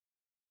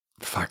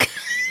Fuck.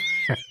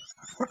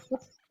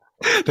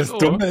 Das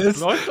Dumme ist,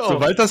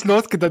 sobald das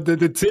losgeht,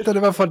 dann zählt dann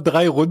immer von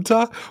 3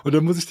 runter und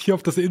dann muss ich hier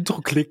auf das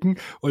Intro klicken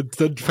und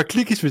dann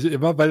verklicke ich mich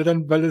immer, weil der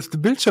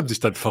Bildschirm sich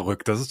dann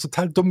verrückt. Das ist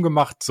total dumm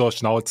gemacht, so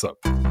Schnauze.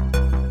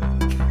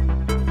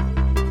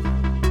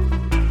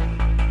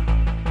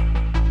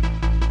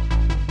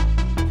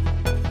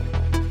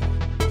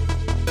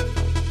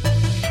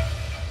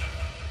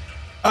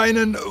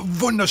 Einen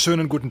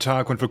wunderschönen guten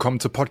Tag und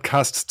willkommen zu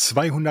Podcast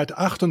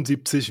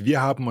 278.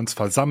 Wir haben uns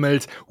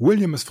versammelt.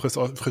 William ist frisch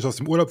aus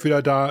dem Urlaub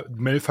wieder da.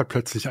 Melf hat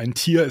plötzlich ein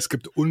Tier. Es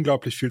gibt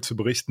unglaublich viel zu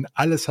berichten.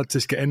 Alles hat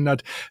sich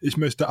geändert. Ich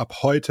möchte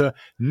ab heute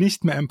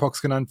nicht mehr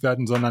Mpox genannt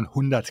werden, sondern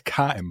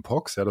 100k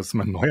Mpox. Ja, das ist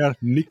mein neuer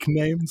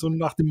Nickname, so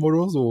nach dem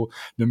Motto. So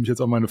nehme ich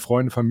jetzt auch meine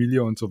Freunde,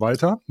 Familie und so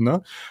weiter.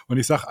 Ne? Und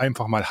ich sage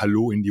einfach mal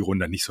Hallo in die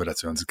Runde. Nicht so,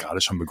 dass wir uns gerade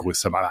schon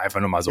begrüßt haben, aber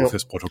einfach nur mal so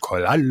fürs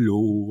Protokoll.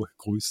 Hallo,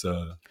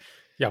 Grüße.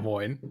 Ja,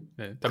 moin.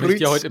 Damit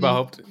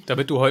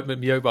du heute mit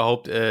mir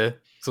überhaupt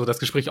so das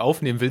Gespräch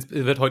aufnehmen willst,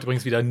 wird heute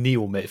übrigens wieder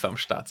Neo-Melf am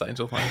Start sein.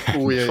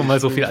 Schon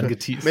mal so viel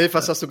angeteased. Melf,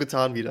 was hast du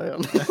getan wieder?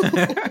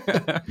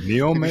 Ja.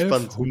 Neo-Melf,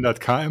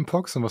 100k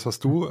Mpox. Und was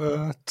hast du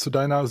zu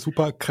deiner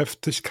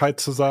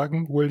Superkräftigkeit zu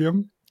sagen,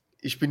 William?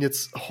 Ich bin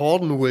jetzt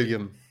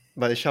Horden-William,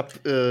 weil ich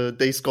habe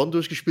Days Gone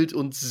durchgespielt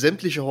und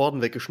sämtliche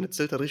Horden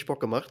weggeschnitzelt. Hat richtig Bock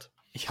gemacht.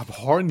 Ich habe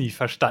Horny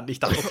verstanden. Ich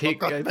dachte, okay,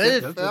 geil.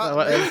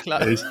 Aber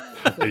klar.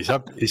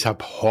 Ich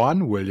hab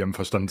Horn William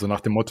verstanden, so nach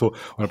dem Motto,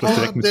 und habe das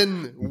direkt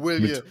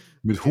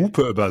mit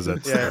Hupe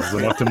übersetzt. Ja. So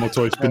nach dem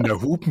Motto, ich bin der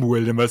Hupen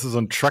William, weißt du, so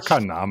ein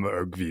Trucker-Name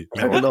irgendwie.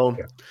 Ja, genau.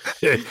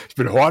 Ich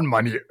bin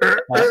Hornmoney,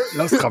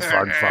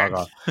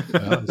 Lastkraftwagenfahrer.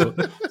 Ja,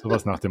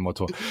 sowas nach dem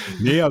Motto.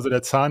 Nee, also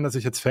der Zahn, dass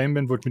ich jetzt Fan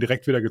bin, wurde mir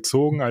direkt wieder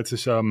gezogen, als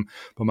ich bei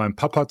meinem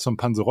Papa zum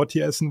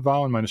Panzerotti essen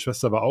war und meine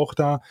Schwester war auch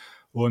da.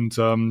 Und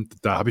da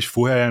habe ich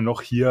vorher ja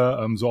noch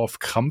hier so auf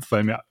Krampf,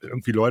 weil mir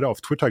irgendwie Leute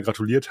auf Twitter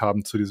gratuliert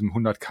haben zu diesem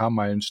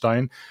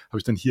 100k-Meilenstein, habe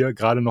ich dann hier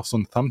gerade noch so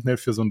ein Thumbnail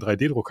für so einen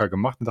 3D-Drucker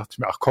gemacht und dachte ich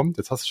mir, ach komm,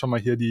 jetzt hast du schon mal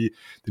hier den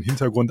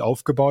Hintergrund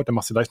aufgebaut, dann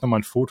machst du gleich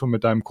nochmal ein Foto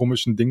mit deinem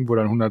komischen Ding, wo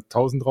dann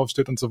 100.000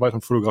 draufsteht und so weiter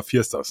und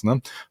fotografierst das,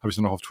 ne? Habe ich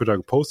dann noch auf Twitter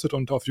gepostet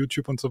und auf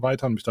YouTube und so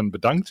weiter und mich dann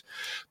bedankt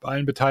bei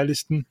allen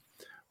Beteiligten.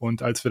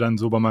 Und als wir dann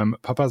so bei meinem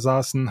Papa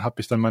saßen,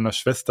 habe ich dann meiner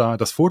Schwester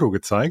das Foto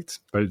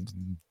gezeigt, weil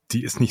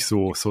die ist nicht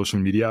so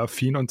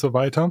Social-Media-affin und so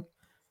weiter.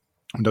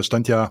 Und da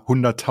stand ja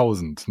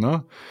 100.000,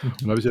 ne?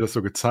 Und dann habe ich ihr das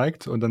so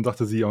gezeigt und dann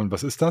sagte sie, ja, und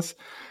was ist das?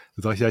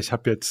 Da sage ich, ja, ich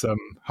habe jetzt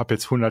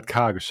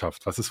 100k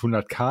geschafft. Was ist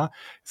 100k?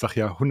 Ich sage,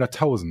 ja,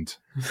 100.000.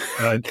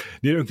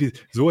 Nee, irgendwie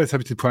so, jetzt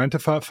habe ich die Pointe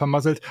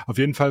vermasselt. Auf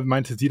jeden Fall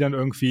meinte sie dann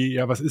irgendwie,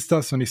 ja, was ist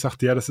das? Und ich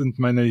sagte, ja, das sind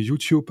meine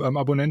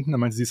YouTube-Abonnenten.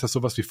 Dann meinte sie, ist das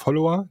sowas wie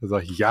Follower? Da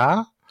sage ich,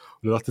 ja.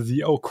 Und da dachte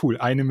sie, oh cool,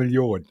 1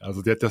 Million.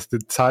 Also die hat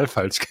die Zahl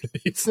falsch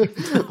gelesen.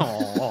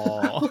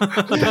 Oh.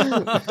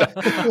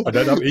 Und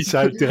dann habe ich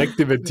halt direkt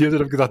dementiert und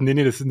habe gesagt, nee,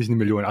 das ist nicht 1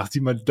 Million. Ach,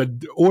 sie meinte dann,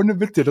 ohne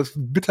Witz, das ist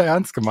bitter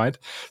ernst gemeint.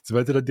 Sie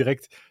meinte dann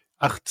direkt,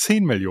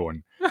 10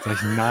 Millionen. Sag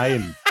ich,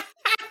 nein.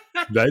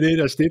 Nein,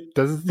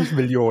 das ist nicht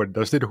Millionen,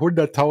 da steht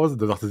 100.000.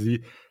 Da sagte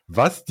sie,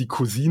 was? Die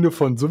Cousine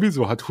von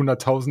sowieso hat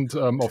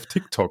 100.000 auf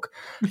TikTok.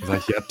 Da sag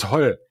ich, ja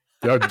toll.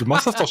 Ja, du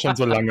machst das doch schon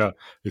so lange.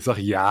 Ich sag,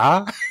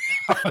 ja,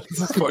 das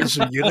ist voll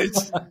schwierig.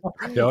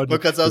 Ja, man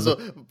kann sagen, so,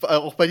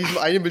 auch bei diesem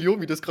 1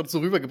 Million, wie du das gerade so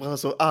rübergebracht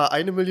hast, so,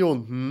 1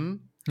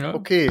 Million, ja.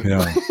 Okay.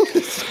 Ja.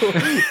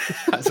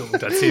 Also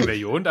unter 10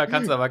 Millionen, da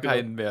kannst du aber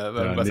keinen mehr.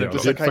 Ja, nee, das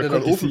ist ja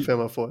keine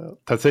Ofenfirma vorher.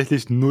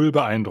 Tatsächlich null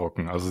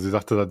beeindrucken. Also sie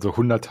sagte dann so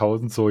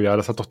 100.000, so, ja,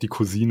 das hat doch die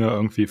Cousine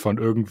irgendwie von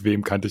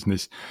irgendwem, kannte ich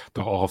nicht,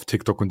 doch auch auf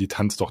TikTok und die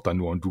tanzt doch da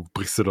nur und du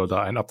brichst dir doch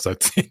da ein ab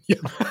seit 10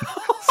 Jahren.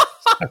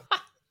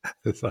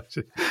 Das sag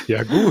ich,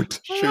 ja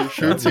gut.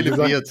 Schön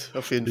zelebriert,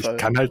 auf jeden Fall. Ich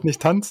kann halt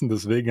nicht tanzen,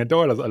 deswegen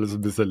dauert das alles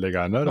ein bisschen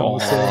länger. Ne? Da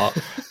muss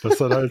das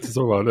dann halt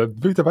so.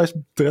 Da war ich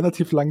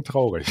relativ lang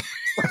traurig.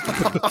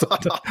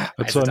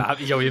 Da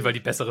habe ich auf jeden Fall die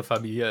bessere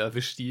Familie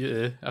erwischt.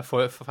 Die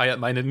feiert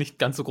meine nicht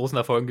ganz so großen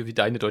Erfolge wie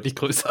deine deutlich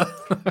größer.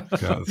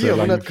 Ja, hier,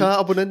 100k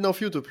Abonnenten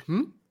auf YouTube.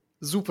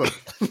 Super.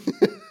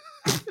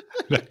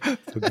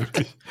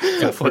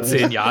 Ja, vor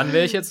 10 Jahren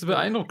wäre ich jetzt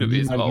beeindruckt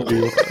gewesen.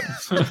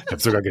 Ich habe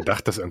sogar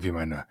gedacht, dass irgendwie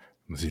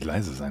muss ich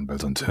leise sein, weil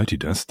sonst hört die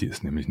das, die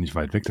ist nämlich nicht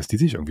weit weg, dass die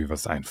sich irgendwie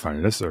was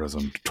einfallen lässt oder so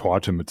eine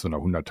Torte mit so einer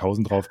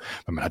 100.000 drauf,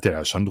 weil man hat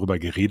ja schon drüber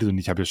geredet und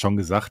ich habe ja schon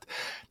gesagt,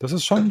 das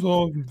ist schon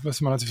so,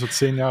 was man hat sich so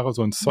 10 Jahre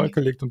so ins Zeug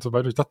gelegt und so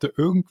weiter. Ich dachte,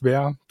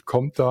 irgendwer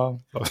kommt da,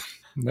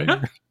 nee,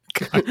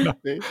 keiner.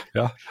 Nee.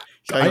 Ja.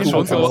 Ich habe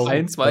schon so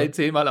 1, 2,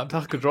 10 Mal am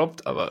Tag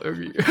gedroppt, aber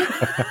irgendwie.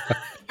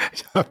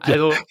 Ich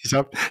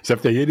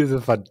hab ja hier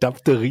diese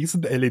verdammte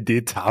riesen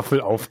LED-Tafel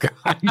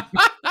aufgehangen,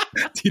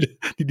 die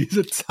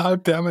diese Zahl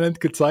permanent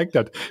gezeigt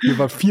hat.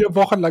 Über 4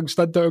 Wochen lang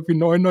stand da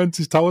irgendwie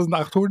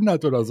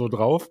 99.800 oder so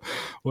drauf.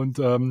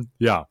 Und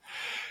ja,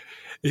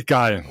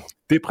 egal.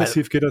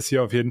 depressiv geht das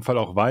hier auf jeden Fall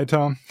auch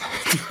weiter.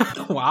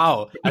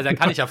 Wow, also dann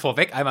kann ich ja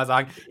vorweg einmal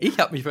sagen, ich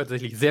habe mich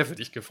tatsächlich sehr für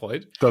dich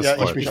gefreut.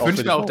 Ich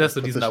wünsche mir auch, dass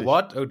du diesen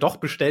Award doch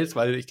bestellst,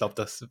 weil ich glaube,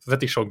 das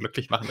wird dich schon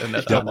glücklich machen. In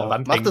der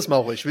Wand mach das,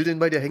 Mauro, ich will den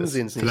bei dir hängen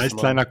sehen. Vielleicht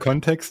kleiner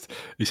Kontext,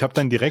 ich habe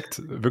dann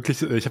direkt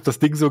wirklich, ich habe das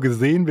Ding so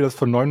gesehen, wie das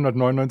von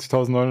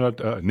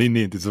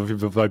 999.900,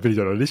 so weit bin ich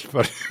ja noch nicht.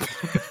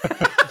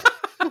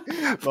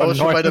 War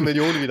schon bei der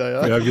Million wieder,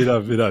 ja?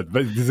 Ja, wieder.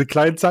 Diese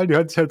kleinen Zahlen, die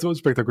hören sich halt so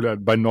unspektakulär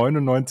an. Bei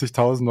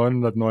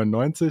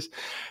 99.999.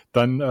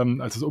 Dann,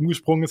 als es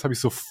umgesprungen ist, habe ich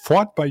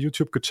sofort bei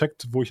YouTube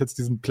gecheckt, wo ich jetzt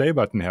diesen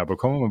Play-Button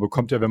herbekomme. Man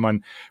bekommt ja, wenn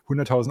man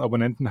 100.000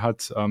 Abonnenten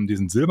hat,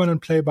 diesen silbernen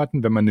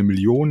Play-Button. Wenn man 1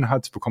 Million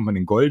hat, bekommt man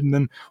den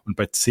goldenen. Und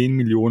bei 10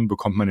 Millionen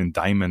bekommt man den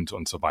Diamond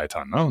und so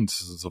weiter. Ne? Und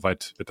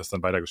soweit wird das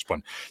dann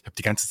weitergesponnen. Ich habe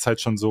die ganze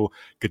Zeit schon so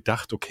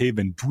gedacht, okay,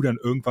 wenn du dann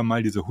irgendwann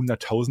mal diese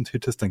 100.000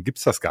 hittest, dann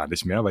gibt's das gar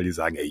nicht mehr, weil die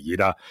sagen, ey,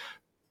 jeder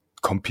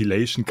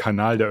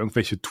Compilation-Kanal, der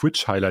irgendwelche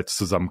Twitch-Highlights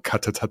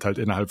zusammencuttet, hat halt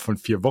innerhalb von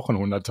 4 Wochen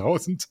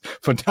 100.000.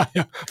 Von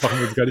daher machen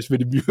wir uns gar nicht mehr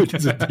die Mühe,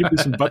 diese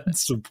dämlichen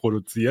Buttons zu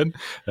produzieren.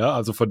 Ja,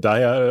 also von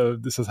daher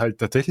ist das halt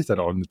tatsächlich dann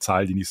auch eine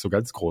Zahl, die nicht so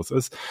ganz groß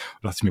ist.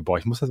 Und dachte ich mir,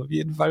 ich muss das auf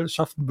jeden Fall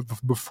schaffen,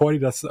 bevor die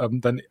das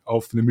dann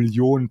auf 1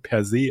 Million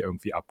per se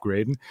irgendwie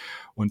upgraden.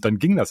 Und dann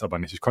ging das aber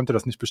nicht. Ich konnte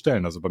das nicht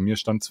bestellen. Also bei mir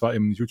stand zwar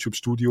im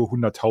YouTube-Studio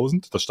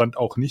 100.000, das stand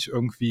auch nicht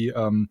irgendwie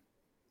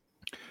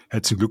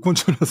herzlichen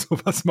Glückwunsch oder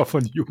sowas mal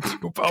von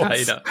YouTube aus.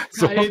 Keiner.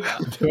 Ich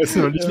weiß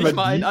noch nicht mal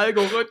ein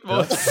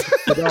Algorithmus.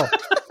 Ja, genau.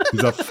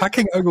 Dieser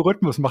fucking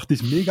Algorithmus macht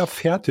dich mega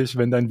fertig,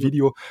 wenn dein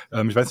Video,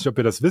 ich weiß nicht, ob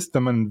ihr das wisst,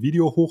 wenn man ein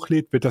Video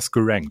hochlädt, wird das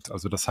gerankt.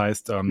 Also das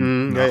heißt,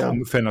 nach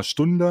ungefähr einer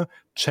Stunde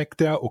checkt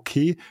der,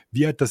 okay,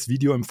 wie hat das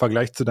Video im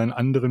Vergleich zu deinen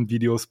anderen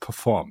Videos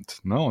performt.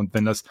 Ne? Und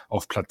wenn das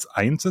auf Platz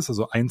 1 ist,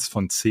 also 1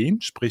 von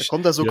 10, sprich... Da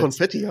kommt da so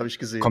Konfetti, habe ich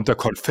gesehen. Kommt da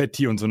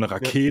Konfetti und so eine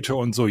Rakete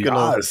und so,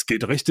 genau. Ja, es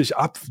geht richtig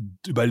ab.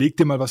 Überleg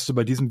dir mal, was du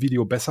bei diesem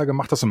Video besser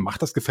gemacht hast und mach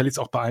das gefälligst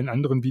auch bei allen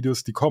anderen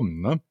Videos, die kommen.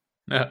 Ne?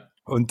 Ja.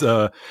 Und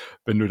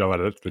wenn du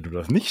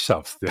das nicht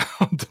schaffst, ja,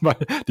 und mal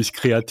dich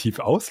kreativ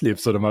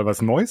auslebst oder mal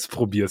was Neues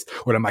probierst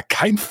oder mal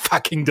kein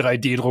fucking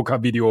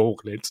 3D-Drucker-Video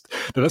hochlädst,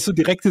 dann hast du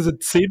direkt diese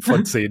 10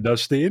 von 10 da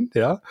stehen,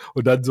 ja,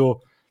 und dann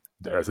so,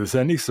 das ist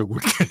ja nicht so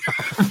gut.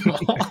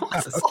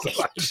 Das ist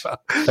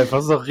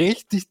einfach so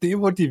richtig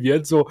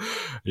demotivierend, so,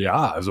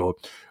 ja, also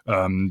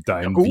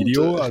dein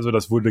Video, also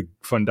das wurde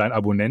von deinen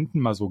Abonnenten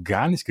mal so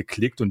gar nicht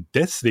geklickt und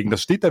deswegen,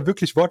 das steht da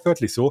wirklich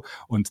wortwörtlich so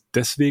und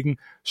deswegen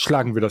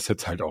schlagen wir das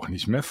jetzt halt auch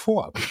nicht mehr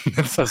vor.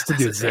 Das hast du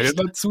dir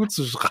selber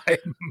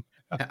zuzuschreiben.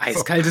 Ja,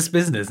 eiskaltes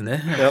Business,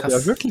 ne?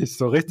 Ja, wirklich,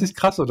 so richtig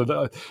krass. Und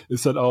dann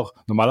ist dann auch,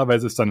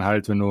 normalerweise ist dann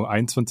halt, wenn du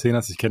 1 von 10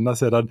 hast, ich kenne das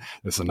ja dann,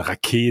 das ist so eine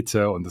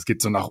Rakete und es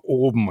geht so nach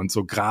oben und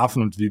so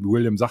Graphen und wie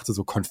William sagte,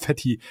 so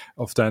Konfetti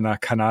auf deiner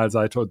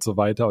Kanalseite und so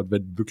weiter. Und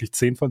wenn wirklich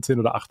 10 von 10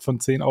 oder 8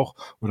 von 10 auch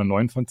oder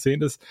 9 von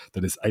 10 ist,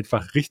 dann ist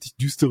einfach richtig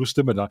düstere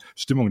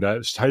Stimmung.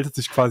 Da schaltet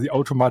sich quasi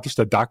automatisch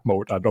der Dark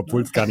Mode an,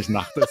 obwohl es gar nicht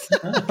Nacht ist.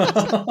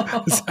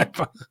 Das ist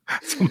einfach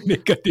so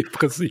mega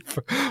depressiv.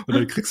 Und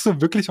dann kriegst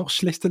du wirklich auch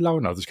schlechte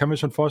Laune. Also ich kann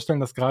mir schon vorstellen,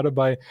 dass gerade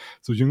bei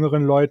so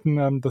jüngeren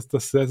Leuten dass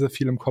das sehr, sehr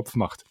viel im Kopf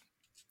macht.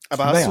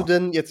 Aber hast du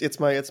denn, jetzt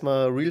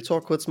mal Real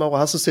Talk kurz, Mauro,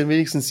 hast du es denn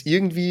wenigstens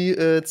irgendwie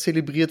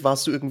zelebriert?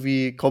 Warst du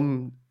irgendwie,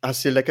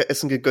 hast dir lecker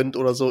Essen gegönnt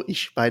oder so?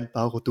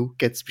 Mauro, du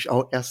getzt mich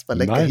auch erstmal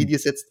lecker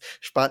hingesetzt.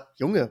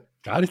 Junge.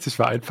 Gar nichts, ich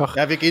war einfach...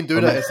 Ja, wir gehen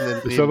Döner essen in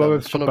Bremen.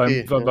 Ich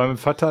war beim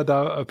Vater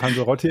da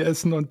Panzerotti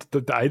essen und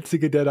der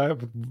Einzige, der da,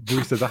 wo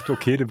ich da dachte,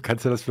 okay, dem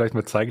kannst du das vielleicht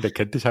mal zeigen, der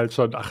kennt dich halt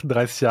schon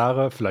 38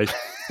 Jahre, vielleicht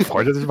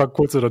freut er sich mal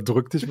kurz oder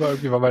drückt dich mal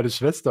irgendwie, war meine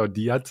Schwester und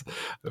die hat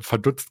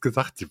verdutzt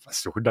gesagt,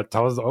 was für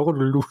 100.000 Euro,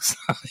 du Loser.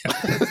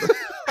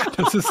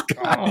 Das ist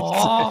gar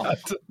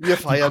nichts wert. Wir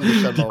feiern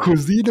dich dann Die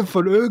Cousine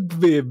von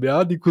irgendwem,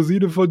 ja, die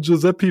Cousine von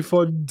Giuseppe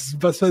von,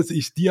 was weiß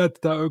ich, die hat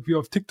da irgendwie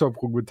auf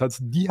TikTok rumgetanzt,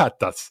 die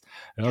hat das.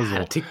 Ja,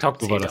 so.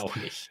 TikTok zählt auch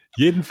nicht.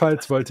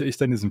 Jedenfalls wollte ich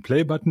dann diesen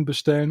Play-Button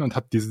bestellen und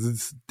habe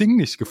dieses Ding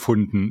nicht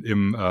gefunden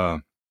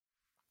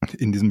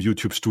in diesem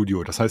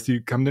YouTube-Studio. Das heißt,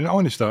 die kamen den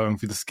auch nicht da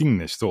irgendwie, das ging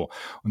nicht so.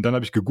 Und dann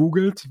habe ich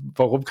gegoogelt,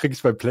 warum kriege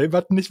ich beim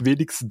Play-Button nicht?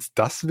 Wenigstens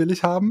das will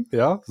ich haben,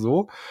 ja,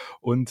 so.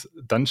 Und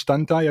dann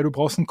stand da, ja, du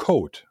brauchst einen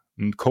Code.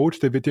 Ein Code,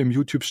 der wird dir im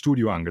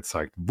YouTube-Studio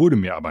angezeigt. Wurde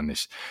mir aber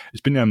nicht.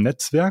 Ich bin ja im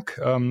Netzwerk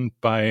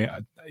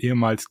bei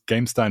ehemals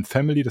GameStar &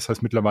 Family, das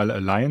heißt mittlerweile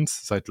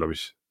Alliance, seit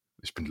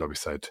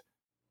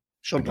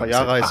schon ein paar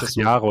Jahre heißt es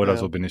so. 8 Jahre oder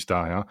so bin ich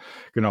da, ja.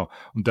 Genau.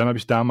 Und dann habe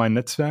ich da meinen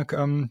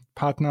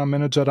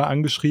Netzwerk-Partner-Manager da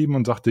angeschrieben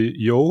und sagte,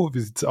 yo, wie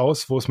sieht's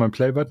aus? Wo ist mein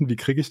Playbutton? Wie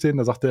kriege ich den?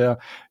 Da sagte er,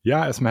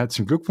 ja, erstmal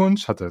herzlichen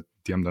Glückwunsch.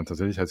 Die haben dann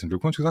tatsächlich herzlichen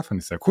Glückwunsch gesagt,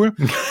 fand ich sehr cool.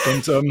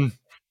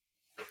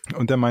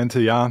 Und er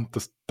meinte, ja,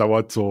 das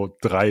dauert so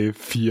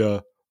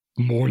 3-4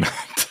 Monate,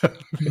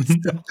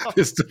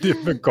 bis du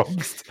den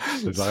bekommst.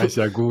 Da sage ich,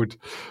 ja gut.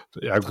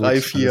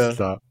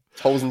 3-4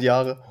 1000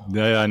 Jahre.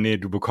 Ja, nee,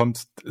 du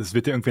bekommst, es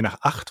wird dir irgendwie nach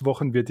 8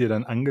 Wochen wird dir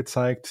dann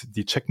angezeigt,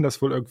 die checken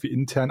das wohl irgendwie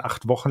intern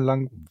 8 Wochen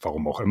lang,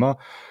 warum auch immer.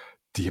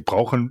 die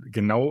brauchen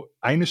genau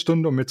 1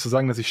 Stunde, um mir zu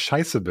sagen, dass ich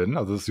scheiße bin,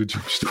 also das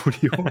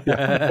YouTube-Studio.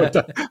 Ja.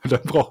 Und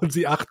dann brauchen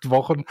sie 8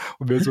 Wochen,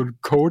 um mir so einen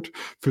Code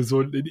für so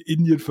einen in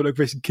Indien von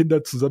irgendwelchen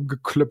Kindern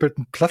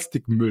zusammengeklöppelten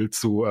Plastikmüll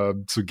zu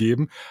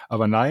geben.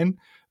 Aber nein,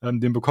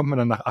 den bekommt man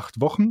dann nach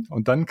 8 Wochen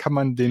und dann kann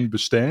man den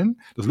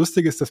bestellen. Das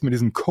Lustige ist, dass man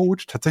diesen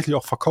Code tatsächlich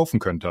auch verkaufen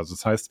könnte. Also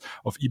das heißt,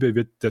 auf eBay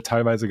wird der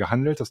teilweise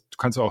gehandelt. Du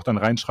kannst auch dann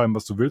reinschreiben,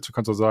 was du willst. Du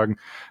kannst auch sagen,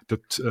 das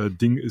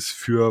Ding ist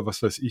für,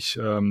 was weiß ich,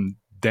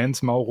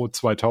 Dance Mauro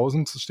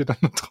 2000 steht dann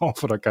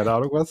drauf oder keine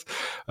Ahnung was.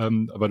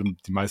 Aber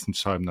die meisten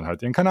schreiben dann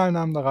halt ihren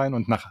Kanalnamen da rein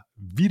und nach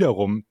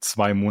wiederum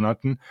 2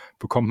 Monaten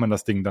bekommt man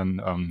das Ding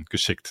dann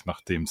geschickt,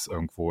 nachdem es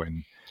irgendwo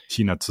in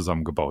China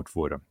zusammengebaut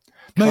wurde.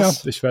 Krass. Naja,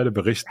 ich werde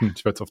berichten,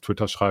 ich werde es auf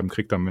Twitter schreiben,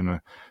 kriege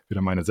dann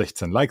wieder meine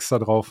 16 Likes da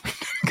drauf.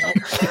 Kann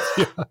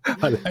ich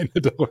alleine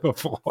darüber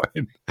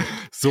freuen.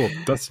 So,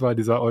 das war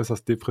dieser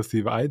äußerst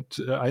depressive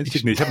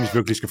Einstieg. Nee, ich habe mich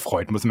wirklich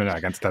gefreut, muss man ja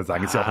ganz klar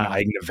sagen. Ist ja auch eine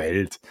eigene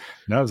Welt.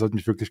 Ne? Das hat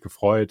mich wirklich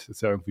gefreut.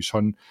 Ist ja irgendwie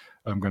schon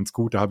ganz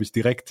gut. Da habe ich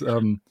direkt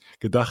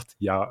gedacht,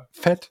 ja,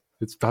 fett.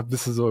 Jetzt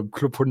bist du so im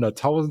Club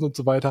 100.000 und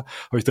so weiter.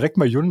 Habe ich direkt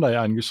mal Hyundai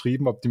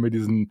angeschrieben, ob die mir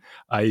diesen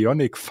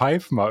Ioniq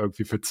 5 mal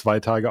irgendwie für 2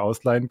 Tage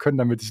ausleihen können,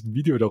 damit ich ein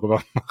Video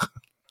darüber mache.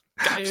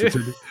 Geil.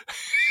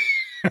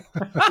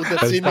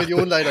 Unter 10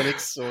 Millionen leider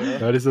nichts. So, ne?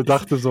 Ja, ich so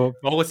dachte so.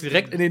 Mauro ist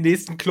direkt in den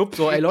nächsten Club,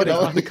 so, ey Leute, ich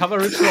mache eine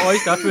Coverage für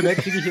euch, dafür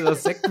kriege ich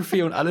das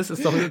Sektbuffet und alles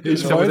ist doch.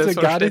 Ich wollte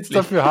gar nichts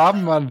dafür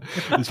haben, Mann.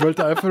 Ich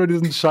wollte einfach nur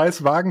diesen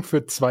scheiß Wagen für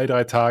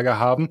 2-3 Tage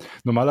haben.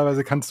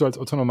 Normalerweise kannst du als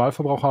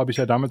Otto-Normalverbraucher, habe ich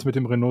ja damals mit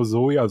dem Renault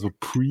Zoe, also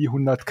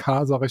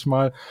Pre-100K, sag ich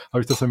mal,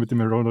 habe ich das ja mit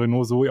dem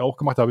Renault Zoe auch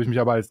gemacht. Da habe ich mich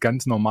aber als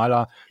ganz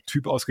normaler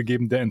Typ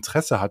ausgegeben, der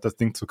Interesse hat, das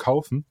Ding zu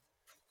kaufen.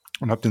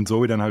 Und habe den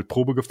Zoe dann halt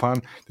Probe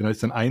gefahren, den hatte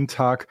ich dann einen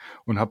Tag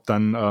und habe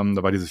dann,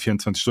 da war diese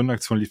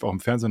 24-Stunden-Aktion, lief auch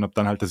im Fernsehen und habe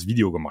dann halt das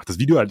Video gemacht. Das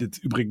Video hat jetzt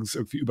übrigens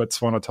irgendwie über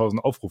 200.000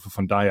 Aufrufe,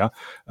 von daher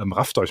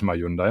rafft euch mal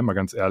Hyundai, mal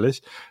ganz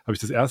ehrlich. Habe ich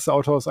das erste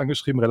Autohaus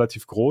angeschrieben,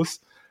 relativ groß.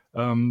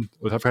 Und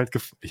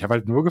ich habe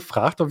halt nur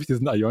gefragt, ob ich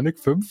diesen Ioniq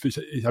 5,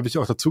 ich habe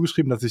auch dazu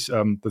geschrieben, dass ich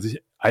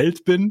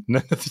alt bin,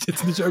 ne? Dass ich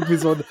jetzt nicht irgendwie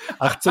so ein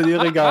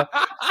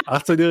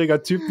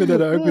 18-jähriger Typ bin, der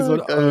da irgendwie so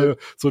ein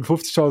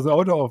 50.000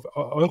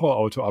 Euro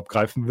Auto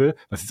abgreifen will,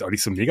 was jetzt auch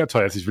nicht so mega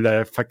teuer ist. Ich will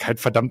ja keinen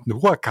verdammten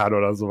Huracan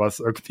oder sowas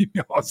irgendwie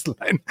mir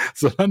ausleihen,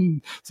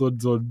 sondern so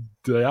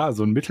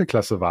ein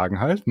Mittelklassewagen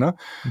halt, ne?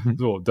 Mhm.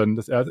 So, dann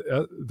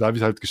da habe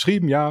ich halt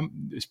geschrieben, ja,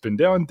 ich bin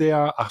der und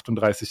der,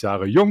 38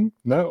 Jahre jung,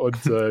 ne? Und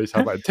ich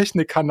habe einen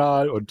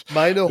Technikkanal und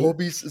meine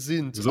Hobbys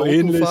sind so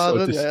ähnlich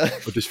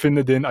und ich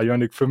finde den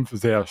Ioniq 5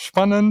 sehr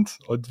spannend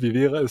und wie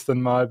wäre es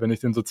denn mal, wenn ich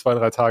den so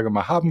 2-3 Tage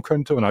mal haben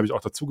könnte, und habe ich auch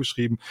dazu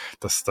geschrieben,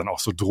 dass es dann auch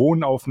so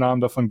Drohnenaufnahmen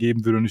davon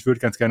geben würde und ich würde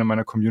ganz gerne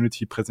meiner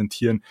Community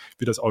präsentieren,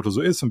 wie das Auto so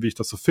ist und wie ich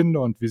das so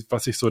finde und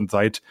was ich so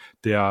seit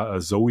der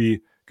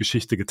Zoe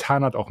Geschichte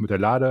getan hat, auch mit der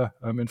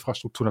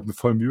Ladeinfrastruktur, hat mir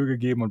voll Mühe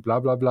gegeben und bla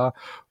bla bla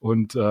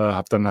und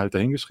habe dann halt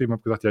dahin geschrieben,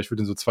 habe gesagt, ja, ich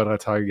würde den so 2-3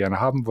 Tage gerne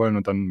haben wollen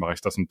und dann mache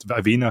ich das und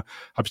erwähne,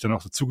 habe ich dann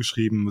auch dazu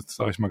geschrieben,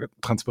 sage ich mal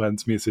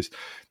transparenzmäßig,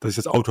 dass ich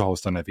das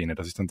Autohaus dann erwähne,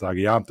 dass ich dann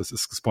sage, ja, das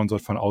ist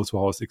gesponsert von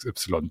Autohaus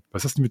XY.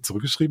 Was hast du mir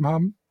zurückgeschrieben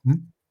haben?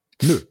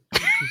 Nö.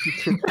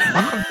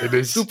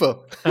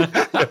 Super.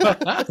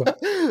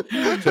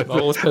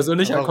 Mauros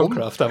persönlicher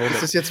Concrafter.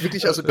 Ist das jetzt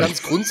wirklich also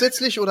ganz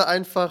grundsätzlich oder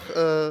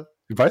einfach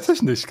weiß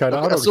ich nicht, keine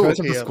Ahnung. So, ich weiß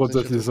nicht, ob das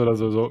grundsätzlich ist oder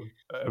so.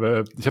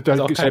 Aber ich habe da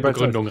halt auch keine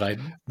Begründung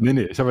rein.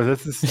 Nee, ich habe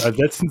als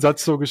letzten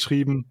Satz so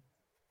geschrieben,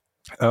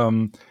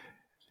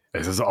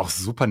 es ist auch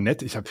super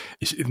nett.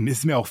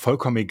 Ist mir auch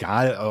vollkommen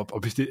egal,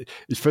 ob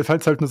ich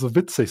fand es halt nur so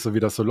witzig, so wie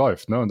das so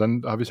läuft, ne? Und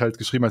dann habe ich halt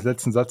geschrieben als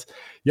letzten Satz,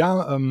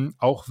 ja,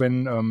 auch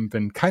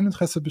wenn kein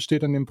Interesse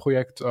besteht an dem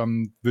Projekt,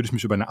 würde ich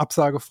mich über eine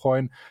Absage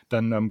freuen,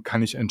 dann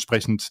kann ich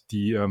entsprechend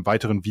die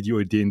weiteren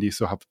Videoideen, die ich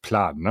so habe,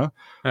 planen, ne?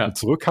 Ja. Und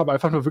zurück habe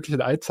einfach nur wirklich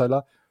den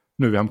Einzeiler,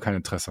 nö, wir haben kein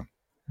Interesse.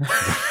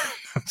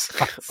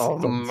 Oh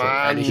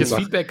Mann. Ehrliches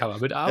Feedback kann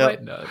man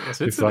mitarbeiten. Ja. Was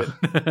willst du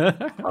denn?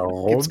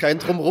 Gibt's keinen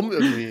Drumrum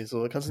irgendwie.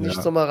 So, kannst du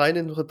nicht so mal rein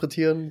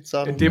interpretieren,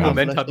 sagen. In dem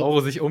Moment hat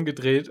Mauro sich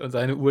umgedreht und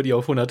seine Uhr, die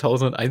auf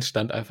 100.001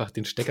 stand, einfach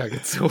den Stecker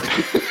gezogen.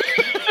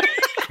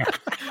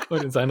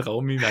 Und in seinen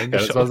Raum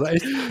hineingeschaut. Ja, das war so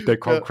echt der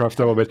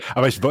Concrafter-Moment.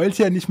 Aber ich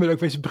wollte ja nicht mit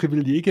irgendwelchen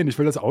Privilegien, ich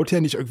will das Auto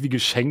ja nicht irgendwie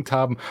geschenkt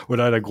haben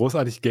oder da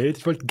großartig Geld.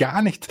 Ich wollte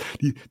gar nichts.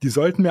 Die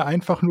sollten mir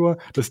einfach nur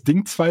das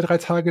Ding 2-3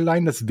 Tage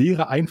leihen. Das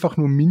wäre einfach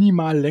nur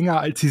minimal länger,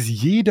 als sie es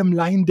jedem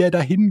leihen, der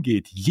dahin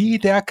geht.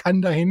 Jeder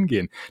kann dahin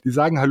gehen. Die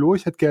sagen, hallo,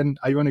 ich hätte gern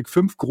Ioniq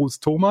 5, Gruß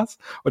Thomas.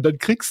 Und dann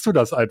kriegst du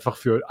das einfach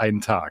für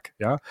einen Tag.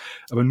 Ja,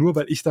 aber nur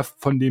weil ich da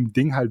von dem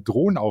Ding halt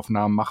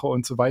Drohnenaufnahmen mache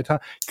und so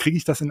weiter, kriege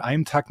ich das in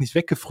einem Tag nicht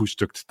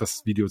weggefrühstückt,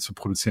 das Video zu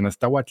produzieren. Das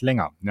dauert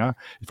länger. Ja?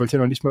 Ich wollte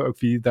ja noch nicht mal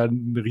irgendwie da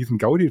eine riesen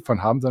Gaudi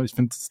von haben, sondern ich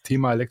finde das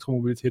Thema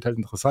Elektromobilität halt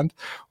interessant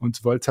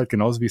und wollte es halt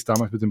genauso, wie ich es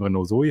damals mit dem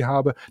Renault Zoe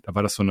habe. Da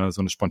war das so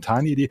eine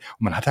spontane Idee.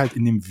 Und man hat halt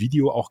in dem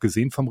Video auch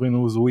gesehen vom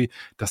Renault Zoe,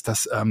 dass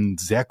das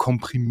sehr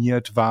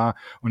komprimiert war.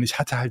 Und ich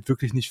hatte halt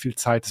wirklich nicht viel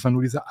Zeit. Das war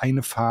nur diese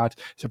eine Fahrt.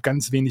 Ich habe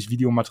ganz wenig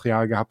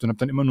Videomaterial gehabt und habe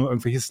dann immer nur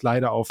irgendwelche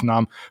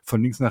Slider-Aufnahmen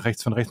von links nach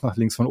rechts, von rechts nach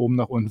links, von oben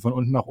nach unten, von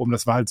unten nach oben.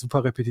 Das war halt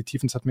super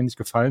repetitiv und es hat mir nicht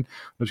gefallen. Und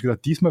da habe ich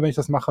gesagt, diesmal, wenn ich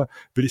das mache,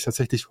 will ich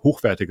tatsächlich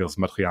hochwertiges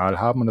Material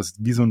haben und das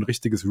wie so ein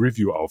richtiges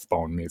Review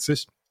aufbauen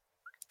mäßig.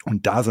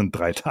 Und da sind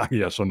 3 Tage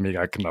ja schon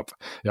mega knapp.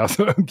 Ja,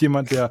 so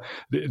irgendjemand, der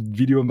ein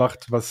Video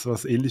macht,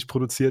 was ähnlich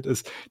produziert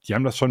ist, die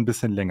haben das schon ein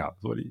bisschen länger.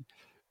 So, ich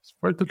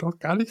wollte doch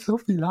gar nicht so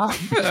viel haben.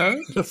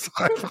 Das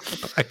war einfach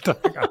 3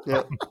 Tage haben.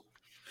 Ja.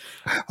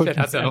 Vielleicht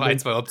hast du ja noch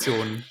 1, 2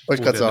 Optionen, wo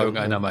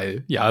irgendeiner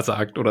mal Ja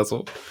sagt oder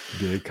so.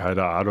 Nee,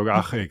 keine Ahnung.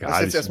 Ach,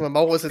 egal.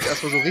 Mauro ist jetzt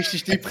erstmal so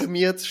richtig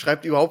deprimiert,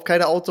 schreibt überhaupt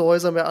keine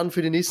Autohäuser mehr an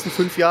für die nächsten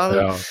 5 Jahre.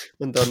 Ja.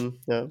 Und dann,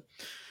 ja.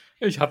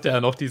 Ich habe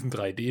ja noch diesen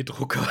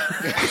 3D-Drucker.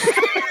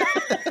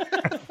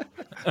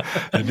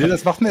 Nee,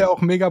 das macht mir ja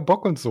auch mega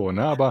Bock und so,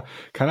 ne? Aber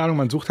keine Ahnung,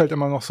 man sucht halt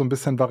immer noch so ein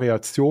bisschen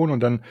Variation und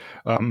dann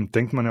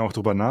denkt man ja auch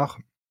drüber nach.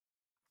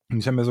 Und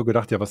ich habe mir so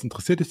gedacht, ja, was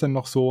interessiert dich denn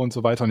noch so und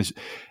so weiter? Und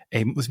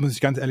muss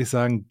ich ganz ehrlich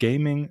sagen,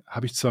 Gaming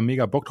habe ich zwar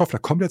mega Bock drauf, da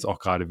kommt jetzt auch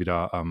gerade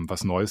wieder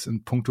was Neues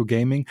in puncto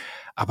Gaming,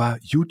 aber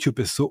YouTube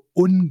ist so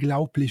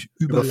unglaublich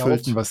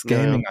überlaufen, was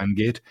Gaming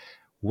angeht.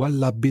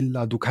 Wallah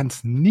billah, du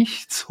kannst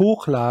nichts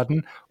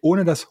hochladen,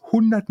 ohne dass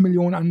 100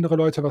 Millionen andere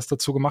Leute was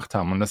dazu gemacht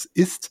haben. Und das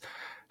ist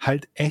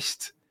halt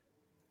echt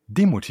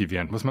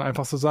demotivierend, muss man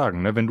einfach so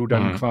sagen. Ne? Wenn du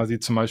dann quasi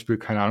zum Beispiel,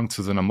 keine Ahnung,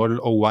 zu so einer Model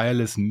O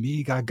Wireless,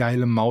 mega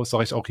geile Maus,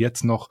 sage ich auch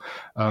jetzt noch,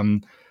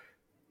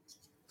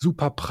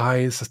 super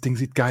Preis, das Ding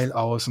sieht geil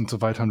aus und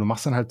so weiter. Und du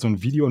machst dann halt so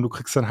ein Video und du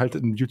kriegst dann halt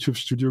im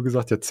YouTube-Studio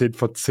gesagt, ja 10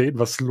 von 10,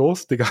 was ist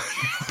los, Digga?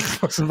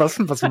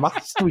 Was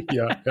machst du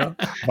hier? Ja?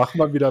 Mach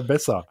mal wieder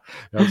besser.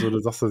 Ja, so, du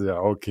sagst das ja,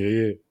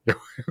 okay.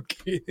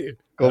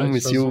 Komm,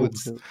 ist gut.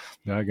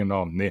 Ja,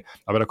 genau. Nee,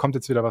 aber da kommt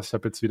jetzt wieder was. Ich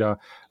habe jetzt wieder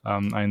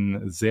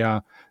einen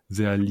sehr,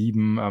 sehr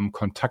lieben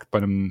Kontakt bei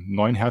einem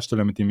neuen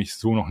Hersteller, mit dem ich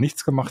so noch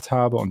nichts gemacht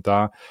habe. Und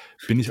da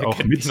bin ich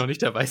auch mit. Ich noch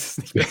nicht, der weiß es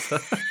nicht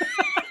besser.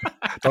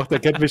 Doch, der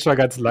kennt mich schon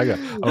ganz lange,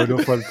 aber nur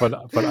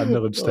von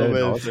anderen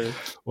Stellen aus.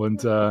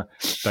 Und da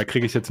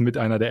kriege ich jetzt mit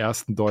einer der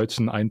ersten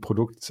Deutschen ein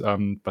Produkt,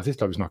 was ich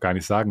glaube ich noch gar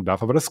nicht sagen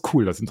darf, aber das ist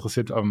cool, das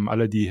interessiert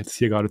alle, die jetzt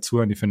hier gerade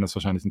zuhören, die finden das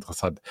wahrscheinlich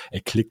interessant. Ey,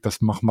 klick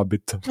das, mach mal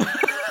bitte.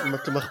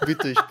 Mach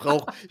bitte, ich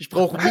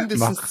brauch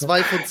mindestens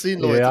 2 von 10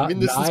 Leute, ja,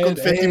 mindestens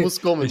Konfetti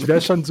muss kommen. Ich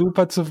wäre schon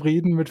super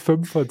zufrieden mit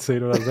 5 von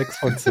 10 oder 6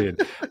 von 10,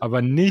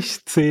 aber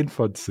nicht 10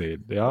 von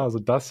 10, ja, also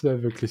das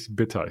wäre wirklich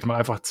bitter. Ich mache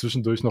einfach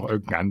zwischendurch noch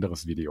irgendein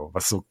anderes Video,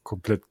 was so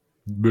komplett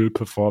Müll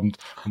performt,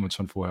 wo man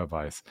schon vorher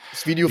weiß.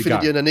 Das Video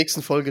findet ihr in der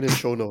nächsten Folge in den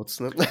Shownotes.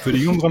 Ne? Für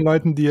die jüngeren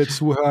Leute, die hier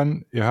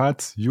zuhören, ihr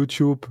hört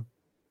YouTube,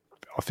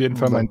 auf jeden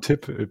Fall mein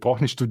Tipp, ihr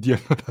braucht nicht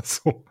studieren oder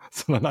so,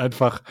 sondern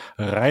einfach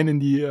rein in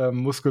die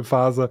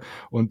Muskelphase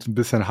und ein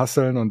bisschen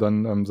hustlen und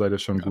dann seid ihr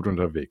schon gut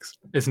unterwegs.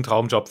 Ist ein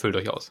Traumjob, füllt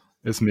euch aus.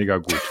 Ist mega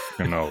gut,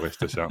 genau,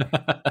 richtig, ja.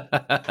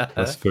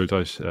 Das füllt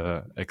euch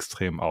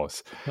extrem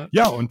aus.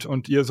 Ja,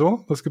 und ihr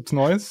so? Was gibt's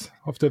Neues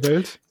auf der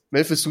Welt?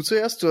 Melf, willst du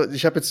zuerst?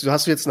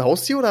 Hast du jetzt ein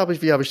Haustier oder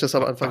wie habe ich das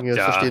am Anfang hier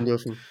verstehen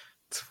dürfen?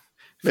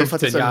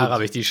 15 Jahre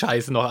habe ich die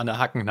Scheiße noch an der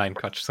Hacken. Nein,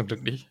 Quatsch, zum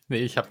Glück nicht. Nee,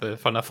 ich habe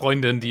von einer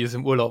Freundin, die ist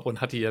im Urlaub und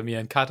hat mir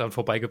einen Kater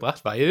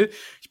vorbeigebracht, weil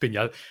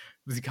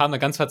sie kam dann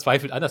ganz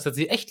verzweifelt an. Das hat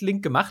sie echt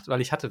link gemacht,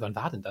 weil wann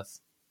war denn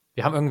das?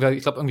 Wir haben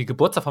irgendwie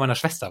Geburtstag von meiner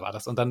Schwester war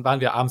das. Und dann waren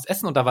wir abends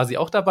essen und da war sie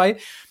auch dabei.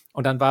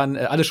 Und dann waren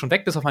alle schon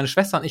weg, bis auf meine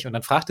Schwester und ich. Und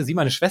dann fragte sie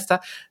meine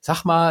Schwester,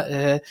 sag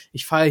mal,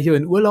 ich fahre hier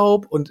in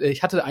Urlaub und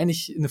ich hatte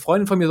eigentlich, eine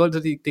Freundin von mir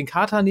sollte den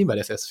Kater nehmen, weil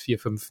der ist erst 4,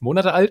 5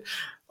 Monate alt.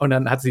 Und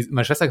dann hat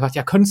meine Schwester gefragt,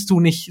 ja, könntest du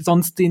nicht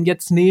sonst den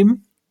jetzt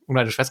nehmen? Und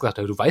meine Schwester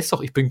gesagt, du weißt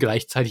doch, ich bin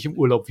gleichzeitig im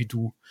Urlaub wie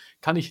du.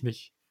 Kann ich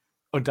nicht.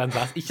 Und dann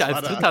saß ich ja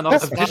als Dritter noch am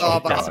Tisch. Das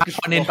war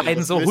von den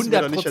beiden so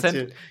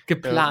 100%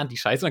 geplant, die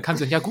Scheiße. Und dann kam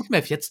sie, ja gut,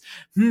 Mev, jetzt,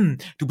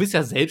 du bist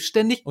ja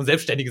selbstständig und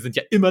Selbstständige sind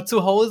ja immer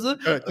zu Hause.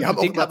 Die haben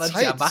auch immer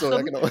Zeit. Ja machen. So,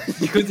 ja, genau.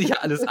 Die können sich ja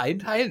alles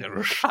einteilen.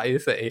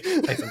 Scheiße, ey.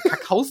 Das ist so ein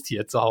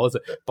Kackhaustier zu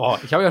Hause. Boah,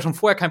 ich habe ja schon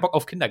vorher keinen Bock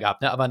auf Kinder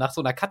gehabt, ne? Aber nach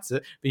so einer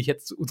Katze bin ich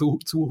jetzt zu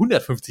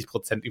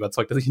 150%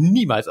 überzeugt, dass ich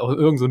niemals auch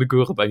irgend so eine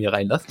Göre bei mir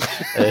reinlasse.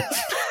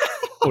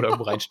 Oder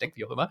irgendwo reinsteckt,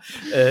 wie auch immer.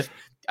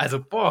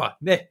 Also,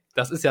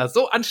 das ist ja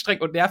so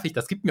anstrengend und nervig,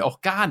 das gibt mir auch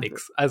gar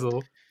nichts.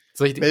 Also,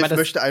 Melf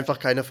möchte einfach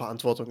keine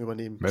Verantwortung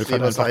übernehmen. Melf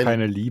hat einfach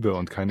keine Liebe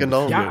und keine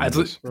Gefühle. Ja,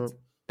 also,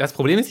 das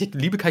Problem ist,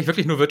 Liebe kann ich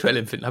wirklich nur virtuell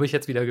empfinden, habe ich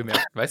jetzt wieder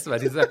gemerkt. Weißt du, weil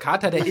dieser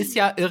Kater, der ist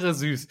ja irre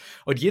süß.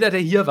 Und jeder, der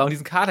hier war und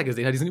diesen Kater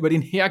gesehen hat, die sind über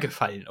den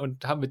hergefallen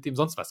und haben mit dem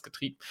sonst was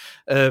getrieben.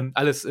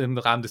 Alles im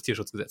Rahmen des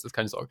Tierschutzgesetzes,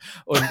 keine Sorge.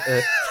 Und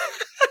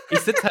ich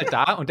sitze halt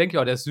da und denke,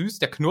 ja, der ist süß,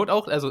 der knurrt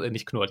auch, also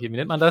nicht knurrt, hier, wie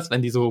nennt man das,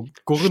 wenn die so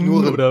gurren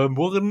oder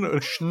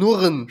murren?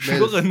 Schnurren.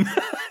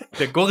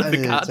 Der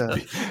gurrende Kater.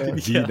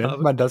 Wie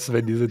nennt man das,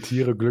 wenn diese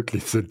Tiere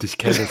glücklich sind? Ich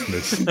kenne es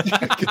nicht.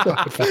 Genau.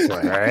 So,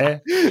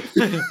 hä?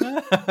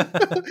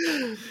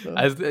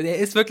 Also er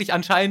ist wirklich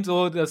anscheinend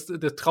so das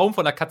Traum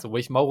von der Katze, wo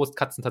ich Maurus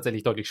Katzen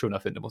tatsächlich deutlich schöner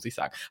finde, muss ich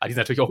sagen. Aber die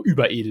sind natürlich auch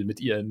überedel mit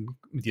ihren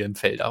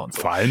Felder und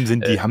so. Vor allem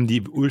haben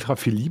die ultra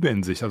viel Liebe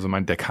in sich. Also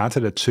der Kater,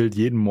 der chillt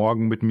jeden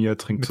Morgen mit mir,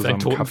 trinkt mit zusammen seinen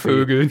toten Kaffee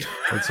Vögeln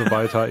und so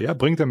weiter. Ja,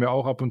 bringt er mir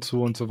auch ab und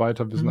zu und so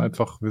weiter. Wir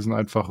sind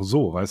einfach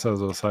so, weißt du?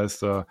 Also das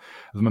heißt, also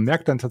man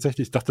merkt dann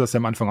tatsächlich, ich dachte das ja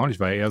am Anfang auch nicht,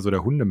 war ja eher so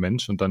der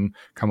Hundemensch und dann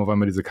kamen auf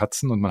einmal diese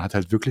Katzen und man hat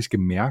halt wirklich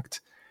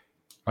gemerkt,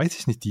 weiß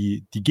ich nicht,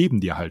 die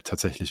geben dir halt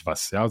tatsächlich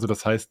was. Ja, also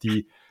das heißt,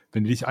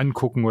 wenn die dich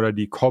angucken oder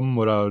die kommen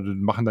oder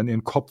machen dann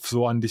ihren Kopf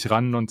so an dich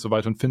ran und so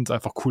weiter und finden es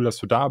einfach cool, dass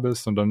du da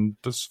bist und dann,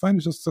 das meine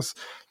ich, das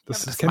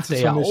kennst du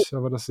zwar nicht,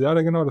 aber das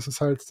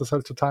ist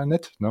halt total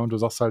nett, ne? Und du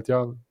sagst halt,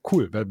 ja,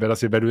 cool,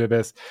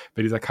 wäre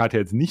dieser Kater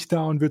jetzt nicht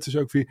da und will sich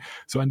irgendwie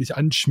so an dich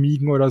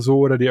anschmiegen oder so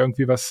oder dir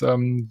irgendwie was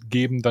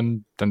geben,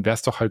 dann wäre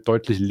es doch halt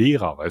deutlich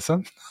leerer, weißt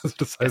du? Also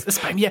das heißt, es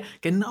ist bei mir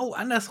genau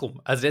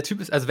andersrum. Also der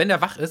Typ ist, also wenn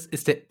der wach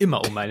ist der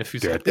immer um meine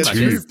Füße. Der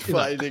Typ.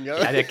 Vor allen Dingen,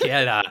 ja, der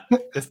Kerl da,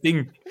 das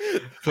Ding.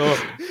 So,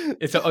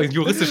 ist ja auch einen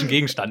juristischen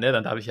Gegenstand, ne?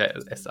 Dann darf ich ja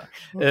erst sagen.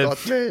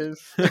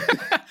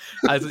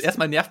 Also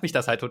erstmal nervt mich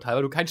das halt total,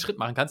 weil du keinen Schritt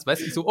machen kannst.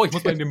 Weißt du, ich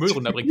muss mal in den Müll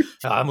runterbringen.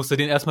 Ja, musst du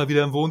den erstmal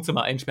wieder im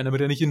Wohnzimmer einsperren, damit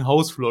er nicht in den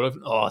Hausflur läuft.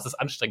 Oh, das ist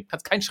anstrengend.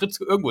 Kannst keinen Schritt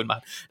zu irgendwo hin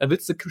machen. Dann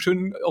willst du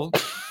schön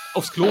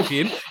aufs Klo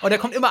gehen und der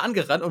kommt immer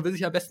angerannt und will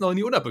sich am besten noch in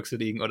die Unterbüchse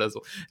legen oder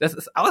so. Das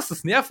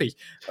ist nervig.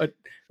 Und,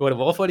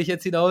 worauf wollte ich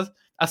jetzt hinaus?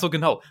 Ach so,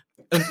 genau.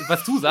 Und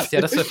was du sagst, ja,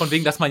 das ist von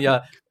wegen, dass man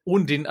ja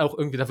ohne den auch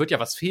irgendwie, da wird ja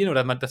was fehlen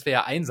oder das wäre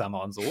ja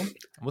einsamer und so.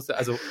 Da musst du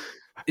also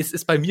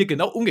ist bei mir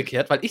genau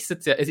umgekehrt, weil ich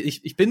sitze ja,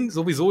 ich bin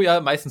sowieso ja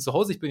meistens zu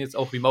Hause, ich bin jetzt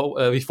auch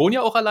ich wohne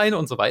ja auch alleine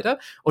und so weiter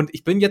und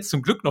ich bin jetzt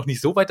zum Glück noch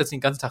nicht so weit, dass ich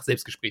den ganzen Tag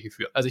Selbstgespräche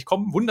führe. Also ich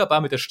komme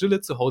wunderbar mit der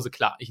Stille zu Hause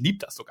klar. Ich liebe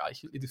das sogar.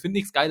 Ich finde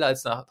nichts geiler,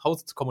 als nach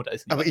Hause zu kommen und da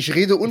ist nichts. Aber ich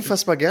rede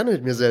unfassbar gerne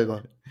mit mir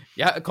selber.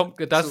 Ja, komm,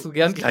 darfst du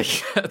gern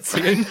gleich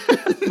erzählen.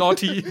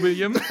 Naughty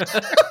William.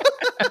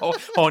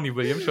 Horny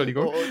William,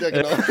 Entschuldigung. Oh, ja,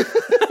 genau.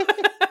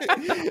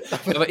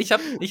 Aber ich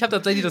hab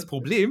tatsächlich das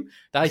Problem,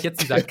 da ich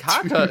jetzt dieser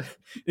Kater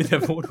in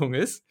der Wohnung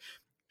ist,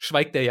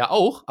 schweigt der ja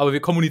auch, aber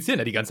wir kommunizieren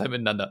ja die ganze Zeit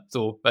miteinander.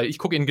 So, weil ich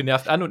gucke ihn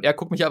genervt an und er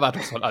guckt mich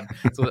erwartungsvoll an.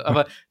 So,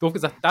 aber doof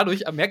gesagt,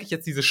 dadurch merke ich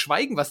jetzt dieses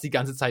Schweigen, was die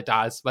ganze Zeit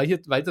da ist,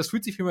 weil das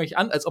fühlt sich für mich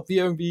an, als ob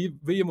wir irgendwie,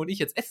 William und ich,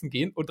 jetzt essen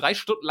gehen und 3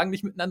 Stunden lang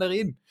nicht miteinander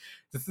reden.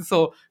 Das ist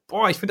so,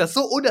 ich finde das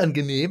so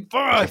unangenehm.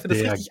 Ich finde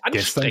das richtig anstrengend.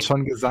 Gestern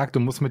schon gesagt, du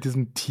musst mit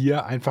diesem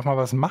Tier einfach mal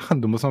was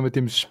machen. Du musst mal mit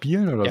dem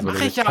spielen oder so. Ja,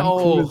 mache ich ja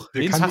auch.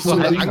 So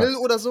eine Angel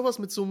oder sowas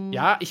mit so einem...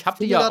 Ja, ich habe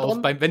die ja auch.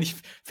 Wenn ich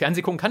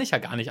Fernsehen gucke, kann ich ja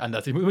gar nicht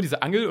anders. Ich muss immer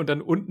diese Angel und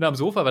dann unten am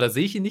Sofa, weil da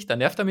sehe ich ihn nicht, da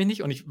nervt er mich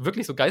nicht und ich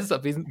wirklich so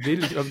geistesabwesend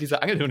wedel ich über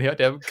diese Angel hin und her.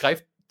 Der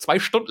greift 2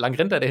 Stunden lang,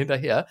 rennt er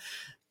hinterher.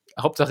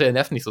 Hauptsache, er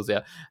nervt nicht so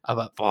sehr.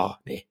 Aber,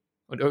 nee.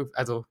 Und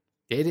also...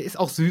 Der ist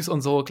auch süß und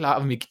so, klar,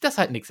 aber mir gibt das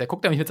halt nichts. Er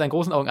guckt mich mit seinen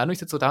großen Augen an und ich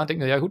sitze so da und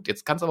denke mir, ja gut,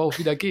 jetzt kann es aber auch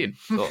wieder gehen.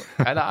 So,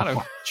 keine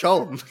Ahnung.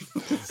 Ciao.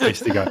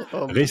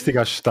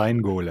 Richtiger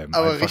Steingolem.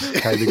 Aber einfach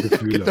keine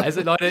Gefühle. Genau.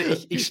 Also Leute,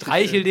 ich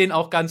streichel den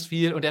auch ganz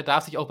viel und er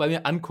darf sich auch bei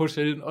mir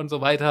ankuscheln und so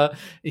weiter.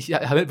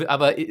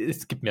 Aber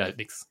es gibt mir halt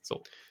nichts.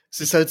 So. Es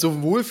ist halt so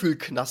ein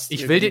Wohlfühlknast.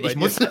 Ja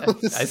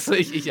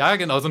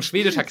genau, so ein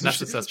schwedischer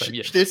Knast ist das bei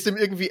mir. Stellst du ihm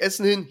irgendwie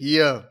Essen hin?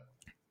 Hier,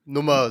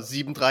 Nummer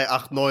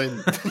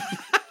 7389.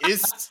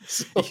 Ist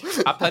so. Ich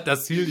hab halt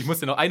das Ziel, ich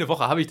musste noch eine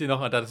Woche, habe ich den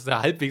noch, dass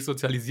er halbwegs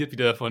sozialisiert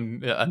wieder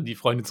an die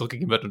Freundin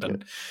zurückgegeben wird und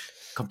dann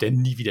kommt der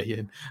nie wieder hier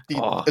hin.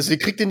 Also ihr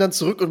kriegt den dann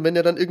zurück und wenn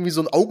er dann irgendwie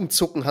so ein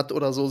Augenzucken hat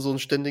oder so ein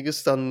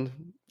ständiges,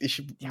 dann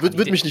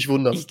würde mich nicht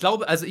wundern. Ich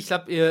glaube,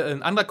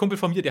 ein anderer Kumpel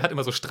von mir, der hat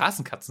immer so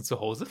Straßenkatzen zu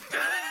Hause.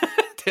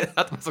 Der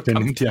hat immer so der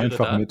nimmt die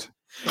einfach mit.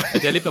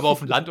 Der lebt aber auf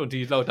dem Land und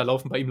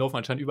bei ihm laufen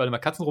anscheinend überall immer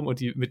Katzen rum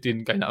und die mit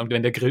denen, keine Ahnung,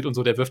 wenn der grillt und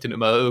so, der wirft den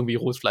immer irgendwie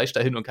rohes Fleisch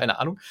dahin und keine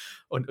Ahnung.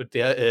 Und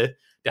der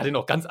hat ihn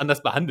auch ganz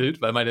anders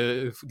behandelt,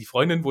 weil die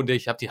Freundin, die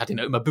hat ihn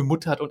ja immer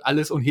bemuttert und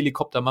alles und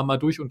Helikoptermama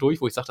durch und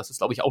durch, wo ich sage, das ist,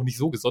 glaube ich, auch nicht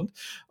so gesund.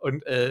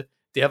 Und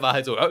der war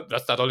halt so,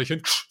 lass da doch nicht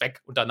hin,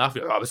 weg. Und danach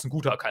wieder, bist ein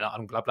guter, keine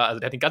Ahnung, bla bla. Also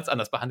der hat ihn ganz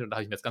anders behandelt und da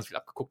habe ich mir jetzt ganz viel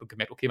abgeguckt und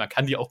gemerkt, okay, man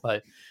kann die auch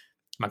mal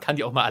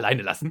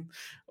alleine lassen.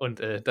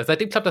 Und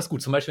seitdem klappt das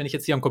gut. Zum Beispiel, wenn ich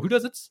jetzt hier am Computer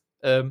sitze,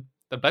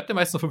 dann bleibt er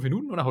meistens nur 5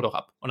 Minuten und dann haut er auch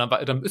ab. Und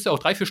dann ist er auch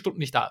 3-4 Stunden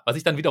nicht da. Was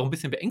ich dann wiederum ein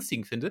bisschen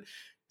beängstigend finde.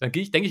 Dann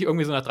denke ich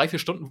irgendwie so nach 3-4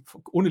 Stunden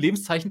ohne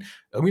Lebenszeichen,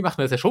 irgendwie macht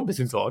mir das ja schon ein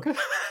bisschen Sorge.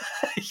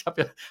 Ich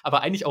habe ja,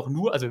 aber eigentlich auch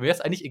nur, also mir wäre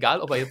es eigentlich egal,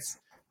 ob er jetzt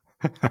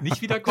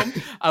nicht wiederkommt,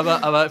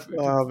 aber ich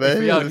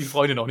will ja die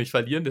Freunde noch nicht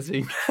verlieren,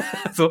 deswegen.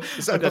 So. Das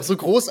ist einfach so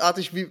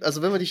großartig,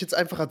 also wenn man dich jetzt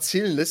einfach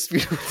erzählen lässt,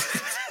 wie du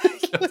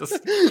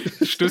das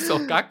stößt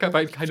auch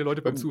keine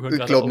Leute beim Zuhören.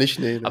 Ich glaube nicht,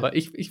 nee. Aber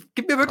ich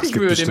gebe mir wirklich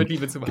Mühe, den mit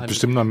Liebe zu behandeln. Es gibt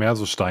bestimmt noch mehr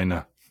so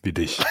Steine wie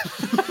dich.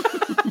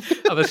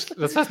 Aber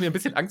das, was mir ein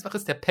bisschen Angst macht,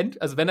 ist, der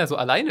pennt, also wenn er so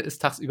alleine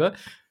ist tagsüber,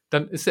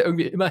 dann ist er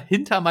irgendwie immer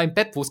hinter meinem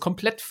Bett, wo es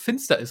komplett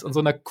finster ist und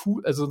so einer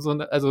Kuh, da ja, weiß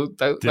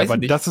aber ich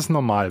nicht. Das ist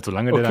normal,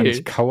 solange der da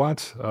nicht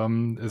kauert,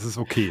 ist es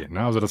okay.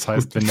 Ne? Also das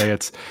heißt,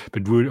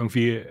 wenn du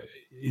irgendwie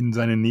in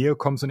seine Nähe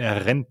kommst und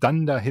er rennt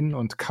dann dahin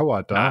und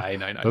kauert da.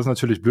 Nein. Das ist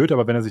natürlich blöd,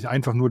 aber wenn er sich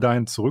einfach nur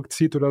dahin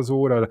zurückzieht oder so,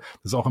 oder das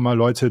ist auch immer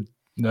Leute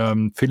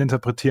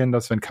fehlinterpretieren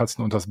das, wenn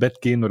Katzen unters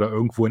Bett gehen oder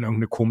irgendwo in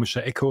irgendeine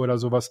komische Ecke oder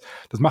sowas.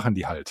 Das machen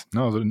die halt.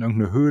 Ne? Also in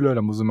irgendeine Höhle,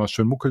 da muss es immer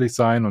schön muckelig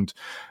sein und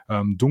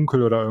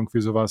dunkel oder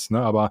irgendwie sowas.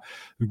 Ne? Aber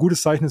ein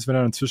gutes Zeichen ist, wenn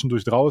er dann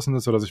zwischendurch draußen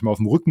ist oder sich mal auf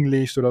den Rücken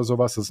legt oder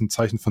sowas. Das ist ein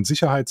Zeichen von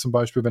Sicherheit zum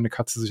Beispiel, wenn eine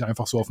Katze sich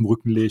einfach so auf den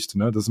Rücken legt.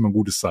 Ne? Das ist immer ein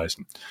gutes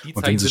Zeichen. Die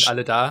Zeichen sind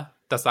alle da.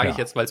 Das sage ich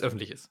jetzt, weil es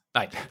öffentlich ist.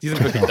 Nein, die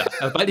sind wirklich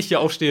da. Sobald ich hier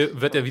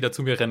aufstehe, wird er wieder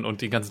zu mir rennen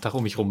und den ganzen Tag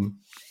um mich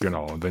rum.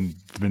 Genau, und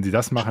wenn sie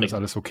das machen, ist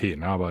alles okay.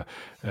 Ne? Aber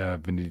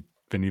wenn die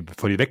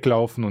vor die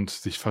weglaufen und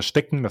sich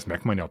verstecken, das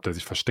merkt man ja, ob der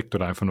sich versteckt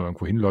oder einfach nur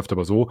irgendwo hinläuft,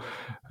 aber so,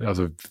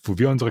 also wo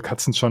wir unsere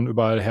Katzen schon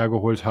überall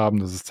hergeholt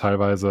haben, das ist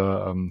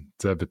teilweise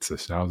sehr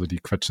witzig. Ja? Also die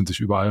quetschen sich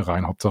überall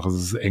rein, Hauptsache es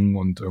ist eng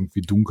und irgendwie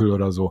dunkel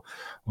oder so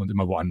und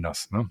immer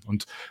woanders. Ne?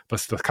 Und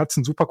was das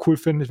Katzen super cool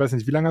finden, ich weiß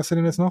nicht, wie lange hast du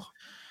denn jetzt noch?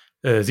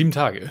 7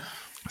 Tage.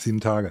 7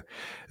 Tage.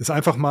 Ist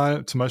einfach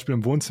mal zum Beispiel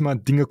im Wohnzimmer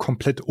Dinge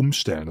komplett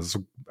umstellen. Das ist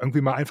so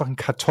irgendwie mal einfach einen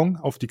Karton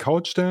auf die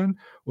Couch stellen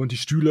und die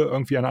Stühle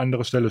irgendwie an eine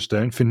andere Stelle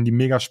stellen, finden die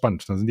mega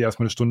spannend. Dann sind die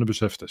erstmal eine Stunde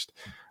beschäftigt.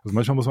 Also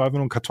manchmal muss man einfach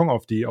nur einen Karton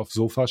aufs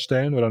Sofa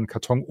stellen oder einen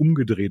Karton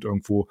umgedreht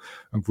irgendwo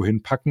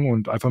hinpacken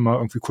und einfach mal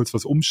irgendwie kurz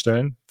was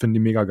umstellen, finden die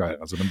mega geil.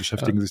 Also dann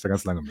beschäftigen sie sich da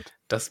ganz lange mit.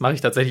 Das mache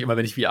ich tatsächlich immer,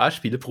 wenn ich VR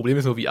spiele. Problem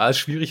ist nur, VR ist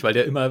schwierig, weil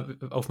der immer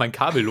auf mein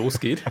Kabel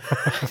losgeht,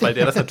 weil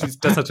der das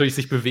natürlich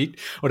sich bewegt.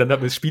 Und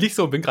dann spiele ich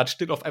so und bin gerade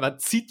still, auf einmal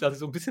zieht das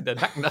so ein bisschen der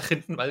Nacken nach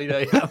hinten, weil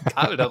der am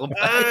Kabel da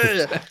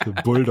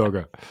rumreißt.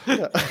 Bulldogger.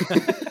 Ja.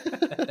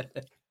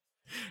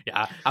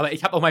 Ja, aber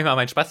ich habe auch manchmal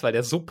meinen Spaß, weil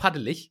der ist so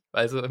paddelig.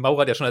 Also Mauro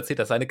hat ja schon erzählt,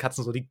 dass seine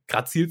Katzen so die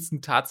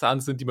grazilsten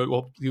Tarzans sind, die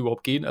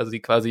überhaupt gehen. Also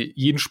die quasi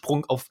jeden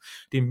Sprung auf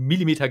den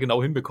Millimeter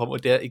genau hinbekommen.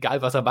 Und der,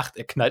 egal was er macht,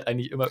 er knallt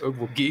eigentlich immer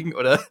irgendwo gegen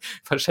oder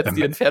verschätzt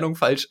die Entfernung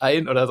falsch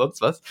ein oder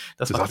sonst was.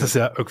 Du sagtest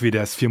ja irgendwie,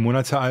 der ist 4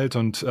 Monate alt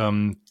und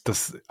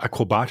das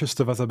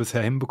Akrobatischste, was er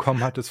bisher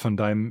hinbekommen hat, ist von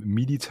deinem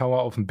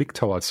MIDI-Tower auf den Big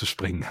Tower zu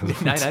springen. Also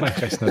nein.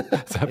 Das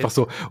ist einfach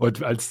so.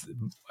 Und als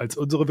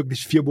unsere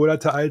wirklich 4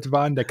 Monate alt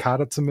waren, der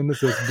Kader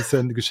zumindest, der ist ein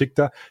bisschen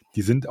geschickter,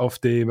 die sind auf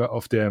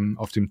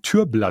dem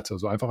Türblatt,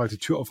 also einfach als die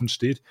Tür offen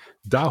steht,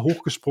 da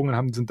hochgesprungen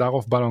und sind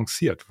darauf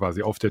balanciert,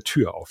 quasi auf der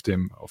Tür, auf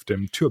dem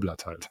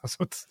Türblatt halt.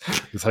 Also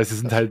das heißt, sie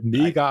sind halt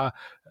mega,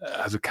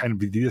 also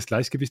wie die das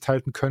Gleichgewicht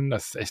halten können,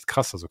 das ist echt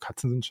krass. Also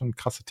Katzen sind schon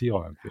krasse Tiere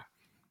irgendwie.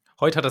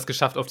 Heute hat er es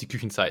geschafft auf die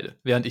Küchenzeile,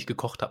 während ich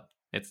gekocht habe.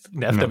 Jetzt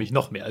nervt er mich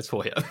noch mehr als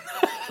vorher.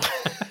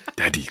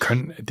 Ja, die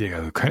können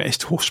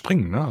echt hoch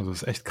springen, ne? Also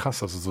das ist echt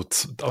krass. Also so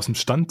aus dem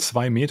Stand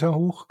 2 Meter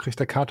hoch kriegt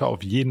der Kater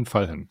auf jeden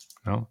Fall hin.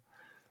 Ja?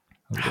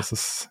 Also das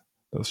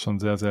ist schon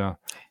sehr, sehr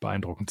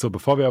beeindruckend. So,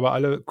 bevor wir aber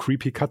alle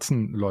creepy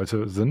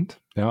Katzenleute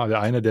sind, ja, der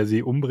eine, der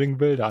sie umbringen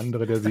will, der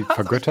andere, der sie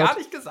vergöttert. Hab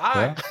ich gar nicht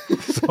gesagt.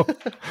 Ja, so,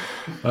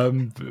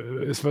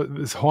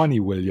 ist Horny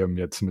William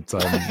jetzt mit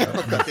seinem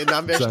den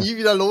Namen werde ich nie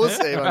wieder los,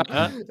 ey,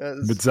 Mann.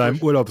 Mit seinem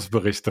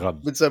Urlaubsbericht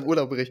dran. Mit seinem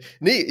Urlaubsbericht.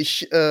 Nee,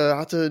 ich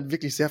hatte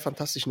wirklich sehr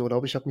fantastischen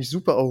Urlaub. Ich habe mich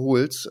super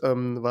erholt,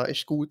 war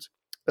echt gut.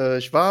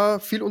 Ich war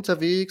viel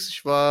unterwegs,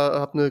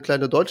 habe eine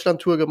kleine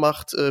Deutschland-Tour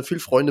gemacht,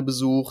 viel Freunde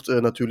besucht,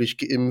 natürlich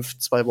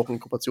geimpft, 2 Wochen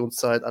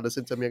Inkubationszeit, alles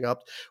hinter mir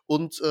gehabt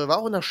und war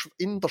auch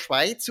in der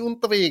Schweiz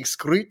unterwegs,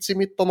 grüezi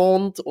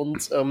miteinander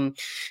und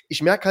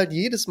ich merke halt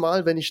jedes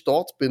Mal, wenn ich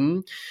dort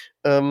bin,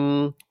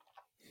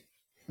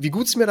 wie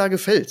gut es mir da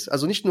gefällt.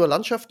 Also nicht nur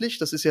landschaftlich,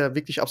 das ist ja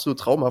wirklich absolut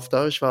traumhaft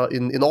da. Ich war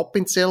in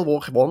Appenzell, wo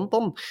ich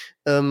wandern,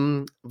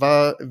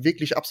 war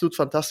wirklich absolut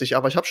fantastisch.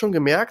 Aber ich habe schon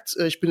gemerkt,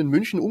 ich bin in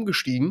München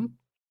umgestiegen.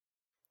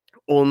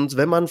 Und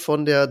wenn man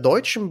von der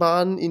Deutschen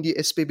Bahn in die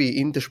SBB,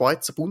 in die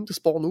Schweizer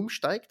Bundesbahn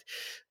umsteigt,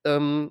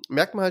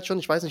 merkt man halt schon,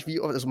 ich weiß nicht wie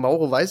oft, also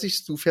Mauro weiß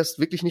ich, du fährst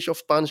wirklich nicht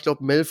oft Bahn, ich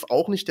glaube Melf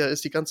auch nicht, der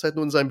ist die ganze Zeit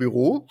nur in seinem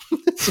Büro.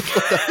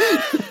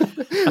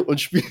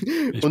 Ich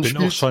bin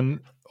auch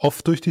schon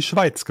oft durch die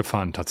Schweiz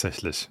gefahren,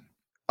 tatsächlich.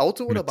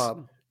 Auto oder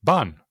Bahn?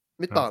 Bahn.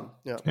 Mit Bahn,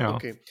 ja.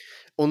 Okay.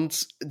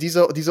 Und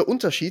dieser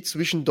Unterschied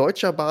zwischen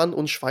Deutscher Bahn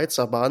und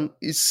Schweizer Bahn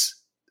ist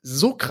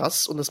so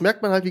krass und das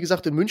merkt man halt, wie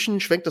gesagt, in München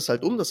schwenkt das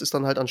halt um, das ist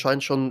dann halt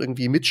anscheinend schon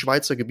irgendwie mit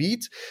Schweizer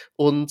Gebiet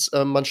und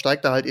man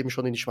steigt da halt eben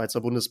schon in die Schweizer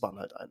Bundesbahn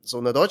halt ein. So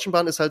in der Deutschen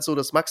Bahn ist halt so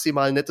das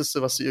maximal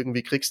Netteste, was du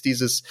irgendwie kriegst,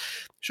 dieses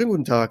schönen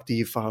guten Tag,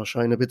 die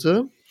Fahrscheine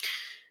bitte.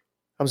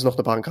 Haben Sie noch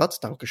eine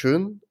Bahncard?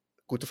 Dankeschön.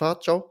 Gute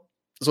Fahrt, ciao.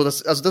 So,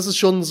 das ist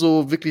schon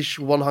so wirklich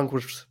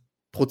 100%,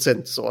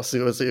 so was du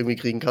irgendwie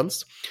kriegen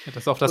kannst. Ja,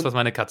 das ist auch das, was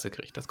meine Katze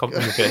kriegt. Das kommt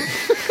ungefähr.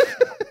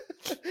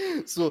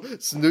 So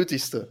das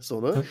Nötigste,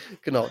 so, ne?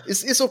 Genau.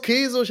 Ist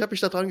okay so, ich habe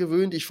mich daran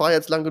gewöhnt, ich fahre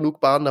jetzt lang genug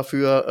Bahn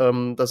dafür,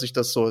 dass ich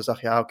das so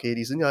sage, ja, okay,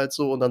 die sind ja halt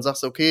so und dann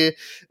sagst du, okay,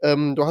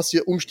 du hast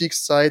hier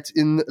Umstiegszeit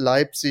in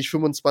Leipzig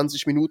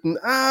 25 Minuten,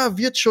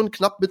 wird schon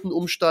knapp mit dem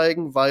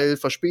Umsteigen, weil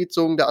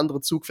Verspätung, der andere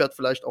Zug fährt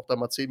vielleicht auch da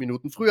mal 10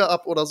 Minuten früher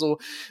ab oder so,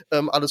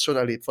 alles schon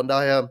erlebt. Von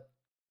daher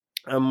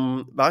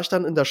war ich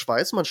dann in der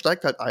Schweiz, man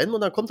steigt halt ein und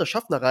dann kommt der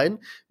Schaffner rein,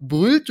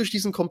 brüllt durch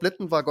diesen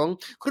kompletten Waggon,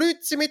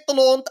 grüezi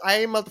miteinander,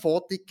 einmal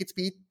Vortickets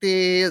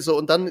bitte, so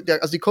und dann,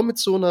 die kommen mit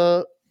so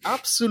einer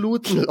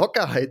absoluten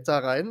Lockerheit da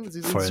rein.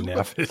 Sie sind voll super.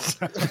 nervig.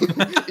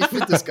 Ich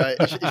finde das geil.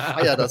 Ich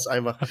feiere das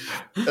einfach.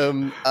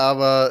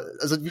 Aber,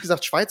 also wie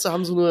gesagt, Schweizer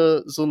haben so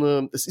eine,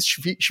 es ist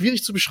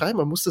schwierig zu beschreiben.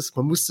 Man muss das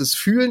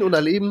fühlen und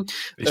erleben.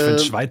 Ich finde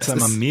Schweizer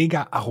immer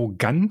mega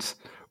arrogant.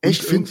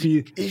 Ich finde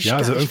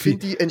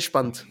die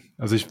entspannt.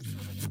 Also ich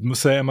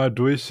muss ja immer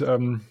durch,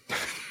 wenn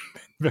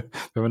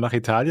man nach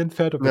Italien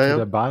fährt, ob mit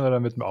der Bahn oder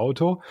mit dem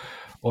Auto.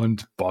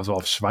 Und so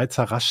auf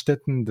Schweizer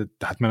Raststätten,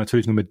 da hat man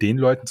natürlich nur mit den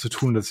Leuten zu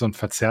tun, das ist so ein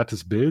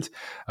verzerrtes Bild.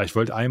 Aber ich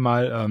wollte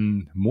einmal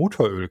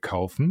Motoröl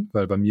kaufen,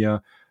 weil bei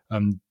mir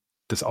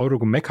das Auto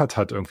gemeckert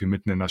hat irgendwie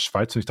mitten in der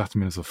Schweiz und ich dachte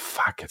mir so,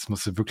 fuck, jetzt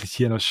musst du wirklich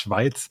hier in der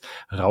Schweiz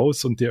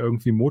raus und dir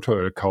irgendwie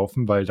Motoröl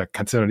kaufen, weil da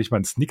kannst du ja noch nicht mal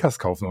einen Snickers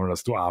kaufen, ohne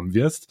dass du arm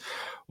wirst.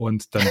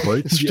 Und dann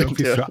wollten die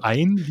irgendwie für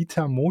 1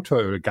 Liter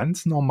Motoröl,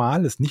 ganz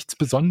normales, nichts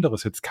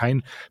Besonderes, jetzt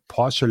kein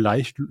Porsche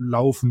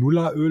Leichtlauf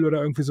Nulleröl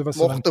oder irgendwie sowas.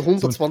 Mochte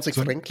 120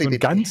 Franken. So ein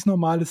ganz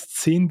normales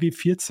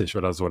 10W40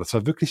 oder so. Das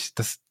war wirklich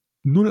das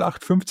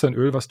 0815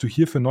 Öl, was du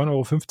hier für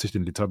 9,50 €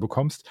 den Liter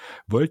bekommst,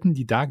 wollten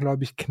die da,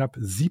 glaube ich, knapp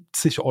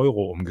 70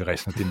 €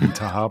 umgerechnet den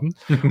Liter haben.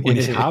 Und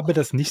ich habe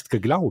das nicht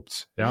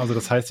geglaubt. Ja, also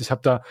das heißt, ich habe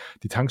da,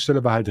 die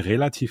Tankstelle war halt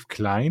relativ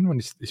klein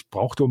und ich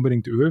brauchte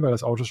unbedingt Öl, weil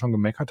das Auto schon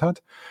gemeckert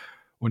hat.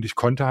 Und ich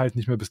konnte halt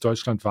nicht mehr bis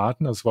Deutschland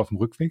warten. Das war auf dem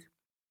Rückweg.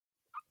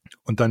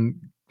 Und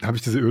dann habe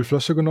ich diese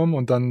Ölflasche genommen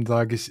und dann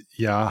sage ich,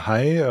 ja,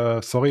 hi,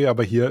 sorry,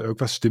 aber hier,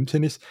 irgendwas stimmt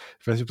hier nicht.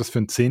 Ich weiß nicht, ob das für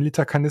ein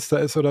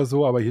 10-Liter-Kanister ist oder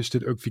so, aber hier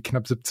steht irgendwie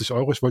knapp 70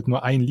 €. Ich wollte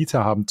nur 1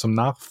 Liter haben zum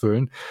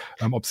Nachfüllen,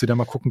 ob sie da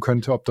mal gucken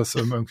könnte, ob das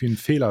irgendwie ein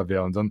Fehler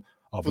wäre. Und dann,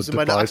 aber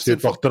da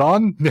steht doch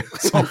dran.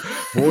 So,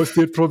 wo ist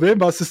das Problem?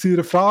 Was ist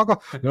Ihre Frage?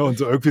 Ja, und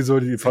so irgendwie so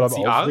die voll am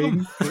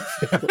Aufregen.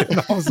 Ja,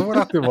 genau so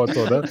nach dem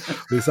Motto. Ne?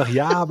 Und ich sage,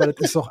 ja, aber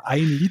das ist doch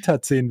 1 Liter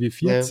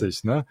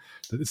 10W40. Ne?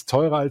 Das ist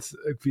teurer als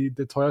irgendwie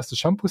der teuerste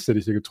Shampoo, den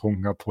ich hier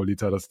getrunken habe pro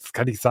Liter. Das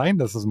kann nicht sein,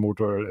 dass das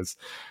Motoröl ist.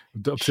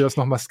 Und ob sie das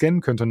nochmal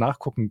scannen könnte und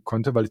nachgucken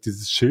konnte, weil ich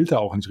dieses Schild da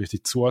auch nicht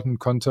richtig zuordnen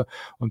konnte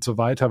und so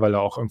weiter, weil da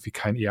auch irgendwie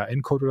kein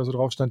EAN-Code oder so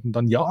drauf stand. Und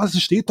dann, ja,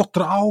 es steht doch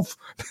drauf.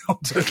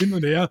 Und so hin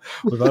und her.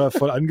 Und war da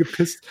voll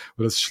angepisst.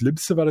 Und das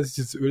Schlimmste war, dass ich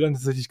dieses Öl dann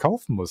tatsächlich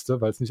kaufen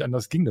musste, weil es nicht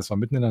anders ging. Das war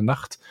mitten in der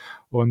Nacht.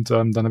 Und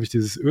dann habe ich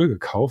dieses Öl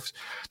gekauft.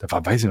 Da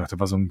war, weiß ich noch, da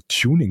war so ein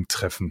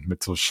Tuning-Treffen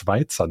mit so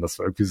Schweizern. Das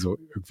war irgendwie so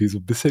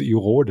ein bisschen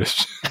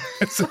ironisch.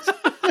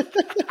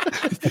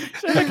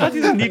 Ich habe gerade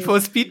diesen Need for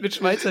Speed mit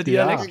Schweizer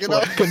Dialekt.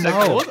 Ja,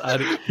 genau.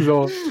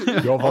 So,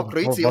 ja,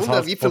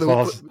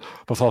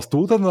 was hast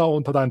du denn da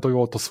unter deinem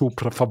Toyota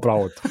Supra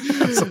verbraut?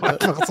 So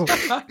einfach so,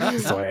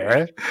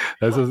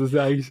 Also, das ist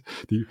ja eigentlich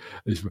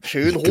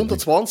schön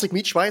 120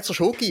 mit Schweizer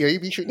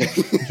Schoki, wie schön.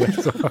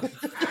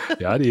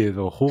 Ja, die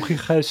so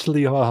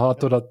Hochkästli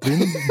hat oder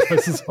drin.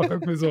 Das ist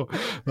irgendwie so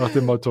nach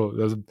dem Motto.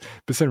 Also ein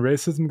bisschen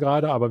Racism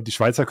gerade, aber die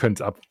Schweizer können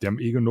es ab. Die haben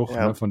genug.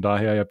 Ja. Ne? Von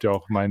daher, ihr habt ja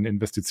auch meine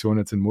Investition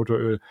jetzt in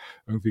Motoröl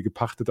irgendwie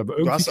gepachtet. Aber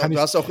irgendwie du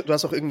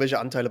hast auch irgendwelche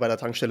Anteile bei der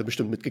Tankstelle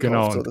bestimmt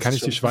mitgekauft. Genau, so, kann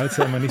ich die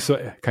Schweizer immer nicht so,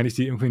 kann ich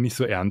die irgendwie nicht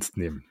so ernst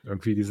nehmen.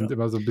 Irgendwie, die sind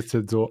immer so ein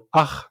bisschen so,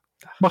 ach,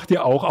 macht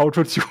ihr auch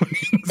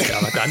Autotuning? Ja,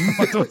 aber dann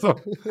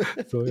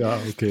so, ja,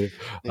 okay,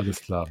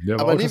 alles klar. Ja,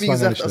 aber nee, wie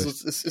gesagt, also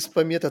es ist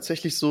bei mir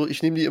tatsächlich so,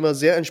 ich nehme die immer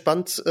sehr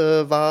entspannt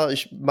wahr.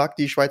 Ich mag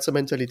die Schweizer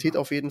Mentalität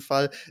auf jeden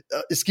Fall.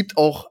 Es gibt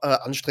auch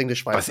anstrengende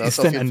Schweizer. Was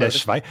ist denn an der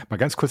Schweiz? Mal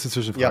ganz kurze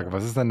Zwischenfrage. Ja.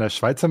 Was ist denn an der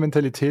Schweizer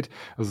Mentalität?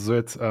 Also so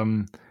jetzt,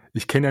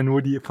 ich kenne ja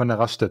nur die von der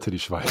Raststätte, die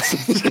Schweiz.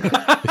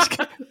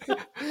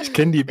 Ich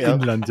kenne die im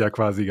Inland ja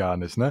quasi gar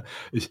nicht. Ne?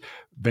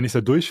 Wenn ich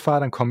da durchfahre,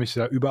 dann komme ich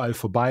da überall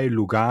vorbei,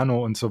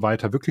 Lugano und so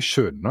weiter. Wirklich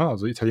schön. Ne?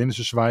 Also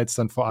italienische Schweiz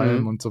dann vor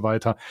allem und so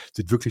weiter.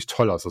 Sieht wirklich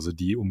toll aus. Also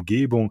die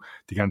Umgebung,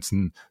 die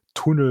ganzen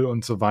Tunnel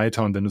und so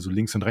weiter. Und wenn du so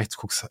links und rechts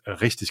guckst,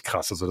 richtig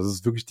krass. Also das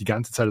ist wirklich die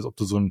ganze Zeit, als ob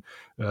du so ein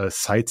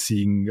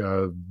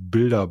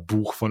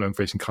Sightseeing-Bilderbuch von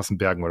irgendwelchen krassen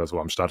Bergen oder so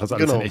am Start hast.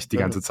 Alles in echt die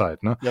ganze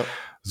Zeit. Ne? Ja.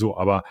 So,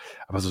 aber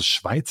so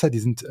Schweizer, die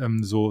sind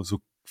so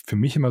für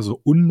mich immer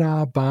so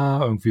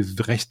unnahbar, irgendwie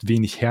recht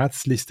wenig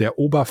herzlich, sehr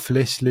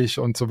oberflächlich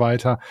und so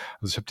weiter.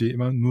 Also ich habe die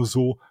immer nur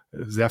so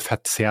sehr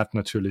verzerrt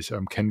natürlich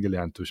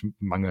kennengelernt durch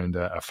mangelnde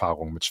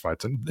Erfahrungen mit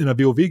Schweizern. In der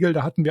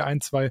WoW-Gilde hatten wir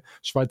 1, 2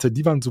 Schweizer,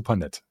 die waren super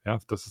nett. Ja,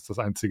 das ist das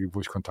Einzige,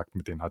 wo ich Kontakt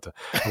mit denen hatte.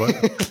 Aber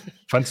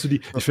fandst du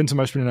die, ich finde zum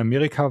Beispiel in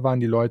Amerika waren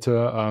die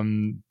Leute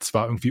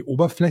zwar irgendwie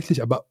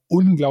oberflächlich, aber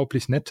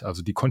unglaublich nett.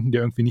 Also die konnten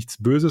dir irgendwie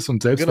nichts Böses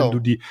und selbst wenn du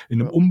die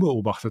in einem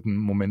unbeobachteten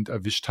Moment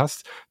erwischt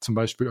hast, zum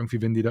Beispiel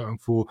irgendwie, wenn die da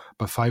irgendwo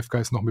bei Five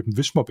Guys noch mit dem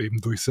Wischmopp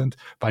eben durch sind,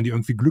 waren die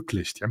irgendwie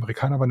glücklich. Die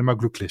Amerikaner waren immer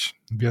glücklich.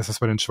 Wie hast du das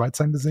bei den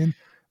Schweizern gesehen?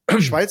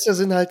 Die Schweizer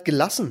sind halt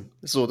gelassen.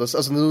 So,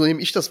 also so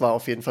nehme ich das wahr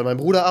auf jeden Fall. Mein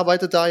Bruder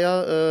arbeitet da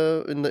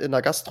ja in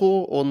der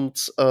Gastro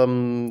und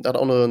hat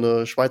auch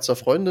eine Schweizer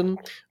Freundin.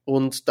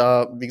 Und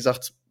da, wie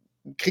gesagt,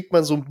 kriegt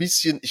man so ein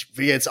bisschen, ich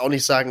will jetzt auch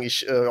nicht sagen, die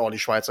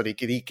Schweizer, die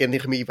kenne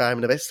ich mich bei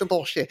einem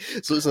Westerndorsche.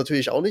 So ist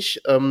natürlich auch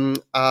nicht.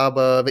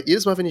 Aber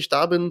jedes Mal, wenn ich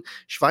da bin,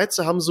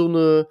 Schweizer haben so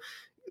eine,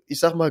 ich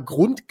sag mal,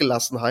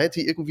 Grundgelassenheit,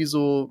 die irgendwie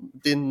so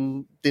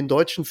den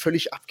Deutschen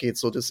völlig abgeht.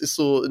 So, das ist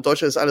so, in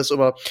Deutschland ist alles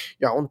immer,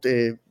 ja, und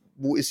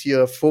wo ist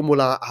hier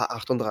Formular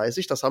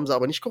A38? Das haben sie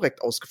aber nicht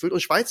korrekt ausgefüllt.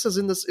 Und Schweizer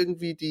sind das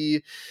irgendwie,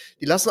 die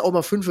lassen auch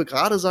mal 5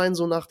 gerade sein,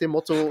 so nach dem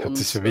Motto. Hört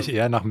sich für mich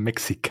eher nach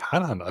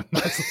Mexikanern an.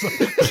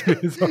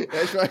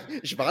 Ja,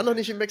 ich war noch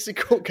nicht in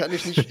Mexiko, kann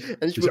ich nicht.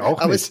 Ich auch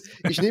aber nicht.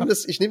 Ich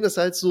nehme das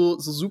halt so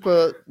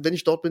super, wenn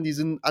ich dort bin, die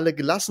sind alle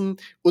gelassen.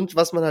 Und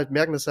was man halt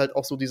merkt, ist halt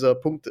auch so dieser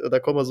Punkt, da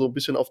kommen wir so ein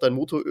bisschen auf dein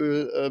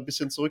Motoröl ein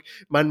bisschen zurück.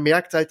 Man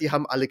merkt halt, die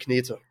haben alle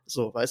Knete.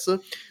 So, weißt du?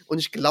 Und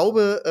ich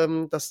glaube,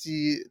 dass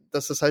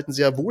das halt ein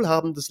sehr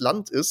wohlhabendes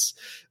Land ist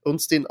und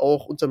es denen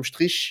auch unterm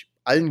Strich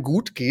allen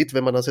gut geht,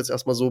 wenn man das jetzt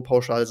erstmal so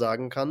pauschal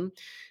sagen kann.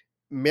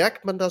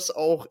 Merkt man das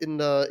auch in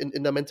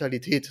der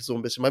Mentalität so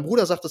ein bisschen. Mein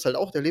Bruder sagt das halt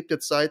auch, der lebt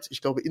jetzt seit,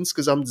 ich glaube,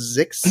 insgesamt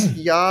 7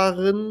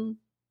 Jahren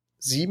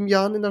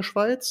in der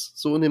Schweiz,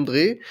 so in dem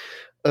Dreh,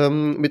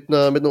 mit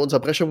einer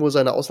Unterbrechung, wo er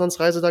seine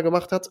Auslandsreise da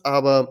gemacht hat,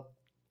 aber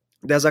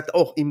der sagt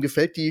auch, ihm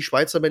gefällt die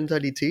Schweizer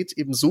Mentalität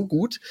eben so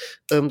gut,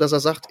 dass er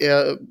sagt,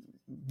 er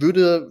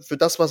würde für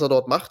das, was er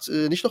dort macht,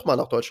 nicht nochmal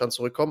nach Deutschland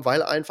zurückkommen,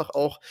 weil einfach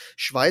auch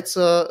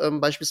Schweizer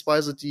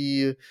beispielsweise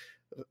die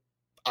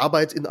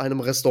Arbeit in einem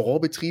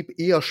Restaurantbetrieb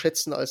eher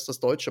schätzen, als das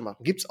Deutsche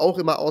machen. Gibt's auch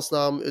immer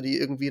Ausnahmen, die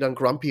irgendwie dann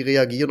grumpy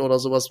reagieren oder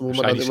sowas, wo man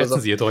dann immer schätzen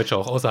sagt, Sie ihr Deutsche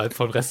auch außerhalb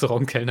von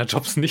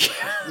Restaurant-Kellnerjobs nicht.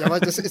 Ja,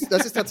 aber das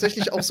ist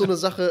tatsächlich auch so eine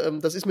Sache,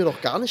 das ist mir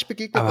noch gar nicht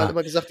begegnet, weil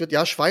immer gesagt wird,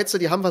 ja, Schweizer,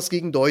 die haben was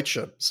gegen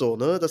Deutsche. So,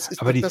 ne? Das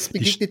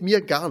begegnet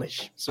mir gar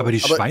nicht. So, aber die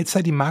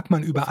Schweizer, die mag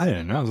man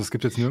überall, ne? Also es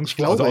gibt jetzt nirgendwo,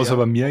 glaube, außer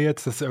bei mir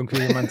jetzt, dass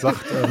irgendwie jemand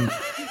sagt,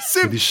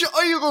 70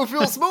 €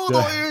 fürs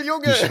Motoröl,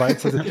 Junge! Die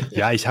Schweizer,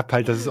 ja, ich habe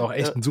halt, das ist auch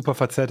echt ein super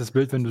verzerrtes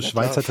Bild, wenn du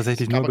Schweizer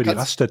tatsächlich nur über die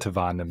Raststätte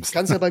wahrnimmst.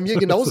 Kann's ja bei mir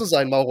genauso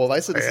sein, Mauro,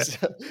 weißt du? Das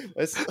ist ja,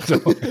 weißt du?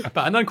 So.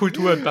 Bei anderen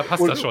Kulturen, da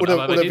passt das schon.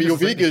 Oder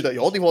WoW-Gilder,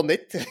 ja, die waren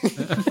nett.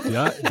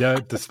 Ja,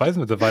 das weiß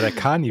man, das war der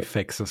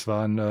Carnifex,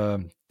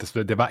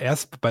 der war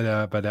erst bei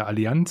der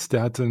Allianz,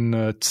 der hat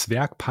einen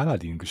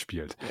Zwerg-Paladin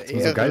gespielt. Das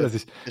war so geil, dass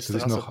ich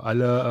noch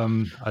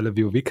alle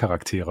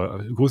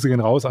WoW-Charaktere, Grüße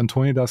gehen raus,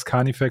 Antonidas,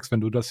 Carnifex, wenn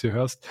du das hier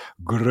hörst,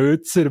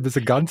 Grötze, du bist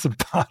ein ganz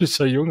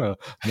sympathischer Junge.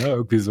 Ne,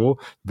 irgendwie so,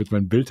 wird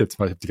mein Bild jetzt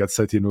mal, ich habe die ganze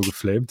Zeit hier nur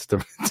geflamed,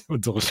 damit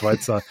unsere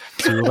Schweizer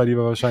Zuhörer, die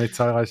wir wahrscheinlich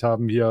zahlreich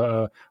haben,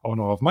 hier auch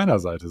noch auf meiner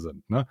Seite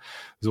sind. Ne?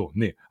 So,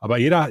 nee, aber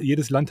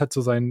jedes Land hat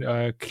so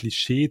sein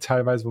Klischee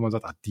teilweise, wo man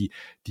sagt,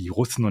 die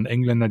Russen und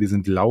Engländer, die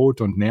sind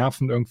laut und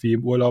nerven irgendwie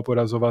im Urlaub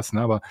oder sowas,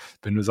 ne? Aber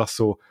wenn du sagst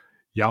so,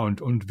 ja,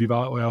 und wie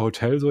war euer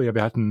Hotel so? Ja,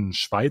 wir hatten einen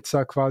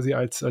Schweizer quasi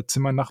als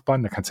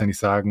Zimmernachbarn, da kannst du ja nicht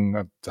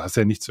sagen, da hast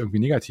du ja nichts irgendwie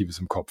Negatives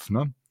im Kopf,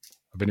 ne?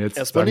 Wenn du jetzt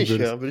erstmal nicht,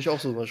 ja, würde ich auch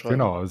so mal schreiben.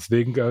 Genau,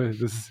 deswegen,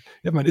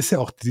 man ist ja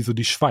auch so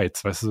die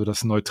Schweiz, weißt du, so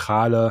das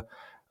neutrale,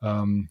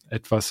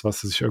 etwas,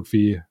 was sich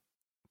irgendwie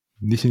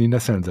nicht in die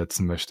Nesseln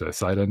setzen möchte. Es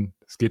sei denn,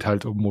 es geht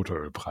halt um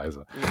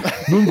Motorölpreise.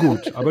 Nun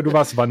gut, aber du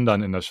warst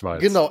wandern in der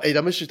Schweiz. Genau, ey,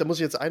 da muss ich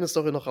jetzt eine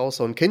Story noch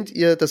raushauen. Kennt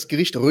ihr das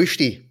Gericht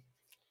Rösti?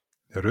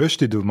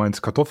 Rösti, du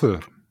meinst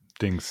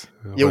Kartoffeldings.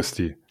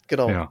 Rösti.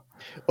 Genau. Ja.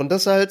 Und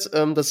das halt,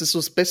 das ist so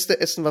das beste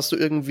Essen, was du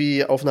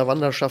irgendwie auf einer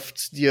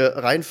Wanderschaft dir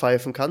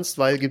reinpfeifen kannst,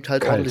 weil gibt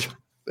halt Kalt.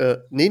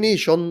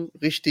 ordentlich, schon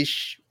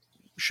richtig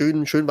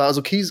schön war.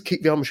 Also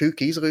wir haben schön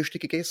Käserösti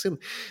gegessen.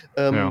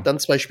 Dann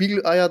 2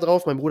 Spiegeleier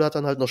drauf. Mein Bruder hat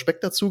dann halt noch Speck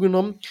dazu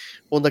genommen.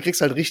 Und da kriegst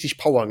du halt richtig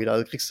Power wieder.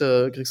 Also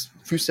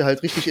fügst dir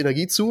halt richtig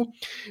Energie zu.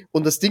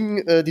 Und das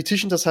Ding, die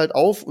tischen das halt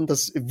auf und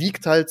das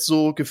wiegt halt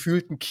so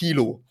gefühlt 1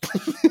 Kilo.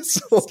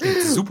 So. Das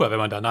klingt super, wenn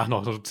man danach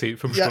noch so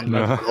 5 Stunden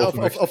lang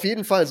auf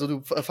jeden Fall. So,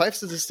 du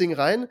pfeifst das Ding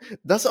rein.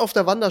 Das auf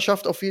der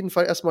Wanderschaft auf jeden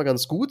Fall erstmal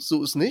ganz gut.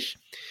 So ist nicht.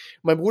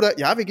 Mein Bruder,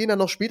 ja, wir gehen dann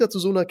noch später zu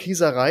so einer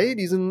Käserei,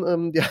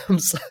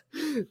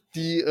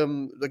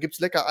 da gibt's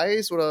lecker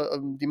Eis oder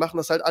die machen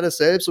das halt alles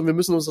selbst und wir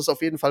müssen uns das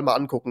auf jeden Fall mal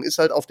angucken. Ist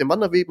halt auf dem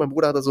Wanderweg, mein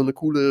Bruder hat da so eine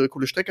coole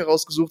Strecke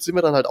rausgesucht, sind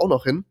wir dann halt auch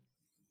noch hin.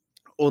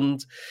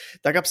 Und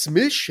da gab's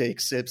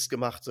Milchshakes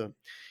selbstgemachte.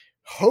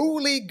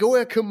 Holy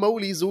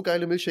Guacamole, so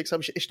geile Milchshakes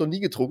habe ich echt noch nie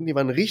getrunken. Die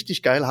waren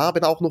richtig geil,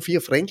 haben auch nur 4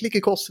 Fränkli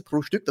gekostet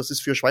pro Stück. Das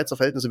ist für Schweizer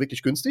Verhältnisse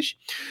wirklich günstig.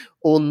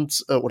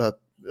 Und, oder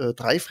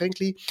 3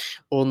 Fränkli.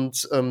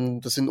 Und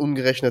das sind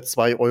umgerechnet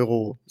 2,60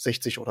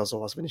 € oder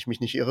sowas, wenn ich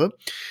mich nicht irre.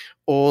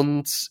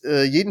 Und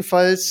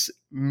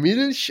jedenfalls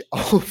Milch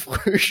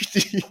auf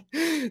Rösti.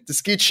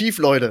 Das geht schief,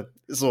 Leute.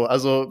 So,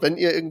 also wenn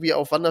ihr irgendwie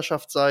auf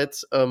Wanderschaft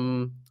seid,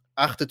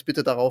 achtet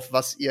bitte darauf,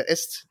 was ihr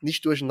esst.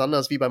 Nicht durcheinander,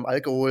 ist wie beim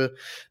Alkohol.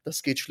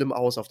 Das geht schlimm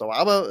aus auf Dauer.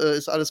 Aber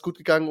ist alles gut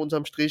gegangen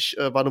unterm Strich.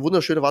 War eine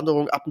wunderschöne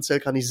Wanderung. Appenzell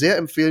kann ich sehr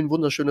empfehlen.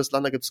 Wunderschönes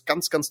Land. Da gibt's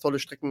ganz, ganz tolle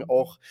Strecken.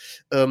 Auch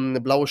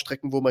blaue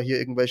Strecken, wo man hier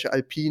irgendwelche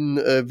alpinen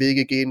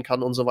Wege gehen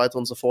kann und so weiter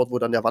und so fort, wo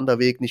dann der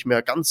Wanderweg nicht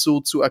mehr ganz so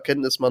zu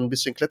erkennen ist. Man ein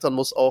bisschen klettern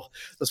muss auch.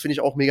 Das finde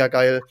ich auch mega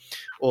geil.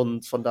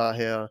 Und von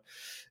daher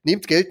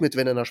nehmt Geld mit,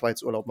 wenn ihr in der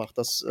Schweiz Urlaub macht.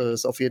 Das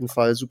ist auf jeden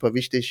Fall super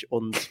wichtig.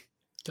 Und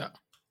ja.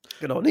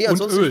 Genau, nee,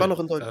 ansonsten war noch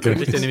in Deutschland. Da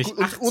kriegt er nämlich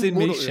 18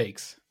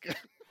 Milchshakes.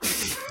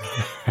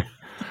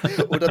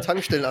 Oder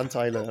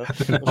Tankstellenanteile.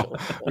 Ja.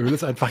 Öl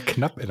ist einfach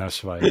knapp in der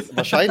Schweiz.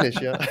 Wahrscheinlich,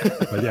 ja.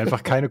 Weil die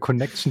einfach keine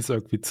Connections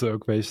irgendwie zu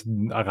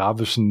irgendwelchen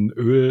arabischen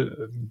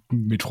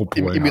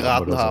Ölmetropolen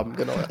Emiraten haben,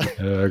 genau.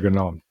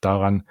 Genau,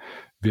 daran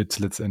wird es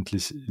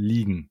letztendlich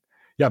liegen.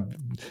 ja,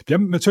 wir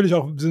haben natürlich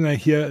auch, sind ja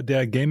hier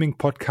der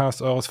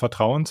Gaming-Podcast eures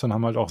Vertrauens und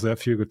haben halt auch sehr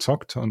viel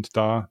gezockt und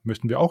da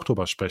möchten wir auch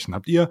drüber sprechen.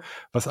 Habt ihr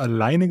was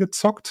alleine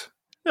gezockt?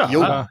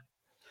 Ja.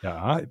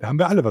 Ja, haben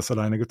wir alle was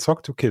alleine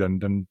gezockt? Okay,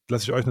 dann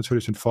lasse ich euch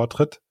natürlich den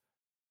Vortritt.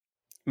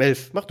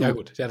 Melf, mach du. Ja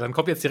gut, ja, dann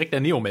kommt jetzt direkt der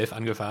Neo-Melf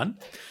angefahren.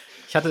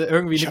 Ich hatte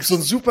irgendwie Ich habe so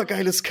ein super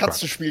geiles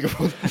Katzenspiel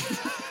gefunden.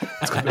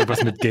 Jetzt kommt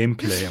irgendwas mit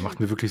Gameplay, er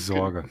macht mir wirklich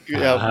Sorge.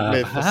 Ja,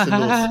 Melf, was ist denn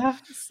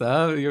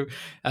los?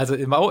 Also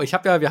wir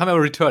haben ja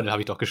Returnal,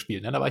 habe ich doch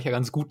gespielt, ne? Da war ich ja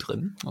ganz gut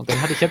drin. Und dann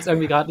hatte ich jetzt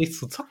irgendwie gerade nichts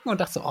zu zocken und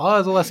dachte so,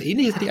 sowas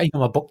ähnliches hätte ich eigentlich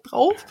nochmal Bock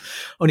drauf.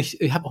 Und ich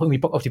habe auch irgendwie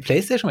Bock auf die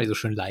Playstation, weil die so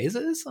schön leise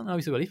ist. Und dann habe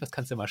ich so überlegt, was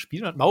kannst du denn mal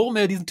spielen? Und hat Mauro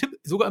mir diesen Tipp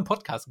sogar im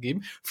Podcast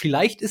gegeben.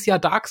 Vielleicht ist ja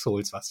Dark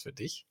Souls was für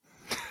dich.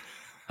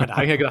 Und da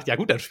habe ich mir gedacht, ja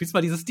gut, dann spielst du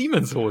mal dieses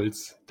Demon's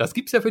Souls. Das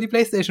gibt's ja für die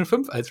PlayStation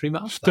 5 als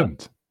Remaster.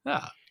 Stimmt.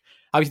 Ja.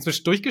 Habe ich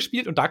inzwischen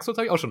durchgespielt und Dark Souls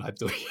habe ich auch schon halb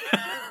durch.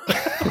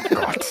 Oh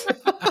Gott.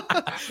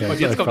 Und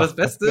jetzt kommt das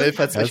Beste.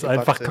 Er ist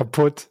einfach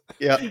kaputt.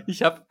 Ja.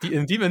 Ich habe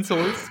in Demon's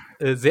Souls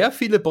sehr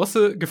viele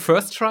Bosse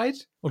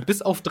gefirst-tried und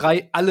bis auf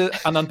 3 alle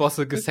anderen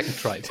Bosse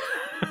gesecond-tried.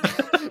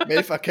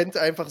 Melf erkennt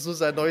einfach so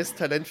sein neues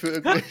Talent für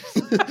irgendwie.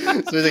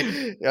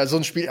 So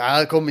ein Spiel,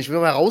 komm, ich will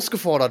mal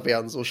herausgefordert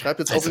werden. So, schreibt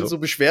jetzt auch in so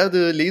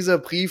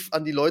Beschwerde-Leserbrief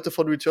an die Leute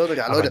von Returnal.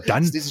 Ja, aber Leute,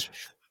 dann,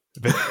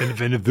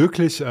 wenn du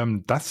wirklich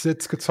das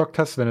jetzt gezockt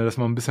hast, wenn du das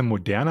mal ein bisschen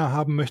moderner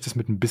haben möchtest,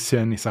 mit ein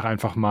bisschen, ich sag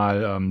einfach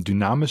mal,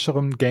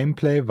 dynamischerem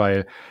Gameplay,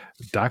 weil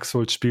Dark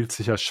Souls spielt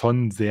sich ja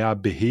schon sehr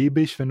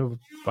behäbig, wenn du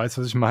weißt,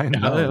 was ich meine.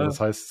 Ja, ne? ja. Das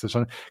heißt, es ist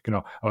schon,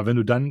 genau. Aber wenn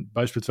du dann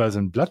beispielsweise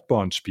ein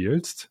Bloodborne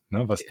spielst,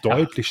 ne, was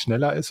deutlich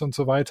schneller ist und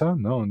so weiter,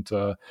 ne, und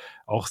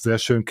auch sehr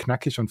schön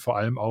knackig und vor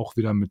allem auch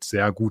wieder mit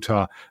sehr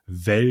guter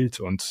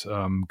Welt und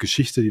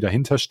Geschichte, die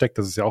dahinter steckt,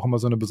 das ist ja auch immer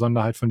so eine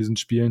Besonderheit von diesen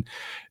Spielen,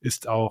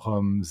 ist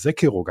auch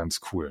Sekiro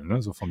ganz cool,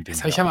 ne, so vom Ding.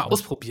 Das habe ich ja mal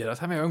ausprobiert,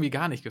 das hat mir irgendwie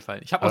gar nicht gefallen.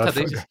 Ich habe auch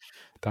tatsächlich...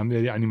 Da haben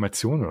dir die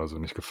Animationen oder so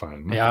nicht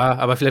gefallen. Ne? Ja,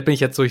 aber vielleicht bin ich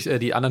jetzt durch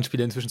die anderen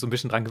Spiele inzwischen so ein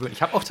bisschen dran gewöhnt.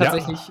 Ich habe auch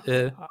tatsächlich...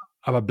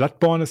 aber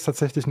Bloodborne ist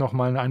tatsächlich noch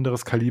mal ein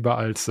anderes Kaliber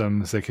als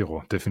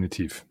Sekiro,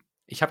 definitiv.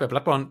 Ich habe ja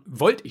Bloodborne,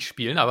 wollte ich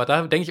spielen, aber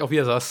da denke ich auch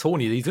wieder so,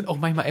 Sony, die sind auch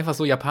manchmal einfach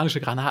so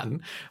japanische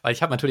Granaten, weil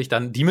ich habe natürlich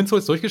dann Demon's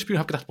Souls durchgespielt und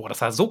habe gedacht, boah, das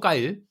war so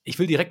geil, ich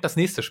will direkt das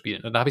nächste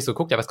spielen. Und da habe ich so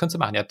geguckt, ja, was könntest du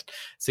machen? Ja,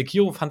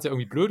 Sekiro fand es ja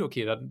irgendwie blöd,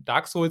 okay, dann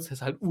Dark Souls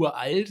ist halt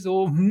uralt,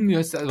 so,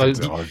 weil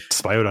ja,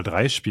 2 oder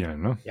 3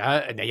 spielen, ne?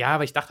 Ja,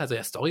 aber ich dachte also,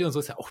 ja, Story und so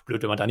ist ja auch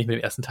blöd, wenn man da nicht mit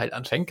dem ersten Teil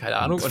anfängt, keine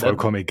Ahnung. Und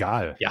vollkommen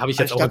egal. Ja, habe ich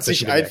jetzt auch statt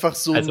sich einfach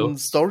so ein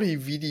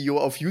Story-Video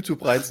auf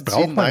YouTube reinzuziehen.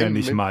 Braucht man ja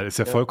nicht mal, ist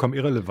ja vollkommen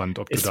irrelevant,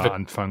 ob du da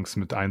anfängst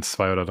mit 1,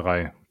 2 oder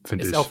 3.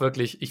 Ist auch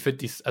wirklich, ich finde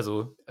dies,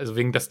 also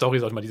wegen der Story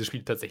sollte man dieses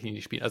Spiel tatsächlich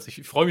nicht spielen. Also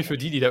ich freue mich für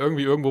die da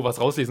irgendwie irgendwo was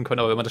rauslesen können,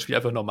 aber wenn man das Spiel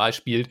einfach normal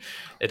spielt,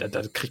 da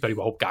kriegt man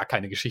überhaupt gar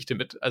keine Geschichte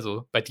mit.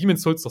 Also bei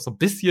Demon's Souls noch so ein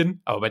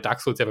bisschen, aber bei Dark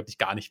Souls ja wirklich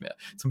gar nicht mehr.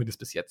 Zumindest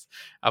bis jetzt.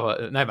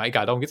 Aber nein, war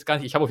egal, darum geht's gar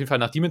nicht. Ich habe auf jeden Fall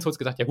nach Demon's Souls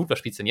gedacht, ja gut, was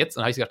spielst du denn jetzt? Und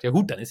dann habe ich gedacht, ja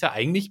gut, dann ist ja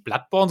eigentlich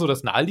Bloodborne so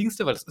das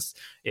naheliegendste, weil das ist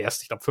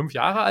erst, ich glaube, 5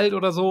 Jahre alt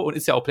oder so und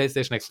ist ja auch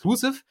PlayStation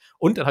Exclusive.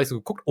 Und dann habe ich so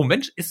geguckt, oh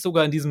Mensch, ist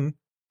sogar in diesem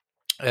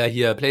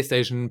hier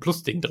PlayStation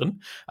Plus Ding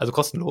drin, also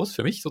kostenlos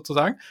für mich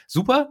sozusagen.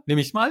 Super,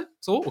 nehme ich mal.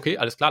 So, okay,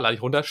 alles klar, lade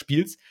ich runter,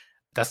 spiel's.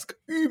 Das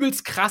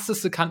übelst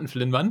krasseste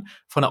Kantenflimmern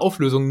von der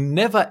Auflösung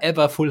Never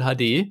Ever Full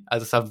HD.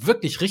 Also es sah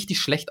wirklich richtig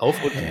schlecht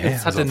auf und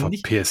es hatte also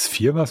nicht.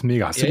 PS4 war es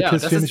mega. Hast du die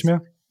PS4 nicht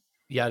mehr?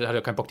 Ja, der hat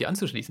ja keinen Bock, die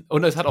anzuschließen.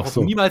 Und es hat auch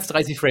niemals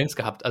 30 Frames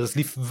gehabt. Also es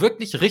lief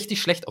wirklich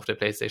richtig schlecht auf der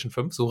PlayStation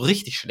 5, so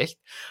richtig schlecht.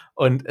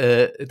 Und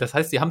das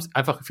heißt, sie haben es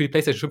einfach für die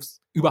PlayStation 5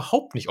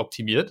 überhaupt nicht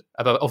optimiert,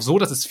 aber auch so,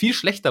 dass es viel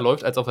schlechter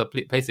läuft als auf der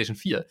PlayStation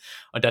 4.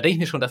 Und da denke ich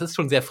mir schon, das ist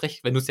schon sehr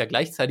frech, wenn du es ja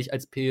gleichzeitig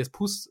als PS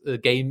Plus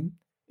Game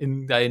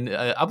in dein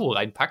Abo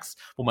reinpackst,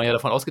 wo man ja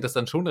davon ausgeht, dass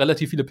dann schon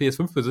relativ viele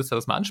PS5-Besitzer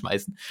das mal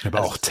anschmeißen.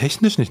 Aber also auch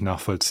technisch nicht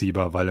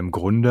nachvollziehbar, weil im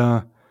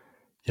Grunde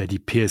ja die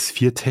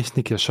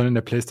PS4-Technik ja schon in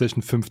der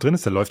PlayStation 5 drin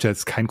ist. Da läuft ja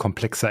jetzt kein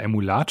komplexer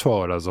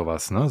Emulator oder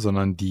sowas, ne?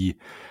 Sondern die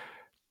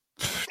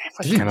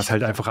ich kann das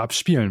halt einfach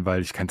abspielen,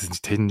 weil ich kann das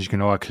nicht technisch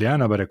genau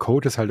erklären, aber der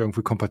Code ist halt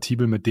irgendwie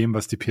kompatibel mit dem,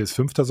 was die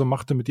PS5 da so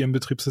machte mit ihrem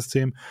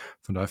Betriebssystem.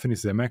 Von daher finde ich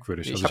es sehr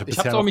merkwürdig. Also ich habe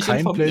bisher noch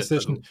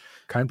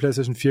kein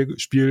PlayStation 4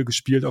 Spiel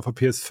gespielt auf der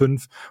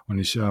PS5 und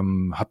ich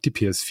habe die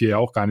PS4 ja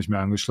auch gar nicht mehr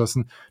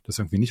angeschlossen, das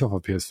irgendwie nicht auf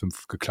der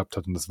PS5 geklappt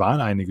hat. Und das waren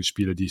einige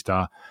Spiele, die ich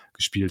da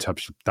gespielt habe.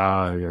 Ich habe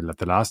da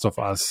The Last of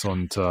Us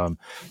und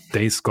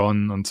Days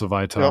Gone und so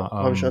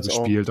weiter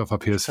gespielt auf der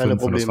PS5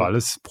 und das war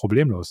alles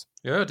problemlos.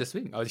 Ja,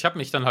 deswegen. Also ich habe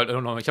mich dann halt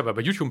ich habe ja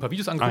bei YouTube ein paar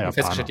Videos angeguckt und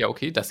festgestellt, ja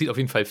okay, das sieht auf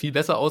jeden Fall viel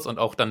besser aus und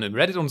auch dann im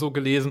Reddit und so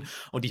gelesen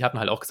und die hatten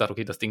halt auch gesagt,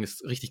 okay, das Ding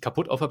ist richtig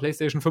kaputt auf der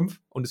PlayStation 5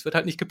 und es wird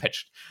halt nicht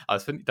gepatcht.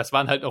 Also das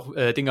waren halt auch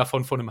Dinger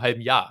von einem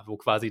halben Jahr, wo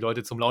quasi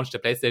Leute zum Launch der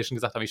PlayStation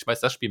gesagt haben, ich schmeiß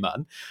das Spiel mal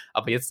an.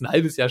 Aber jetzt ein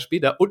halbes Jahr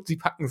später und sie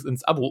packen es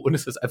ins Abo und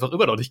es ist einfach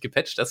immer noch nicht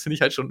gepatcht. Das finde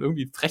ich halt schon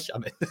irgendwie frech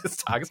am Ende des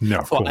Tages.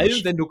 Ja, vor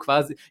allem, wenn du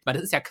quasi, ich meine,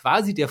 das ist ja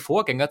quasi der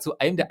Vorgänger zu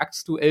einem der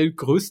aktuell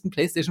größten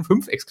PlayStation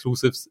 5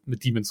 Exclusives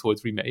mit Demon's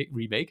Souls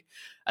Remake.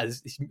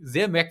 Also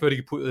sehr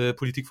merkwürdige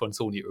Politik von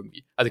Sony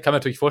irgendwie. Also ich kann mir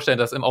natürlich vorstellen,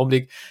 dass im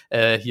Augenblick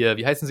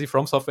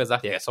From Software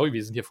sagt, ja, sorry,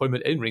 wir sind hier voll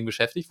mit Elden Ring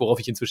beschäftigt, worauf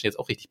ich inzwischen jetzt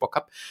auch richtig Bock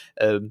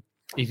habe.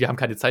 wir haben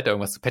keine Zeit, da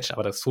irgendwas zu patchen,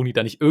 aber dass Sony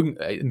da nicht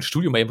irgendein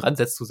Studio mal eben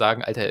ransetzt, zu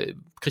sagen, Alter,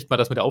 kriegt mal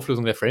das mit der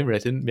Auflösung der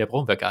Framerate hin, mehr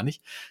brauchen wir gar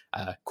nicht.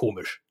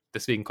 Komisch.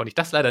 Deswegen konnte ich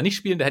das leider nicht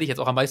spielen, da hätte ich jetzt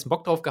auch am meisten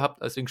Bock drauf gehabt,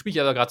 deswegen spiele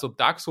ich aber gerade so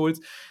Dark Souls,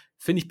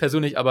 finde ich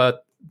persönlich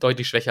aber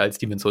deutlich schwächer als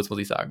Demon's Souls, muss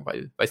ich sagen,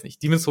 weil, weiß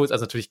nicht, Demon's Souls,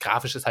 also natürlich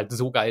grafisch ist halt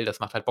so geil, das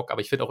macht halt Bock,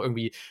 aber ich finde auch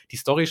irgendwie die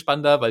Story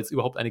spannender, weil es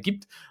überhaupt eine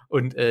gibt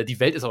und die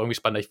Welt ist auch irgendwie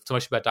spannender. Zum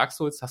Beispiel bei Dark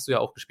Souls hast du ja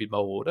auch gespielt,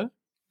 Mauro, oder?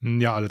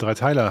 Ja, alle 3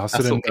 Teile. Hast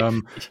du denn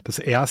okay. Das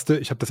erste,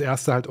 ich habe das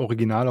erste halt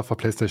original auf der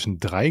PlayStation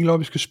 3,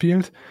 glaube ich,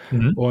 gespielt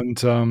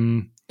und da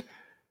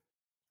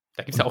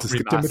gibt's ja auch es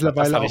gibt ja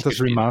mittlerweile auch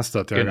das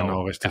Remastered, ja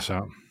genau richtig,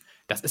 ja.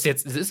 Das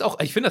ist auch,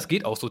 ich finde, das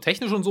geht auch so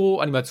technisch und so,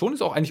 Animation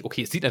ist auch eigentlich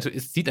okay. Es sieht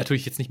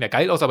natürlich jetzt nicht mehr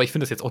geil aus, aber ich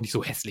finde das jetzt auch nicht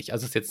so hässlich.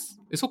 Also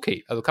ist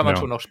okay. Also kann man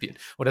schon noch spielen.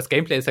 Und das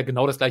Gameplay ist ja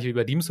genau das gleiche wie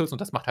bei Demon's Souls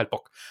und das macht halt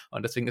Bock.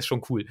 Und deswegen ist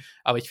schon cool.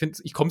 Aber ich finde,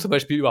 ich komme zum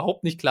Beispiel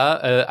überhaupt nicht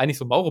klar, eigentlich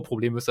so ein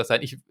Mauro-Problem müsste das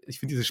sein. Ich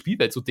finde diese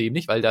Spielwelt so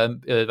dämlich, weil da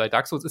bei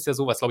Dark Souls ist ja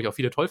so, was glaube ich auch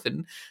viele toll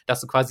finden,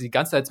 dass du quasi die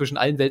ganze Zeit zwischen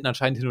allen Welten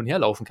anscheinend hin und her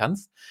laufen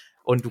kannst.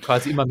 Und du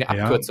quasi immer mehr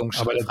Abkürzungen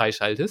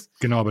freischaltest.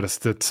 Genau, aber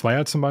der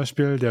Zweier zum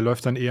Beispiel, der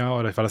läuft dann eher,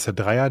 oder war das der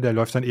Dreier, der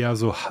läuft dann eher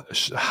so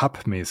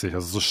Hub-mäßig,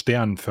 also so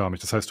sternenförmig.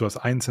 Das heißt, du hast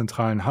einen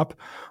zentralen Hub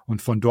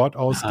und von dort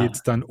aus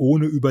geht's dann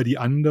ohne über die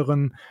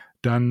anderen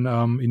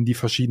dann in die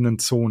verschiedenen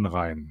Zonen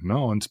rein. Ne?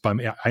 Und beim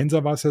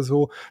R1er war es ja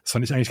so, das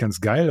fand ich eigentlich ganz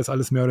geil, dass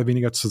alles mehr oder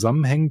weniger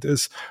zusammenhängend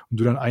ist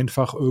und du dann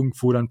einfach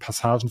irgendwo dann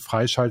Passagen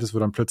freischaltest, wo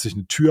dann plötzlich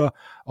eine Tür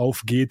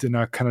aufgeht in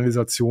der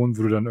Kanalisation,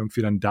 wo du dann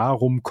irgendwie dann da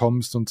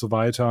rumkommst und so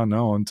weiter.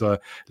 Ne? Und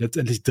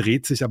letztendlich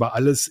dreht sich aber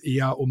alles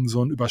eher um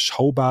so ein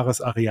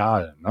überschaubares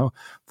Areal, ne?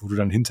 Wo du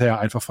dann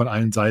hinterher einfach von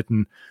allen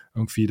Seiten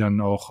irgendwie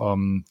dann auch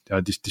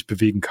dich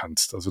bewegen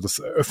kannst. Also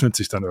das öffnet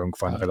sich dann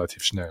irgendwann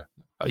relativ schnell.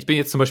 Aber ich bin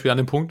jetzt zum Beispiel an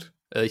dem Punkt,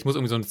 ich muss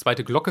irgendwie so eine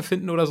zweite Glocke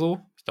finden oder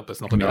so. Ich glaube, das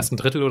ist noch im ersten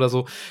Drittel oder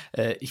so.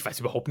 Ich weiß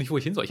überhaupt nicht, wo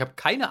ich hin soll. Ich habe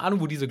keine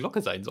Ahnung, wo diese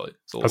Glocke sein soll.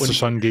 So, hast du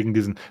schon gegen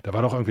diesen, da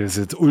war doch irgendwie, das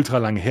ist jetzt ultra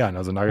lange her,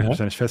 also nagelt mich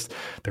da nicht fest,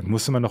 da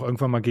musste man doch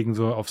irgendwann mal gegen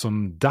so, auf so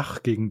einem Dach,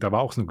 da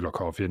war auch so eine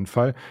Glocke auf jeden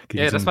Fall.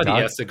 Ja, das war die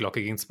erste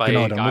Glocke gegen 2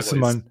 Genau, da musste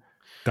man,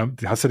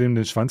 hast du dem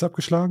den Schwanz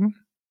abgeschlagen?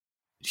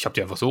 Ich habe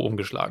die einfach so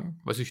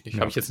umgeschlagen. Weiß ich nicht.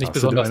 Habe ich jetzt nicht hast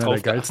besonders du drauf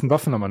einer der geilsten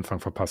Waffen am Anfang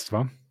verpasst,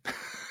 war?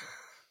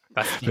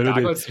 Was, die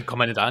Gargoyles, wie kommen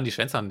meine da an die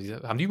Schwänze an?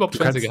 Haben die überhaupt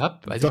Schwänze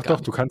gehabt? Weiß ich gar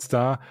nicht. Du kannst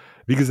da,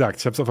 wie gesagt,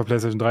 ich habe es auf der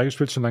PlayStation 3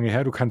 gespielt, schon lange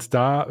her, du kannst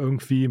da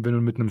irgendwie, wenn du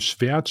mit einem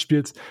Schwert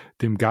spielst,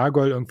 dem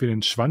Gargoyle irgendwie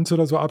den Schwanz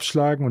oder so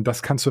abschlagen und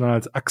das kannst du dann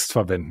als Axt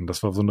verwenden.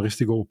 Das war so eine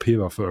richtige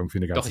OP-Waffe irgendwie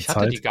eine ganze Zeit. Doch, ich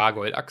hatte die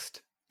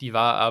Gargoyle-Axt. Die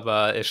war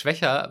aber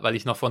schwächer, weil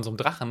ich noch von so einem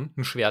Drachen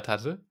ein Schwert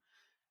hatte.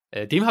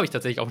 Dem habe ich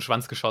tatsächlich auf den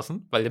Schwanz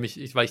geschossen, weil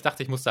ich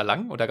dachte, ich muss da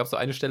lang und da gab es so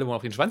eine Stelle, wo man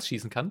auf den Schwanz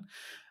schießen kann.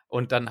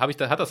 Und dann hat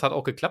das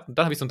auch geklappt und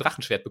dann habe ich so ein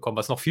Drachenschwert bekommen,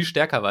 was noch viel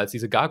stärker war als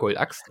diese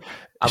Gargoyle-Axt.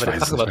 Aber der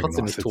Drache war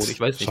trotzdem nicht tot. Ich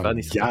weiß nicht, war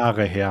nicht so.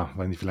 Jahre her.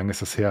 Weiß nicht, wie lange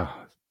ist das her?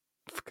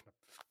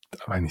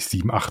 Weiß nicht,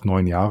 7, 8,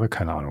 9 Jahre?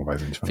 Keine Ahnung,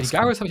 weiß ich nicht. Für die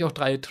Gargoyles habe ich auch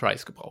 3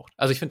 Tries gebraucht.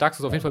 Also ich finde Dark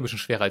Souls auf jeden Fall ein bisschen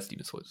schwerer als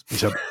Demon's Souls.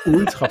 Ich habe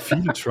ultra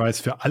viele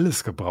Tries für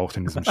alles gebraucht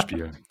in diesem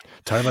Spiel.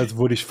 Teilweise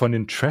wurde ich von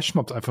den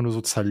Trash-Mobs einfach nur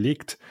so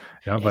zerlegt.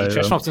 Ja, weil, die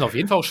Trash-Mobs sind auf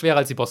jeden Fall auch schwerer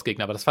als die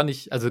Bossgegner, aber das fand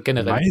ich, also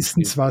generell.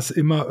 Meistens war es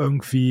immer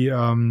irgendwie,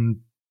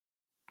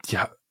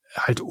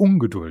 halt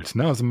Ungeduld,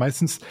 ne? Also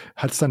meistens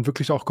hat es dann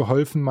wirklich auch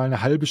geholfen, mal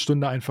eine halbe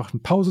Stunde einfach eine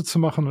Pause zu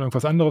machen und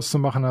irgendwas anderes zu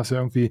machen. Hast du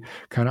irgendwie,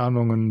 keine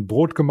Ahnung, ein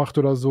Brot gemacht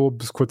oder so,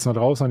 bis kurz nach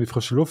draußen an die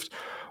frische Luft.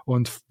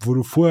 Und wo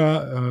du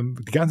vorher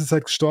die ganze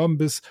Zeit gestorben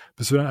bist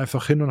du dann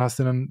einfach hin und hast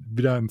den dann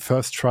wieder im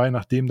First Try,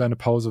 nachdem deine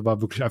Pause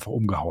war, wirklich einfach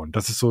umgehauen.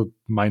 Das ist so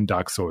mein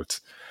Dark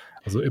Souls.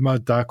 Also immer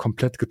da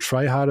komplett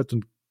getryhardet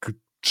und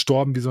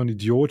gestorben wie so ein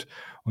Idiot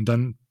und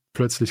dann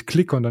plötzlich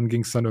Klick und dann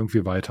ging es dann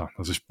irgendwie weiter.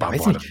 Also ich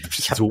bin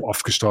so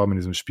oft gestorben in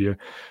diesem Spiel.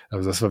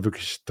 Also das war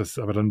wirklich,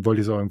 aber dann wollte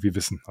ich es auch irgendwie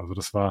wissen. Also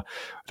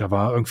da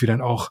war irgendwie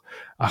dann auch,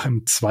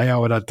 im 2er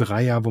oder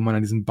 3er, wo man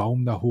an diesen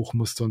Baum da hoch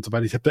musste und so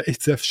weiter. Ich habe da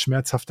echt sehr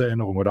schmerzhafte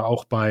Erinnerungen. Oder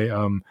auch bei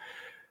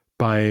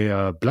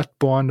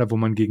Bloodborne, da wo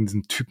man gegen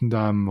diesen Typen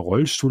da im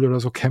Rollstuhl oder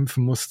so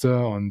kämpfen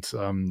musste und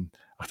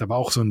da war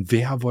auch so ein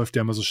Werwolf,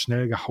 der immer so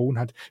schnell gehauen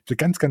hat.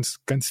 Ganz, ganz,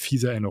 ganz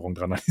fiese Erinnerung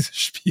dran an dieses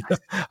Spiel.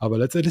 Aber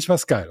letztendlich war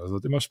es geil. Also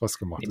hat immer Spaß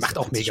gemacht. Macht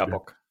auch mega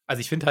Bock. Also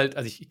ich finde halt,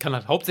 ich kann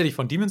halt hauptsächlich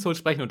von Demon's Souls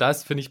sprechen und da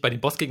ist, finde ich, bei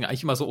den Bossgegnern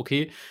eigentlich immer so,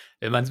 okay,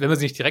 wenn man sie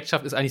nicht direkt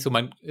schafft, ist eigentlich so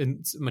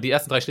immer die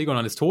ersten 3 Schläge und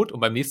dann ist tot und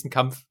beim nächsten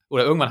Kampf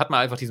oder irgendwann hat man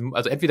einfach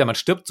also entweder man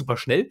stirbt super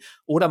schnell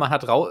oder man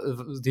hat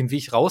den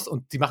Weg raus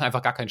und die machen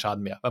einfach gar keinen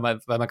Schaden mehr, weil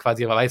man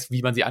quasi weiß,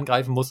 wie man sie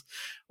angreifen muss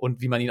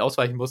und wie man ihnen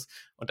ausweichen muss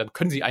und dann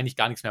können sie eigentlich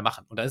gar nichts mehr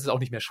machen und dann ist es auch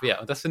nicht mehr schwer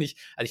und das finde ich,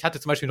 also ich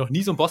hatte zum Beispiel noch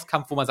nie so einen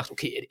Bosskampf, wo man sagt,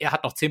 okay, er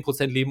hat noch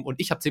 10% Leben und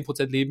ich habe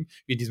 10% Leben,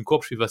 wie in diesem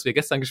Koop-Spiel, was wir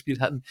gestern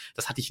gespielt hatten,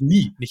 das hatte ich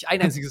nie, nicht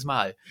ein einziges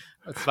Mal.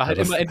 Es war halt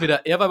immer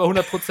entweder er war bei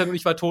 100% und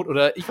ich war tot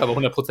oder ich war bei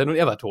 100% und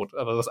er war tot.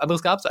 Aber was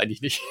anderes gab es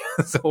eigentlich nicht.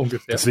 So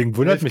ungefähr. Deswegen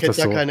wundert mich das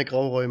so. Ja keine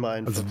Grauräume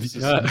einfach.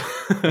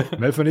 Also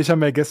Melf und ich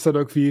haben ja gestern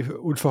irgendwie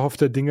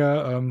unverhoffte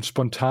Dinge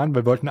spontan,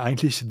 wir wollten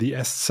eigentlich The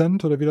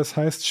Ascent oder wie das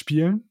heißt,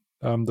 spielen.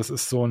 Das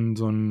ist so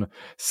ein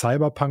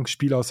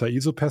Cyberpunk-Spiel aus der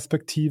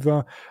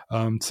ISO-Perspektive.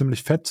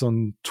 Ziemlich fett, so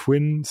ein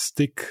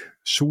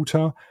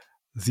Twin-Stick-Shooter.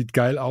 Sieht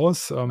geil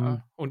aus.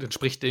 Und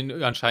entspricht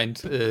den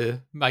anscheinend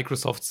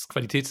Microsofts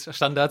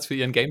Qualitätsstandards für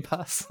ihren Game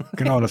Pass.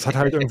 Genau, das hat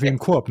halt irgendwie im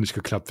Koop nicht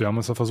geklappt. Wir haben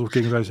uns da versucht,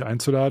 gegenseitig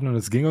einzuladen und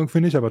es ging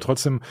irgendwie nicht, aber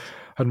trotzdem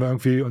hatten wir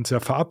irgendwie uns ja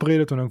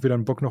verabredet und irgendwie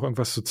dann Bock, noch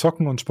irgendwas zu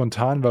zocken und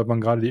spontan, weil man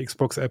gerade die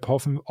Xbox-App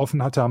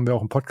offen hatte, haben wir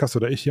auch im Podcast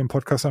oder ich hier im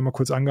Podcast einmal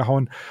kurz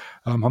angehauen,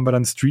 haben wir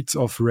dann Streets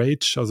of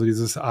Rage, also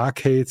dieses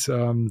Arcade,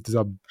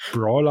 dieser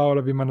Brawler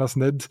oder wie man das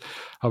nennt,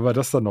 haben wir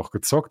das dann noch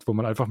gezockt, wo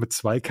man einfach mit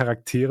 2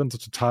 Charakteren so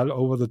total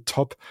over the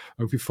top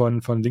irgendwie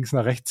von links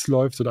nach rechts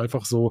läuft und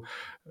einfach so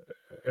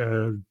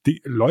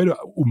die Leute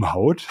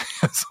umhaut.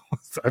 Das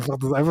ist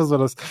einfach so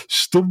das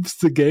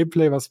stumpfste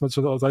Gameplay, was man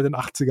schon seit den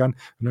 80ern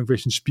in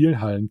irgendwelchen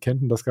Spielhallen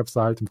kennt. Und das gab es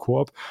da halt im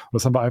Koop. Und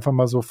das haben wir einfach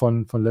mal so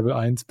von Level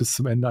 1 bis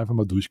zum Ende einfach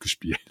mal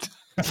durchgespielt.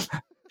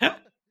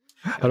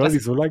 Hat auch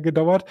nicht so lange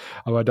gedauert,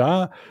 aber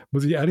da,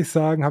 muss ich ehrlich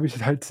sagen, habe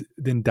ich halt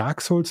den Dark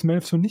Souls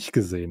Melf so nicht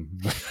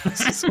gesehen. Das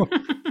ist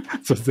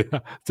so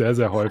sehr, sehr,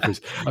 sehr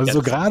häufig. Also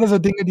so gerade so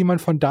Dinge, die man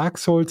von Dark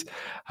Souls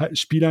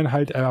Spielern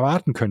halt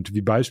erwarten könnte,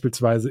 wie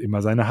beispielsweise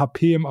immer seine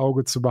HP im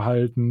Auge zu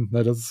behalten.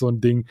 Na, das ist so ein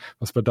Ding,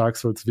 was bei Dark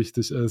Souls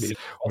wichtig ist. Nee,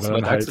 oder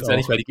dann Dark Souls ja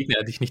nicht, weil die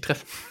Gegner dich nicht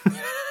treffen.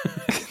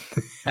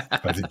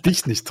 Weil sie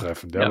dich nicht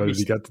treffen, ja, weil du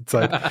die ganze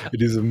Zeit in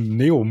diesem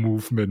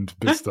Neo-Movement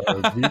bist da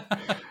irgendwie.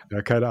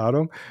 Ja, keine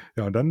Ahnung.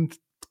 Ja, und dann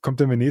kommt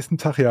dann am nächsten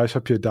Tag, ja, ich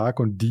habe hier Dark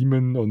und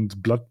Demon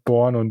und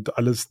Bloodborne und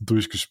alles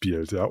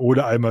durchgespielt, ja,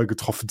 ohne einmal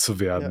getroffen zu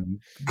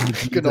werden.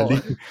 Ja.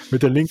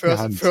 Mit der linken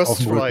Hand.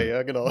 First try,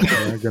 ja, genau.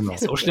 Ja, genau.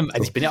 So schlimm,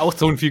 also ich bin ja auch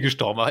so viel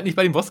gestorben, aber halt nicht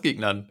bei den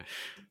Bossgegnern.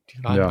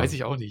 Die waren, weiß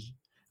ich auch nicht.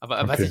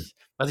 Aber okay.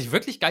 Was ich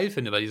wirklich geil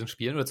finde bei diesen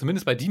Spielen, oder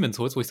zumindest bei Demon's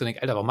Souls, wo ich so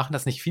denke, Alter, warum machen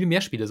das nicht viel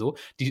mehr Spiele so?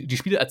 Die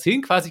Spiele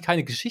erzählen quasi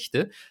keine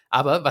Geschichte,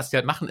 aber was die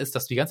halt machen, ist,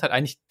 dass du die ganze Zeit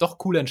eigentlich doch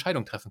coole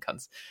Entscheidungen treffen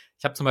kannst.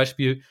 Ich habe zum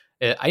Beispiel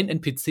einen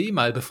NPC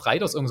mal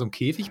befreit aus irgendeinem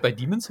Käfig bei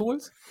Demon's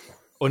Souls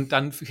und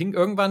dann fing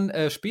irgendwann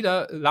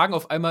später lag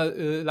auf einmal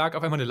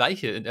eine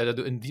Leiche.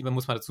 In die, man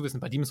muss mal dazu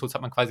wissen, bei Demon's Souls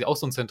hat man quasi auch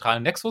so einen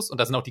zentralen Nexus und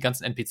da sind auch die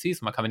ganzen NPCs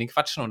und man kann mit denen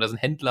quatschen und da sind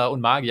Händler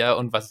und Magier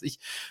und was weiß ich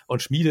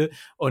und Schmiede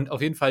und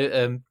auf jeden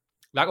Fall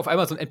lag auf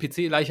einmal so ein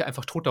NPC-Leiche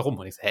einfach tot da rum.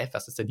 Und ich so,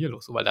 was ist denn hier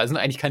los? Weil da sind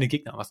eigentlich keine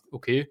Gegner. Was,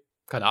 okay,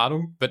 keine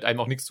Ahnung, wird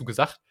einem auch nichts zu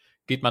gesagt.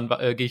 Gehe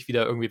ich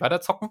wieder irgendwie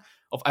weiter zocken.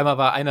 Auf einmal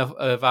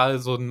war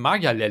so ein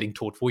Magierlehrling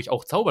tot, wo ich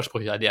auch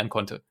Zaubersprüche erlernen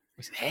konnte.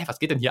 Ich so, was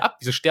geht denn hier ab?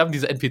 Wieso sterben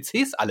diese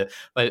NPCs alle?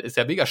 Weil ist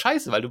ja mega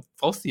scheiße, weil du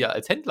brauchst die ja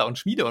als Händler und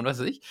Schmiede und was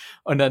weiß ich.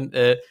 Und dann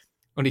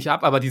und ich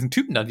habe aber diesen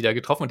Typen dann wieder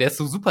getroffen und der ist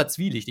so super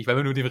zwielichtig, weil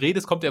wenn du mit dem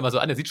redest, kommt er immer so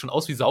an, der sieht schon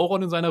aus wie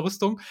Sauron in seiner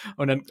Rüstung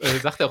und dann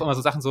sagt er auch immer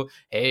so Sachen so,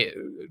 hey,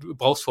 du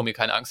brauchst vor mir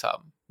keine Angst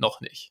haben,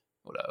 noch nicht.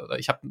 Oder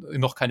ich habe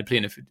noch keine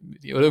Pläne für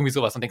die oder irgendwie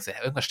sowas und denkst du,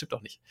 irgendwas stimmt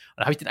doch nicht. Und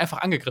dann habe ich den einfach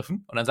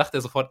angegriffen und dann sagt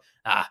er sofort,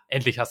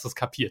 endlich hast du es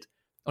kapiert.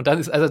 Und dann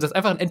ist das ist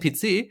einfach ein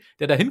NPC,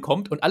 der da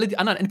hinkommt und alle die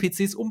anderen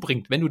NPCs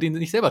umbringt, wenn du den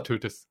nicht selber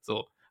tötest.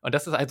 So. Und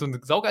das ist also eine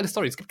saugeile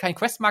Story. Es gibt keinen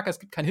Questmarker, es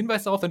gibt keinen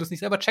Hinweis darauf, wenn du es nicht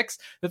selber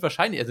checkst, wird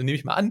wahrscheinlich, also nehme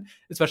ich mal an,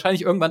 ist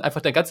wahrscheinlich irgendwann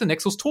einfach der ganze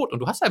Nexus tot und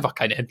du hast einfach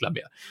keine Händler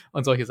mehr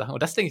und solche Sachen.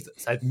 Und das, denke ich,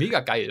 ist halt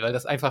mega geil, weil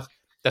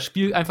das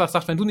Spiel einfach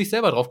sagt, wenn du nicht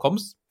selber drauf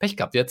kommst, Pech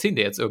gehabt, wir erzählen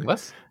dir jetzt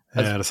irgendwas.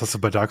 Also, ja, das hast du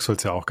bei Dark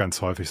Souls ja auch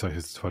ganz häufig,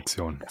 solche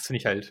Situationen. Das finde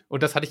ich halt.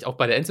 Und das hatte ich auch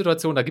bei der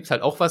Endsituation, da gibt's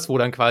halt auch was, wo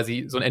dann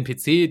quasi so ein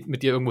NPC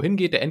mit dir irgendwo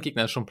hingeht, der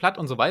Endgegner ist schon platt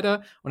und so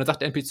weiter. Und dann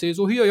sagt der NPC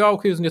so, hier, ja,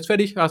 okay, wir sind jetzt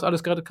fertig, hast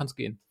alles gerettet, kannst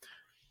gehen.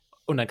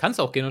 Und dann kannst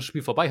du auch gehen und das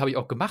Spiel vorbei, habe ich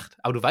auch gemacht.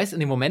 Aber du weißt in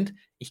dem Moment,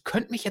 ich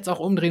könnte mich jetzt auch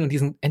umdrehen und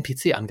diesen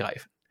NPC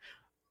angreifen.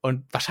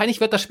 Und wahrscheinlich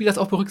wird das Spiel das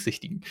auch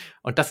berücksichtigen.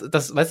 Und das,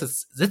 weißt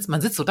du,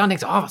 man sitzt so da und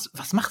denkt so,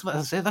 was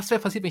wäre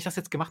passiert, wenn ich das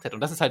jetzt gemacht hätte?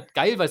 Und das ist halt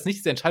geil, weil es nicht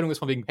diese Entscheidung ist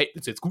von wegen, hey,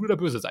 willst du jetzt gut oder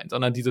böse sein?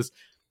 Sondern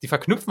die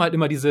verknüpfen halt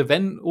immer diese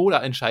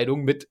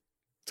Wenn-Oder-Entscheidung mit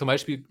zum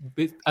Beispiel,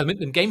 also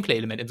mit einem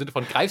Gameplay-Element im Sinne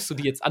von, greifst du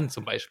die jetzt an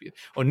zum Beispiel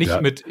und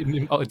nicht mit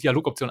in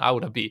Dialogoption A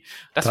oder B.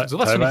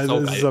 Sowas finde ich saugeil.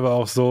 Teilweise ist es aber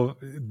auch so,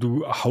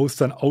 du haust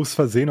dann aus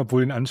Versehen,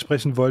 obwohl du ihn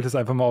ansprechen wolltest,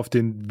 einfach mal auf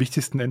den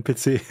wichtigsten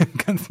NPC im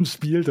ganzen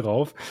Spiel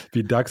drauf,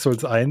 wie Dark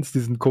Souls 1,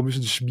 diesen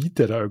komischen Schmied,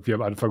 der da irgendwie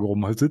am Anfang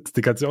rumsitzt,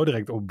 den kannst du auch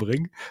direkt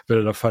umbringen, wenn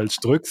du da falsch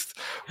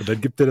drückst und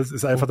dann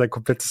ist einfach dein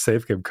komplettes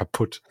Save-Game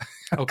kaputt.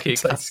 Okay,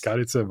 krass. Das ist gar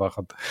nichts mehr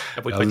machen.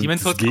 Ja, bei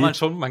Demon's Souls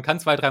kann man kann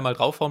 2-3 Mal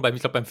draufhauen,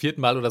 ich glaube beim 4.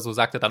 Mal oder so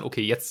sagt er dann,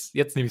 okay, jetzt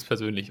nehme ich es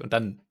persönlich und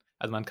dann,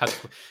 also man kann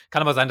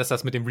aber sein, dass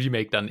das mit dem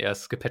Remake dann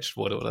erst gepatcht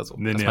wurde oder so.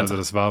 Nee, also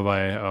das war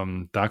bei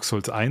Dark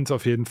Souls 1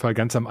 auf jeden Fall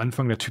ganz am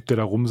Anfang, der Typ, der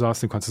da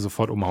rumsaß, den konntest du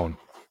sofort umhauen.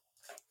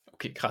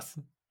 Okay, krass.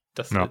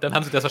 Dann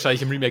haben sie das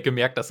wahrscheinlich im Remake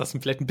gemerkt, dass das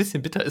vielleicht ein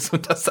bisschen bitter ist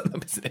und das dann ein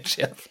bisschen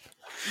entschärft.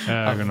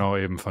 Ja, genau,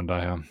 eben, von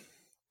daher.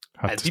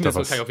 Also Demon's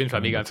Souls kann ich auf jeden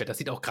Fall mega fett. Das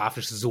sieht auch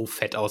grafisch so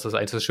fett aus. Das ist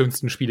eines der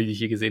schönsten Spiele, die ich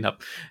je gesehen habe.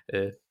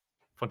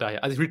 Von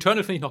daher. Also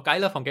Returnal finde ich noch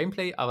geiler vom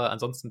Gameplay, aber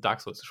ansonsten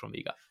Dark Souls ist schon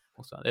mega.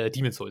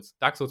 Demon's Souls.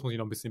 Dark Souls muss ich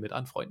noch ein bisschen mit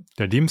anfreunden.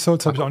 Der Demon's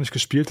Souls habe ich auch nicht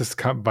gespielt. Das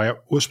war ja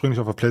ursprünglich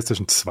auf der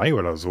PlayStation 2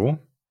 oder so.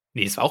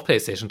 Nee, es war auch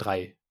PlayStation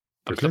 3.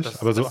 Wirklich?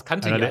 Aber so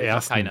einer der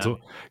ersten. So,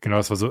 genau,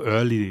 das war so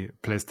Early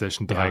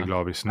PlayStation 3,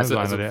 glaube ich. Ne? Also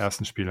einer der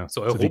ersten Spiele.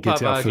 So Europa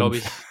war, glaube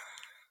ich,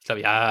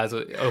 also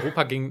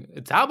Europa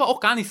sah aber auch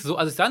gar nicht so,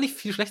 also es sah nicht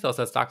viel schlechter aus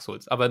als Dark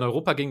Souls, aber in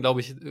Europa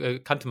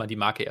kannte man die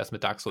Marke erst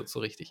mit Dark Souls so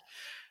richtig.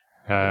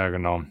 Ja,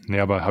 genau. Nee,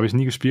 aber habe ich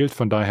nie gespielt,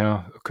 von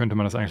daher könnte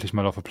man das eigentlich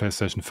mal auf der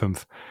PlayStation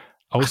 5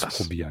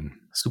 ausprobieren.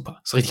 Super,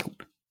 ist richtig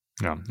gut.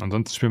 Ja,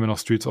 ansonsten spielen wir noch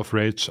Streets of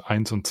Rage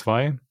 1 und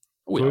 2.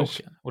 Oh ja, auch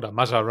gerne. Oder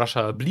Masha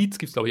Russia Bleeds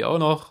gibt's glaube ich auch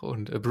noch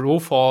und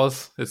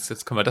Broforce.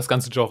 Jetzt können wir das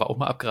ganze Genre auch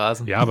mal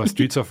abgrasen. Ja, aber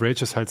Streets of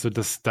Rage ist halt so,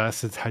 da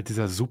ist jetzt halt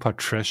dieser super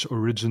Trash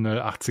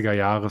Original 80er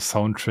Jahre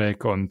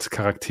Soundtrack und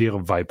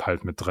Charaktere-Vibe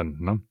halt mit drin,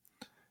 ne?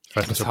 Ich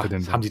weiß nicht, ob wir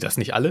den. Haben die das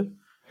nicht alle?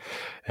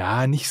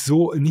 Ja, nicht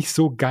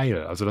so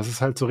geil. Also das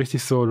ist halt so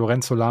richtig so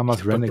Lorenzo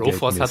Lamas Renegade.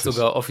 Broforce hat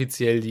sogar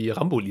offiziell die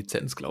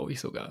Rambo-Lizenz, glaube ich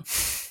sogar.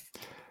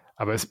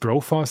 Aber ist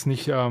Broforce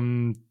nicht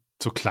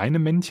so kleine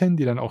Männchen,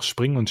 die dann auch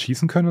springen und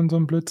schießen können und so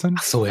ein Blödsinn?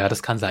 Ach so, ja,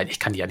 das kann sein. Ich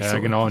kann die ja nicht so.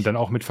 Ja, genau. Und dann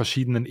auch mit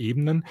verschiedenen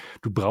Ebenen.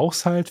 Du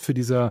brauchst halt für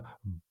diese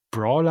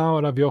Brawler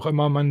oder wie auch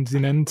immer man sie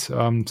nennt,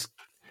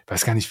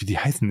 weiß gar nicht, wie die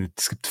heißen.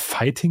 Es gibt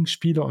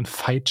Fighting-Spiele und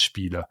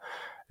Fight-Spiele.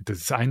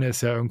 Das eine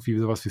ist ja irgendwie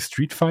sowas wie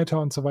Street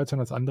Fighter und so weiter und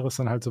das andere ist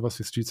dann halt sowas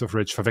wie Streets of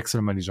Rage.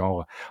 Verwechseln wir die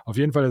Genre. Auf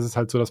jeden Fall ist es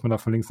halt so, dass man da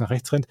von links nach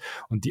rechts rennt.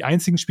 Und die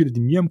einzigen Spiele,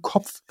 die mir im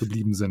Kopf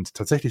geblieben sind,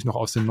 tatsächlich noch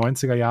aus den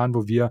 90er Jahren,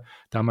 wo wir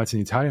damals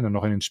in Italien dann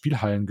noch in den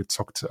Spielhallen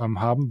gezockt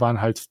haben,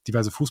 waren halt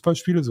diverse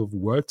Fußballspiele, so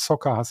World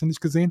Soccer, hast du nicht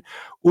gesehen,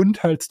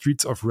 und halt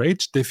Streets of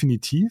Rage,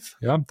 definitiv.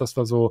 Ja, das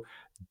war so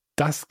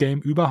das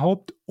Game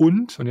überhaupt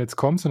und jetzt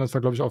kommt's, und das war,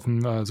 glaube ich, auf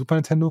dem Super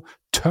Nintendo,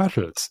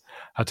 Turtles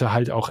hatte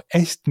halt auch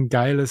echt ein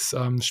geiles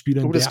Spiel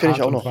in der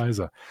Art und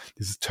Weise.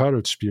 Dieses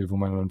Turtles-Spiel, wo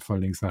man dann von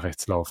links nach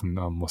rechts laufen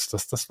muss,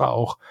 das war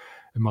auch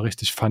immer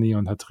richtig funny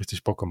und hat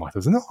richtig Bock gemacht.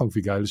 Das sind auch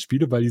irgendwie geile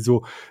Spiele, weil die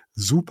so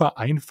super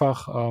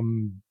einfach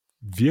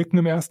wirken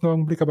im ersten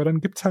Augenblick, aber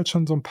dann gibt's halt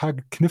schon so ein paar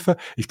Kniffe.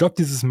 Ich glaube,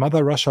 dieses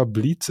Mother Russia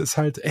Bleeds ist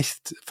halt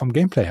echt vom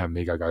Gameplay her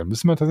mega geil.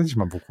 Müssen wir tatsächlich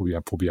mal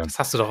probieren. Das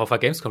hast du doch auf der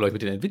Gamescom, glaube ich,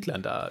 mit den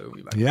Entwicklern da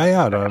irgendwie mal.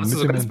 Ja, da bist du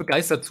so ganz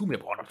begeistert zu mir.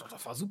 Boah,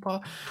 das war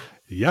super.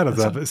 Ja,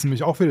 da ist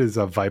nämlich auch wieder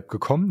dieser Vibe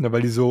gekommen, ne,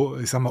 weil die so,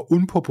 ich sag mal,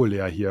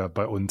 unpopulär hier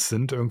bei uns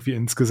sind irgendwie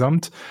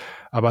insgesamt.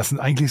 Aber das ist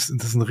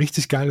ein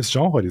richtig geiles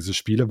Genre, diese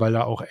Spiele, weil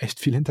da auch echt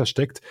viel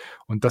hintersteckt.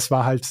 Und das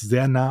war halt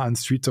sehr nah an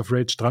Streets of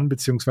Rage dran,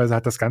 beziehungsweise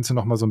hat das Ganze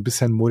nochmal so ein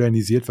bisschen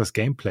modernisiert, was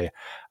Gameplay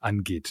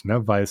angeht,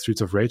 ne? Weil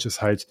Streets of Rage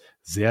ist halt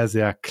sehr,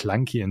 sehr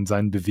clunky in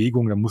seinen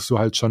Bewegungen. Da musst du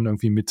halt schon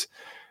irgendwie mit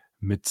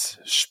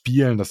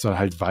spielen, dass du dann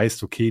halt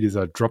weißt, okay,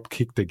 dieser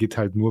Dropkick, der geht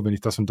halt nur, wenn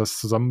ich das und das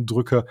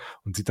zusammendrücke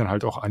und sieht dann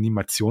halt auch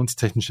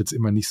animationstechnisch jetzt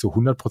immer nicht so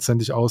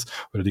 100%ig aus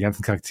oder die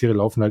ganzen Charaktere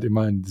laufen halt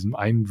immer in diesem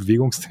einen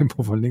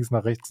Bewegungstempo von links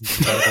nach rechts und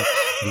so weiter.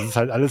 Das ist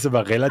halt alles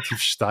immer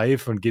relativ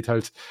steif und geht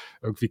halt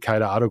irgendwie,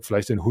 keine Ahnung,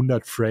 vielleicht in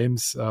 100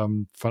 Frames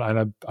von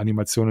einer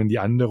Animation in die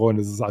andere und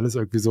es ist alles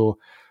irgendwie so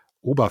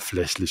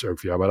oberflächlich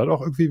irgendwie, aber dann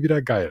auch irgendwie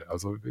wieder geil.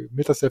 Also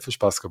mir hat das sehr viel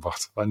Spaß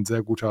gemacht. War ein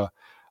sehr guter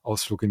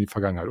Ausflug in die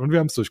Vergangenheit. Und wir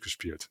haben es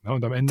durchgespielt. Ne?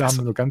 Und am Ende haben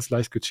wir nur ganz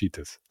leicht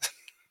gecheatet.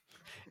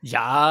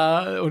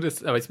 Ja, aber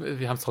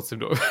wir haben es trotzdem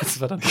durch.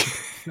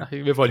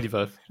 Wir wollen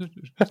lieber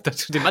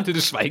den Mantel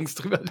des Schweigens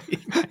drüber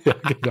legen. Ja,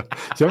 genau.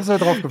 Ich habe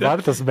halt darauf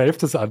gewartet, dass Melf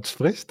das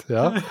anspricht.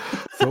 Ja,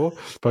 so,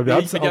 weil wir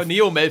ich bin ja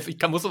Neo-Melf,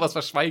 muss sowas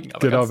verschweigen.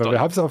 Aber genau, weil wir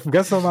haben es auf einem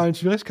ganz normalen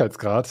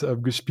Schwierigkeitsgrad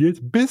gespielt,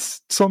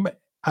 bis zum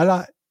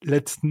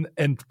letzten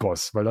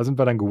Endboss, weil da sind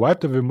wir dann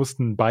gewiped, aber wir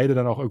mussten beide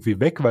dann auch irgendwie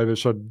weg, weil wir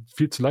schon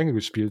viel zu lange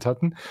gespielt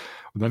hatten.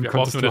 Und dann wir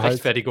brauchen nur eine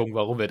Rechtfertigung,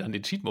 warum wir dann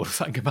den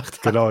Cheat-Modus angemacht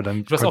haben. Genau,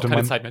 dann du hast auch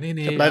keine Zeit mehr.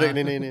 Nee. Leider,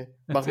 nee.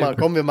 Mach mal,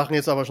 komm, wir machen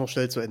jetzt aber schon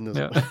schnell zu Ende. So.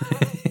 Ja.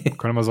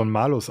 Können wir so einen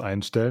Malus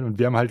einstellen und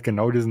wir haben halt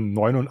genau diesen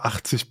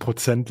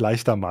 89%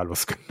 leichter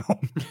Malus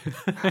genommen.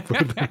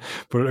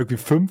 wo du irgendwie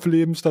 5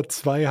 Leben statt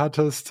 2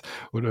 hattest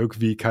und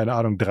irgendwie, keine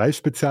Ahnung, 3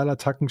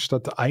 Spezialattacken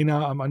statt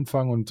einer am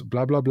Anfang und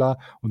bla bla bla.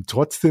 Und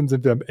trotzdem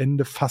sind wir am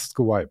Ende fast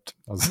gewiped.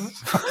 Also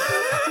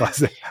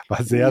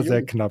war sehr,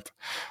 sehr knapp.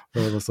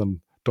 Wir haben das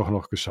dann doch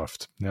noch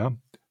geschafft. Ja.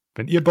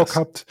 Wenn ihr Bock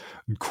habt,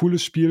 ein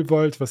cooles Spiel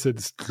wollt, was ihr,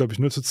 das glaube ich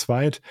nur zu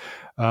zweit,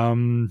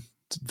 kann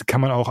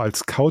man auch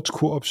als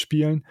Couch-Koop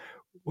spielen.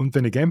 Und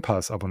wenn ihr Game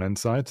Pass-Abonnent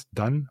seid,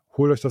 dann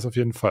holt euch das auf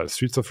jeden Fall.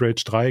 Streets of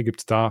Rage 3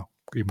 gibt's da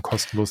eben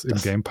kostenlos im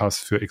Game Pass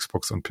für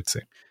Xbox und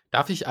PC.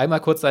 Darf ich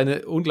einmal kurz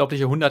eine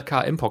unglaubliche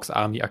 100k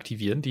Mpox-Army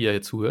aktivieren, die ihr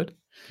hier zuhört?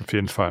 Auf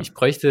jeden Fall. Ich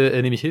bräuchte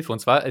nämlich Hilfe. Und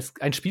zwar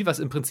ist ein Spiel, was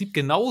im Prinzip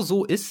genau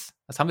so ist.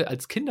 Das haben wir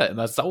als Kinder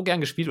immer saugern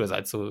gespielt oder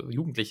als so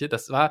Jugendliche.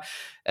 Das war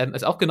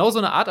ist auch genau so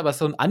eine Art, aber es ist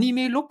so ein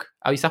Anime-Look.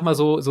 Aber ich sag mal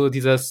so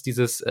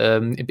dieses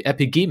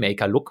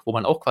RPG-Maker-Look, wo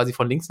man auch quasi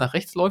von links nach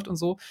rechts läuft und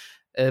so.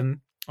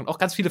 Und auch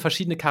ganz viele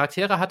verschiedene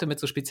Charaktere hatte mit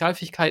so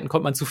Spezialfähigkeiten,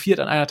 konnte man zu viert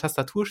an einer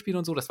Tastatur spielen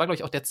und so. Das war, glaube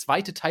ich, auch der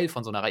zweite Teil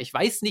von so einer Reihe. Ich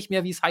weiß nicht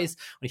mehr, wie es heißt.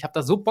 Und ich habe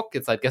da so Bock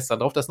jetzt seit gestern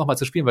drauf, das nochmal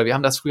zu spielen, weil wir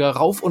haben das früher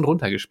rauf und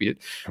runter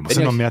gespielt. Da muss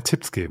ja noch mehr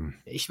Tipps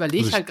geben. Ich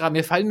überlege halt gerade,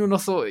 mir fallen nur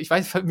noch so, ich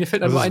weiß, mir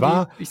fällt also nur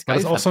ein, wie ich es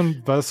geil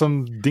fand. War das so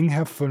ein Ding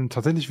her von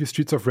tatsächlich wie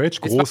Streets of Rage,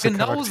 große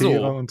genau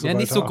Charaktere so. und so weiter? Ja,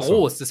 nicht so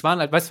groß. Das waren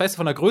halt, weißt du,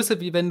 von der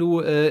Größe, wie wenn du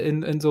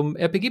in so einem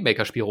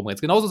RPG-Maker-Spiel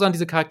rumrennst. Genauso sahen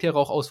diese Charaktere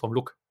auch aus vom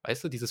Look.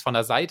 Weißt du, dieses von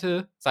der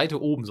Seite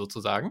oben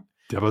sozusagen.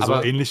 Ja, aber so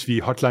ähnlich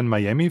wie Hotline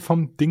Miami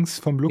vom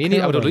Look her? Nee,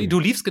 aber du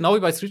liefst genau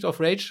wie bei Street of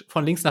Rage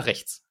von links nach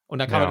rechts. Und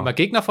dann kamen immer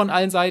Gegner von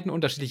allen Seiten,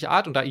 unterschiedliche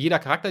Art. Und da jeder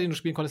Charakter, den du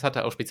spielen konntest,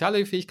 hatte auch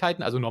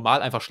Spezialfähigkeiten. Also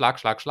normal einfach Schlag,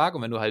 Schlag, Schlag.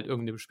 Und wenn du halt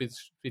irgendeine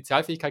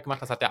Spezialfähigkeit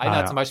gemacht hast, hat der eine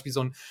halt zum Beispiel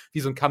wie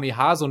so ein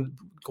Kamehameha, so einen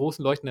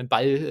großen leuchtenden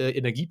Ball,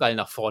 Energieball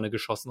nach vorne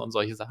geschossen und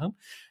solche Sachen.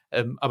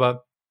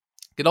 Aber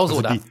genau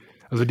so.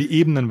 Also die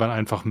Ebenen waren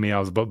einfach mehr.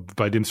 Also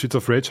bei dem Streets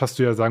of Rage hast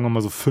du ja, sagen wir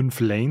mal, so 5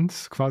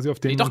 Lanes quasi, auf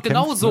denen doch,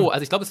 genau so.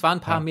 Also ich glaube, es waren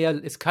ein paar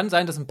mehr, es kann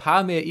sein, dass es ein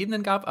paar mehr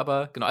Ebenen gab,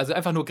 aber genau, also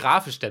einfach nur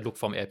grafisch der Look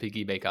vom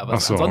RPG-Maker. Aber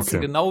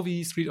ansonsten genau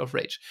wie Street of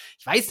Rage.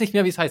 Ich weiß nicht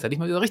mehr, wie es heißt, da hatte ich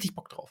mal wieder richtig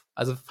Bock drauf.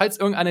 Also falls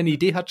irgendeiner eine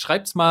Idee hat,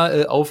 schreibt's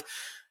mal auf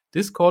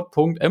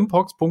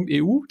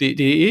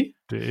discord.mpox.eu.de.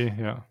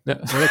 Ja.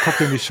 Oder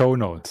guckt in die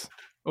Shownotes.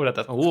 Oder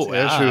das.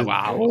 Sehr schön.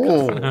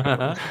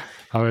 Wow.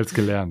 Haben wir jetzt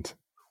gelernt.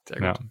 Sehr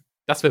gut. Ja.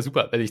 Das wäre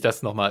super, wenn ich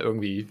das nochmal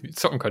irgendwie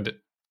zocken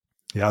könnte.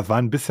 Ja, war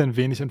ein bisschen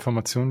wenig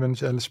Information, wenn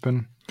ich ehrlich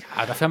bin.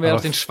 Ja, dafür haben wir ja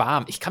noch den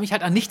Schwarm. Ich kann mich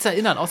halt an nichts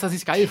erinnern, außer dass ich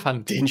es geil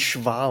fand. Den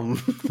Schwarm.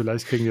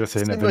 Vielleicht kriegen die das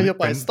ja hin. Sind wir hier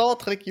bei Star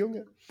Trek,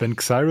 Junge. Wenn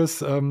Xyrus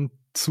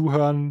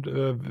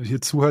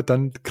hier zuhört,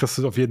 dann kriegst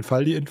du auf jeden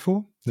Fall die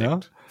Info.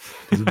 Ja.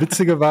 Das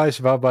Witzige war,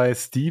 ich war bei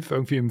Steve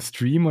irgendwie im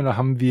Stream und da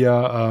haben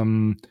wir,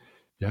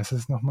 wie heißt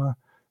das nochmal?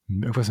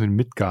 Irgendwas mit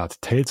Midgard.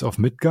 Tales of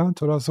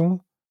Midgard oder so?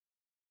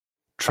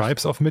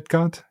 Tribes of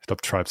Midgard? Ich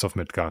glaube, Tribes of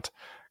Midgard.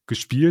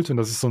 Gespielt und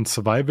das ist so ein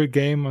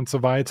Survival-Game und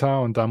so weiter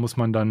und da muss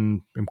man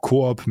dann im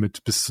Koop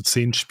mit bis zu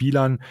 10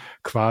 Spielern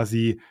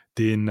quasi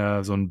so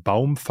einen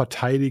Baum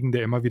verteidigen,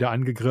 der immer wieder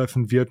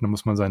angegriffen wird und dann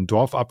muss man sein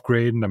Dorf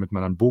upgraden, damit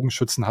man dann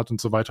Bogenschützen hat und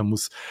so weiter,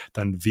 muss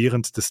dann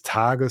während des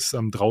Tages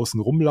draußen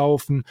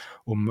rumlaufen,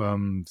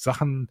 um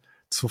Sachen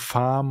zu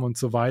farmen und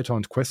so weiter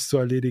und Quests zu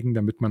erledigen,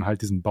 damit man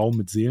halt diesen Baum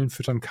mit Seelen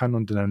füttern kann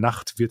und in der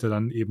Nacht wird er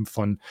dann eben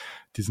von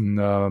diesen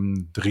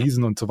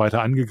Riesen und so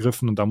weiter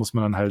angegriffen und da muss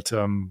man dann halt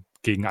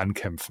gegen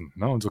ankämpfen.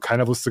 Ne? Und so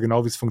keiner wusste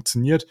genau, wie es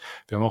funktioniert.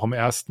 Wir haben auch in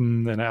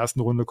der ersten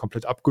Runde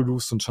komplett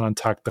abgelost und schon an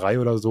Tag 3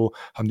 oder so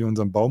haben die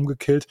unseren Baum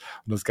gekillt.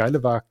 Und das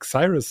Geile war,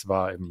 Xyrus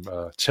war im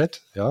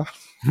Chat, ja.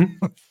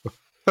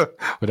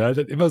 Und er hat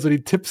halt immer so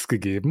die Tipps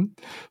gegeben,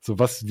 so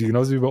was,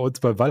 genauso wie bei uns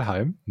bei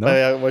Valheim. Ne?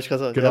 Ja, wollte ich gerade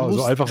sagen. Genau,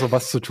 so einfach so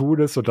was zu tun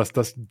ist, so dass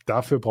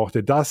dafür braucht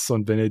ihr das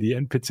und wenn ihr die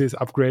NPCs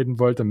upgraden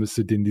wollt, dann müsst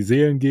ihr denen die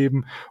Seelen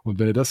geben und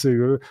wenn ihr das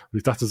und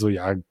ich dachte so,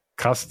 ja,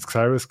 krass,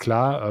 Xyrus,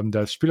 klar,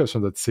 der spielt das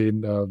schon seit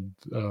 10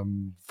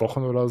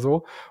 Wochen oder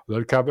so und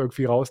dann kam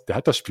irgendwie raus, der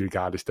hat das Spiel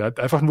gar nicht, der hat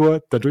einfach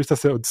nur, dadurch,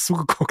 dass er uns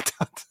zugeguckt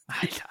hat,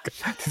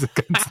 diese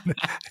ganzen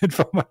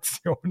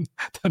Informationen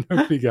dann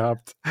irgendwie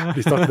gehabt. Und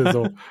ich dachte mir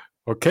so,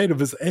 okay, du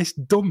bist echt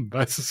dumm,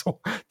 weißt du,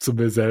 so zu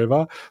mir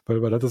selber,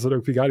 weil man hat das dann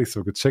irgendwie gar nicht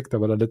so gecheckt,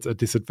 aber dann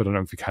letztendlich sind wir dann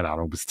irgendwie, keine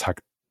Ahnung, bis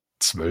Tag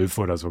 12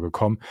 oder so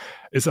gekommen.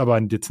 Ist aber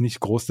jetzt nicht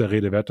groß der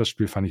Rede wert, das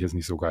Spiel fand ich jetzt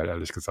nicht so geil,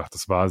 ehrlich gesagt.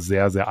 Das war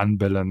sehr, sehr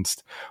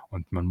unbalanced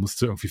und man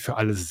musste irgendwie für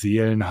alles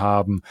Seelen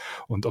haben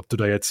und ob du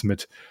da jetzt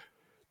mit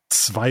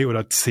 2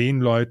 oder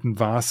 10 Leuten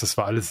warst, das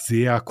war alles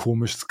sehr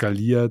komisch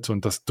skaliert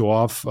und das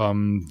Dorf,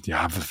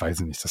 weiß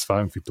ich nicht, das war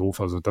irgendwie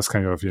doof, also das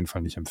kann ich auf jeden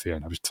Fall nicht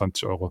empfehlen. Habe ich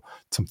 20 €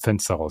 zum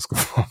Fenster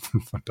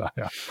rausgeworfen, von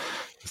daher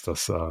ist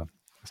das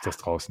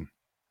draußen.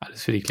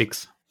 Alles für die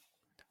Klicks.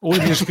 Ohne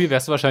dieses Spiel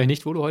wärst du wahrscheinlich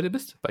nicht, wo du heute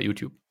bist, bei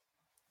YouTube.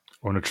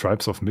 Ohne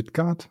Tribes of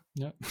Midgard?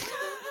 Ja.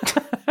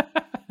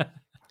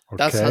 Okay.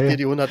 Das hat dir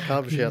die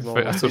 100k beschert.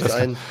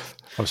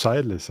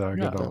 Wahrscheinlich, ja,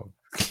 genau.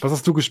 Was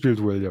hast du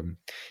gespielt, William?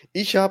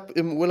 Ich habe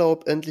im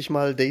Urlaub endlich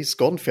mal Days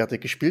Gone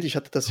fertig gespielt. Ich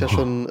hatte das ja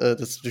schon,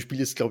 das Spiel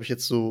ist, glaube ich,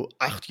 jetzt so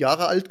 8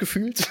 Jahre alt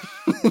gefühlt.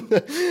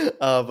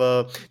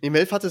 Aber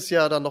Melf hat es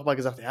ja dann nochmal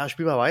gesagt, ja,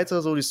 spiel mal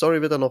weiter, so die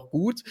Story wird dann noch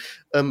gut.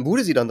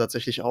 Wurde sie dann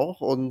tatsächlich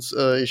auch. Und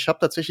ich habe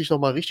tatsächlich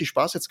nochmal richtig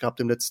Spaß jetzt gehabt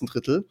im letzten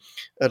Drittel.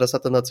 Das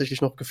hat dann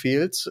tatsächlich noch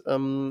gefehlt.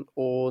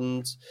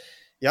 Und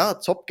ja,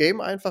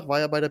 Top-Game einfach, war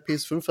ja bei der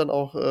PS5 dann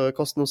auch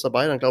kostenlos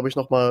dabei, dann glaube ich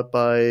nochmal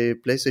bei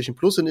PlayStation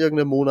Plus in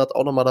irgendeinem Monat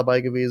auch nochmal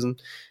dabei gewesen.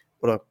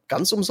 Oder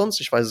ganz umsonst,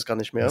 ich weiß es gar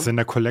nicht mehr. Das ist in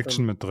der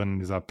Collection mit drin,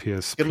 dieser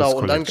PS Genau,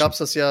 und dann gab's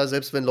das ja,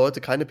 selbst wenn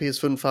Leute keine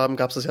PS5 haben,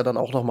 gab's das ja dann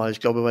auch nochmal.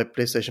 Ich glaube, bei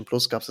PlayStation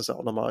Plus gab's das ja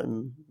auch nochmal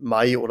im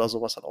Mai oder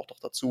sowas dann auch noch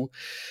dazu.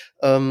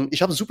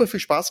 Ich habe super viel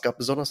Spaß gehabt,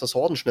 besonders das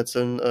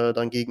Hordenschnetzeln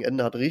dann gegen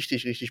Ende hat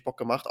richtig, richtig Bock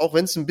gemacht. Auch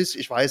wenn es ein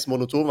bisschen, ich weiß,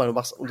 monoton, weil du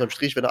machst unterm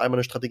Strich, wenn du einmal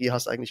eine Strategie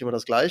hast, eigentlich immer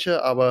das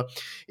Gleiche. Aber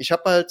ich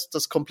habe halt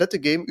das komplette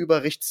Game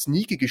über recht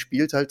sneaky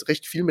gespielt, halt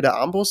recht viel mit der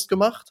Armbrust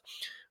gemacht.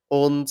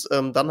 Und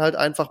dann halt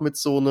einfach mit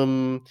so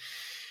einem,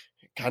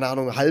 keine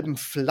Ahnung, halben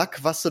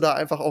Flak, was du da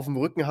einfach auf dem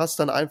Rücken hast,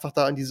 dann einfach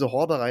da in diese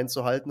Horde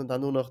reinzuhalten und dann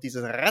nur noch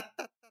dieses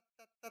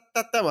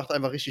macht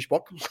einfach richtig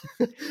Bock.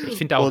 Ich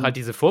finde da auch halt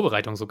diese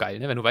Vorbereitung so geil,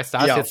 ne? Wenn du weißt,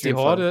 da ist jetzt die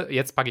Horde,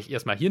 jetzt packe ich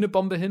erstmal hier eine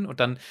Bombe hin und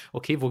dann,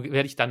 okay, wo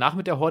werde ich danach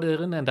mit der Horde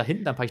erinnern? Da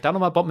hinten, dann packe ich da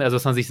nochmal Bomben. Also,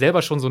 dass man sich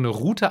selber schon so eine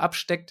Route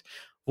absteckt,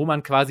 wo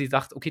man quasi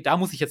sagt, okay, da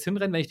muss ich jetzt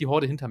hinrennen, wenn ich die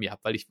Horde hinter mir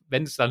habe. Weil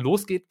wenn es dann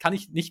losgeht, kann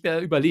ich nicht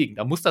mehr überlegen.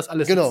 Da muss das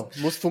alles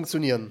muss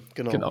funktionieren.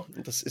 Genau.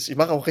 Ich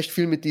mache auch recht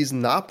viel mit diesen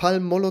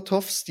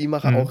Napalm-Molotovs. Die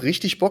machen auch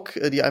richtig Bock.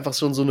 Die einfach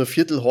schon so eine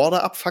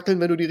Viertel-Horde abfackeln,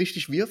 wenn du die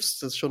richtig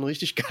wirfst. Das ist schon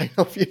richtig geil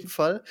auf jeden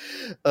Fall.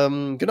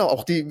 Genau,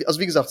 auch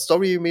also wie gesagt,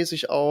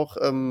 storymäßig auch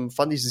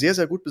fand ich sehr,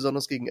 sehr gut,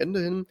 besonders gegen Ende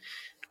hin.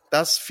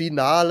 das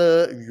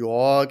Finale,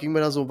 ja,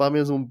 war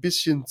mir so ein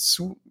bisschen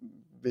zu,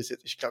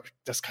 ich glaube,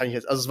 das kann ich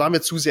jetzt, also es war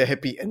mir zu sehr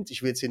Happy End.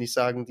 Ich will jetzt hier nicht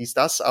sagen, dies,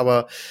 das,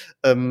 aber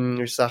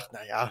ich sag,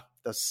 naja,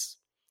 das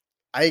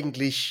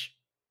eigentlich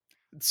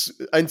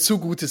ein zu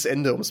gutes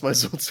Ende, um es mal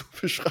so zu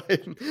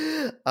beschreiben.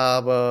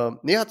 Aber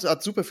nee,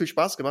 hat super viel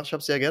Spaß gemacht. Ich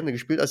habe sehr gerne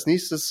gespielt. Als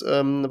nächstes,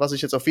 was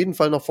ich jetzt auf jeden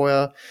Fall noch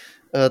vorher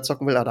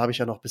zocken will, da habe ich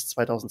ja noch bis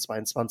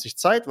 2022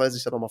 Zeit, weil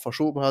sich ja noch mal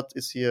verschoben hat,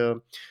 ist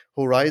hier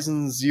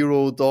Horizon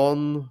Zero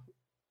Dawn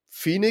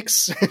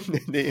Phoenix.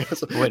 Nee,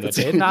 also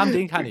den Namen,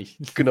 den kann ich.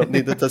 Genau,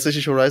 nee,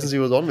 tatsächlich Horizon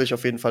Zero Dawn will ich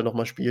auf jeden Fall noch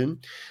mal spielen.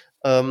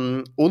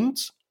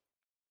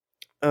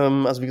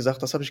 Also wie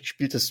gesagt, das habe ich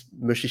gespielt, das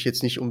möchte ich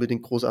jetzt nicht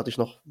unbedingt großartig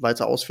noch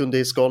weiter ausführen,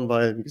 Days Gone,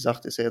 weil, wie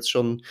gesagt, ist ja jetzt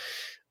schon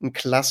ein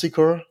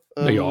Klassiker.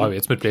 Naja,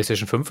 jetzt mit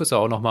PlayStation 5 ist ja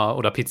auch noch mal,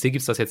 oder PC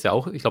gibt's das jetzt ja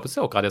auch, ich glaube, es ist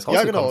ja auch gerade erst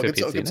rausgekommen für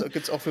PC.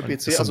 Gibt's auch für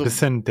PC. Das ist so ein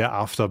bisschen der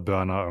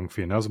Afterburner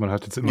irgendwie, ne? Also man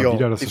hat jetzt immer ja,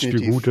 wieder, dass definitiv.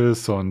 Das Spiel gut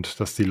ist und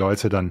dass die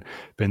Leute dann,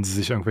 wenn sie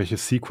sich irgendwelche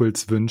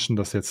Sequels wünschen,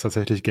 dass jetzt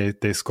tatsächlich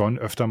Days Gone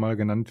öfter mal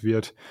genannt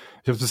wird.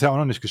 Ich habe es bisher auch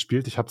noch nicht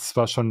gespielt. Ich habe es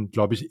zwar schon,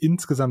 glaube ich,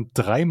 insgesamt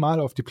 3-mal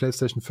auf die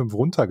PlayStation 5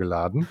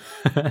 runtergeladen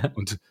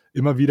und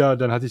immer wieder,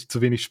 dann hatte ich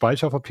zu wenig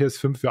Speicher auf der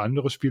PS5 für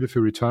andere Spiele,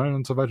 für Returnal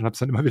und so weiter und habe es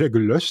dann immer wieder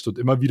gelöscht und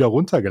immer wieder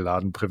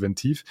runtergeladen,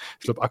 präventiv.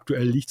 Ich glaube,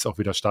 aktuell liegt es auch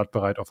wieder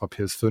startbereit auf der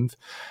PS5.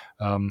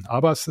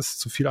 Aber es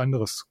ist zu viel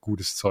anderes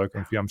gutes Zeug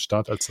irgendwie am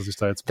Start, als dass ich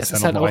da jetzt bisher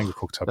noch mal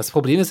reingeguckt habe. Das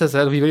Problem ist, dass,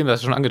 wie William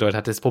das schon angedeutet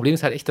hat, das Problem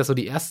ist halt echt, dass so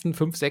die ersten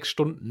 5-6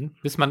 Stunden,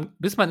 bis man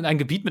in ein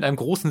Gebiet mit einem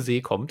großen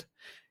See kommt,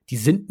 die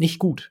sind nicht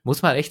gut,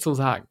 muss man echt so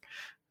sagen.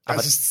 Aber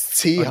es ist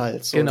zäh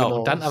halt. So genau,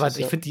 und dann aber,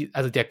 ich finde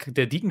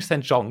der Deacon St.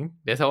 John,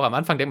 der ist ja auch am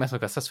Anfang, denkt man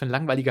erstmal, was ist das für ein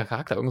langweiliger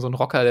Charakter? Irgend so ein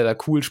Rocker, der da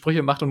cool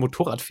Sprüche macht und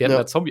Motorrad fährt in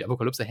der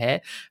Zombie-Apokalypse,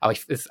 aber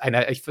es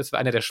war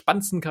einer der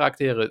spannendsten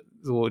Charaktere,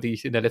 so, die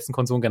ich in der letzten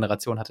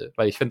Konsolengeneration hatte,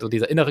 weil ich finde, so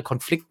dieser innere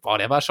Konflikt,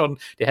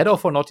 der hätte auch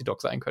von Naughty Dog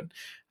sein können.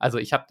 Also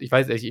ich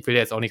will ja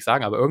jetzt auch nichts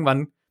sagen, aber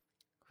irgendwann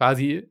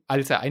quasi,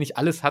 als er eigentlich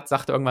alles hat,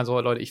 sagt er irgendwann so,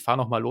 Leute, ich fahr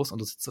noch mal los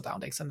und du sitzt so da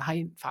und denkst so,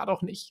 nein, fahr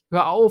doch nicht,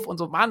 hör auf und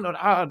so, Mann, und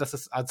das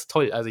ist alles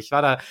toll. Also ich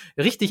war da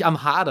richtig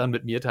am Hadern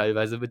mit mir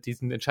teilweise, mit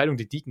diesen Entscheidungen,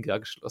 die Deacon da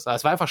geschlossen hat.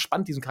 Es war einfach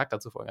spannend, diesem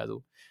Charakter zu folgen,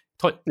 also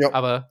toll. Ja.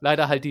 Aber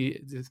leider halt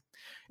in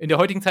der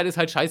heutigen Zeit ist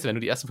halt scheiße, wenn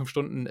du die ersten 5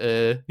 Stunden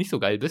nicht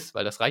so geil bist,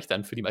 weil das reicht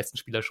dann für die meisten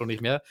Spieler schon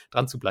nicht mehr,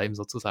 dran zu bleiben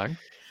sozusagen.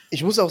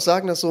 Ich muss auch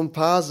sagen, dass so ein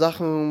paar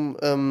Sachen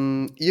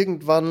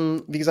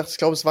irgendwann, wie gesagt, ich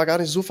glaube, es war gar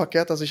nicht so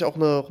verkehrt, dass ich auch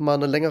noch mal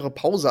eine längere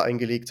Pause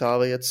eingelegt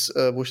habe, jetzt,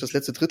 wo ich das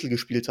letzte Drittel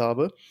gespielt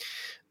habe.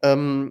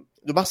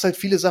 Du machst halt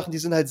viele Sachen, die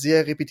sind halt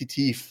sehr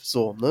repetitiv,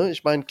 so, ne?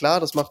 Ich meine,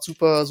 klar, das macht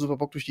super, super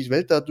Bock, durch die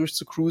Welt da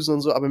durchzucruisen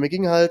und so, aber mir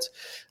ging halt,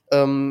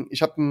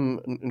 ich habe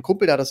einen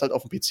Kumpel, der hat das halt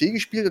auf dem PC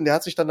gespielt und der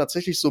hat sich dann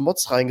tatsächlich so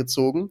Mods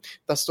reingezogen,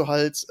 dass du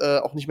halt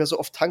auch nicht mehr so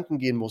oft tanken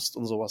gehen musst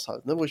und sowas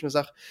halt, ne? Wo ich mir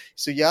sag,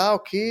 ja,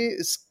 okay,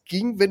 es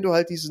ging, wenn du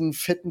halt diesen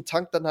fetten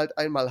Tank dann halt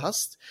einmal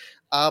hast,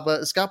 aber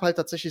es gab halt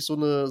tatsächlich so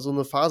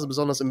eine Phase,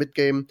 besonders im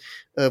Midgame,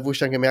 wo ich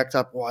dann gemerkt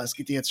habe, boah, es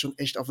geht dir jetzt schon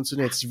echt auf und zu,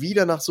 jetzt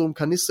wieder nach so einem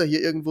Kanister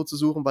hier irgendwo zu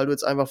suchen, weil du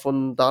jetzt einfach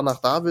von da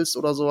nach da willst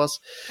oder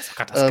sowas. Das ist doch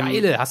gerade das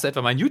Geile. Hast du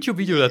etwa mein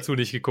YouTube-Video dazu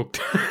nicht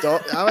geguckt?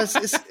 Doch, aber es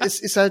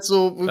ist halt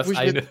so, es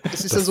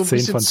ist das dann so ein 10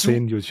 bisschen von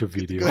 10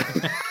 YouTube-Video.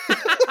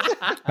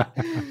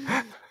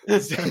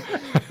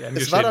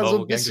 Es war dann so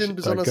ein bisschen,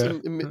 besonders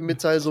im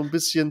Mitteil, so ein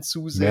bisschen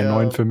zu sehr. Mehr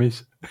 9 für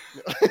mich.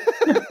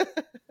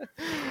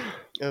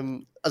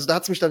 Also da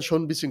hat es mich dann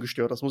schon ein bisschen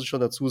gestört, das muss ich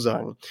schon dazu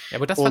sagen. Ja,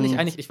 aber das fand ich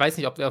eigentlich, ich weiß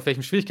nicht, auf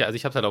welchem Schwierigkeit, also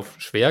ich habe es halt auf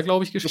schwer,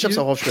 glaube ich, gespielt. Ich habe es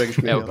auch auf schwer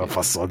gespielt. Ja, oder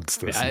was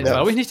sonst.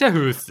 Glaube ich nicht der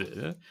höchste.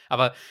 Ne?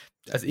 Aber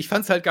also ich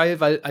fand's halt geil,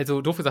 weil,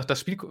 also doof gesagt, das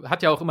Spiel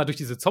hat ja auch immer durch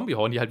diese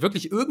Zombie-Horn, die halt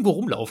wirklich irgendwo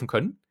rumlaufen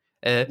können.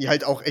 Die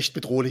halt auch echt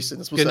bedrohlich sind.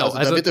 Das muss genau,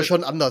 da wird er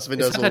schon anders, wenn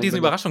das hat halt diesen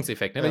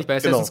Überraschungseffekt. Ne? Wenn ich bei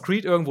Assassin's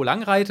Creed irgendwo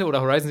langreite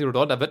oder Horizon Zero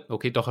Dawn, da wird,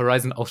 okay, doch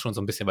Horizon auch schon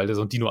so ein bisschen, weil der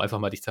so ein Dino einfach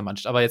mal dich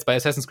zermanscht. Aber jetzt bei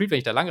Assassin's Creed, wenn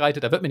ich da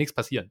langreite, da wird mir nichts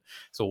passieren.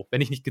 So, wenn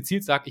ich nicht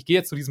gezielt sage, ich gehe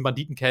jetzt zu diesem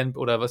Banditencamp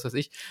oder was weiß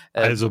ich.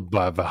 Also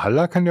bei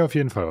Valhalla kann dir auf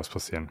jeden Fall was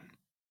passieren.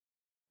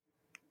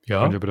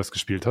 Ja. Wenn du das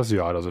gespielt hast,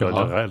 ja. Also da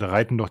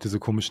reiten doch diese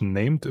komischen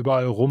Named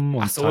überall rum.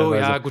 Und ach so,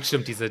 ja, gut,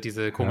 stimmt.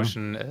 Diese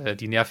komischen,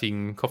 die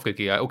nervigen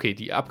Kopfgeldjäger. Okay,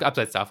 die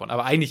abseits davon.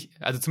 Aber eigentlich,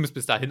 also zumindest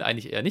bis dahin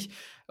eigentlich eher nicht.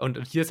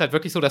 Und hier ist halt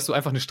wirklich so, dass du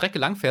einfach eine Strecke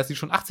lang fährst, die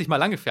schon 80 Mal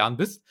lang gefahren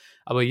bist.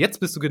 Aber jetzt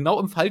bist du genau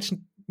im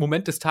falschen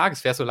Moment des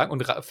Tages, fährst du lang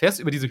und fährst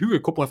über diese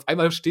Hügelkuppe und auf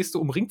einmal stehst du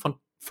umringt von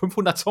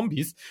 500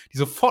 Zombies, die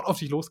sofort auf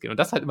dich losgehen. Und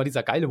das ist halt immer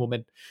dieser geile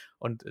Moment.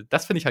 Und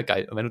das finde ich halt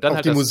geil. Und wenn du dann auch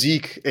halt die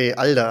Musik, ey,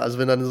 Alter. Also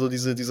wenn dann so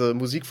diese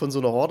Musik von so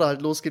einer Horde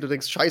halt losgeht, du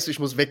denkst, scheiße, ich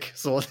muss weg.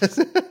 So.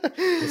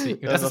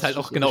 Deswegen, das ist halt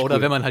auch genau,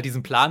 oder wenn man halt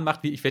diesen Plan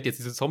macht, wie ich werde jetzt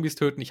diese Zombies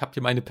töten, ich habe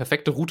hier meine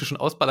perfekte Route schon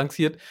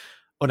ausbalanciert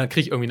und dann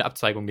kriege ich irgendwie eine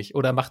Abzweigung nicht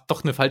oder macht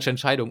doch eine falsche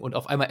Entscheidung und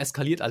auf einmal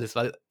eskaliert alles,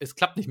 weil es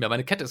klappt nicht mehr,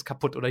 meine Kette ist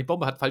kaputt oder die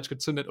Bombe hat falsch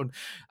gezündet und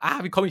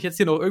wie komme ich jetzt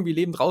hier noch irgendwie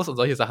lebend raus und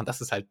solche Sachen, das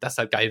ist halt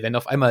geil, wenn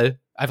auf einmal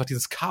einfach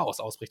dieses Chaos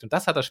ausbricht und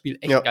das hat das Spiel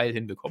echt geil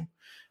hinbekommen,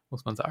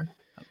 muss man sagen.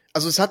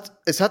 Also es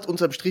hat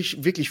unterm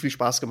Strich wirklich viel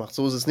Spaß gemacht,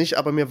 so ist es nicht,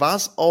 aber mir war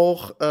es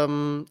auch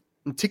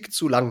ein Tick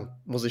zu lang,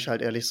 muss ich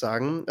halt ehrlich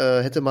sagen.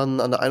 Hätte man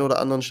an der einen oder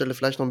anderen Stelle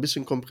vielleicht noch ein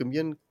bisschen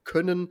komprimieren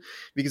können.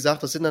 Wie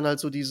gesagt, das sind dann halt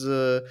so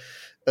diese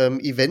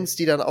Events,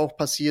 die dann auch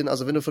passieren.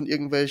 Also wenn du von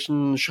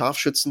irgendwelchen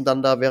Scharfschützen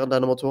dann da während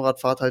deiner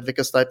Motorradfahrt halt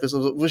weggesniped wirst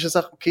und so, wo ich jetzt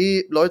sage,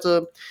 okay,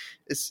 Leute,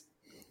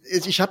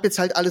 ich habe jetzt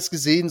halt alles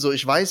gesehen, so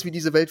ich weiß, wie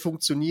diese Welt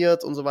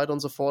funktioniert und so weiter und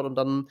so fort. Und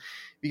dann,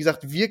 wie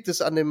gesagt, wirkt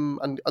es an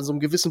so einem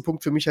gewissen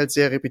Punkt für mich halt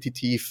sehr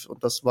repetitiv.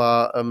 Und das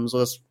war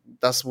so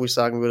das, wo ich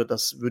sagen würde,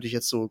 das würde ich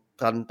jetzt so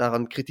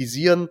daran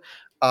kritisieren.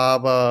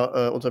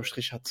 Aber unterm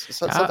Strich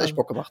es hat echt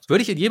Bock gemacht.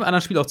 Würde ich in jedem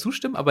anderen Spiel auch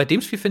zustimmen, aber bei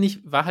dem Spiel, finde ich,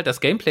 war halt das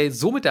Gameplay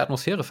so mit der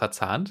Atmosphäre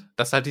verzahnt,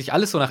 dass halt sich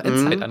alles so nach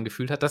Endzeit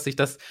angefühlt hat, dass ich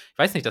ich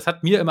weiß nicht, das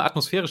hat mir immer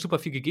atmosphärisch super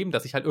viel gegeben,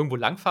 dass ich halt irgendwo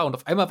lang fahre und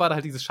auf einmal war da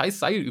halt dieses scheiß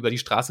Seil über die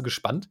Straße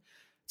gespannt.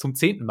 Zum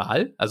 10.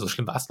 Mal. Also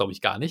schlimm war es, glaube ich,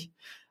 gar nicht.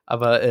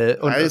 Aber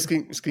es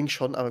ging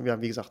schon, aber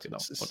ja, wie gesagt, genau.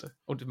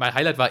 Und mein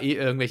Highlight war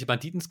irgendwelche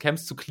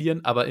Banditencamps zu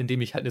clearen, aber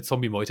indem ich halt eine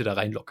Zombie-Meute da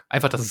reinlock.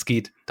 Einfach, dass es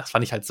geht. Das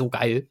fand ich halt so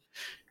geil.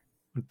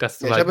 Und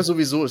das ich habe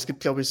sowieso, es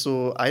gibt, glaube ich,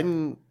 so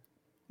einen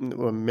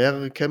oder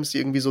mehrere Camps, die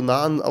irgendwie so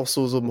nah an auch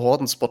so einem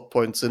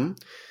Horden-Spotpoint sind.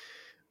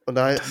 Und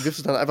da wirfst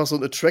du dann einfach so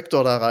einen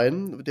Attractor da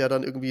rein, der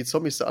dann irgendwie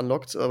Zombies da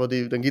anlockt. Aber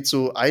dann geht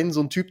so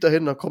ein Typ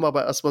dahin, dann kommen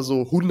aber erstmal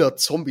so 100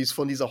 Zombies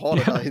von dieser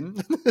Horde dahin.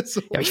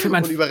 So, ja, ich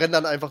und überrennen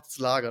dann einfach das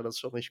Lager. Das ist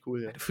schon richtig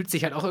cool. Ja. Du fühlst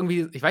dich halt auch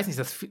irgendwie, ich weiß nicht,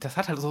 das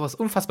hat halt so was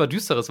unfassbar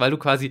Düsteres, weil du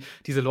quasi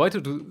diese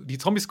Leute, die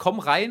Zombies kommen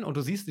rein und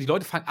du siehst, die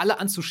Leute fangen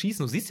alle an zu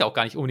schießen. Du siehst ja auch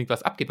gar nicht unbedingt,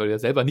 was abgeht, weil du ja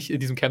selber nicht in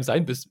diesem Camp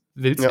sein willst,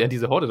 während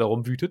diese Horde da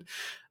rumwütet.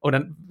 Und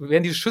dann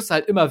werden diese Schüsse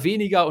halt immer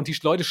weniger und die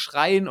Leute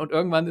schreien und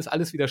irgendwann ist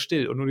alles wieder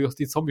still und nur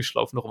die Zombies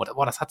schlaufen noch rum.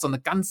 Und, das hat so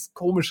eine ganz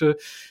komische,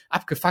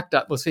 abgefuckte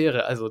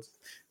Atmosphäre. Also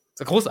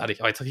großartig.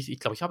 Aber jetzt ich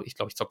glaube,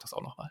 ich zock das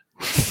auch noch mal.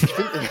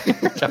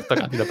 Ich hab da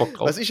gerade wieder Bock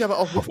drauf. Was ich aber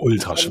auch auf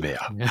ultra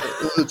schwer.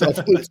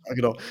 Auf ultra,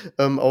 genau.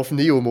 Auf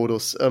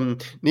Neo-Modus.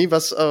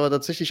 Was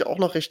tatsächlich auch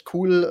noch recht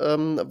cool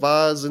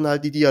sind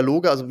halt die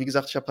Dialoge. Also wie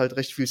gesagt, ich habe halt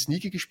recht viel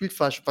Sneaky gespielt.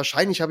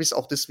 Wahrscheinlich habe ich es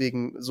auch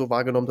deswegen so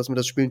wahrgenommen, dass mir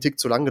das Spiel einen Tick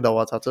zu lang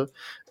gedauert hatte.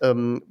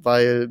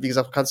 Weil, wie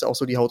gesagt, du kannst ja auch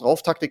so die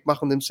Haut-drauf-Taktik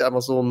machen, nimmst ja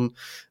einfach so ein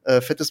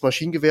fettes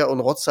Maschinengewehr und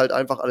rotzt halt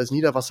einfach alles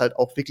nieder, was halt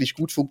auch wirklich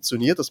gut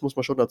funktioniert. Das muss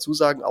man schon dazu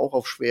sagen, auch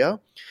auf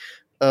schwer.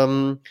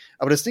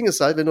 Aber das Ding ist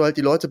halt, wenn du halt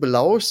die Leute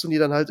belauschst und die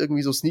dann halt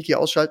irgendwie so sneaky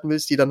ausschalten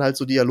willst, die dann halt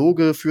so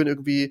Dialoge führen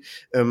irgendwie,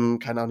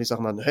 keine Ahnung, die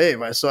sagen dann, hey,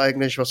 weißt du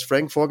eigentlich, was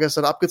Frank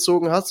vorgestern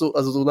abgezogen hat?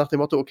 Also so nach dem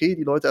Motto, okay,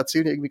 die Leute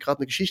erzählen dir irgendwie gerade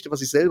eine Geschichte, was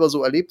sie selber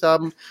so erlebt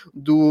haben.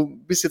 Und du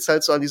bist jetzt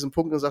halt so an diesem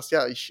Punkt und sagst,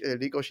 ja, ich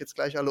lege euch jetzt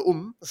gleich alle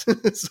um.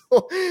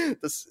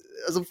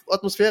 Also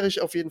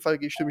atmosphärisch auf jeden Fall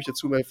stimme ich dir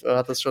zu,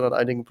 hat das schon an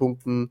einigen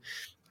Punkten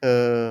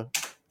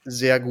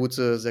sehr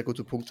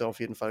gute Punkte auf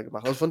jeden Fall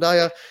gemacht. Also von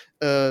daher,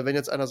 wenn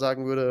jetzt einer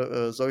sagen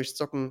würde, soll ich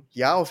zocken?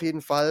 Ja, auf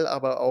jeden Fall,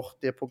 aber auch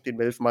der Punkt, den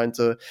Melf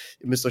meinte,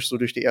 ihr müsst euch so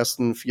durch die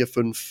ersten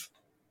 4-5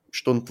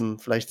 Stunden,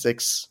 vielleicht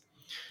 6,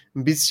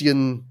 ein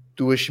bisschen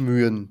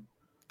durchmühen.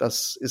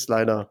 Das ist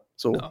leider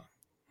so. Ja.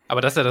 Aber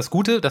das ist ja das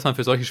Gute, dass man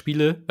für solche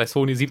Spiele bei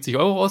Sony 70 €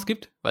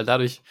 ausgibt, weil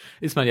dadurch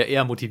ist man ja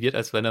eher motiviert,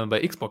 als wenn man bei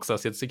Xbox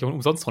das jetzt nicht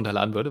umsonst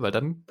runterladen würde, weil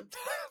dann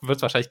wird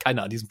wahrscheinlich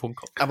keiner an diesen Punkt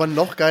kommen. Aber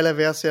noch geiler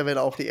wäre es ja, wenn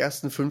auch die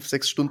ersten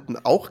 5-6 Stunden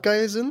auch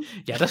geil sind.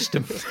 Ja, das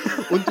stimmt.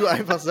 Und du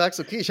einfach sagst,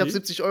 okay, ich habe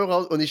 70 €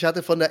 aus und ich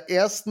hatte von der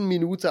ersten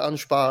Minute an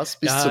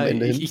Spaß bis zum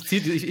Ende hin.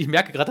 Ich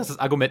merke gerade, dass das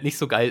Argument nicht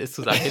so geil ist,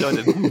 zu sagen, hey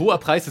Leute, ein hoher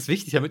Preis ist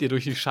wichtig, damit ihr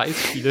durch die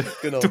Scheißspiele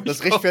genau,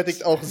 das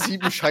rechtfertigt auch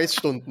 7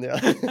 Scheißstunden,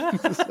 ja.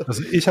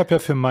 Also ich habe ja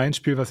für mein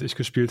Spiel, was ich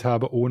gespielt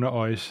habe, ohne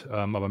euch,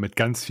 aber mit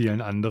ganz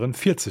vielen anderen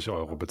 40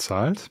 €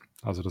 bezahlt.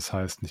 Also das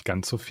heißt nicht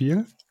ganz so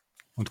viel.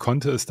 Und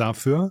konnte es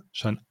dafür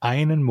schon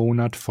einen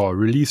Monat vor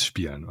Release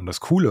spielen. Und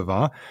das Coole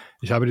war,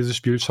 ich habe dieses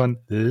Spiel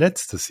schon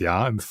letztes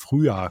Jahr im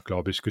Frühjahr,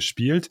 glaube ich,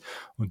 gespielt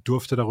und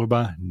durfte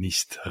darüber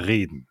nicht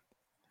reden.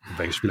 Um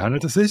welches Spiel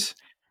handelt es sich?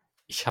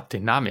 Ich habe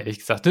den Namen ehrlich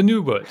gesagt, The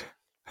New World.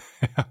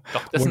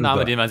 Doch, das ist ein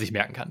Name, den man sich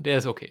merken kann. Der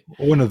ist okay.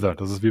 Ohne The,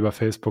 das ist wie bei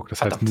Facebook,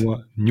 das heißt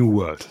nur New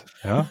World.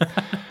 Ja?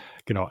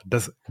 Genau,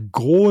 das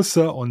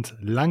große und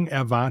lang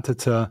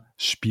erwartete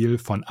Spiel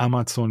von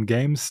Amazon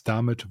Games.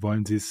 Damit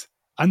wollen sie es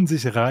an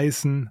sich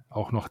reißen,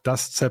 auch noch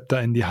das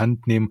Zepter in die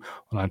Hand nehmen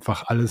und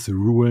einfach alles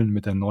rulen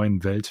mit der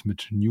neuen Welt,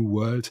 mit New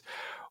World.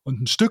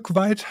 Und ein Stück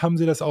weit haben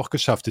sie das auch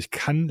geschafft. Ich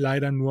kann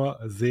leider nur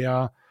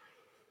sehr,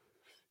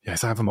 ich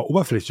sage einfach mal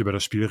oberflächlich über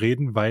das Spiel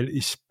reden, weil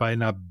ich bei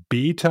einer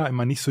Beta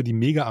immer nicht so die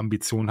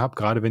Mega-Ambition habe,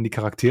 gerade wenn die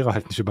Charaktere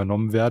halt nicht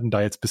übernommen werden,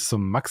 da jetzt bis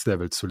zum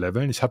Max-Level zu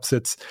leveln. Ich habe es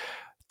jetzt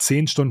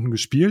 10 Stunden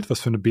gespielt, was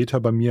für eine Beta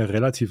bei mir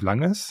relativ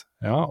lang ist,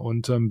 ja,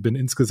 und bin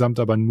insgesamt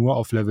aber nur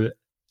auf Level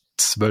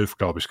 12,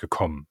 glaube ich,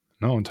 gekommen.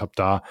 Und habe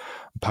da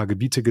ein paar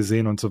Gebiete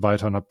gesehen und so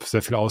weiter und habe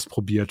sehr viel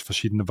ausprobiert,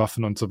 verschiedene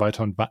Waffen und so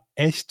weiter und war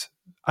echt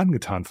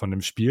angetan von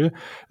dem Spiel.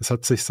 Es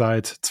hat sich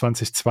seit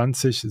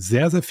 2020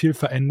 sehr, sehr viel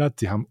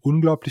verändert. Die haben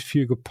unglaublich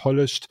viel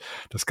gepolished.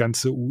 Das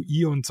ganze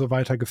UI und so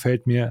weiter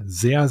gefällt mir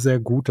sehr, sehr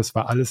gut. Das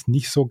war alles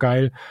nicht so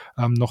geil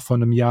noch vor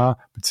einem Jahr,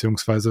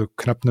 beziehungsweise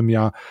knapp einem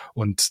Jahr.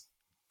 Und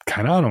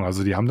keine Ahnung,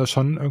 also die haben da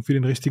schon irgendwie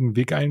den richtigen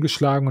Weg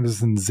eingeschlagen und es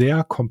ist ein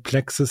sehr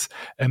komplexes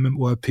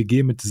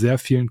MMORPG mit sehr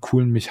vielen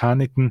coolen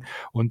Mechaniken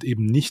und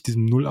eben nicht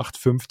diesem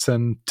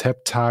 0815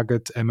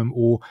 Tap-Target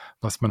MMO,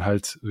 was man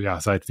halt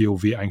seit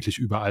WoW eigentlich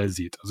überall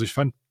sieht. Also ich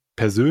fand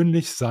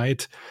persönlich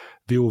seit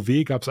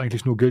WoW gab es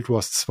eigentlich nur Guild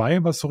Wars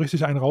 2, was so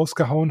richtig einen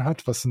rausgehauen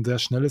hat, was ein sehr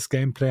schnelles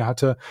Gameplay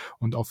hatte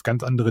und auf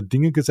ganz andere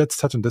Dinge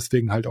gesetzt hat und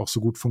deswegen halt auch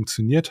so gut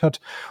funktioniert hat.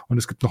 Und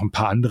es gibt noch ein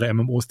paar andere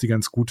MMOs, die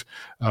ganz gut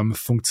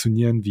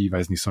funktionieren, wie,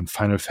 weiß nicht, so ein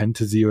Final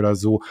Fantasy oder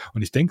so.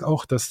 Und ich denke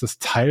auch, dass das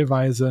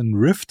teilweise ein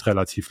Rift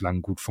relativ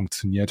lang gut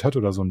funktioniert hat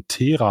oder so ein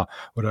Terra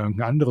oder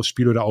irgendein anderes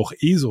Spiel oder auch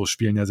ESO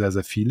spielen ja sehr,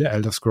 sehr viele.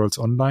 Elder Scrolls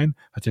Online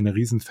hat ja eine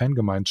riesen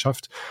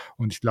Fangemeinschaft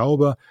und ich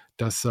glaube,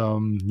 dass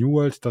New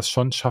World das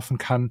schon schaffen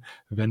kann,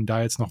 wenn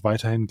da jetzt noch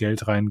weiterhin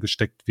Geld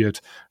reingesteckt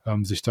wird,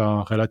 sich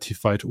da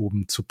relativ weit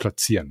oben zu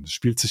platzieren. Es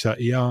spielt sich ja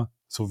eher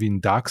so wie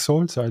in Dark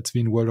Souls als wie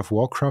in World of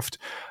Warcraft,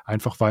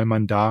 einfach weil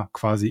man da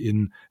quasi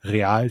in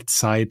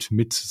Realzeit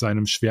mit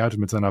seinem Schwert,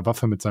 mit seiner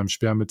Waffe, mit seinem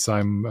Speer, mit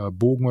seinem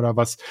Bogen oder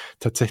was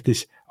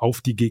tatsächlich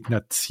auf die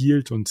Gegner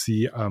zielt und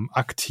sie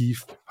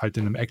aktiv halt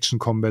in einem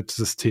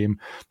Action-Combat-System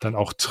dann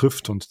auch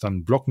trifft und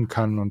dann blocken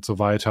kann und so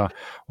weiter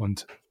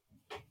und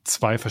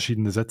 2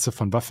 verschiedene Sätze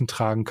von Waffen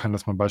tragen kann,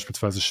 dass man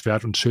beispielsweise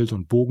Schwert und Schild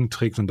und Bogen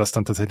trägt und das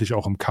dann tatsächlich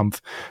auch im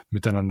Kampf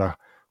miteinander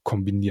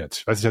kombiniert.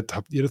 Ich weiß nicht,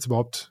 habt ihr das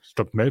überhaupt, ich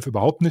glaube Melf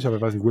überhaupt nicht, aber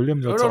ich weiß nicht,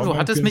 William. Du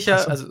hattest mich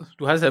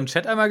du hattest ja im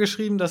Chat einmal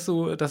geschrieben, dass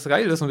das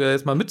geil ist und wir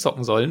jetzt mal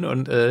mitzocken sollen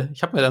und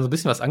ich habe mir dann so ein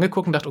bisschen was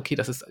angeguckt und dachte, okay,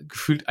 das ist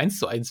gefühlt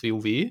 1:1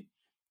 WoW,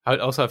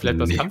 halt außer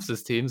vielleicht das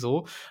Kampfsystem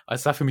so, aber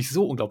es sah für mich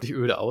so unglaublich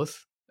öde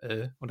aus.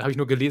 Und da habe ich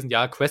nur gelesen,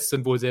 ja, Quests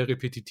sind wohl sehr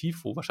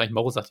repetitiv, wo wahrscheinlich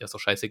Mauro sagt, ja, ist doch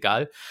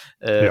scheißegal.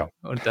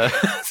 Und da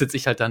sitze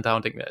ich halt dann da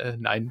und denke mir,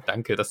 nein,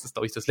 danke, das ist,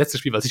 glaube ich, das letzte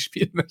Spiel, was ich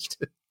spielen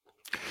möchte.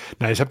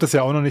 Na, ich habe das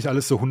ja auch noch nicht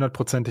alles so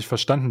 100%ig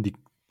verstanden. Die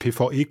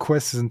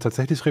PvE-Quests sind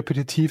tatsächlich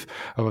repetitiv,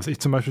 aber was ich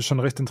zum Beispiel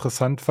schon recht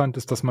interessant fand,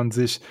 ist, dass man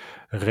sich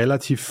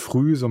relativ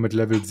früh, so mit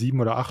Level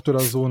 7 oder 8 oder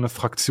so, eine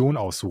Fraktion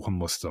aussuchen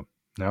musste.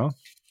 Ja.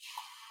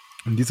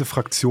 Und diese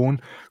Fraktion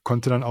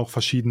konnte dann auch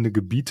verschiedene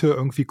Gebiete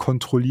irgendwie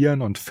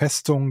kontrollieren und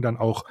Festungen dann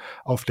auch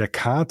auf der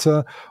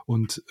Karte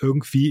und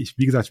irgendwie,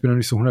 wie gesagt, ich bin noch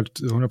nicht so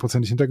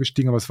 100%ig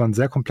hintergestiegen, aber es war ein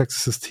sehr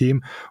komplexes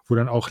System, wo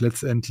dann auch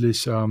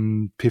letztendlich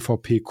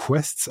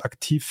PvP-Quests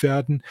aktiv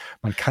werden.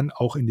 Man kann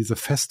auch in diese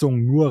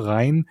Festungen nur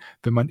rein,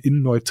 wenn man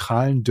in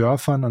neutralen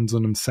Dörfern an so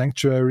einem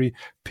Sanctuary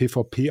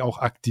PvP auch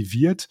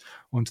aktiviert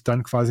und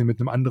dann quasi mit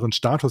einem anderen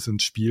Status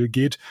ins Spiel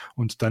geht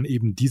und dann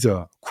eben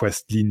diese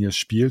Questlinie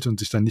spielt und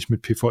sich dann nicht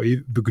mit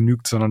PvE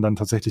begnügt, sondern dann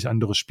tatsächlich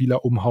andere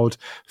Spieler umhaut,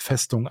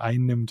 Festungen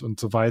einnimmt und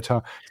so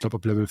weiter. Ich glaube,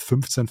 ab Level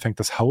 15 fängt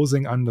das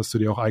Housing an, dass du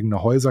dir auch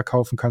eigene Häuser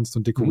kaufen kannst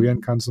und dekorieren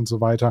kannst und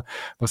so weiter,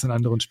 was in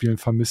anderen Spielen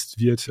vermisst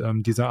wird,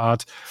 dieser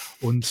Art.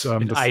 Und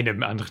in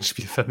einem anderen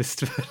Spiel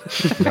vermisst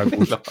wird. Ja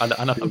gut, ich glaube, alle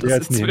anderen haben das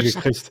jetzt nie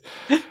hingekriegt.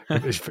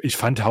 Ich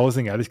fand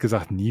Housing ehrlich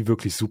gesagt nie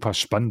wirklich super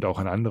spannend, auch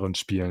in anderen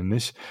Spielen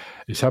nicht.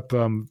 Ich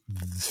habe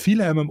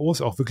viele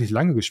MMOs auch wirklich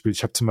lange gespielt.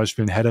 Ich habe zum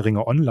Beispiel in Herr der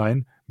Ringe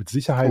Online mit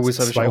Sicherheit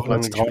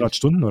 200, 300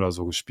 Stunden oder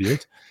so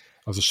gespielt.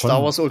 Also schon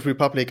Star Wars Old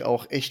Republic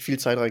auch echt viel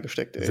Zeit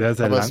reingesteckt. Ey. Sehr,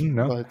 sehr lang,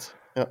 ne? Halt,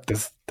 ja.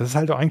 Das ist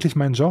halt auch eigentlich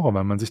mein Genre,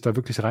 weil man sich da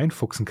wirklich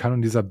reinfuchsen kann.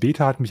 Und dieser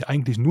Beta hat mich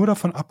eigentlich nur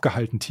davon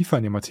abgehalten, tiefer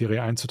in die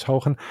Materie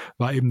einzutauchen,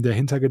 war eben der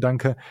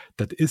Hintergedanke,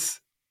 das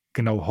ist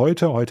genau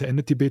heute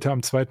endet die Beta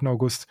am 2.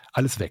 August,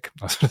 alles weg.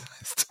 Also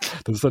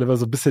das ist halt immer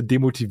so ein bisschen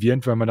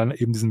demotivierend, weil man dann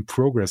eben diesen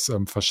Progress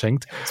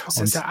verschenkt. Jetzt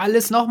musst du ja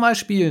alles nochmal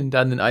spielen,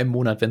 dann in einem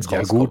Monat, wenn es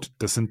rauskommt. Ja gut,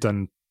 das sind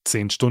dann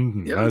 10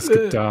 Stunden. Ja, es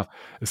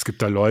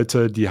gibt da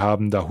Leute, die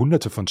haben da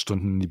hunderte von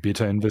Stunden in die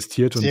Beta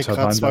investiert. Und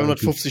gerade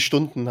 250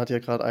 Stunden hat ja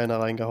gerade einer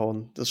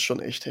reingehauen. Das ist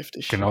schon echt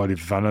heftig. Genau,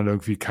 die waren dann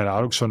irgendwie, keine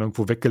Ahnung, schon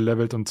irgendwo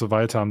weggelevelt und so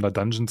weiter, haben da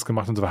Dungeons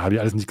gemacht und so weiter. Habe ich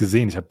alles nicht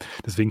gesehen.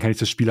 Deswegen kann ich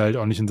das Spiel halt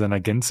auch nicht in seiner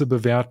Gänze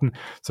bewerten,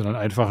 sondern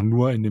einfach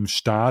nur in dem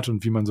Start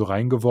und wie man so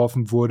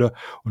reingeworfen wurde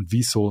und wie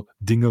es so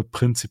Dinge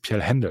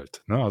prinzipiell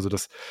handelt. Ne? Also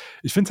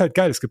ich finde es halt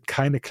geil. Es gibt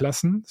keine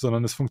Klassen,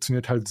 sondern es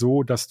funktioniert halt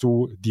so, dass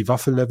du die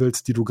Waffe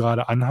levelst, die du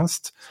gerade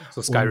anhast.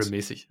 So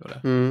Skyrim-mäßig, oder?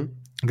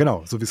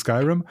 Genau, so wie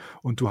Skyrim.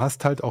 Und du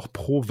hast halt auch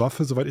pro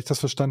Waffe, soweit ich das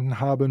verstanden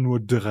habe,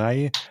 nur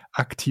 3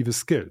 aktive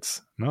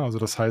Skills. Ne? Also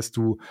das heißt,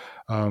 du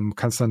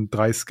kannst dann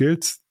 3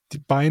 Skills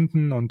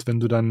binden und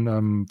wenn du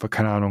dann,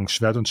 keine Ahnung,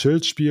 Schwert und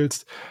Schild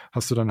spielst,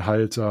 hast du dann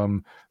halt so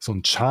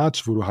einen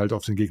Charge, wo du halt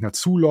auf den Gegner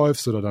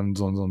zuläufst oder dann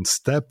so einen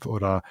Step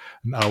oder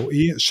einen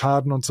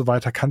AOE-Schaden und so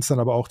weiter, kannst dann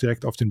aber auch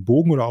direkt auf den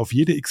Bogen oder auf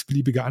jede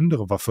x-beliebige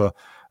andere Waffe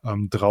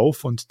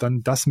drauf und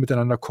dann das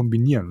miteinander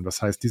kombinieren.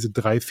 Das heißt, diese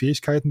 3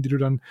 Fähigkeiten, die du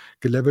dann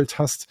gelevelt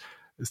hast,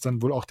 ist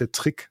dann wohl auch der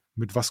Trick,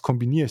 mit was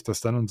kombiniere ich das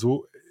dann und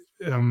so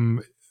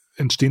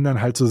entstehen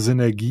dann halt so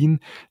Synergien,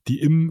 die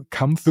im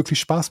Kampf wirklich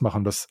Spaß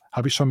machen. Das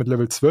habe ich schon mit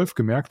Level 12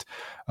 gemerkt,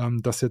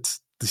 dass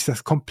jetzt sich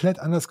das komplett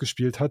anders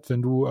gespielt hat,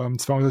 wenn du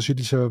zwei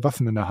unterschiedliche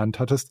Waffen in der Hand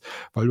hattest,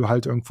 weil du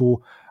halt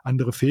irgendwo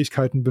andere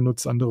Fähigkeiten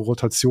benutzt, andere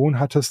Rotation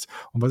hattest.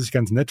 Und was ich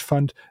ganz nett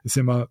fand, ist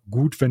ja immer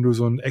gut, wenn du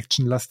so ein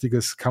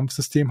actionlastiges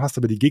Kampfsystem hast,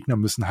 aber die Gegner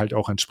müssen halt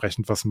auch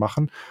entsprechend was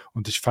machen.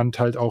 Und ich fand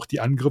halt auch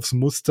die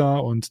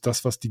Angriffsmuster und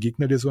das, was die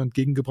Gegner dir so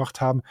entgegengebracht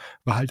haben,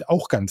 war halt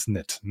auch ganz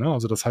nett. Ne?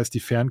 Also das heißt, die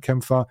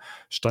Fernkämpfer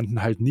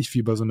standen halt nicht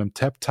wie bei so einem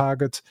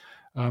Tap-Target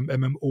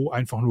MMO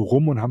einfach nur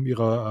rum und haben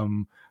ihre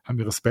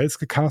Spells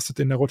gecastet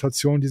in der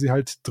Rotation, die sie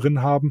halt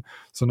drin haben,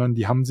 sondern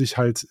die haben sich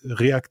halt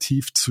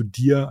reaktiv zu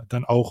dir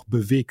dann auch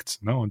bewegt,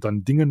 ne? Und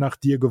dann Dinge nach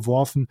dir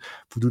geworfen,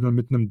 wo du dann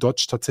mit einem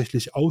Dodge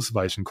tatsächlich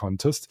ausweichen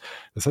konntest.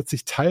 Das hat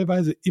sich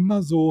teilweise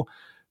immer so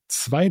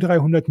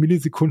 200-300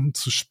 Millisekunden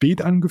zu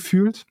spät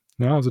angefühlt.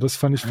 Ja, also das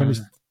fand ich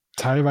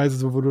teilweise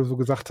so, wo du so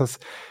gesagt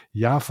hast,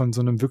 ja, von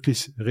so einem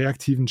wirklich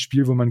reaktiven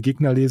Spiel, wo man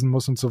Gegner lesen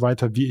muss und so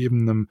weiter, wie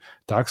eben einem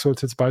Dark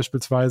Souls jetzt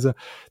beispielsweise,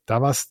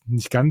 da war es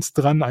nicht ganz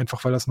dran,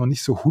 einfach weil das noch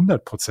nicht so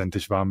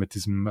hundertprozentig war mit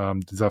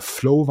diesem, dieser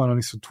Flow war noch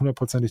nicht so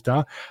hundertprozentig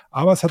da,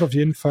 aber es hat auf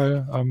jeden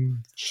Fall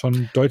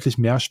schon deutlich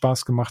mehr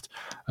Spaß gemacht,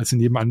 als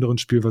in jedem anderen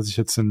Spiel, was ich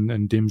jetzt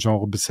in dem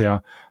Genre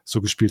bisher so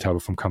gespielt habe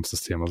vom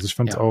Kampfsystem. Also ich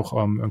fand es auch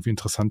irgendwie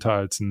interessanter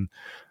als ein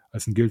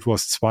Guild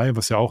Wars 2,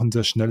 was ja auch ein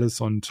sehr schnelles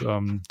und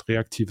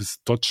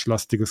reaktives,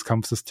 dodge-lastiges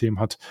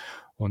Kampfsystem hat.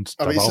 Und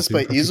aber ist es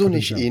bei ESO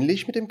nicht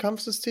ändlich mit dem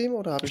Kampfsystem?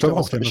 Oder habe ich glaube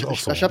auch,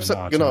 ich habe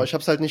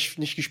es halt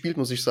nicht gespielt,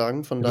 muss ich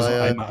sagen. Von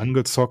daher. Also einmal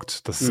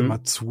angezockt, das ist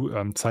immer zu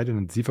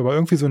zeitintensiv. Aber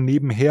irgendwie so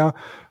nebenher,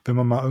 wenn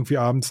man mal irgendwie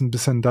abends ein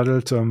bisschen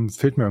daddelt,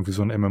 fehlt mir irgendwie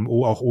so ein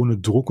MMO, auch ohne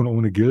Druck und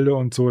ohne Gilde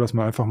und so, dass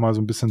man einfach mal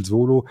so ein bisschen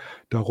solo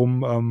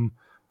darum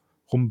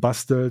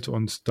rumbastelt,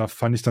 und da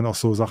fand ich dann auch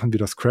so Sachen wie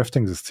das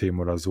Crafting-System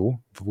oder so,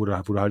 wo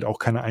du halt auch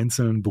keine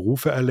einzelnen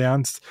Berufe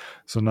erlernst,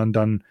 sondern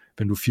dann,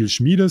 wenn du viel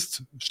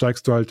schmiedest,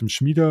 steigst du halt im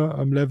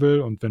Schmiede-Level,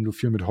 und wenn du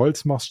viel mit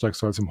Holz machst,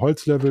 steigst du halt im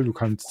Holzlevel. Du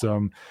kannst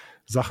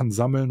Sachen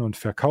sammeln und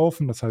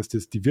verkaufen, das heißt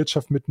jetzt die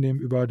Wirtschaft mitnehmen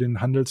über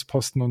den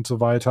Handelsposten und so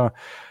weiter.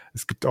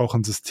 Es gibt auch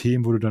ein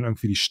System, wo du dann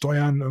irgendwie die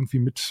Steuern irgendwie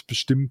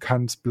mitbestimmen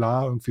kannst,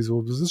 bla, irgendwie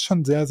so. Das ist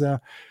schon sehr,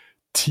 sehr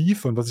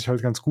tief, und was ich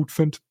halt ganz gut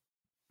finde,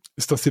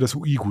 ist, dass sie das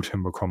UI gut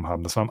hinbekommen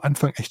haben. Das war am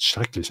Anfang echt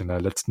schrecklich in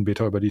der letzten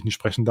Beta, über die ich nicht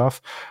sprechen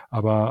darf.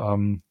 Aber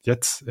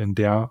jetzt in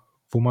der,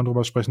 wo man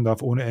drüber sprechen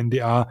darf, ohne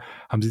NDA,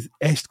 haben sie es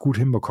echt gut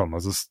hinbekommen.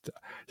 Also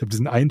ich habe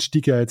diesen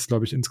Einstieg ja jetzt,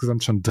 glaube ich,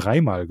 insgesamt schon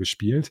 3-mal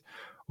gespielt.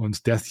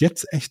 Und der ist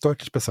jetzt echt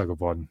deutlich besser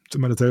geworden. Es ist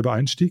immer derselbe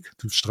Einstieg.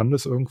 Du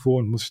strandest irgendwo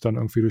und musst dich dann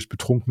irgendwie durch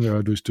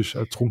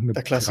ertrunkene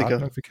Piraten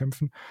irgendwie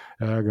kämpfen.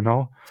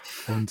 Genau.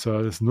 Und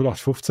das ist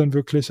 0815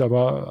 wirklich,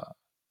 aber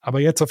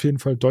jetzt auf jeden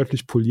Fall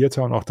deutlich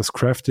polierter, und auch das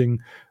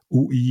Crafting,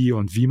 UI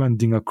und wie man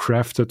Dinge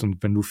craftet,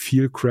 und wenn du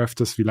viel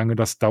craftest, wie lange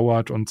das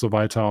dauert und so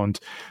weiter, und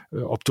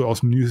ob du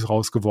aus Menüs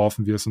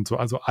rausgeworfen wirst und so.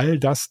 Also all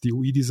das, die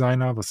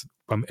UI-Designer, was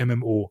beim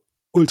MMO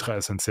ultra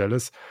essentiell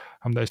ist,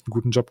 haben da echt einen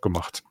guten Job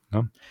gemacht.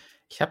 Ne?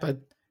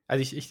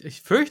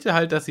 Ich fürchte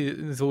halt, dass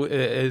sie so,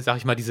 sag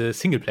ich mal, diese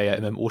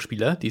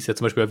Singleplayer-MMO-Spieler, die es ja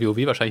zum Beispiel bei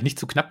WoW wahrscheinlich nicht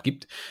zu knapp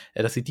gibt,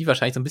 dass sie die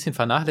wahrscheinlich so ein bisschen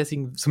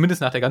vernachlässigen,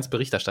 zumindest nach der ganzen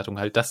Berichterstattung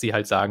halt, dass sie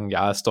halt sagen,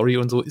 ja, Story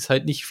und so ist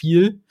halt nicht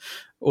viel,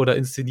 oder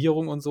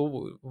Inszenierung und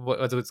so.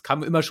 Also es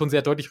kam immer schon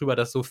sehr deutlich rüber,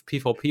 dass so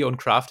PvP und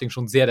Crafting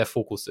schon sehr der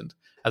Fokus sind.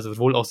 Also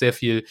wohl auch sehr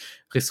viel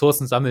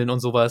Ressourcen sammeln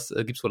und sowas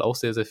gibt's wohl auch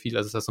sehr, sehr viel.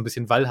 Also dass das so ein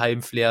bisschen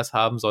Valheim-Flares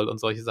haben soll und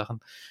solche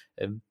Sachen.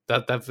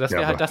 Das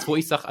wäre halt das, wo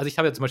ich sage, also ich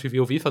habe ja zum Beispiel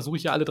WoW, versuche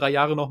ich ja alle 3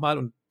 Jahre nochmal,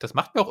 und das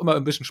macht mir auch immer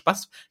ein bisschen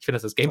Spaß. Ich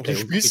finde, das Gameplay. Du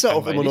spielst ja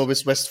auch immer nur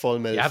bis Westfall,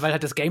 Melf. Ja, weil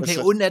halt das Gameplay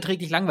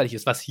unerträglich langweilig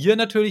ist. Was hier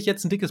natürlich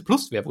jetzt ein dickes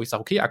Plus wäre, wo ich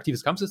sage, okay,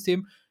 aktives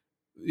Kampfsystem,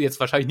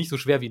 jetzt wahrscheinlich nicht so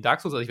schwer wie in Dark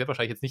Souls, also ich werde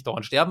wahrscheinlich jetzt nicht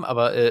dauernd sterben,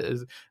 aber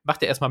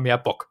macht ja erstmal mehr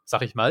Bock,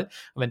 sag ich mal.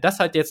 Und wenn das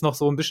halt jetzt noch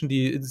so ein bisschen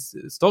die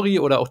Story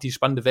oder auch die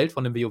spannende Welt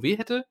von dem WoW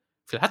hätte,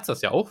 vielleicht hat's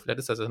das ja auch, vielleicht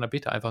ist das in der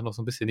Beta einfach noch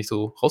so ein bisschen nicht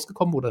so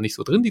rausgekommen oder nicht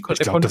so drin. Ich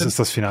glaube, das ist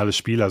das finale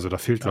Spiel, also da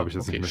fehlt, glaube ich,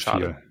 jetzt nicht mehr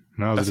viel.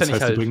 Ne? Also das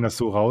heißt, die bringen das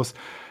so raus.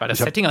 Weil das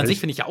Setting an sich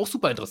finde ich ja auch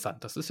super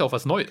interessant, das ist ja auch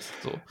was Neues.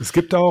 So. Es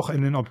gibt auch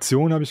in den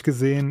Optionen, habe ich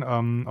gesehen,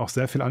 auch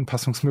sehr viele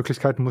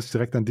Anpassungsmöglichkeiten, muss ich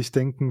direkt an dich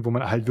denken, wo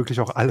man halt wirklich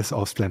auch alles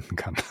ausblenden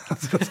kann.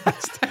 Also das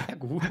heißt,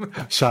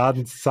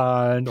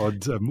 Schadenszahlen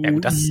und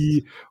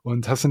UI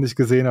und hast du nicht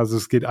gesehen, also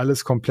es geht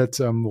alles komplett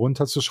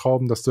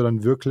runterzuschrauben, dass du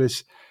dann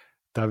wirklich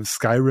da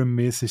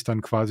Skyrim-mäßig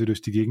dann quasi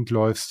durch die Gegend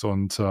läufst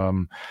und da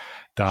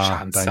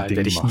dein Ding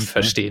werde ich nie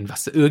verstehen,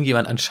 was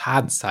irgendjemand an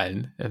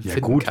Schadenszahlen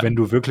finden gut, kann. wenn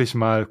du wirklich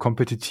mal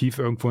kompetitiv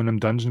irgendwo in einem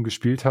Dungeon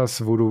gespielt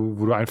hast, wo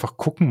du einfach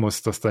gucken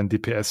musst, dass dein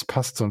DPS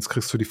passt, sonst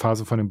kriegst du die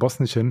Phase von dem Boss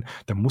nicht hin,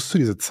 dann musst du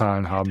diese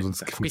Zahlen haben,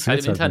 sonst funktioniert es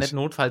halt im Internet nicht.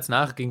 Notfalls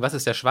nach, gegen was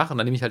ist der schwach, und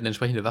dann nehme ich halt eine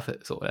entsprechende Waffe.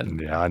 So,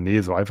 ja,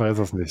 nee, so einfach ist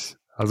das nicht.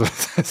 Also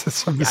das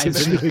ist schon ein bisschen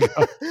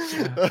schwieriger.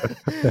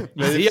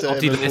 Ich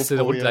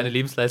sehe, ob deine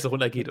Lebensleiste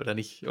runtergeht oder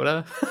nicht,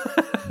 oder?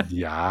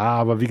 Ja,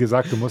 aber wie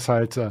gesagt, du musst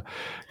halt,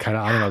 keine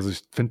Ahnung, also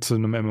ich finde, zu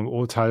einem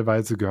MMO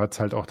teilweise gehört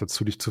es halt auch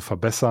dazu, dich zu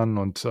verbessern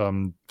und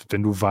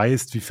wenn du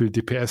weißt, wie viel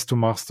DPS du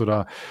machst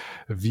oder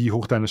wie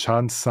hoch deine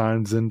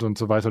Schadenszahlen sind und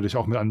so weiter, dich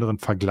auch mit anderen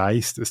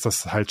vergleichst, ist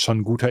das halt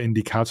schon ein guter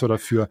Indikator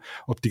dafür,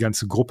 ob die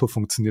ganze Gruppe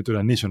funktioniert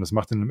oder nicht. Und das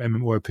macht in einem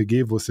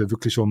MMORPG, wo es ja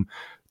wirklich um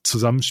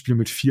Zusammenspiel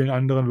mit vielen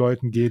anderen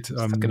Leuten geht,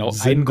 genau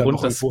Sinn, ein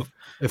Grund, das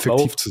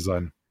effektiv zu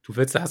sein. Du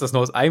hast das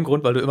nur aus einem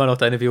Grund, weil du immer noch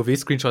deine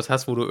WoW-Screenshots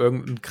hast, wo du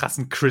irgendeinen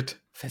krassen Crit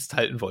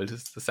festhalten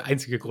wolltest. Das ist der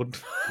einzige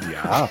Grund.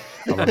 Ja,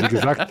 aber wie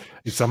gesagt,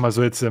 ich sag mal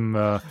so jetzt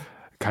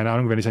keine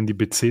Ahnung, wenn ich an die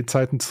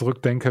BC-Zeiten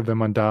zurückdenke, wenn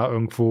man da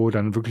irgendwo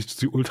dann wirklich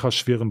die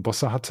ultraschweren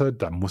Bosse hatte,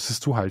 da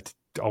musstest du halt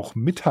auch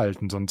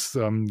mithalten, sonst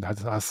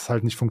hat es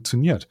halt nicht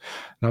funktioniert.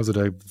 Also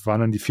da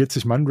waren dann die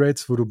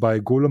 40-Mann-Raids, wo du bei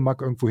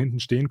Golemak irgendwo hinten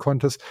stehen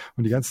konntest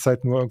und die ganze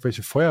Zeit nur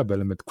irgendwelche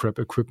Feuerbälle mit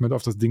Crap-Equipment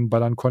auf das Ding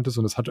ballern konntest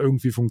und es hat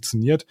irgendwie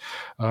funktioniert.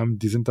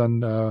 Die sind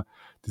dann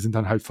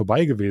halt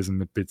vorbei gewesen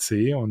mit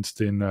BC und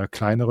den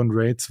kleineren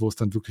Raids, wo es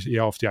dann wirklich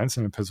eher auf die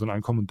einzelnen Personen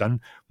ankommt und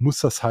dann muss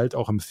das halt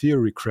auch im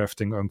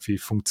Theory-Crafting irgendwie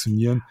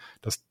funktionieren,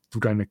 dass du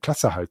deine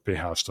Klasse halt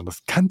beherrschst. Und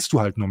das kannst du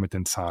halt nur mit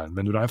den Zahlen.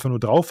 Wenn du da einfach nur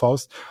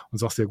draufhaust und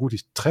sagst, ja gut,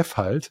 ich treffe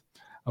halt,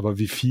 aber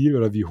wie viel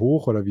oder wie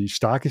hoch oder wie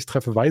stark ich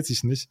treffe, weiß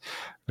ich nicht.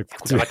 Ja,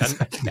 gut, aber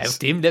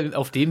dann,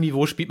 auf dem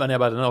Niveau spielt man ja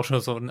aber dann auch schon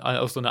auf so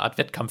eine Art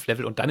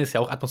Wettkampflevel und dann ist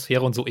ja auch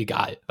Atmosphäre und so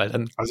egal. Weil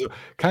dann also,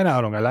 keine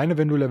Ahnung, alleine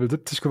wenn du Level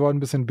 70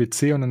 geworden bist in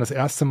BC und dann das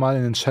erste Mal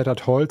in den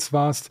Shattered Halls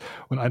warst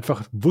und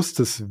einfach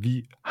wusstest,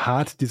 wie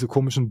hart diese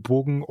komischen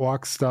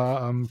Bogen-Orks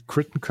da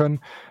critten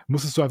können,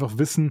 musstest du einfach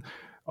wissen,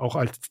 auch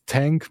als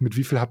Tank, mit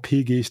wie viel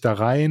HP gehe ich da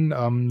rein,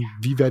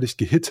 wie werde ich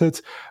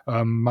gehittet,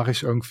 mache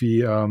ich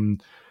irgendwie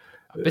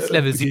bis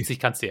Level 70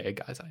 kann es dir ja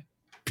egal sein.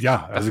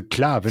 Ja, also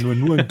klar, wenn du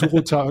nur in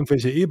Durota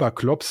irgendwelche Eber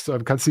klopfst,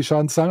 dann kannst du die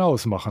Schadenszahlen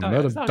ausmachen.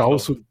 Ne? Dann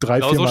daust du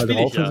 3-4 Mal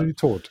drauf und sind die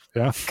tot.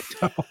 Ja,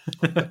 genau.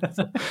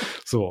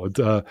 So,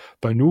 und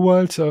bei New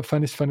World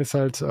fand ich es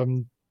halt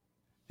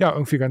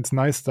irgendwie ganz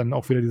nice, dann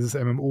auch wieder dieses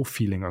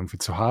MMO-Feeling irgendwie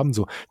zu haben.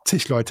 So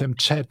zig Leute im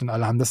Chat und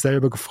alle haben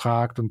dasselbe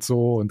gefragt und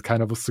so und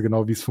keiner wusste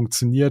genau, wie es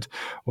funktioniert.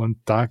 Und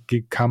da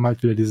kam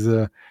halt wieder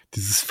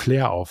dieses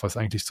Flair auf, was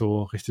eigentlich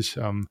so richtig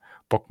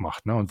Bock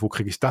macht. Ne? Und wo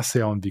kriege ich das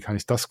her und wie kann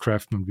ich das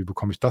craften und wie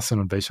bekomme ich das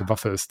hin und welche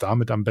Waffe ist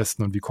damit am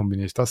besten und wie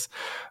kombiniere ich das?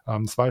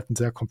 Es war halt ein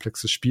sehr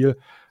komplexes Spiel,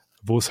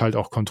 wo es halt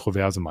auch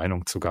kontroverse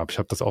Meinungen zu gab. Ich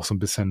habe das auch so ein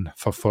bisschen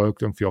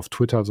verfolgt, irgendwie auf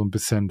Twitter so ein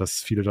bisschen,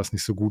 dass viele das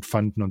nicht so gut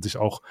fanden und sich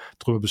auch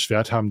darüber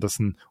beschwert haben, dass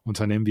ein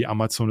Unternehmen wie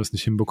Amazon es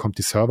nicht hinbekommt,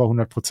 die Server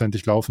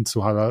 100%ig laufen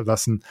zu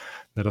lassen,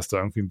 dass da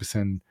irgendwie ein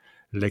bisschen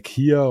Lag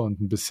hier und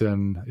ein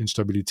bisschen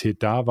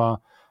Instabilität da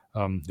war.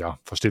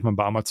 Versteht man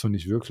bei Amazon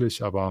nicht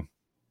wirklich, aber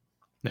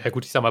naja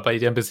gut, ich sag mal, bei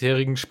deren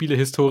bisherigen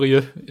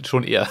Spielehistorie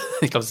schon eher.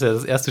 Ich glaube, das ist ja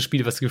das erste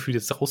Spiel, was gefühlt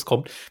jetzt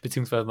rauskommt,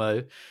 beziehungsweise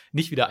mal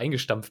nicht wieder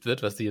eingestampft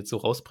wird, was sie jetzt so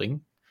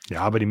rausbringen.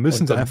 Ja, aber die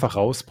müssen sie einfach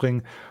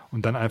rausbringen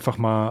und dann einfach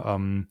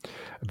mal,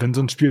 wenn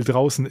so ein Spiel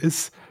draußen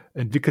ist,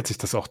 entwickelt sich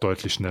das auch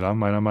deutlich schneller,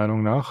 meiner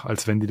Meinung nach,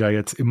 als wenn die da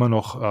jetzt immer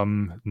noch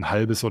ein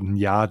halbes oder ein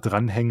Jahr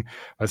dranhängen.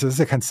 Also das ist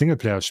ja kein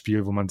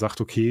Singleplayer-Spiel, wo man sagt,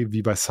 okay,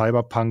 wie bei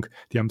Cyberpunk,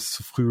 die haben es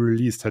zu früh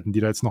released, hätten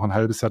die da jetzt noch ein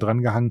halbes Jahr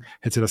dran gehangen,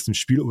 hätte das dem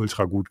Spiel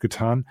ultra gut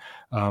getan.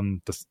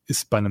 Das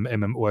ist bei einem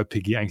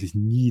MMORPG eigentlich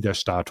nie der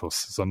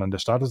Status, sondern der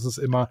Status ist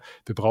immer,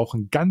 wir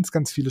brauchen ganz,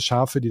 ganz viele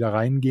Schafe, die da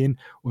reingehen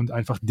und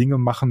einfach Dinge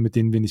machen, mit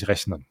denen wir nicht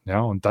rechnen.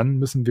 Ja, und dann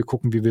müssen wir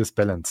gucken, wie wir es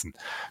balancen.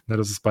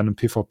 Das ist bei einem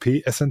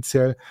PvP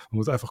essentiell. Man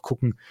muss einfach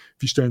gucken,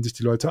 wie stellen sich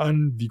die Leute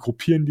an, wie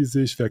gruppieren die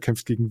sich, wer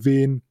kämpft gegen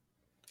wen.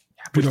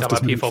 Ja, gut,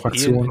 aber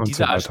PvP in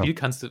dieser Art Spiel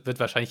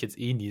wird wahrscheinlich jetzt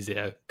nie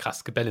sehr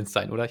krass gebalanced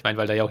sein, oder? Ich meine,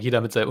 weil da ja auch jeder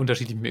mit seinem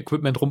unterschiedlichen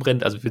Equipment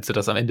rumrennt, also willst du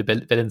das am Ende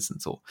balancen,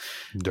 so.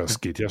 Das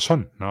geht ja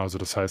schon, ne? Also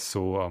das heißt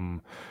so,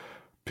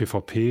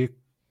 PvP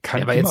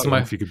kann aber immer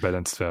irgendwie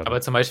gebalanced werden. Aber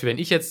zum Beispiel, wenn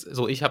ich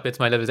habe jetzt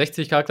meinen Level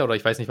 60 Charakter oder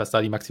ich weiß nicht, was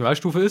da die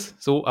Maximalstufe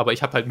ist, so, aber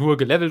ich habe halt nur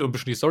gelevelt und ein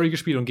bisschen die Story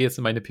gespielt und gehe jetzt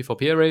in meine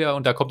PvP-Area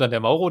und da kommt dann der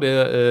Mauro,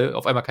 der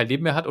auf einmal kein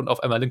Leben mehr hat und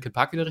auf einmal Linkin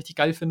Park wieder richtig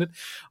geil findet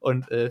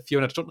und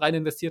 400 Stunden rein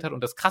investiert hat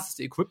und das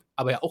krasseste Equip,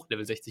 aber ja auch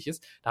Level 60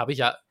 ist, da habe ich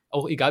ja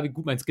auch egal wie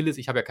gut mein Skill ist,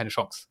 ich habe ja keine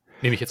Chance.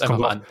 Nehme ich jetzt einfach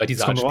mal an, bei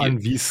dieser Art Spiel. Es kommt auch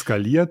an, wie es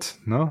skaliert,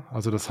 ne?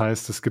 Also das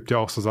heißt, es gibt ja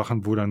auch so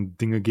Sachen, wo dann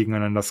Dinge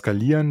gegeneinander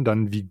skalieren,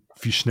 dann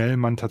wie schnell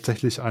man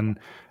tatsächlich an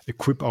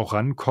Equip auch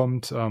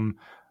rankommt,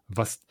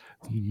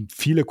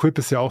 viel Equip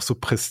ist ja auch so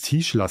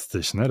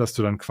prestigelastig, ne? Dass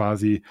du dann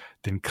quasi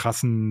den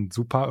krassen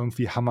Super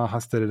irgendwie Hammer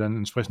hast, der dir dann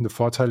entsprechende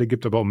Vorteile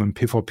gibt, aber um im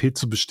PvP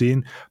zu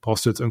bestehen,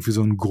 brauchst du jetzt irgendwie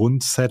so ein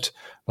Grundset,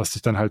 was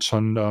dich dann halt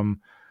schon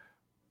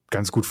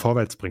ganz gut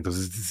vorwärts bringt.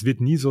 Also es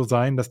wird nie so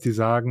sein, dass die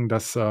sagen,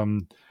 dass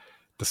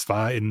das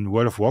war in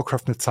World of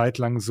Warcraft eine Zeit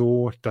lang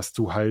so, dass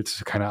du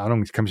halt, keine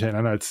Ahnung, ich kann mich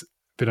erinnern, als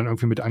wir dann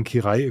irgendwie mit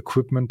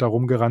Ankirai-Equipment da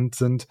rumgerannt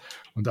sind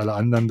und alle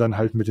anderen dann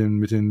halt mit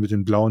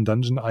den blauen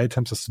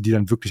Dungeon-Items, dass du die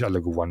dann wirklich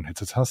alle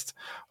ge-one-hitted hast.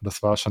 Und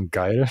das war schon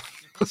geil,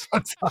 muss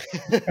man sagen.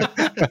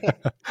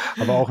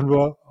 Aber auch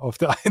nur auf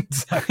der einen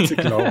Seite,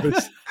 glaube ich.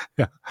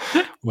 Ja.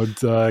 Und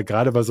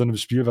gerade bei so einem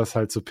Spiel, was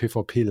halt so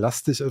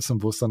PvP-lastig ist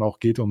und wo es dann auch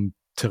geht um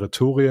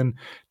Territorien,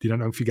 die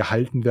dann irgendwie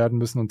gehalten werden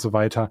müssen und so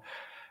weiter,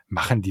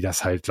 machen die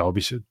das halt, glaube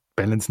ich,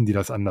 balancen die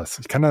das anders.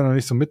 Ich kann da noch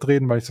nicht so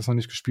mitreden, weil ich das noch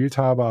nicht gespielt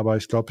habe, aber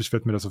ich glaube, ich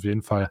werde mir das auf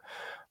jeden Fall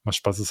mal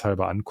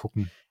spaßeshalber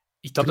angucken.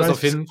 Ich glaube, das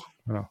auf jeden Fall.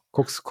 Ja,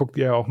 guckt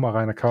ihr auch mal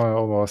rein, da kann man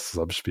auch mal was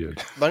zusammenspielen.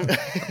 Wann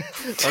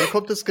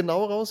kommt es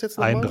genau raus jetzt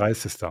nochmal?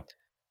 31.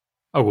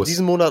 August.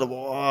 Diesen Monat,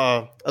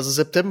 boah. Also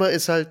September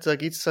ist halt, da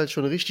geht es halt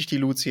schon richtig die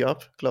Luzi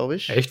ab, glaube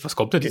ich. Echt? Was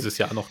kommt denn dieses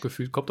Jahr noch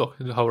gefühlt? Kommt doch,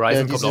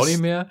 Horizon kommt auch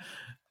nicht mehr.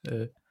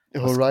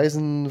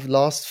 Horizon,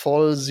 Last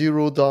Fall,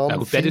 Zero Dawn. Ja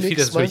gut, Phoenix, Battlefield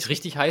ist natürlich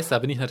richtig heiß, da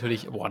bin ich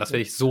natürlich, das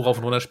werde ich so rauf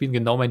und runter spielen,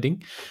 genau mein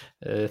Ding.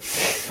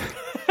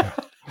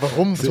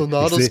 Warum?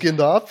 Tornados gehen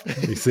da ab?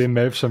 Ich sehe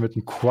Melf schon mit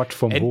einem Quad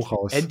vom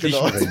Hochhaus. Endlich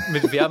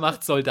mit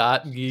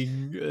Wehrmachtssoldaten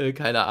gegen,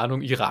 keine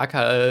Ahnung,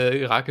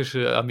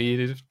 irakische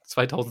Armee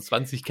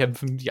 2020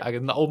 kämpfen. Ja,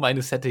 genau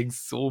meine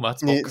Settings. So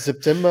macht's Bock. Nee,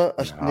 September,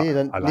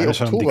 alleine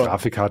schon um die Oktober.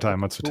 Grafikkarte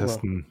einmal zu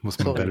testen, muss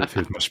man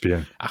Battlefield mal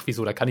spielen. Ach,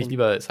 wieso? Da kann ich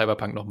lieber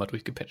Cyberpunk nochmal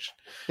durchgepatcht.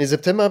 Nee,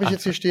 September habe ich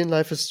jetzt hier stehen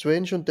Life is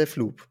Strange und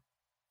Deathloop.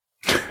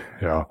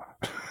 Ja.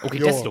 Okay,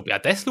 Deathloop. Ja,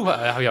 Deathloop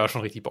habe ich aber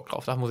schon richtig Bock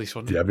drauf. Da muss ich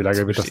schon. Ja, wie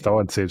lange wird das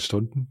dauern? 10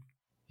 Stunden?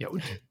 Ja,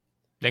 und?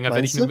 Länger,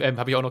 wenn ich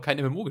habe ich auch noch kein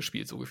MMO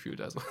gespielt, so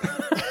gefühlt. Also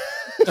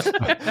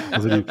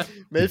die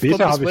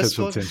Beta habe ich jetzt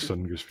schon 10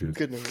 Stunden gespielt.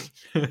 Genau.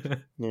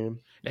 Nee.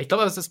 Ja, ich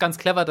glaube, es ist ganz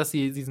clever, dass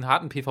sie diesen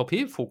harten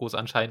PvP-Fokus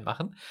anscheinend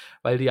machen,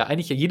 weil die ja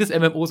eigentlich jedes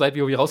MMO seit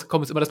WoW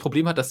rausgekommen ist immer das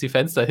Problem hat, dass die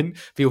Fans dahin,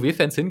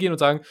 WoW-Fans hingehen und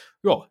sagen,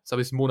 ja, jetzt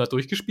habe ich einen Monat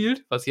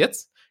durchgespielt, was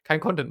jetzt?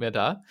 Kein Content mehr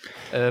da.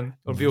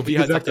 Und WoW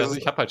halt sagt, also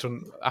ich habe halt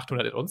schon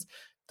 800 Add-ons.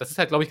 Das ist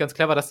halt, glaube ich, ganz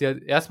clever, dass sie ja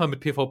erstmal mit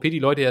PvP die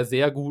Leute ja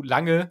sehr gut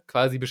lange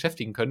quasi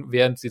beschäftigen können,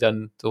 während sie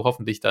dann so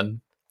hoffentlich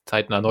dann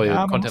zeitnah neue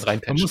Content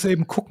reinpatchen. Man muss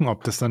eben gucken,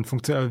 ob das dann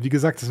funktioniert. Wie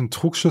gesagt, das ist ein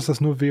Trugschluss, dass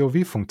nur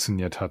WoW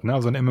funktioniert hat. Ne?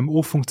 Also ein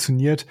MMO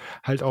funktioniert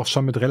halt auch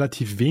schon mit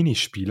relativ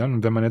wenig Spielern.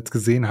 Und wenn man jetzt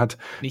gesehen hat...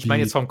 Ich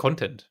meine jetzt vom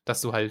Content, dass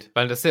du halt...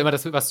 Weil das ist ja immer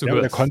das, was du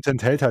hörst. Der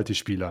Content hält halt die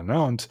Spieler.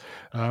 Ne? Und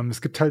es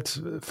gibt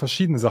halt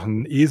verschiedene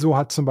Sachen. ESO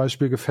hat zum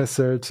Beispiel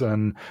gefesselt,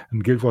 ein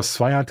Guild Wars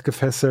 2 hat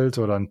gefesselt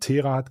oder ein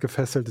Terra hat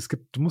gefesselt.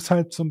 Du musst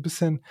halt so ein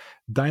bisschen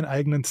deinen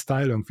eigenen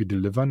Style irgendwie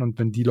delivern. Und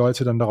wenn die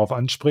Leute dann darauf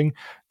anspringen,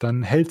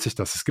 dann hält sich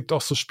das. Es gibt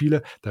auch so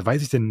Spiele... Da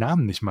weiß ich den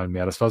Namen nicht mal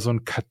mehr. Das war so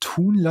ein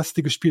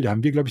Cartoon-lastiges Spiel. Da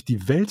haben wir, glaube ich,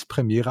 die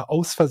Weltpremiere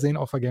aus Versehen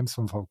auf der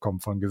Gamescom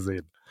von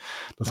gesehen.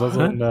 Das war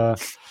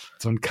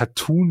so ein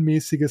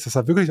Cartoon-mäßiges, das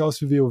sah wirklich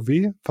aus wie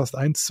WoW, fast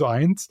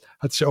 1:1.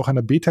 Hat sich auch an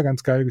der Beta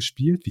ganz geil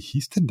gespielt. Wie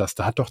hieß denn das?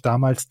 Da hat doch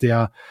damals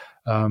der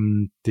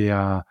von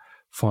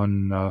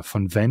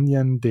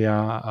Vanian,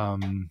 der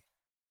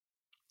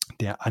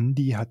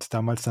Andy hat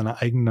damals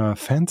seine eigene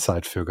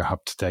Fansite für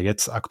gehabt, der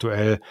jetzt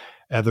aktuell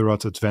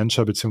Azeroth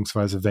Adventure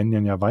beziehungsweise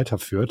Vanian ja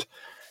weiterführt.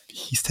 Wie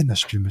hieß denn das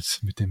Spiel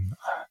mit dem...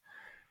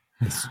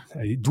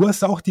 Du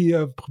hast auch die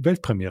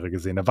Weltpremiere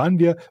gesehen. Da waren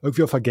wir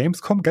irgendwie auf der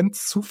Gamescom,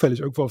 ganz zufällig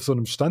irgendwo auf so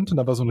einem Stand und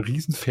da war so ein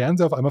riesen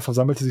Fernseher. Auf einmal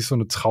versammelte sich so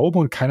eine Traube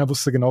und keiner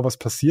wusste genau, was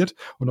passiert.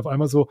 Und auf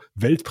einmal so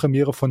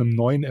Weltpremiere von einem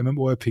neuen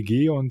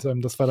MMORPG und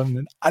das war dann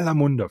in aller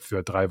Munde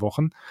für 3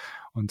 Wochen.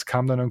 Und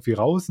kam dann irgendwie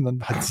raus und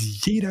dann hat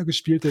jeder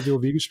gespielt, der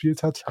WoW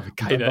gespielt hat. Aber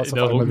keine dann war es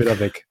auf einmal wieder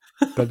weg.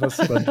 Dann ist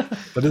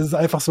es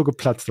einfach so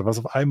geplatzt. Dann war es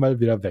auf einmal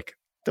wieder weg.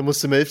 Da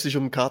musste Melf sich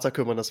um einen Kater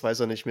kümmern, das weiß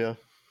er nicht mehr.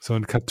 So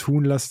ein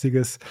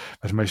Cartoon-lastiges.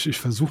 Warte mal, ich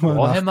versuche mal.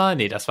 Warhammer?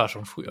 Nee, das war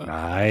schon früher.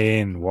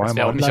 Nein, Warhammer. Das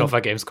wäre auch nicht auf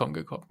der Gamescom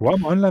gekommen.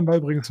 Warhammer Online war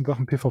übrigens in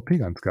Sachen PvP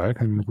ganz geil,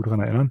 kann ich mich gut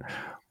daran erinnern.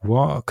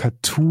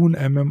 Cartoon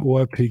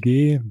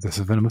MMORPG,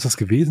 wann muss das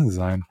gewesen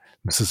sein?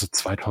 Müsste so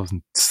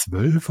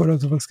 2012 oder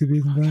sowas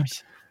gewesen sein?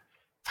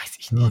 Weiß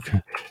ich nicht.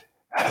 Okay.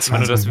 Ja, das war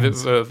nur, dass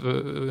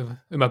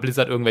immer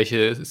Blizzard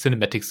irgendwelche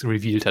Cinematics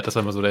revealed hat. Das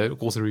war immer so der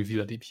große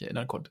Reveal, an den ich mich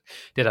erinnern konnte,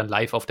 der dann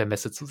live auf der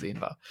Messe zu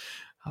sehen war.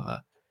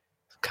 Aber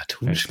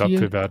Cartoon-Spiel? Ich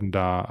glaube, wir werden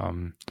da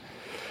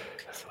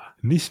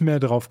nicht mehr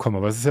drauf kommen.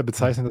 Aber es ist ja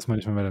bezeichnend, dass man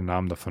nicht mehr den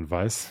Namen davon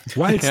weiß.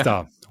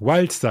 Wildstar.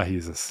 Wildstar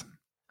hieß es.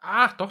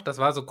 Ach doch, das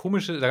war so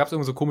komische, da gab es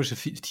irgendwie so komische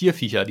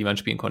Tierviecher, die man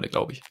spielen konnte,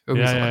 glaube ich.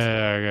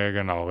 Ja,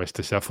 genau,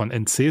 richtig. Ja, von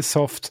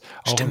NC-Soft,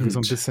 auch irgendwie so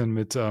ein bisschen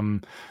mit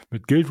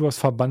Guild Wars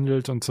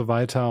verbandelt und so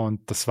weiter.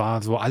 Und das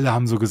war so, alle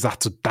haben so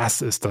gesagt, so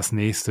das ist das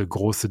nächste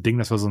große Ding.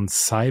 Das war so ein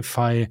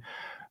Sci-Fi,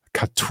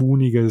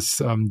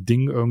 cartooniges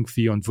Ding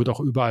irgendwie und wird auch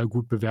überall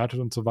gut bewertet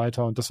und so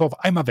weiter. Und das war auf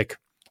einmal weg.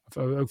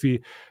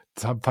 Irgendwie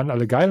fanden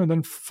alle geil und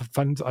dann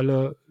fanden es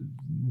alle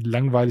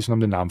langweilig und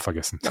haben den Namen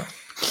vergessen.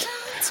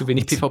 Zu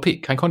wenig PvP,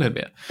 kein Content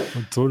mehr.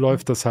 Und so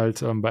läuft das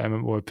halt bei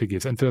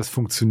MMORPGs. Entweder es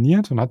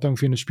funktioniert und hat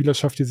irgendwie eine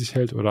Spielerschaft, die sich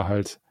hält, oder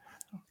halt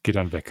geht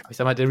dann weg. Ich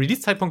sag mal, der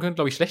Release-Zeitpunkt könnte,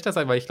 glaube ich, schlechter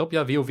sein, weil ich glaube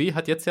ja, WoW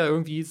hat jetzt ja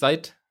irgendwie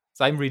seit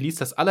seinem Release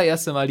das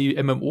allererste Mal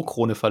die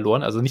MMO-Krone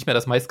verloren, also nicht mehr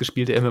das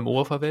meistgespielte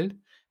MMO auf der Welt.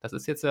 Das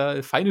ist jetzt ja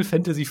Final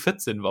Fantasy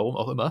 14, warum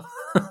auch immer.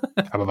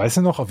 Aber weißt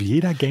du noch, auf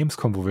jeder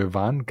Gamescom, wo wir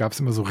waren, gab es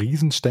immer so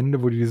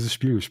Riesenstände, wo die dieses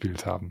Spiel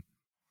gespielt haben.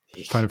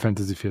 Final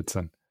Fantasy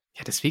 14.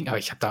 Ja, deswegen, aber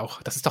ich habe da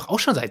auch, das ist doch auch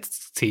schon seit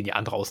 10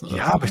 Jahren draußen.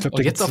 Ja, aber ich glaube,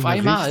 da jetzt auf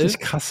einmal eine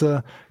richtig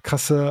krasse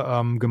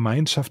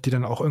Gemeinschaft, die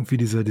dann auch irgendwie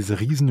diese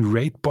riesen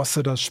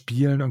Raid-Bosse da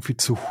spielen, irgendwie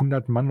zu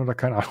 100 Mann oder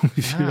keine Ahnung,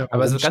 wie viele. Ja,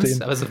 aber so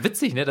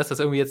witzig, ne, dass das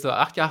irgendwie jetzt so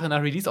 8 Jahre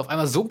nach Release auf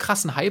einmal so einen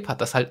krassen Hype hat,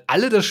 dass halt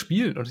alle das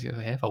spielen. Und ich so,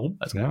 warum?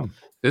 Also, ja.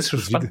 Das ist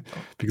schon spannend.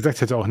 Wie gesagt,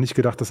 ich hätte auch nicht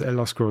gedacht, dass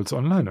Elder Scrolls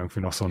Online irgendwie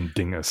noch so ein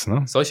Ding ist,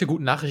 ne? Solche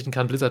guten Nachrichten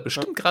kann Blizzard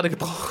bestimmt gerade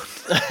gebrauchen.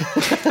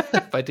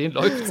 Bei denen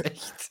läuft es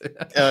echt.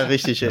 Ja,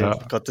 richtig, ey. Ja.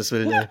 Gottes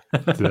Willen, ey.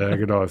 Ja,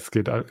 genau. Es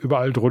geht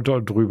überall drunter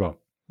und drüber.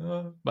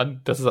 Ja,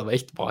 Mann, das ist aber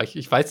echt,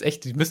 ich weiß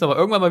echt, die müssen aber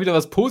irgendwann mal wieder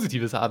was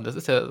Positives haben. Das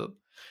ist ja,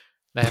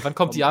 naja, wann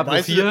kommt Diablo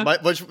 4?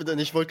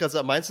 Ich wollte gerade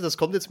sagen, meinst du, das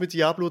kommt jetzt mit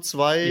Diablo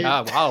 2?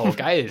 Ja, wow,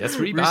 geil, das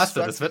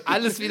Remaster, das wird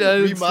alles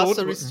wieder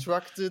Remaster,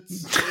 Restructed,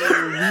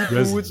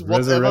 Reboot,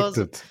 whatever.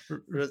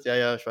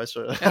 Ja, ich weiß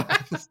schon.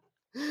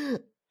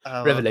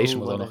 Revelation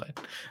muss auch noch rein.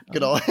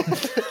 Genau.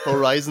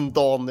 Horizon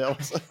Dawn, ja.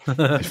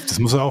 Das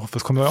muss ja auch,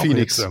 das kommt ja auch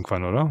Phoenix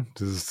irgendwann, oder?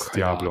 Dieses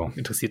Diablo. Ja.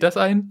 Interessiert das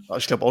einen?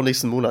 Ich glaube auch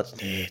nächsten Monat.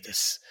 Nee,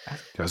 das.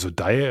 Ja,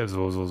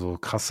 so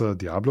krasse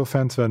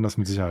Diablo-Fans werden das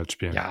mit Sicherheit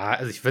spielen. Ja,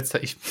 also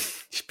ich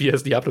spiele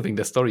das Diablo wegen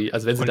der Story.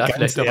 Also wenn sie da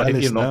vielleicht noch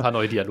ein paar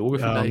neue Dialoge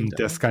vielleicht.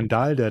 Der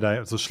Skandal, der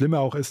da, so schlimm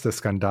er auch ist, der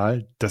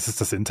Skandal, das ist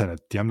das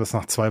Internet. Die haben das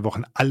nach 2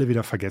 Wochen alle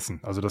wieder vergessen.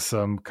 Also das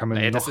kann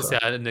man das ist ja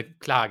eine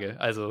Klage.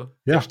 Also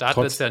der Staat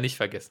wird es ja nicht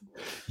vergessen.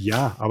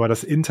 Ja, aber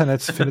das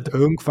Internet findet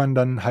irgendwann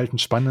dann halt ein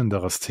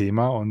spannenderes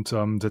Thema und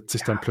setzt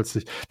sich dann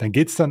plötzlich, dann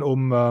geht's dann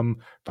um,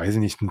 weiß ich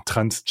nicht, eine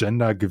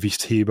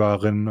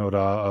Transgender-Gewichtheberin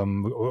oder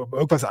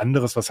irgendwas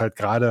anderes, was halt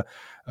gerade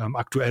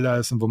aktueller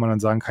ist und wo man dann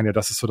sagen kann, ja,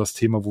 das ist so das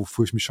Thema,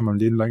 wofür ich mich schon mein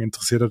Leben lang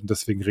interessiert habe und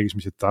deswegen rege ich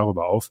mich jetzt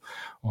darüber auf.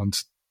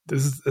 Und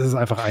es ist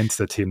einfach eins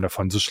der Themen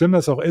davon. So schlimm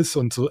das auch ist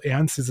und so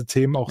ernst diese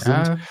Themen auch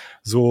sind,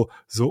 so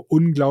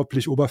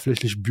unglaublich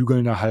oberflächlich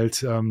bügeln da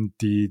halt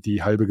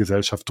die halbe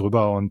Gesellschaft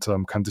drüber und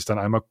kann sich dann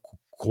einmal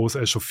groß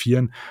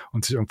echauffieren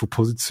und sich irgendwo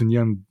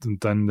positionieren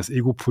und dann das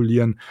Ego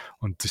polieren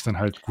und sich dann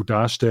halt gut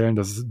darstellen.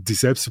 Sich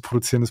selbst zu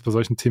produzieren ist bei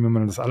solchen Themen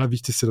immer das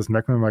Allerwichtigste. Das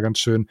merkt man immer ganz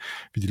schön,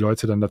 wie die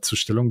Leute dann dazu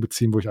Stellung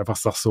beziehen, wo ich einfach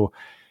sage so,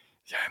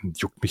 ja,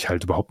 juckt mich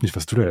halt überhaupt nicht,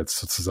 was du da jetzt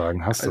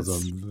sozusagen hast. Also,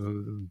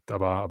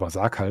 aber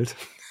sag halt.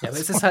 Ja, aber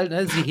es ist halt,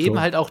 ne, sie heben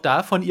halt auch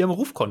da von ihrem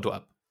Rufkonto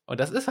ab. Und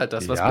das ist halt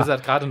das, was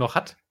Blizzard gerade noch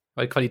hat.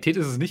 Weil Qualität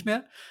ist es nicht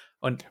mehr.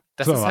 Und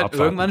das ist halt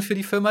irgendwann für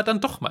die Firma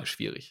dann doch mal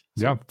schwierig.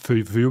 So. Ja, für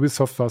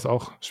Ubisoft war es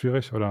auch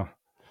schwierig, oder?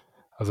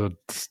 Also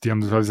die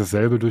haben quasi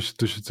dasselbe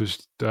durchgemacht.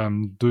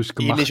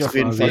 Ähnlich auf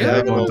jeden Fall.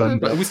 Ja, und dann,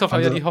 bei Ubisoft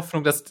haben ja die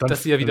Hoffnung, dass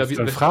sie ja wieder...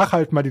 Dann frag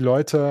halt mal die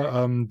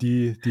Leute,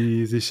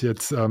 die sich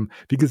jetzt,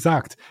 wie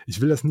gesagt,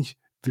 ich will das nicht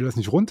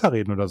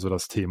runterreden oder so,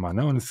 das Thema,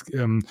 ne?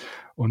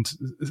 Und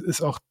es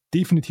ist auch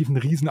definitiv ein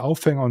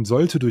Riesenaufhänger und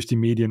sollte durch die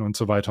Medien und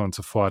so weiter und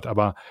so fort.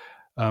 Aber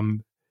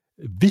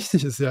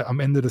wichtig ist ja am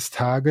Ende des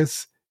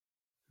Tages,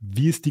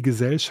 wie es die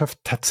Gesellschaft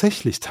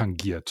tatsächlich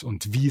tangiert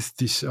und wie es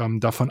dich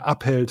davon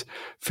abhält,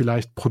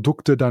 vielleicht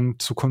Produkte dann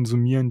zu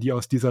konsumieren, die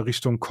aus dieser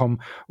Richtung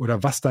kommen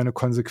oder was deine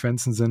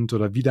Konsequenzen sind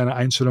oder wie deine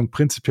Einstellung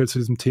prinzipiell zu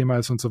diesem Thema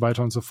ist und so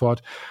weiter und so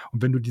fort.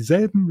 Und wenn du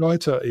dieselben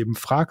Leute eben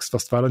fragst,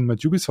 was war denn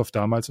mit Ubisoft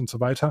damals und so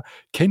weiter,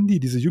 kennen die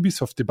diese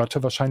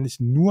Ubisoft-Debatte wahrscheinlich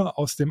nur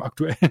aus dem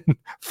aktuellen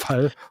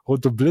Fall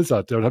rund um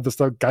Blizzard und haben das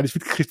da gar nicht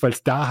mitgekriegt, weil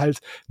es da halt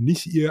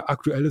nicht ihr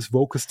aktuelles,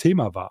 wokes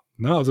Thema war.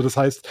 Ne? Also das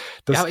heißt,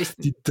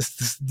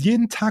 dass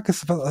jeden Tag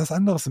ist was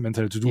anderes im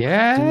Internet.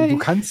 Du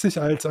kannst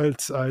dich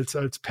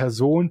als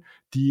Person,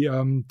 die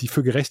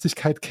für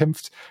Gerechtigkeit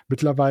kämpft,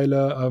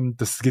 mittlerweile,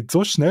 das geht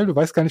so schnell, du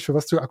weißt gar nicht, für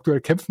was du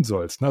aktuell kämpfen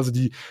sollst. Ne? Also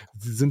die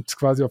sind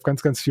quasi auf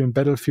ganz, ganz vielen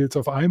Battlefields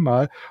auf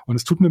einmal und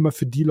es tut mir immer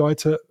für die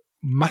Leute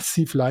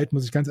massiv leid,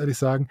 muss ich ganz ehrlich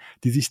sagen,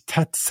 die sich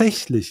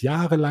tatsächlich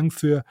jahrelang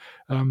für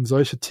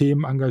solche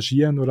Themen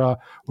engagieren oder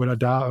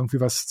da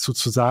irgendwie was zu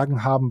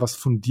sagen haben, was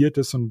fundiert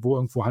ist und wo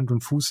irgendwo Hand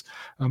und Fuß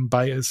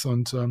bei ist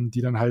und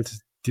die dann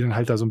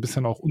halt da so ein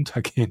bisschen auch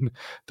untergehen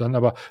dann,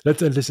 aber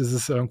letztendlich ist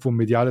es irgendwo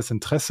mediales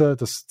Interesse,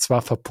 das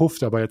zwar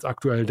verpufft, aber jetzt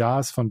aktuell da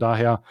ist, von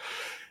daher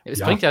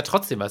es bringt ja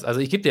trotzdem was. Also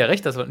ich gebe dir ja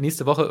recht, dass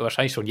nächste Woche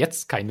wahrscheinlich schon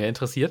jetzt keinen mehr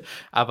interessiert,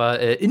 aber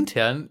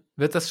intern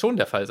wird das schon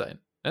der Fall sein.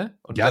 Ne?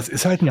 Und es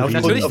ist halt ein und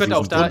natürlich wird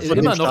auch da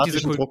immer noch diese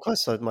Druck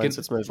hast halt meinst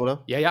jetzt mal,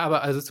 oder? Ja,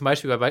 aber also zum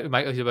Beispiel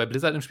bei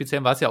Blizzard im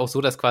Speziellen war es ja auch so,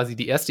 dass quasi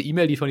die erste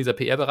E-Mail, die von dieser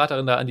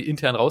PR-Beraterin da an die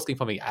intern rausging,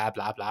 von wegen,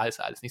 bla bla, ist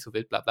ja alles nicht so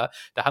wild, bla bla.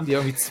 Da haben die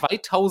irgendwie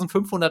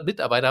 2500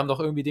 Mitarbeiter, haben doch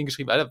irgendwie denen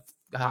geschrieben, Alter,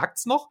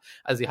 hakt's noch?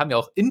 Also sie haben ja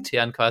auch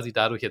intern quasi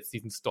dadurch jetzt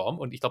diesen Storm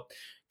und ich glaube,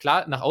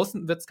 klar, nach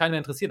außen wird es keiner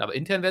interessieren, aber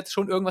intern wird es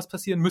schon irgendwas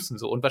passieren müssen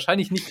so und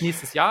wahrscheinlich nicht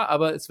nächstes Jahr,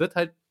 aber es wird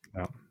halt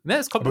ne,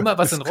 es kommt immer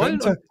was in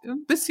Rollen und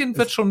ein bisschen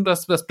wird schon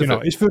das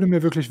Genau, ich würde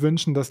mir wirklich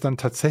wünschen, dass dann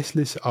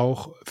tatsächlich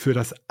auch für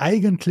das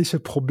eigentliche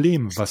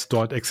Problem, was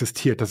dort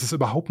existiert, dass es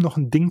überhaupt noch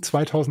ein Ding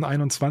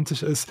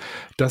 2021 ist,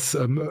 dass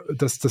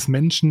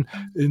Menschen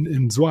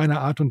in so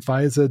einer Art und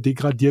Weise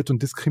degradiert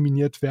und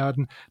diskriminiert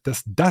werden,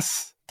 dass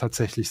das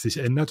tatsächlich sich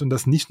ändert und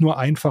dass nicht nur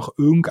einfach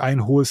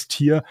irgendein hohes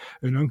Tier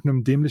in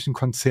irgendeinem dämlichen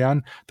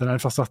Konzern dann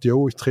einfach sagt,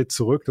 yo, ich trete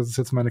zurück, das ist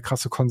jetzt meine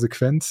krasse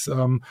Konsequenz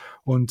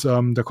und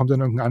da kommt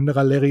dann irgendein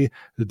anderer Larry,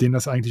 den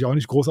das eigentlich auch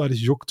nicht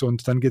großartig juckt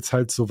und dann geht's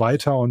halt so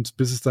weiter und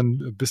bis dann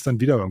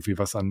wieder irgendwie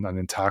was an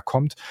den Tag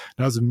kommt.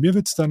 Also mir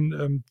wird's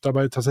dann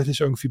dabei tatsächlich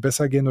irgendwie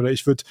besser gehen oder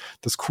ich würde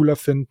das cooler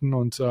finden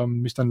und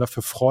mich dann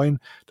dafür freuen,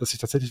 dass sich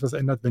tatsächlich was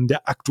ändert, wenn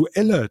der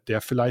Aktuelle,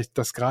 der vielleicht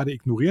das gerade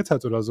ignoriert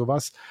hat oder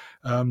sowas,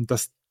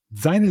 dass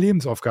seine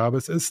Lebensaufgabe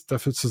es ist,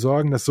 dafür zu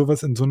sorgen, dass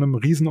sowas in so einem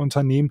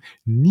Riesenunternehmen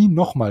nie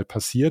nochmal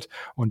passiert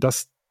und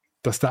dass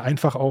da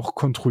einfach auch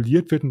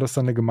kontrolliert wird und dass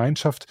da eine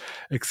Gemeinschaft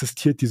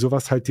existiert, die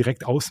sowas halt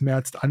direkt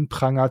ausmerzt,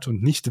 anprangert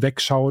und nicht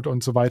wegschaut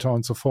und so weiter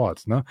und so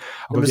fort. Ne?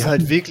 Aber müssen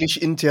halt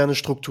wirklich interne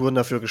Strukturen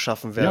dafür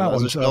geschaffen werden. Ja,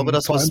 also ich glaube,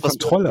 das vor allem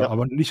Kontrolle, ja.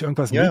 aber nicht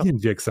irgendwas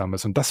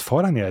Medienwirksames. Und das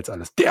fordern ja jetzt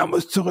alles. Der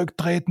muss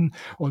zurücktreten.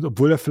 Und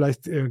obwohl er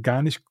vielleicht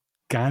gar nicht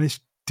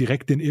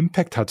direkt den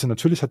Impact hatte.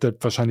 Natürlich hat er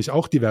wahrscheinlich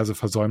auch diverse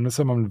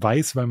Versäumnisse. Man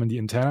weiß, weil man die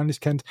Interna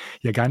nicht kennt,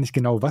 ja gar nicht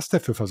genau, was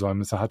der für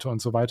Versäumnisse hatte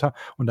und so weiter.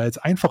 Und da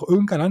jetzt einfach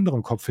irgendeinen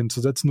anderen Kopf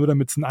hinzusetzen, nur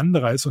damit es ein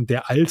anderer ist und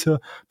der Alte,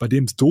 bei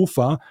dem es doof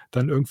war,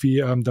 dann irgendwie,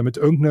 damit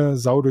irgendeine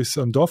Sau durchs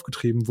Dorf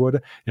getrieben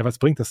wurde, ja, was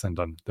bringt das denn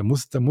dann? Da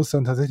muss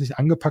dann tatsächlich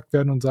angepackt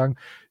werden und sagen,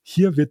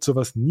 hier wird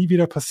sowas nie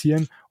wieder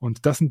passieren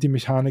und das sind die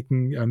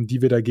Mechaniken,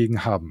 die wir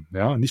dagegen haben.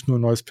 Ja, und nicht nur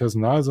neues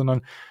Personal,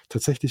 sondern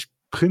tatsächlich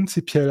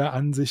prinzipielle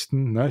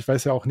Ansichten. Ne? Ich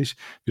weiß ja auch nicht,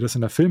 wie das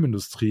in der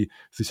Filmindustrie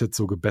sich jetzt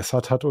so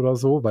gebessert hat oder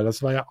so, weil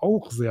das war ja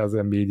auch sehr,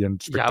 sehr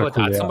medienspektakulär. Ja,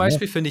 aber da zum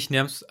Beispiel, finde ich,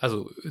 nimmst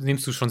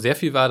du schon sehr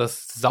viel wahr,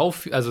 dass sau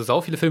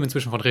viele Filme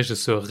inzwischen von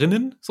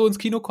Regisseurinnen so ins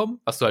Kino kommen.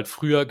 Was du halt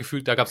früher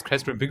gefühlt, da gab es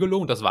Catherine Bigelow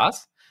und das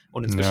war's.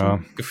 Und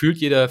inzwischen gefühlt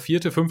jeder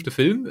 4., 5.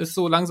 Film ist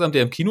so langsam,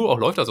 der im Kino auch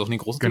läuft, also auch in den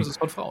großen Filmen ist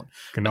von Frauen.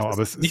 Genau, also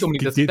aber es nicht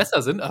unbedingt, dass sie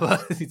besser sind,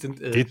 aber sie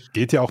sind.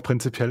 Geht ja auch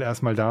prinzipiell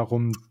erstmal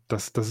darum,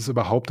 dass es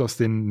überhaupt aus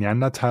den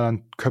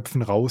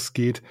Neandertalern-Köpfen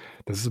rausgeht,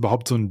 dass es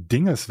überhaupt so ein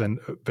Ding ist,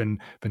 wenn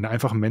da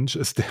einfach ein Mensch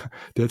ist, der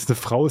jetzt eine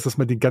Frau ist, dass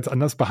man den ganz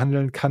anders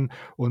behandeln kann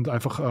und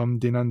einfach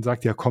denen dann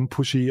sagt, ja komm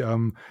Puschi,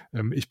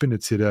 ich bin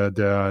jetzt hier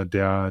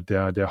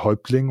der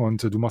Häuptling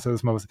und du machst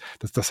jetzt mal was,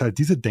 dass halt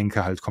diese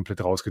Denke halt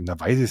komplett rausgeht. Und da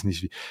weiß ich es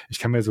nicht, wie. Ich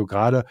kann mir so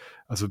gerade,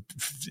 also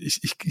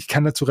ich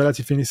kann dazu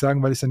relativ wenig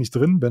sagen, weil ich da nicht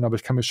drin bin, aber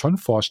ich kann mir schon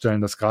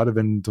vorstellen, dass gerade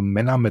wenn so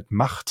Männer mit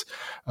Macht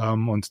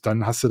und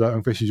dann hast du da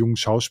irgendwelche jungen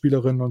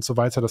Schauspielerinnen und so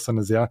weiter, dass da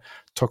eine sehr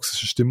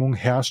toxische Stimmung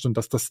herrscht und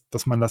dass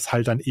man das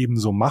halt dann eben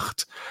so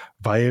macht,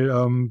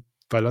 weil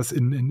das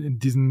in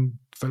diesen,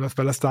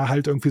 weil das da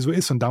halt irgendwie so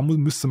ist und da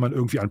müsste man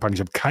irgendwie anpacken.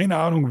 Ich habe keine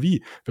Ahnung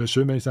wie. Wäre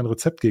schön, wenn ich da ein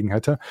Rezept gegen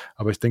hätte,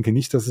 aber ich denke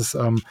nicht, dass das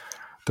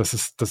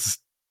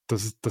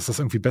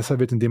irgendwie besser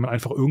wird, indem man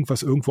einfach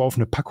irgendwas irgendwo auf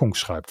eine Packung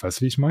schreibt. Weißt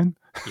du, wie ich meine?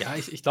 Ja,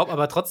 ich glaube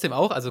aber trotzdem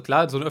auch, also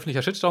klar, so ein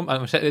öffentlicher Shitstorm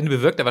am Ende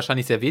bewirkt er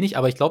wahrscheinlich sehr wenig,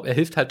 aber ich glaube, er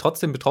hilft halt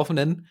trotzdem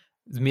Betroffenen,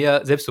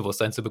 mehr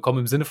Selbstbewusstsein zu bekommen,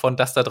 im Sinne von,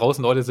 dass da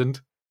draußen Leute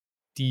sind,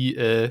 die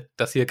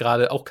das hier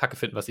gerade auch kacke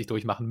finden, was ich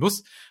durchmachen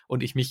muss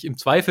und ich mich im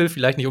Zweifel,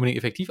 vielleicht nicht unbedingt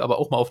effektiv, aber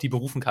auch mal auf die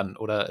berufen kann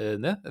oder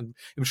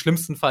im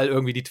schlimmsten Fall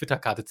irgendwie die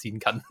Twitter-Karte ziehen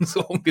kann,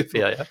 so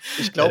ungefähr, ja.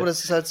 Ich glaube,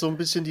 das ist halt so ein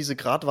bisschen diese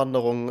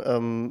Gratwanderung,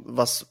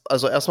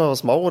 also erstmal,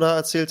 was Mauro da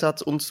erzählt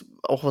hat und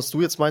auch was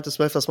du jetzt meintest,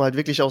 Melf, dass man halt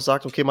wirklich auch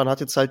sagt, okay, man hat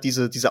jetzt halt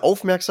diese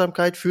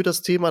Aufmerksamkeit für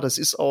das Thema, das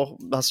ist auch,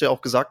 hast du ja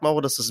auch gesagt, Mauro,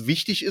 dass das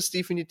wichtig ist,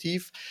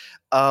 definitiv,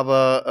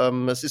 aber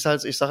es ist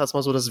halt, ich sag jetzt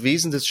mal so, das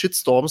Wesen des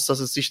Shitstorms, dass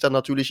es sich dann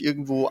natürlich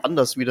irgendwo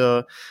anders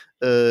wieder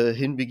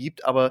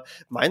hinbegibt. Aber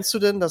meinst du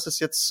denn, dass es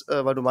jetzt,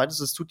 weil du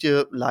meintest, es tut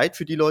dir leid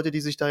für die Leute,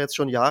 die sich da jetzt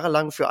schon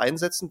jahrelang für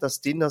einsetzen,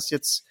 dass denen das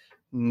jetzt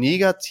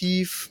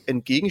negativ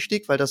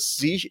entgegensteht? Weil das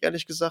sehe ich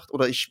ehrlich gesagt,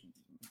 oder ich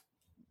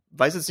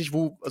weiß jetzt nicht,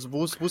 wo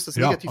ist das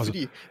negativ für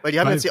die? Weil die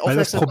haben jetzt die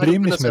Aufmerksamkeit, weil das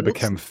Problem nicht mehr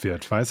bekämpft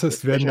wird, weißt du?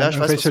 Es werden dann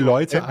irgendwelche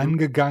Leute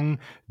angegangen,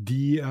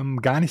 die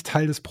gar nicht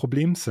Teil des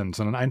Problems sind,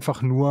 sondern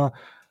einfach nur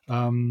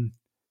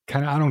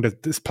keine Ahnung,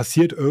 es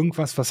passiert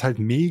irgendwas, was halt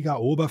mega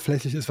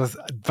oberflächlich ist,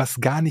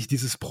 was gar nicht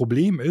dieses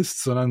Problem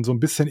ist, sondern so ein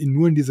bisschen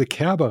nur in diese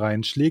Kerbe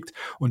reinschlägt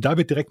und da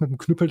wird direkt mit dem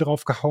Knüppel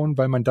drauf gehauen,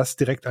 weil man das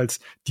direkt als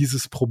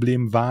dieses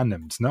Problem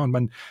wahrnimmt. Ne? Und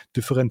man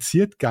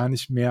differenziert gar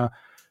nicht mehr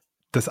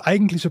das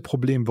eigentliche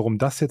Problem, warum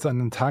das jetzt an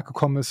den Tag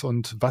gekommen ist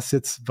und was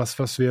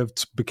wir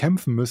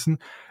bekämpfen müssen,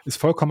 ist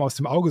vollkommen aus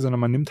dem Auge, sondern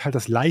man nimmt halt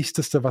das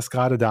Leichteste, was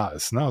gerade da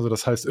ist. Ne? Also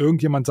das heißt,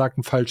 irgendjemand sagt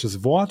ein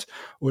falsches Wort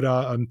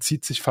oder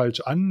zieht sich falsch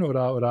an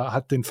oder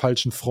hat den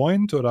falschen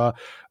Freund oder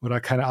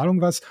keine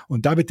Ahnung was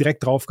und da wird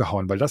direkt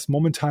draufgehauen, weil das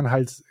momentan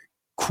halt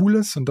cool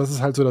ist und das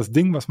ist halt so das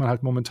Ding, was man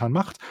halt momentan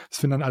macht. Das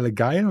finden dann alle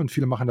geil und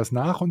viele machen das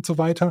nach und so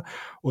weiter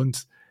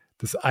und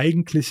das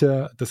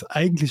eigentliche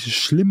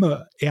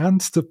schlimme,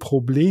 ernste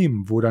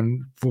Problem,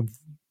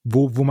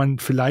 wo man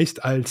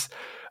vielleicht als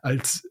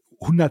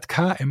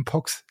 100k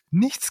Mpox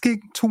nichts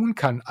gegen tun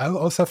kann,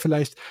 außer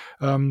vielleicht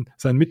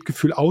sein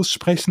Mitgefühl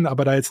aussprechen,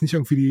 aber da jetzt nicht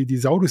irgendwie die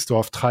Sau durchs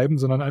Dorf treiben,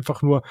 sondern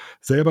einfach nur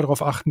selber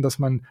darauf achten, dass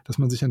man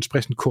sich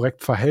entsprechend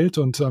korrekt verhält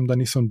und dann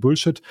nicht so ein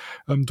Bullshit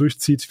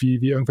durchzieht wie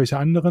irgendwelche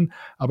anderen,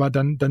 aber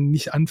dann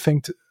nicht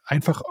anfängt,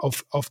 einfach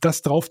auf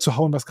das drauf zu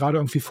hauen, was gerade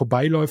irgendwie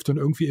vorbeiläuft und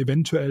irgendwie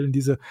eventuell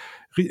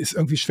ist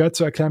irgendwie schwer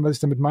zu erklären, was ich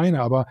damit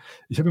meine, aber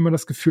ich habe immer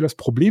das Gefühl, das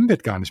Problem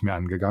wird gar nicht mehr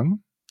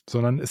angegangen,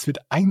 sondern es wird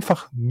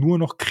einfach nur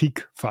noch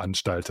Krieg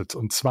veranstaltet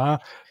und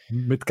zwar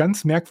mit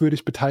ganz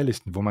merkwürdig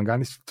Beteiligten, wo man gar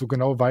nicht so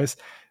genau weiß,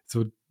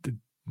 so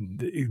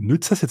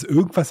nützt das jetzt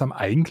irgendwas am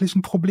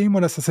eigentlichen Problem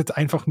oder ist das jetzt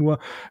einfach nur,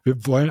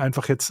 wir wollen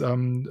einfach jetzt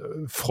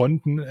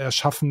Fronten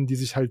erschaffen, die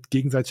sich halt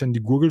gegenseitig an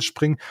die Gurgel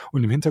springen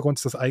und im Hintergrund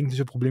ist das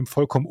eigentliche Problem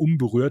vollkommen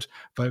unberührt,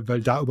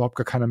 weil da überhaupt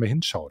gar keiner mehr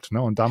hinschaut. Ne?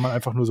 Und da man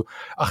einfach nur so,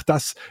 ach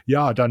das,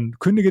 ja, dann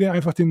kündige dir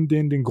einfach den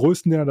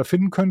Größten, den ihr da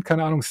finden könnt,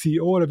 keine Ahnung,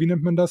 CEO oder wie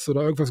nennt man das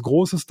oder irgendwas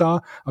Großes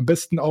da, am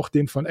besten auch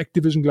den von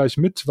Activision gleich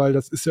mit, weil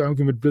das ist ja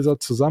irgendwie mit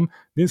Blizzard zusammen.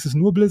 Nee, es ist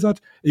nur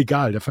Blizzard,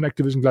 egal, der von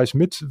Activision gleich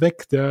mit,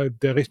 weg, der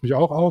regt mich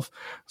auch auf.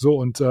 So,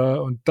 und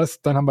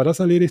das, dann haben wir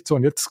das erledigt. So,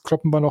 und jetzt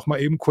kloppen wir noch mal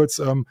eben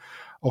kurz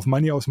auf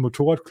Manni aus dem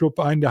Motorradclub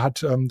ein. Der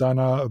hat da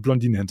einer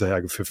Blondine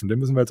hinterher gepfiffen. Den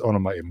müssen wir jetzt auch noch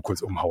mal eben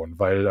kurz umhauen,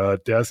 weil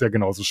der ist ja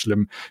genauso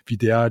schlimm wie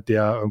der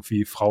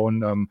irgendwie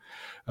Frauen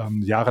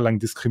jahrelang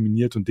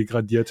diskriminiert und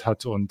degradiert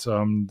hat und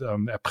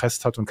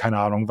erpresst hat und keine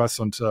Ahnung was.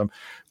 Und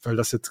weil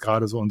das jetzt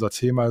gerade so unser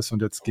Thema ist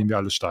und jetzt gehen wir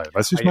alle steil.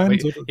 Weißt du, ich meine?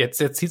 Jetzt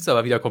zieht es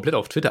aber wieder komplett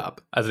auf Twitter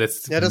ab. Also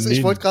jetzt,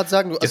 ich wollte gerade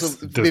sagen,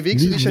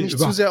 bewegst du dich ja nicht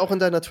zu sehr auch in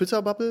deiner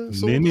Twitter-Bubble?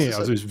 So? Nee,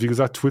 also wie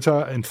gesagt,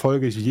 Twitter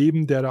entfolge ich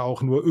jedem, der da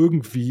auch nur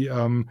irgendwie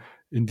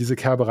in diese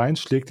Kerbe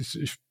reinschlägt.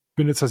 Ich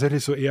bin jetzt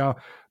tatsächlich so eher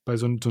bei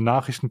so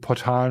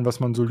Nachrichtenportalen, was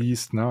man so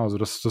liest. Ne? Also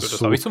das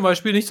so habe ich zum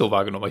Beispiel nicht so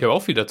wahrgenommen. Ich habe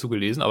auch viel dazu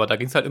gelesen, aber da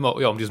ging es halt immer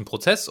um diesen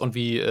Prozess und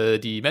wie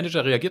die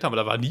Manager reagiert haben.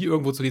 Da war nie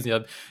irgendwo zu lesen,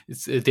 ja,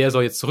 der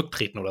soll jetzt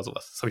zurücktreten oder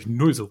sowas. Das habe ich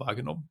null so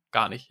wahrgenommen.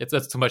 Gar nicht.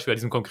 Jetzt zum Beispiel bei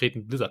diesem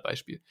konkreten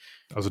Blizzard-Beispiel.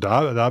 Also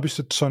da habe ich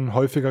jetzt schon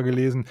häufiger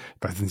gelesen,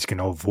 ich weiß nicht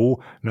genau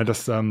wo, ne,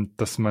 dass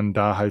man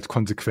da halt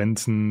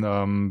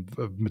Konsequenzen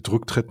mit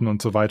Rücktritten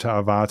und so weiter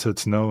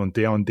erwartet, ne, und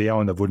da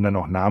wurden dann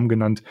auch Namen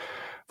genannt,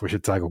 wo ich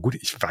jetzt sage, gut,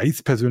 ich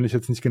weiß persönlich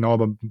jetzt nicht genau,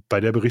 aber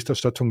bei der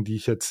Berichterstattung, die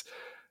ich jetzt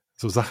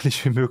so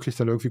sachlich wie möglich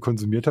dann irgendwie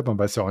konsumiert habe, man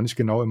weiß ja auch nicht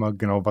genau,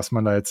 was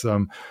man da jetzt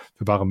für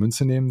bare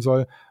Münze nehmen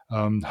soll,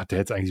 hat der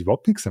jetzt eigentlich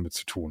überhaupt nichts damit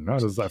zu tun. Ne?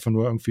 Das ist einfach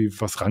nur irgendwie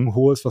was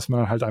Ranghohes, was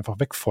man halt einfach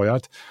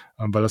wegfeuert,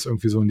 weil das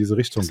irgendwie so in diese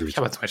Richtung geht. Das ist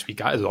aber zum Beispiel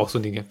egal, also auch so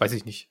ein Ding, weiß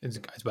ich nicht, also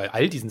bei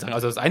all diesen Sachen,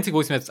 also das Einzige,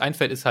 wo es mir jetzt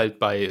einfällt, ist halt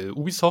bei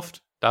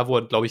Ubisoft, da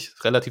wurde, glaube ich,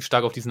 relativ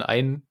stark auf diesen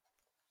einen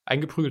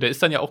eingeprügelt, der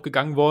ist dann ja auch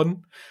gegangen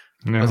worden.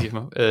 Ja.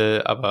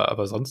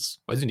 Aber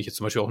sonst, weiß ich nicht, jetzt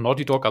zum Beispiel auch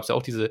Naughty Dog gab es ja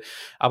auch diese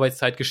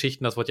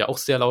Arbeitszeitgeschichten, das wurde ja auch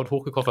sehr laut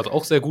hochgekocht, was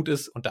auch sehr gut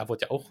ist und da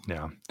wurde ja auch,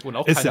 wurden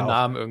auch keine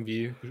Namen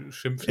irgendwie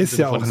geschimpft. Ist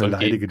ja auch eine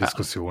leidige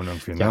Diskussion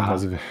irgendwie, ne? Ja.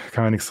 Also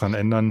kann man nichts dran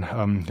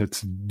ändern.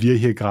 Jetzt wir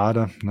hier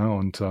gerade, ne?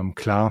 Und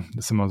klar,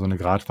 ist immer so eine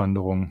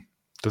Gratwanderung.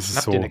 Das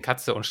ist so. Dir eine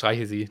Katze und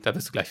streiche sie, da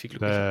bist du gleich viel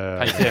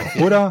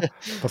glücklicher. Oder,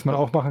 was man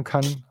auch machen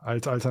kann,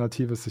 als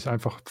Alternative ist sich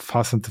einfach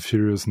Fast and the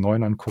Furious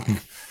 9 angucken.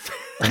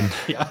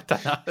 Ja,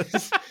 danach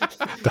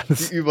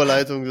die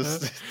Überleitung des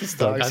Tages.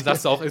 Dann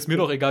sagst du auch, ist mir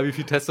doch egal, wie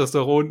viel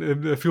Testosteron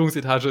in der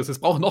Führungsetage ist, es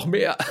braucht noch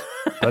mehr.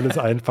 Dann ist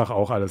einfach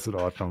auch alles in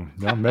Ordnung.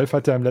 Ja, Melf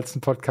hat ja im letzten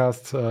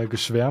Podcast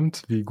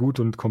geschwärmt, wie gut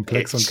und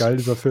komplex und geil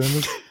dieser Film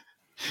ist.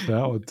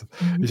 Ja, und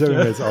ich habe ihn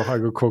mir jetzt auch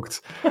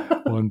angeguckt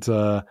und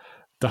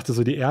dachte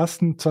so, die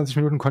ersten 20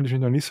 Minuten konnte ich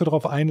mich noch nicht so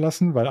drauf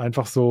einlassen, weil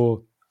einfach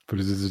so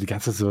die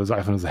ganze Zeit so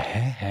einfach nur so,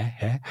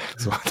 hä?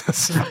 So,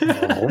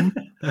 warum?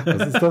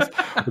 Was ist das?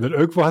 Und dann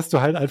irgendwo hast du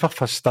halt einfach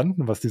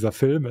verstanden, was dieser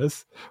Film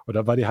ist. Und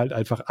da war dir halt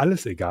einfach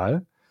alles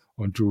egal.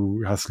 Und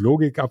du hast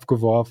Logik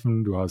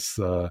abgeworfen, du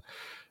hast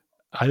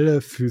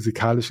alle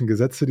physikalischen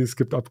Gesetze, die es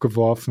gibt,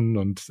 abgeworfen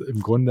und im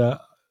Grunde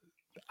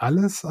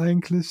alles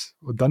eigentlich.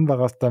 Und dann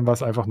war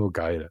es einfach nur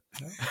geil.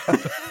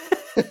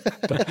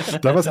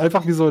 Da war es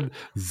einfach wie so ein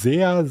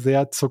sehr,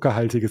 sehr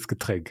zuckerhaltiges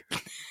Getränk.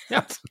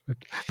 Ja.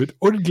 Mit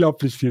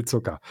unglaublich viel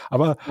Zucker.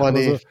 Aber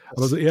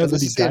so eher so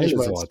die geile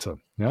Sorte.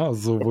 Ja,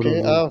 also wo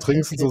du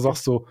trinkst und so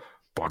sagst so,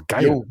 boah,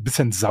 geil. Ein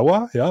bisschen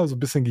sauer, ja, so ein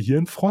bisschen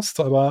Gehirnfrost,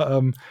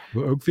 aber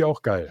irgendwie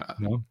auch geil. Ja.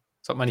 Ne?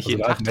 Sollte man nicht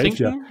jeden Tag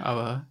trinken,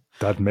 aber.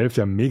 Da hat Melf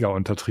ja mega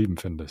untertrieben,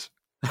 finde ich.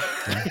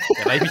 Ja,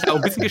 weil ich mich auch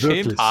ein bisschen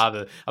geschämt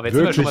habe. Aber jetzt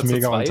wirklich sind wir schon mal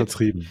mega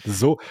untertrieben.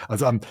 So,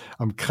 also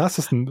am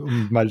krassesten,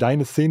 um mal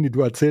deine Szenen, die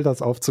du erzählt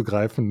hast,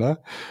 aufzugreifen,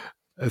 ne?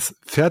 Es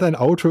fährt ein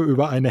Auto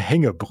über eine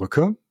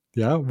Hängebrücke,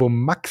 ja, wo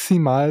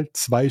maximal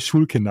 2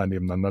 Schulkinder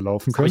nebeneinander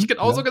laufen können. Habe ich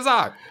genauso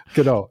gesagt.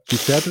 Genau. Die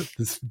fährt,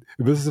 du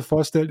wirst es dir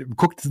vorstellen,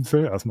 guck diesen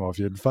Film erstmal auf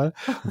jeden Fall.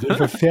 Auf jeden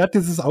Fall fährt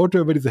dieses Auto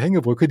über diese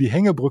Hängebrücke. Die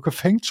Hängebrücke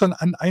fängt schon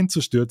an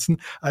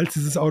einzustürzen, als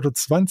dieses Auto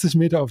 20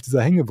 Meter auf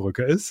dieser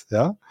Hängebrücke ist,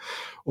 ja.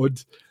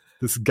 Und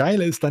das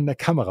Geile ist dann der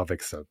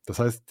Kamerawechsel. Das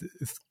heißt,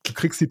 du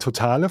kriegst die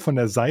Totale von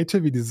der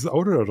Seite, wie dieses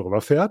Auto da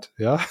drüber fährt,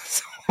 ja.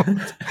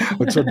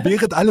 Und schon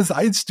während alles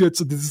einstürzt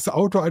und dieses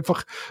Auto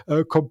einfach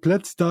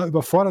komplett da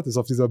überfordert ist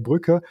auf dieser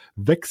Brücke,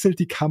 wechselt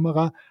die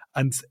Kamera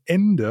ans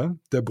Ende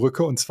der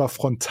Brücke und zwar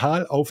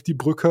frontal auf die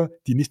Brücke,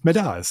 die nicht mehr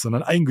da ist,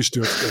 sondern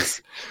eingestürzt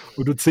ist.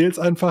 Und du zählst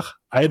einfach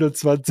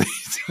 21,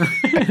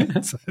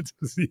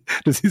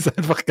 du siehst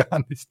einfach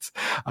gar nichts.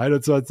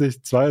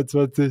 21,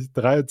 22,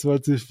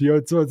 23,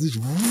 24,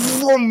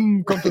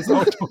 wumm, kommt das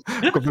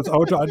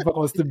Auto einfach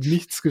aus dem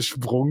Nichts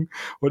gesprungen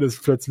und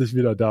ist plötzlich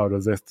wieder da. Und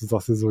du sagst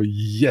dir so,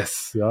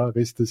 yes, ja,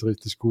 richtig,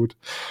 richtig gut.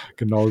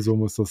 Genau so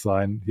muss das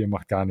sein. Hier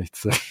macht gar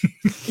nichts Sinn.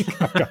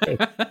 Geil.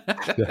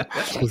 Ja,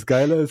 das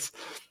Geile ist,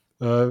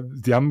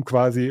 die haben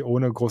quasi,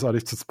 ohne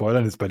großartig zu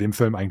spoilern, ist bei dem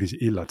Film eigentlich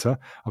Latte,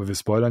 aber wir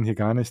spoilern hier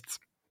gar nichts.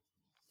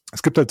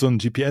 Es gibt halt so ein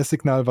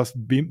GPS-Signal,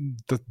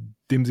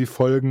 dem sie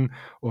folgen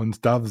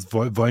und da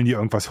wollen die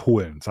irgendwas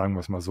holen, sagen wir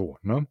es mal so.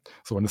 Ne?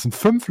 So, und es sind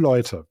 5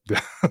 Leute.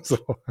 So.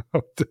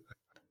 Gott,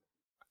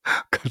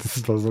 das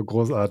ist doch so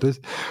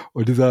großartig.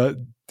 Und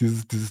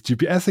dieses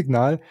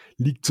GPS-Signal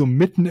liegt so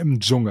mitten im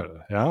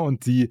Dschungel, ja,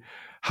 und die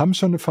haben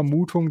schon eine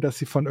Vermutung, dass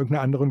sie von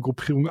irgendeiner anderen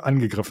Gruppierung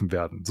angegriffen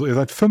werden. So, ihr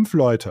seid 5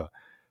 Leute.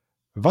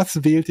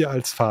 Was wählt ihr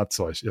als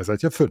Fahrzeug? Ihr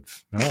seid ja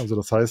 5. Ja? Also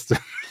das heißt...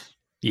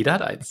 Jeder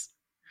hat eins.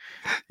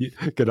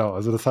 Genau,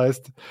 also das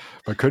heißt,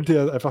 man könnte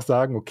ja einfach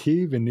sagen,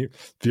 okay, wir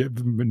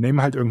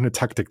nehmen halt irgendeine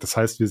Taktik. Das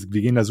heißt,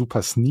 wir gehen da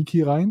super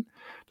sneaky rein.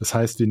 Das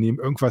heißt, wir nehmen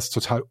irgendwas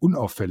total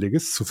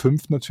Unauffälliges, zu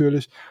 5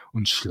 natürlich,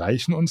 und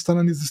schleichen uns dann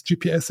an dieses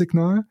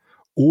GPS-Signal.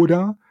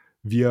 Oder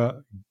die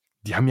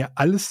haben ja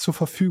alles zur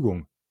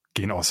Verfügung.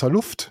 Gehen außer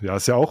Luft. Ja,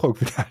 ist ja auch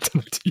irgendwie eine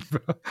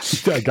Alternative,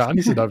 die da gar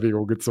nicht in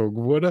Erwägung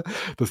gezogen wurde,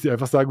 dass die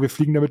einfach sagen, wir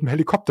fliegen da mit dem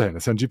Helikopter hin.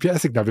 Das ist ja ein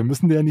GPS-Signal. Wir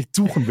müssen den ja nicht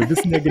suchen. Wir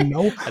wissen ja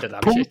genau, Alter, da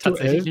habe ich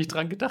tatsächlich nicht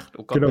dran gedacht.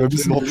 Oh Gott, genau, wir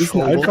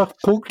wissen einfach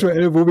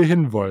punktuell, wo wir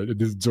hinwollen in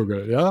diesem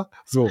Dschungel. Ja,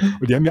 so.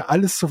 Und die haben ja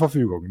alles zur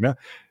Verfügung. Ne?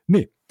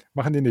 Nee,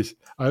 machen die nicht.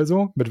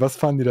 Also, mit was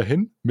fahren die da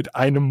hin? Mit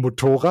einem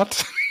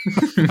Motorrad.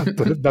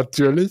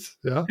 Natürlich,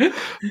 ja.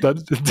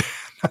 Dann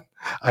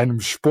einem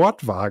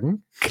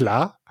Sportwagen,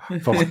 klar.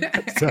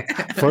 Ist ja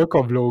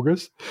vollkommen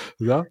logisch.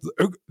 Ja,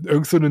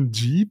 irgend so einen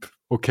Jeep,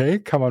 okay,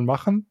 kann man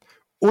machen.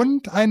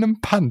 Und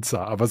einem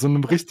Panzer, aber so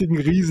einem richtigen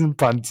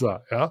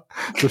Riesenpanzer, ja.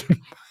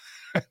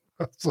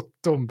 So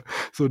dumm.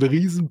 So ein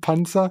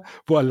Riesenpanzer,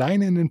 wo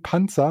alleine in den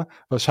Panzer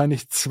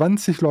wahrscheinlich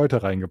 20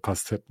 Leute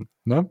reingepasst hätten.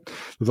 Ne?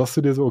 Da sagst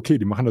du dir so, okay,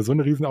 die machen da so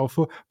eine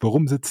Riesenaufruhr,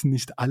 warum sitzen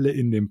nicht alle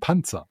in dem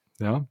Panzer?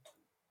 Ja.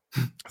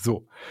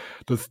 So,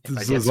 weil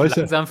so solche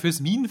langsam fürs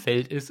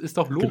Minenfeld ist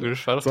doch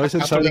logisch. Weil solche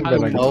Entscheidungen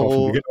werden dann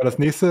getroffen. Genau, das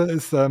nächste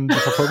ist, die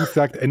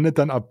Verfolgungsjagd endet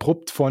dann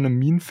abrupt vor einem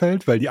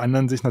Minenfeld, weil die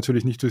anderen sich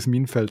natürlich nicht durchs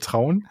Minenfeld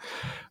trauen.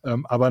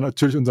 Aber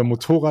natürlich unser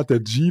Motorrad, der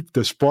Jeep,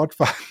 der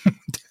Sportwagen,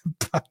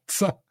 der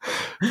Panzer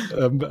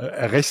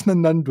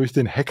errechnen dann durch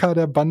den Hacker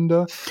der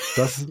Bande,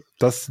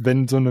 dass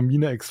wenn so eine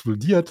Mine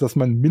explodiert, dass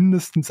man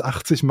mindestens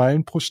 80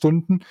 Meilen pro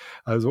Stunde,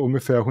 also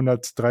ungefähr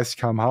 130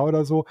 km/h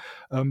oder so,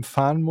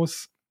 fahren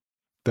muss,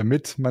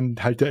 damit man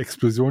halt der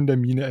Explosion der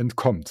Mine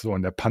entkommt. So,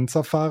 und der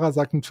Panzerfahrer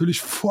sagt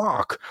natürlich,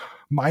 fuck,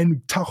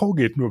 mein Tacho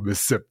geht nur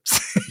bis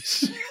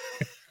 70.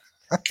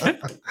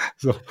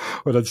 So,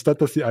 und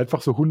anstatt, dass sie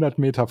einfach so 100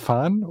 Meter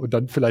fahren und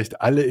dann vielleicht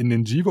alle in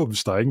den Jeep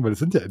umsteigen, weil es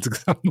sind ja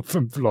insgesamt nur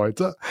 5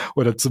 Leute,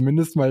 oder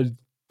zumindest mal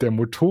der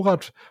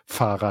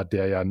Motorradfahrer,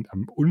 der ja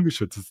am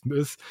ungeschütztesten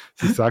ist,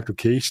 sich sagt,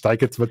 okay, ich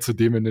steige jetzt mal zu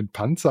dem in den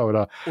Panzer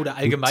oder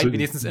allgemein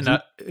wenigstens in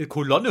einer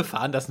Kolonne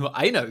fahren, dass nur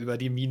einer über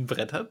die Minen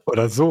brettert.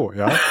 Oder so,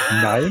 ja.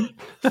 Nein,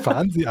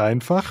 fahren sie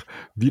einfach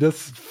wie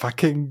das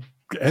fucking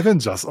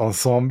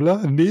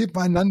Avengers-Ensemble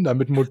nebeneinander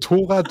mit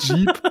Motorrad,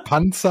 Jeep,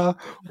 Panzer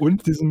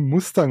und diesem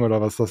Mustang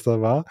oder was das da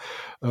war,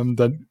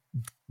 dann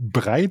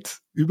breit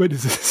über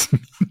dieses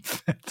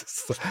Minenfeld.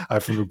 Das ist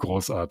einfach nur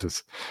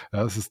großartig.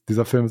 Ja,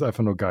 dieser Film ist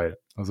einfach nur geil.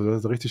 Also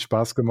das hat richtig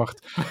Spaß gemacht.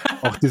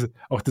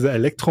 Auch dieser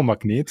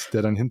Elektromagnet,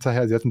 der dann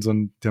hinterher, die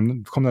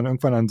kommen dann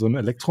irgendwann an so einen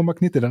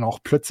Elektromagnet, der dann auch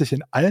plötzlich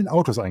in allen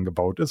Autos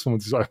eingebaut ist, wo man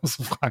sich so einfach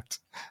so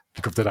fragt,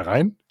 wie kommt der da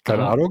rein?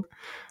 Keine Ahnung.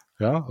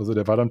 Ja, also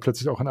der war dann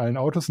plötzlich auch in allen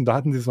Autos und da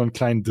hatten sie so einen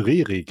kleinen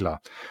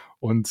Drehregler.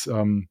 Und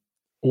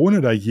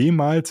ohne da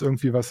jemals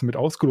irgendwie was mit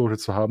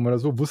ausgelotet zu haben oder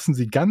so, wussten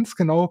sie ganz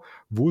genau,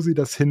 wo sie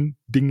das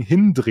Ding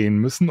hindrehen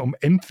müssen, um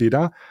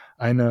entweder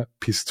eine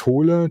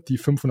Pistole, die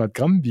 500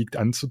 Gramm wiegt,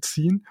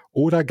 anzuziehen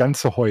oder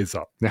ganze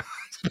Häuser. Ja,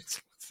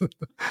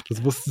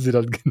 das wussten sie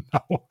dann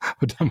genau.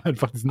 Und haben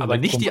einfach diesen Aber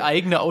nicht die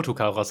eigene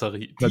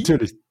Autokarosserie.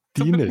 Natürlich,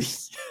 die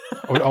nicht.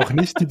 Und auch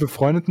nicht die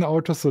befreundeten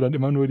Autos, sondern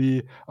immer nur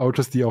die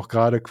Autos, die auch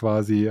gerade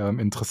quasi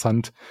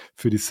interessant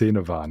für die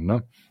Szene waren,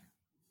 ne?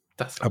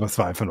 Aber es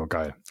war einfach nur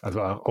geil.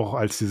 Also auch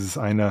als dieses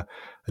eine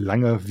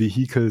lange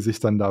Vehikel sich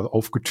dann da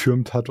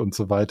aufgetürmt hat und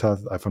so weiter,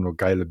 einfach nur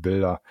geile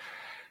Bilder.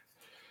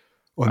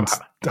 Und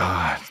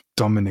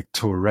Dominic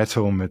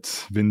Toretto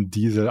mit Vin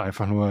Diesel,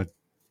 einfach nur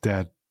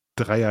der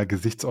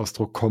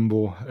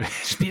Dreier-Gesichtsausdruck-Kombo.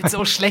 Spielt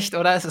so schlecht,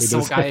 oder? Es ist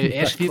so geil.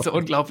 Er spielt so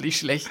unglaublich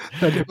schlecht.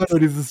 Er hat immer nur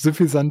dieses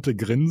suffisante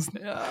Grinsen.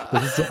 Ja,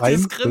 das ist so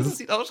dieses Grinsen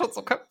sieht auch schon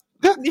so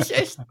nicht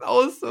echt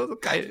aus. So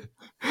geil.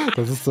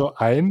 Das ist so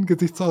ein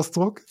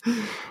Gesichtsausdruck.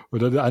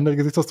 Oder der andere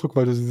Gesichtsausdruck,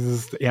 weil du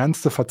dieses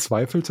ernste,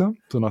 verzweifelte,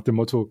 so nach dem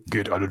Motto,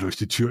 geht alle durch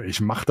die Tür,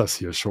 ich mach das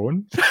hier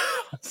schon.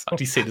 So.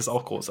 Die Szene ist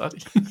auch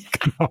großartig.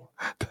 Genau.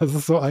 Das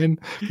ist so ein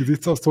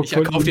Gesichtsausdruck. Ich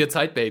erkaufe dir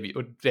Zeit, Baby.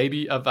 Und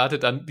Baby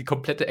erwartet dann die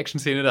komplette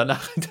Action-Szene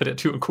danach hinter der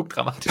Tür und guckt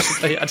dramatisch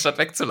hinterher, anstatt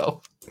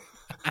wegzulaufen.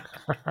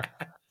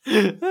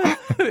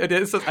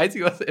 Der ist das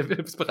Einzige, was er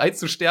ist bereit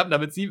zu sterben,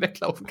 damit sie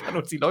weglaufen kann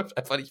und sie läuft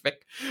einfach nicht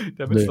weg,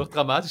 damit es noch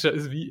dramatischer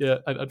ist, wie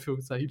er in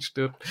Anführungszeichen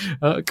stirbt.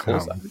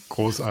 Großartig. Ja,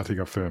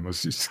 großartiger Film.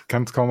 Also ich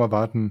kann es kaum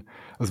erwarten.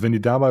 Also wenn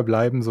die dabei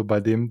bleiben, so bei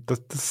dem,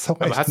 das ist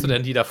auch echt. Aber hast du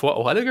denn die davor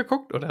auch alle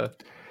geguckt, oder?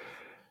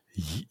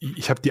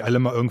 Ich habe die alle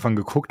mal irgendwann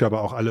geguckt,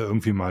 aber auch alle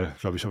irgendwie mal,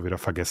 glaube ich, auch wieder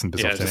vergessen,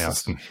 bis auf den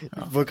ersten. Ich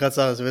wollte gerade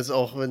sagen, also jetzt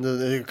auch,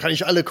 kann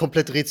ich alle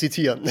komplett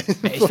rezitieren. Ja,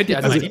 ich finde,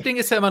 also mein Liebling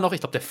ist ja immer noch, ich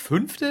glaube, der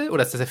 5.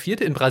 oder ist das der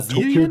 4. in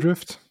Brasilien? Tokyo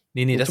Drift?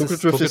 Nee, Tokyo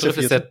Drift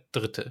ist der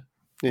 3.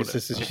 Nee, ist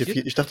das nicht der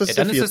 4. Ich dachte, das ist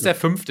der 4. Dann ist es der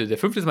 5. Der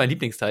 5. ist mein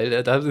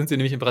Lieblingsteil. Da sind sie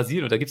nämlich in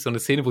Brasilien und da gibt es so eine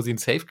Szene, wo sie einen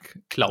Safe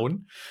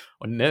klauen.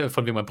 Und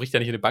von wem man bricht ja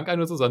nicht in eine Bank ein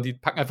oder so, sondern die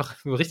packen einfach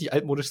so richtig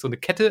altmodisch so eine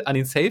Kette an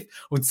den Safe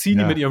und ziehen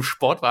die mit ihrem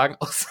Sportwagen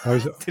aus. Hab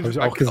ich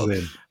auch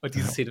gesehen. Und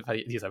diese Szene,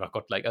 die ist einfach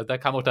godlike. Also da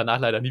kam auch danach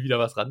leider nie wieder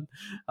was ran.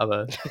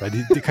 Aber weil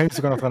die kann ich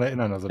sogar noch dran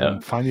erinnern. Also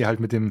dann fahren die halt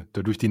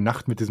durch die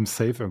Nacht mit diesem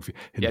Safe irgendwie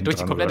hin. Ja, durch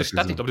die komplette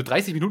Stadt. Ich glaube,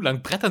 30 Minuten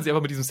lang brettern sie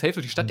einfach mit diesem Safe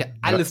durch die Stadt, der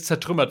alles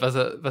zertrümmert, was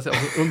er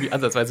auch irgendwie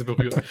ansatzweise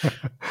berührt.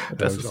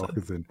 Das habe ich auch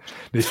gesehen.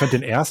 Ich fand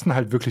den ersten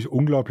halt wirklich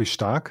unglaublich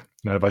stark.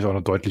 Da war ich auch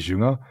noch deutlich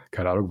jünger.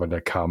 Keine Ahnung, wann der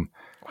kam.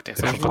 Der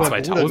ist doch schon von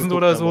 2000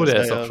 oder so.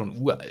 Der ist doch schon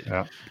uralt.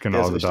 Ja,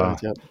 genau.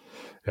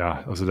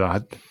 Also da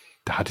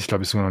hatte ich,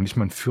 glaube ich, sogar noch nicht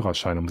mal einen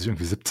Führerschein. Da muss ich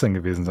irgendwie 17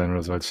 gewesen sein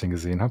oder so, als ich den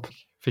gesehen habe.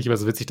 Finde ich immer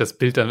so witzig, das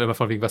Bild dann immer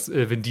von wegen, was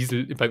Vin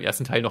Diesel beim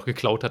ersten Teil noch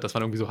geklaut hat. Das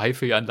waren irgendwie so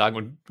Hi-Fi-Anlagen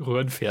und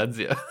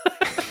Röhrenfernseher.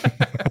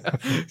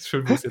 Ist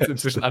schön, wo es jetzt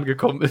inzwischen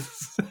angekommen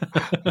ist.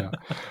 Ja.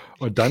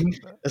 Und dann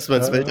erstmal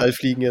ins Weltall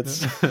fliegen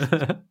jetzt.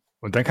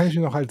 Und dann kann ich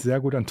mich noch halt sehr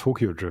gut an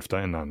Tokyo Drift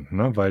erinnern,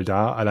 ne? Weil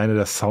da alleine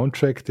der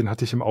Soundtrack, den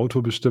hatte ich im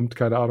Auto bestimmt,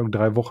 keine Ahnung,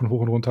 3 Wochen hoch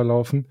und runter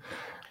laufen.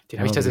 Den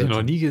habe ich tatsächlich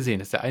noch nie gesehen.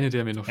 Das ist der eine,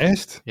 der mir noch...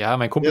 Echt? Ja,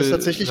 mein Kumpel ist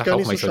tatsächlich gar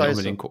nicht so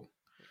scheiße.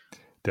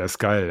 Der ist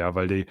geil, ja,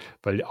 weil die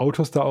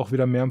Autos da auch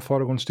wieder mehr im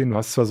Vordergrund stehen. Du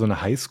hast zwar so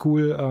eine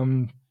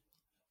Highschool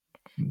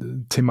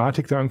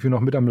Thematik da irgendwie noch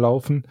mit am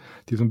Laufen,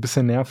 die so ein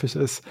bisschen nervig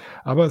ist,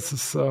 aber es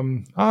ist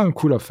ein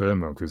cooler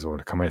Film irgendwie so.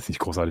 Da kann man jetzt nicht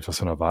großartig was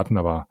von erwarten,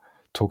 aber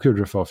Tokyo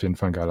Drift war auf jeden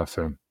Fall ein geiler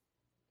Film.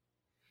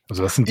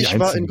 Also das sind die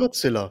war in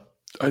Godzilla.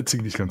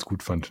 Einzigen, die ich ganz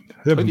gut fand.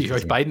 Wenn ich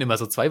euch beiden immer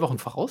so 2 Wochen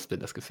voraus bin,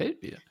 das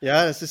gefällt mir.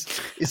 Ja, das ist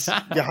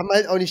wir haben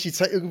halt auch nicht die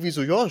Zeit irgendwie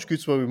so, ja,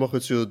 wir machen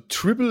jetzt hier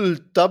Triple,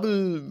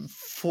 Double,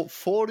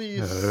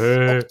 40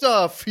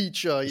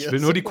 Octa-Feature. Ich will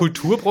nur die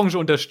Kulturbranche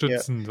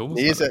unterstützen. Ja. So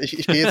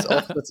ich gehe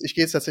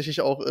jetzt tatsächlich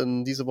auch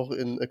diese Woche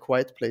in A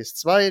Quiet Place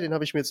 2, den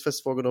habe ich mir jetzt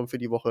fest vorgenommen für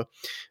die Woche.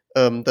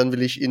 Dann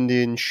will ich in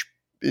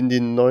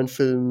den neuen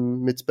Film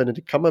mit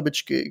Benedict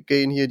Cumberbatch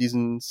gehen hier,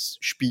 diesen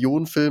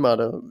Spionfilm,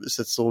 da ist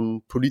jetzt so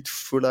ein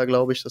Polit-Thriller,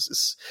 glaube ich, das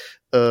ist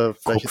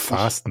vielleicht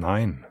Fast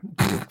 9.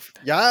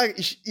 Ja,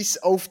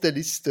 ist auf der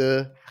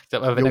Liste. Ich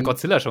glaube, aber wenn er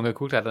Godzilla schon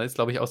geguckt hat, dann ist,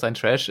 glaube ich, auch sein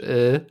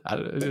Trash-Wille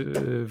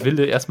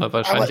erstmal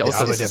wahrscheinlich aus.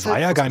 Aber der war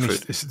ja gar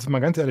nicht, ich mal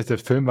ganz ehrlich, der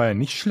Film war ja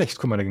nicht schlecht.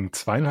 Guck mal, der ging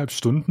 2,5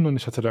 Stunden und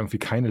ich hatte da irgendwie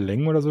keine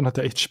Längen oder so und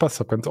hatte echt Spaß,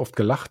 habe ganz oft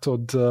gelacht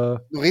und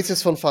Du redest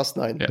jetzt von Fast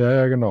 9.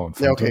 Ja, genau.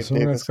 Und okay. Das ist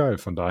ganz geil.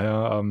 Von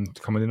daher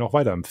kann man den auch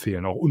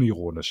weiterempfehlen, auch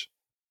unironisch.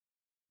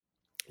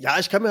 Ja,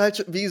 ich kann mir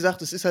halt, wie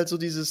gesagt, es ist halt so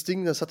dieses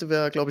Ding, das hatten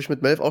wir, glaube ich,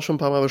 mit Melv auch schon ein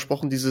paar Mal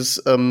besprochen,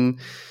 dieses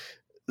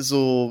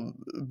so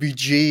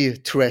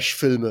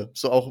Budget-Trash-Filme.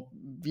 So auch,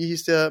 wie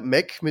hieß der?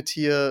 Mac mit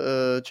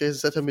hier, Jason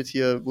Statham mit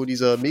hier, wo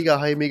dieser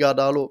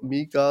Megadolon,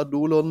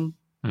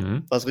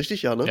 war es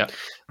richtig? Ja, ne? Ja.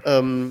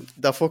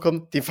 Davor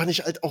kommt, den fand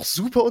ich halt auch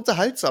super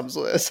unterhaltsam.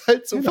 So, er ist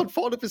halt so von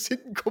vorne bis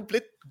hinten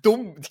komplett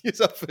dumm,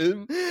 dieser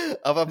Film.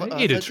 Aber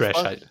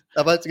Edeltrash halt.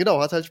 Aber halt, genau,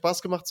 hat halt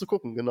Spaß gemacht zu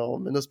gucken, genau.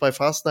 Und wenn das bei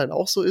Fast 9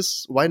 auch so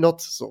ist, why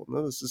not? So,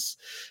 ne? Das ist,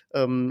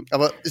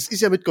 aber es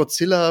ist ja mit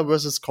Godzilla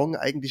vs. Kong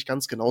eigentlich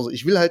ganz genauso.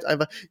 Ich will halt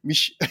einfach,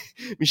 mich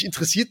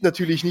interessiert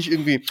natürlich nicht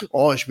irgendwie,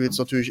 ich will jetzt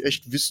natürlich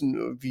echt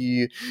wissen,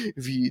 wie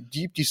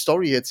deep die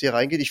Story jetzt hier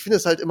reingeht. Ich finde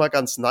es halt immer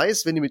ganz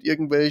nice, wenn die mit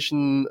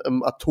irgendwelchen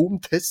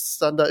Atomtests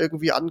dann da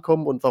irgendwie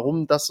ankommen und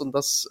warum das und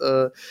das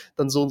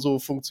dann so und so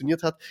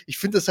funktioniert hat. Ich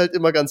finde es halt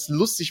immer ganz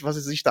lustig, was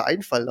sie sich da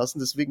einfallen lassen.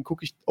 Deswegen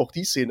gucke ich auch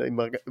die Szene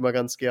immer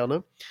ganz gerne.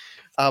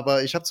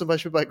 Aber ich habe zum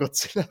Beispiel bei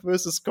Godzilla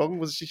vs. Kong,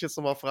 muss ich dich jetzt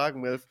nochmal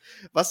fragen, Melf,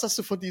 was hast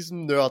du von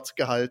diesem Nerd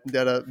gehalten,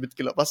 der da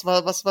mitgelaufen ist?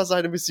 Was war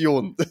seine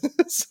Mission?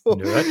 So,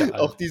 Nerd,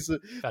 auch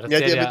diese, war das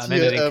der am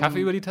Ende den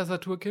Kaffee über die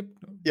Tastatur kippt?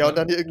 Ja, und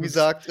dann hier irgendwie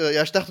sagt,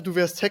 ich dachte, du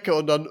wärst Hacker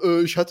und dann,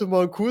 ich hatte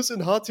mal einen Kurs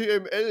in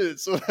HTML.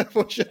 So,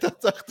 wo ich dann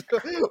dachte,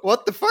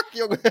 what the fuck,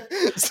 Junge?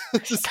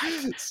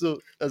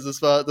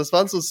 Das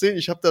waren so Szenen,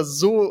 ich habe da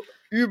so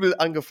übel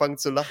angefangen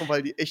zu lachen,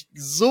 weil die echt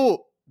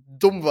so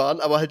dumm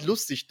waren, aber halt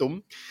lustig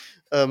dumm.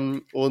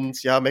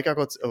 Und ja,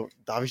 Mechagodzilla,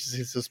 darf ich das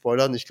jetzt so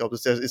spoilern? Ich glaube,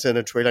 das ist ja in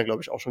den Trailern,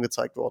 glaube ich, auch schon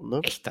gezeigt worden,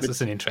 ne? Echt? Das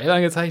ist in den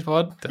Trailern gezeigt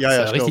worden? Das ist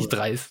ja richtig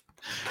dreist.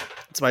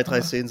 2,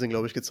 3 Szenen sind,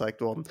 glaube ich,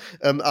 gezeigt worden.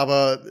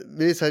 Aber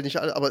will jetzt halt nicht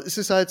alle, aber es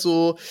ist halt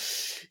so,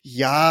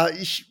 ja,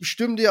 ich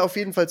stimme dir auf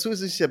jeden Fall zu,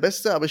 es ist der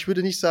Beste, aber ich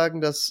würde nicht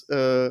sagen, dass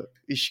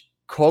ich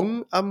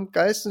Kong am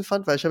geilsten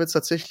fand, weil ich habe jetzt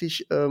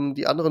tatsächlich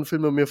die anderen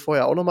Filme mir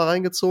vorher auch noch mal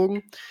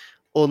reingezogen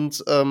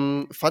und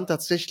fand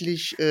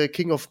tatsächlich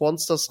King of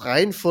Monsters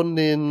rein von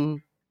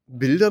den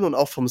Bildern und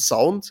auch vom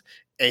Sound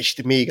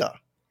echt mega.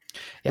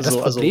 Ja, das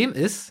Problem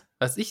ist,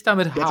 was ich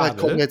damit habe. Halt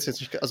Kong jetzt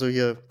nicht, also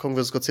hier Kong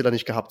vs. Godzilla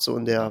nicht gehabt, so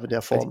in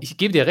der Form. Also ich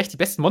gebe dir recht, die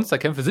besten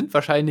Monsterkämpfe sind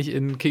wahrscheinlich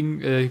in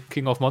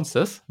King of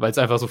Monsters, weil es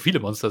einfach so viele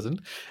Monster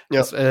sind.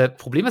 Ja. Das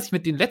Problem, was ich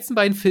mit den letzten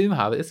beiden Filmen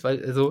habe, ist,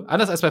 weil, also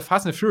anders als bei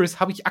Fast and Furious,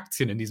 habe ich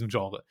Aktien in diesem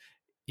Genre.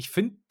 Ich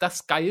finde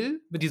das geil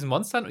mit diesen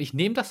Monstern und ich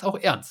nehme das auch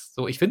ernst.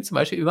 So, ich finde zum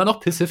Beispiel immer noch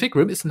Pacific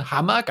Rim ist ein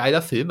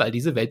hammergeiler Film, weil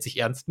diese Welt sich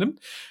ernst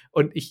nimmt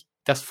und ich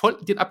das voll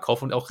den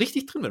abkaufe und auch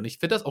richtig drin bin. Und ich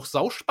finde das auch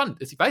sauspannend.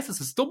 Ich weiß,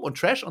 es ist dumm und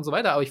Trash und so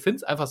weiter, aber ich finde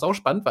es einfach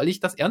sauspannend, weil ich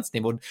das ernst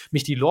nehme und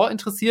mich die Lore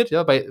interessiert.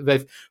 Ja,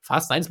 bei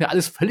Fast 9 ist mir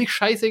alles völlig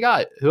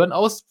scheißegal. Hören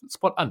aus,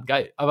 Spot an,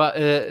 geil. Aber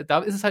da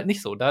ist es halt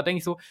nicht so. Da denke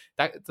ich so,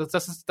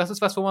 das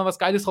ist was, wo man was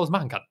Geiles draus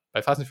machen kann.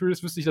 Bei Fast and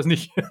Furious wüsste ich das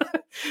nicht.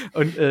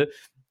 Und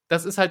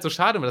das ist halt so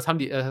schade, weil das haben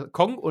die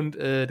Kong und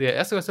der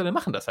erste Godzilla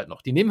machen das halt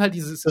noch. Die nehmen halt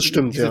diese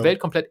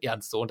Welt komplett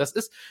ernst so. Und das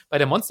ist, bei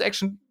der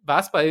Monster-Action war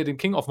es bei den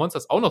King of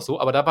Monsters auch noch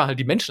so, aber da waren halt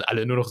die Menschen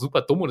alle nur noch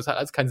super dumm und es hat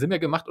alles keinen Sinn mehr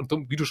gemacht und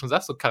dumm, wie du schon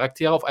sagst, so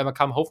Charaktere, auf einmal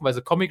kamen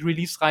haufenweise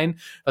Comic-Reliefs rein,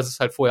 was es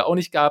halt vorher auch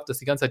nicht gab, dass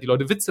die ganze Zeit die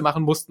Leute Witze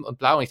machen mussten und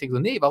bla. Und ich denke so,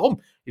 nee,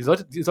 warum? Ihr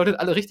solltet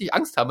alle richtig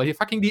Angst haben, weil hier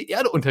fucking die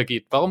Erde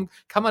untergeht. Warum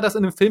kann man das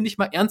in einem Film nicht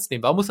mal ernst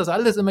nehmen? Warum muss das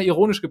alles immer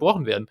ironisch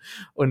gebrochen werden?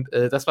 Und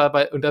das war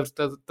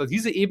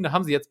diese Ebene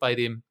haben sie jetzt bei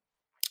dem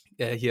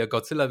hier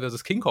Godzilla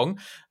vs. King Kong,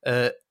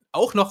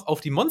 auch noch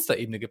auf die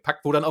Monsterebene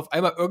gepackt, wo dann auf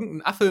einmal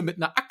irgendein Affe mit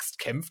einer Axt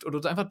kämpft und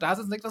du einfach da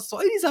sitzt und denkst, was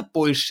soll dieser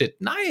Bullshit?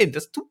 Nein,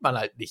 das tut man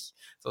halt nicht.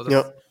 So,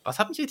 was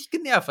hat mich richtig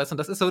genervt, weißt du?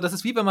 Und das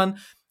ist wie wenn man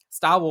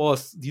Star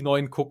Wars, die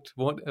neuen guckt,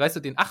 wo, weißt du,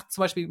 den 8.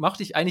 zum Beispiel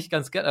mochte ich eigentlich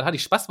ganz gerne, da hatte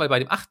ich Spaß, weil bei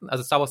dem 8.,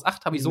 also Star Wars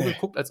 8 habe ich so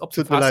geguckt, als ob es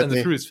ein Fast and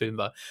the Furious Film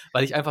war,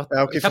 weil ich einfach,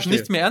 ich habe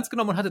nichts mehr ernst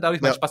genommen und hatte dadurch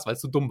meinen Spaß, weil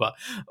es so dumm war.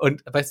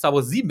 Und bei Star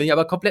Wars 7 bin ich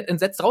aber komplett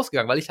entsetzt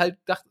rausgegangen, weil ich halt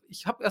dachte,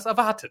 ich habe das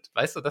erwartet,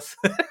 weißt du, das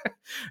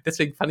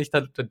deswegen fand ich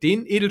dann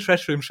den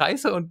Edeltrash-Film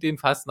scheiße und den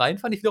Fast 9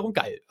 fand ich wiederum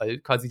geil, weil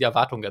quasi die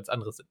Erwartungen ganz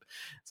andere sind,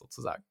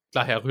 sozusagen.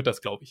 Daher rührt das,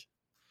 glaube ich.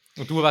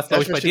 Und du warst,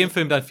 glaube ich, bei dem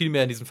Film dann viel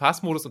mehr in diesem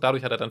Fast-Modus und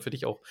dadurch hat er dann für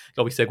dich auch,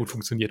 glaube ich, sehr gut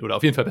funktioniert oder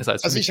auf jeden Fall besser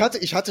als für mich. Also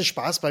ich hatte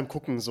Spaß beim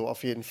Gucken, so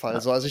auf jeden Fall.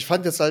 Ja. So, also ich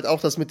fand jetzt halt auch,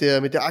 das mit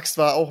der Axt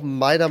war auch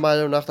meiner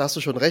Meinung nach, da hast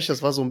du schon recht,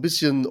 das war so ein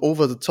bisschen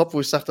over the top,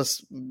 wo ich sage,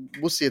 das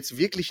muss jetzt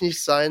wirklich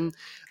nicht sein.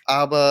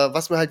 Aber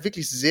was mir halt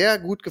wirklich sehr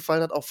gut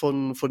gefallen hat, auch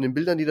von den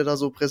Bildern, die du da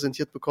so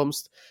präsentiert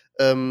bekommst,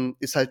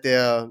 ist halt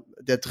der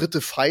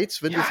dritte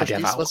Fight, wenn du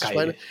verstehst, was ich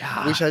meine.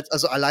 Ja. Wo ich halt,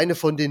 also alleine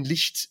von den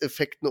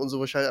Lichteffekten und so,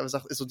 wo ich halt einfach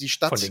sage, ist so die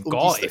Stadt. Von den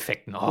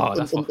Gore-Effekten,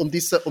 um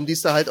die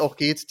es da halt auch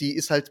geht, die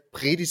ist halt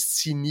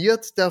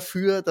prädestiniert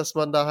dafür, dass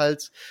man da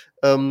halt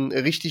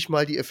richtig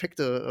mal die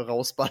Effekte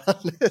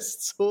rausballern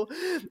lässt. So.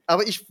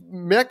 Aber ich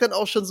merke dann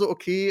auch schon so,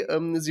 okay,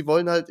 sie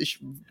wollen halt,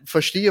 ich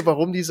verstehe,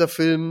 warum dieser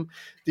Film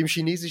dem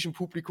chinesischen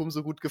Publikum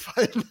so gut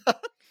gefallen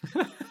hat.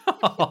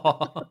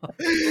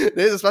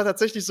 Nee, das war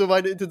tatsächlich so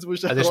meine Intention.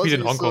 Also er spielt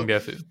in Hongkong,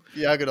 der Film.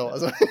 Ja, genau.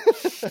 Also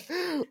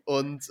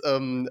und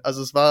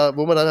also es war,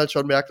 wo man dann halt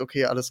schon merkt,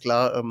 okay, alles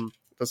klar,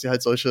 dass sie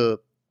halt solche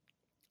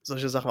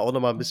Sachen auch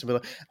nochmal ein bisschen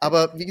mehr.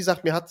 Aber wie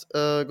gesagt, mir hat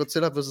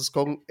Godzilla vs.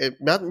 Kong,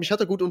 mich hat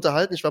er gut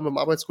unterhalten. Ich war mit einem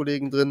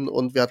Arbeitskollegen drin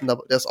und wir hatten da,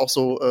 der ist auch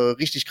so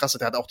richtig krass.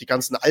 Der hat auch die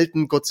ganzen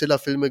alten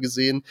Godzilla-Filme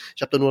gesehen.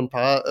 Ich habe da nur ein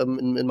paar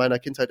in meiner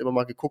Kindheit immer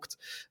mal geguckt.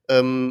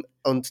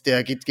 Und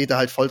der geht da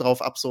halt voll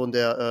drauf ab so und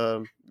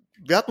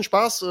wir hatten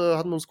Spaß,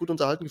 hatten uns gut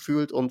unterhalten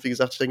gefühlt und wie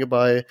gesagt, ich denke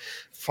bei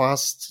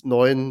Fast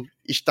 9,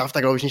 ich darf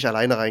da glaube ich nicht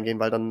alleine reingehen,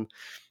 weil dann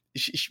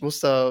ich muss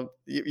da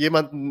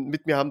jemanden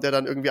mit mir haben, der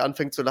dann irgendwie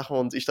anfängt zu lachen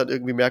und ich dann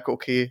irgendwie merke,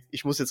 okay,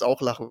 ich muss jetzt auch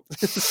lachen.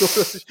 So,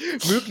 dass ich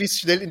möglichst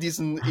schnell in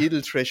diesen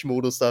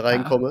Edeltrash-Modus da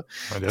reinkomme.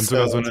 Ja, die haben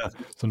sogar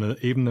so eine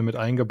Ebene mit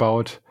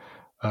eingebaut,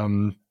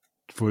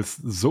 wo es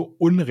so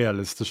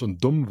unrealistisch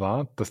und dumm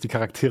war, dass die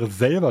Charaktere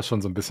selber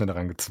schon so ein bisschen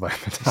daran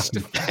gezweifelt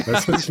haben.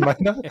 Weißt du, was ich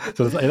meine?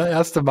 So das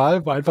allererste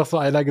Mal, wo einfach so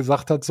einer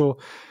gesagt hat, so,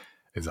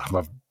 ey, sag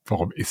mal,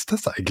 warum ist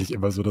das eigentlich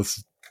immer so,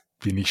 dass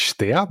wir nicht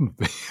sterben?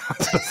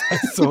 Also das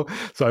heißt so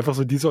einfach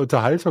so diese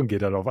Unterhaltung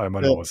geht dann auf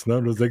einmal los, ne?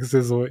 Und du denkst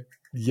dir so,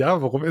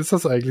 ja, warum ist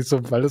das eigentlich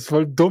so? Weil das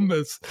voll dumm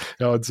ist.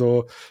 Ja, und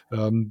so,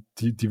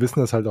 die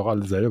wissen das halt auch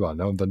alle selber,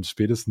 ne? Und dann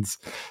spätestens,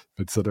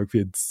 wenn es dann irgendwie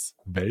ins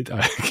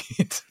Weltall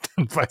geht,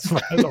 dann weiß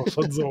man halt auch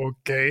schon so,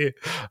 okay,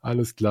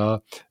 alles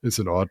klar, ist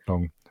in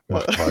Ordnung,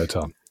 macht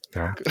weiter.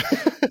 Ja,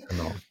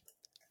 genau.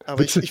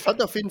 Aber ich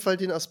fand auf jeden Fall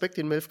den Aspekt,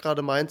 den Melf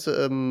gerade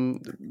meinte,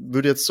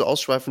 würde jetzt so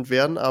ausschweifend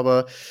werden,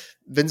 aber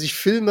wenn sich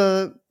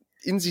Filme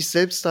in sich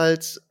selbst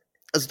halt,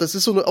 also das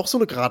ist auch so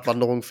eine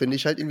Gratwanderung, finde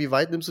ich, halt,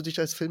 inwieweit nimmst du dich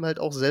als Film halt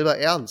auch selber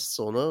ernst,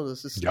 so, ne?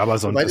 Das ist, ja, aber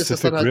so ein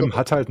Pacific Rim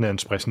hat halt eine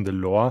entsprechende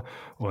Lore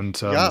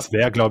und es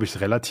wäre, glaube ich,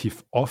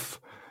 relativ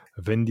off,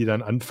 wenn die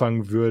dann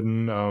anfangen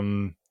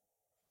würden,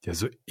 ja,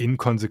 so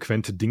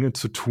inkonsequente Dinge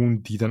zu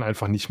tun, die dann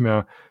einfach nicht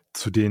mehr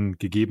zu den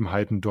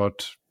Gegebenheiten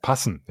dort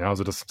passen. Ja,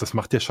 also das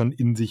macht ja schon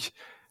in sich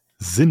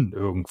Sinn,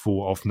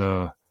 irgendwo auf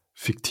eine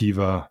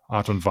fiktive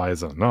Art und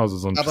Weise. Ne? Also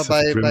so ein aber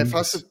bei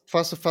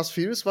Fast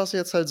Furious war es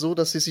jetzt halt so,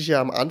 dass sie sich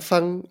ja am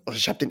Anfang,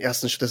 ich habe den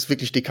ersten, das ist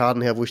wirklich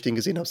Dekaden her, wo ich den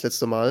gesehen habe das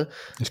letzte Mal.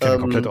 Ich kenne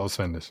ihn komplett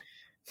auswendig.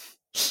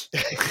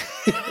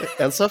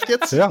 Ernsthaft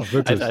jetzt? Ja,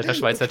 wirklich. Als alter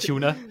Schweizer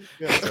Tuner.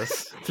 Ja.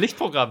 Das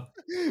Pflichtprogramm.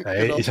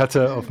 Ey, genau. Ich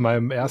hatte auf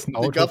meinem ersten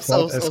Auto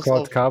Ford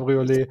Escort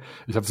Cabriolet,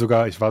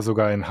 ich war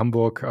sogar in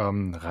Hamburg,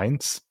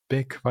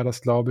 Rheinsbeck war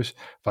das, glaube ich,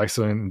 war ich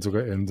sogar in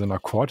so einer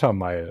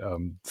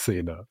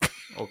Quarter-Mile-Szene.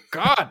 Oh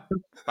Gott,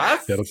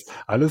 was? Ja, das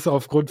alles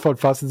aufgrund von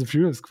Fast and the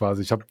Furious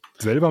quasi. Ich habe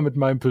selber mit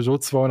meinem Peugeot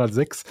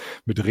 206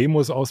 mit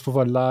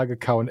Remus-Auspuffanlage,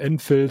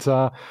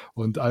 K&N-Filter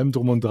und allem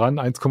drum und dran,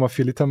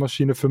 1,4 Liter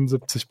Maschine,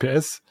 75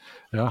 PS,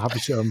 ja, habe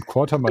ich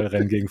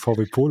Quarter-Mile-Rennen gegen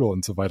VW Polo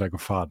und so weiter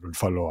gefahren und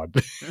verloren.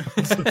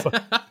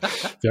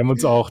 Wir haben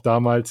uns auch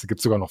damals,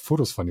 gibt sogar noch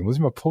Fotos von, die muss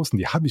ich mal posten,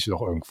 die habe ich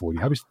noch irgendwo,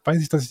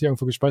 weiß ich, dass ich die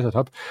irgendwo gespeichert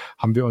habe,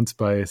 haben wir uns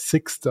bei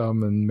Sixt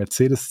einen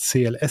Mercedes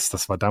CLS,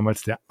 das war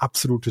damals der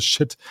absolute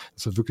Shit,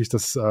 das war wirklich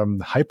das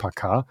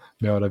Hypercar,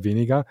 mehr oder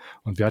weniger,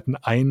 und wir hatten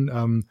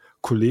einen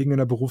Kollegen in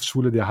der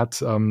Berufsschule, der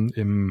hat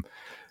hatte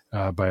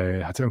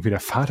irgendwie der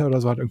Vater oder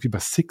so, hat irgendwie bei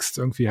Sixt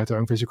hatte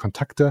irgendwelche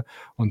Kontakte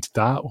und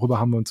darüber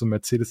haben wir uns so ein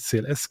Mercedes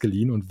CLS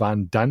geliehen und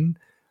waren dann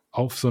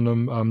auf so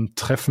einem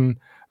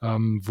Treffen,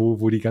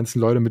 wo die ganzen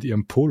Leute mit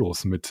ihren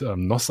Polos mit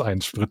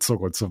NOS-Einspritzung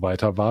und so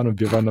weiter waren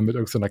und wir waren dann mit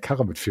irgendeiner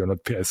Karre mit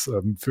 400 PS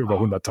für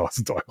über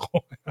 100.000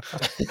 Euro.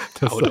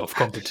 Out of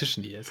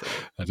Competition hier ist.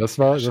 Ja, das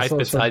war scheiß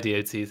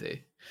Bezahl-DLCs,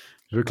 ey.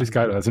 Wirklich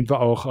geil. Da sind wir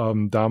auch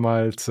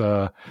damals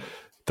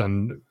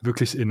dann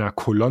wirklich in einer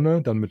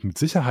Kolonne, dann mit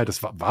Sicherheit,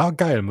 das war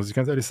geil, muss ich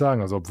ganz ehrlich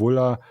sagen. Also obwohl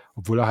da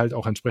halt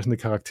auch entsprechende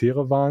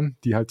Charaktere waren,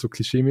 die halt so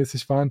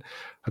klischeemäßig waren,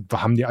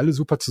 haben die alle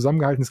super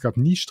zusammengehalten. Es gab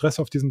nie Stress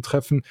auf diesen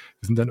Treffen.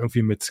 Wir sind dann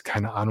irgendwie mit,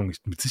 keine Ahnung,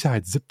 mit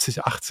Sicherheit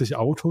 70, 80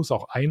 Autos,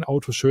 auch ein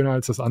Auto schöner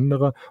als das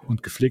andere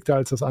und gepflegter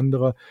als das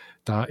andere,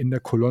 da in der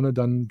Kolonne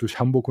dann durch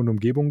Hamburg und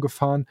Umgebung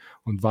gefahren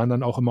und waren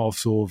dann auch immer auf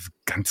so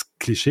ganz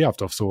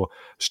klischeehaft, auf so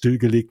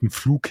stillgelegten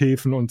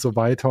Flughäfen und so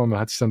weiter. Und man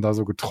hat sich dann da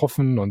so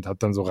getroffen und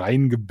hat dann so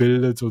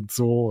reingebildet und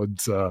so.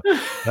 Und ja,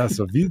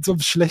 so wie in so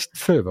einem schlechten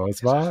Film. Aber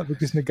es war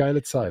wirklich eine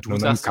geile Zeit. Du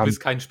sagst, du bist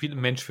kein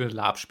Mensch für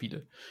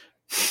Lab-Spiele.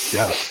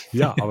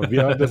 Ja, aber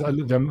wir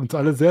haben uns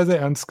alle sehr, sehr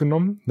ernst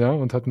genommen, ja,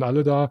 und hatten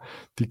alle da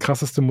die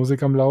krasseste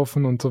Musik am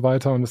Laufen und so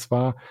weiter und es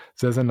war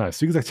sehr, sehr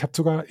nice. Wie gesagt, ich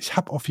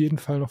habe auf jeden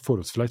Fall noch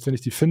Fotos. Vielleicht, wenn ich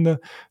die finde,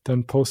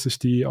 dann poste ich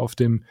die auf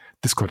dem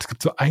Discord. Es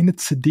gibt so eine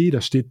CD, da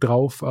steht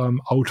drauf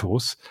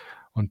Autos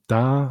und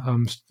da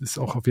ist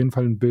auch auf jeden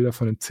Fall ein Bilder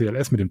von dem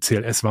CLS. Mit dem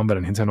CLS waren wir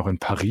dann hinterher noch in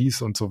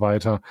Paris und so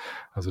weiter.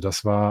 Also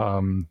das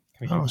war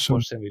kann ich mir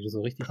vorstellen, wie du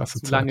so richtig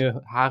zu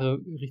lange Haare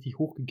richtig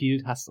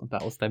hochgegelt hast und da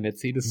aus deinem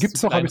Mercedes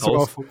gibt's doch, habe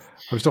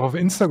ich doch auf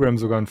Instagram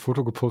sogar ein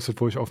Foto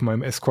gepostet, wo ich auf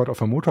meinem Escort auf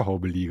der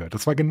Motorhaube liege.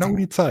 Das war genau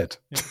die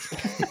Zeit.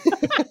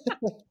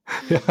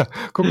 Ja,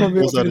 guck mal,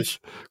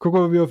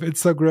 wie auf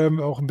Instagram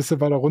auch ein bisschen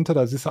weiter runter,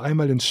 da siehst du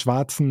einmal den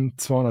schwarzen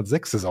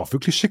 206, das ist auch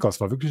wirklich schick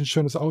aus, war wirklich ein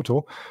schönes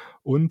Auto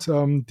und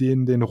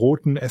den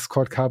roten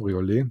Escort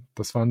Cabriolet,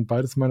 das waren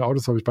beides meine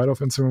Autos, habe ich beide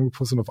auf Instagram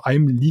gepostet und auf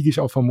einem liege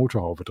ich auf der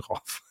Motorhaube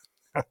drauf.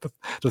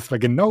 Das war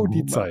genau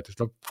die Zeit. Ich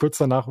glaube, kurz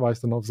danach war ich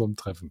dann auf so einem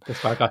Treffen.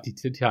 Das war gerade die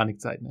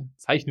Titanic-Zeit, ne?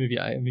 Zeichne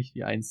mich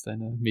wie eins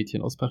deiner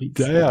Mädchen aus Paris.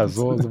 Ja,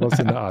 sowas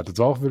in der Art. Das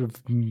war auch,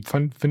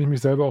 finde ich mich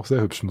selber auch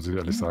sehr hübsch, muss ich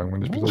ehrlich sagen,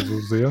 wenn ich mich so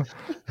sehe.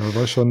 Da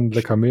war ich schon ein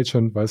lecker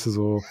Mädchen, weißt du,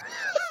 so.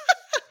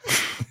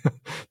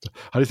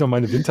 Hatte ich noch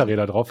meine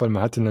Winterräder drauf, weil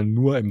man hatte dann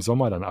nur im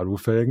Sommer dann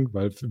Alufelgen,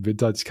 weil im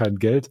Winter hatte ich kein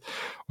Geld.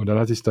 Und dann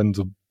hatte ich dann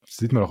so,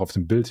 sieht man auch auf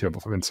dem Bild hier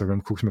auf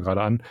Instagram, gucke ich mir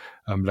gerade an,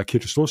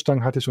 lackierte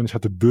Stoßstangen hatte ich und ich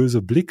hatte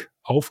Böse Blick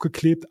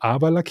aufgeklebt,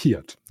 aber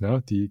lackiert.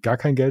 Ja, die gar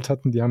kein Geld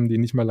hatten, die haben die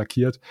nicht mal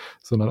lackiert,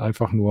 sondern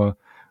einfach nur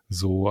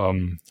so,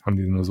 haben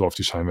die nur so auf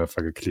die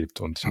Scheinwerfer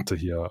geklebt und ich hatte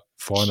hier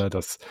vorne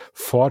das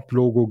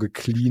Ford-Logo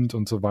gecleant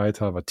und so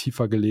weiter, war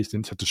tiefer gelegt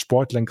und ich hatte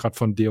Sportlenkrad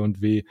von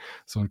D&W,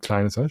 so ein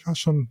kleines, war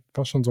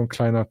schon so ein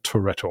kleiner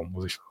Toretto,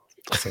 muss ich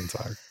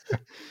sagen.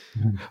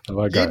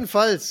 Aber geil.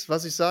 Jedenfalls,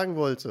 was ich sagen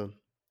wollte,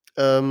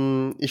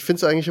 ich finde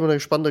es eigentlich immer eine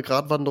spannende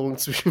Gratwanderung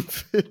zwischen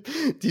Filmen,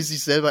 die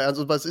sich selber ernst,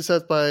 und es ist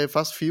halt bei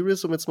Fast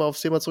Furious, um jetzt mal aufs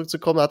Thema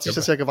zurückzukommen, hat sich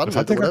das ja gewandelt, das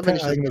hat ja gar kein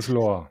eigenes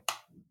Lore.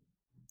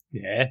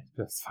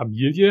 Das ist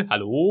Familie?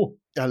 Hallo?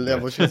 Ja,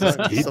 wollte ich sagen.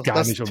 Das geht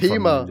gar nicht um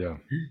Thema.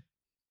 Familie.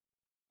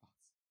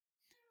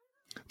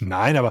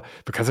 Nein, aber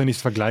du kannst ja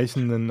nicht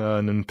vergleichen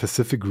einen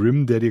Pacific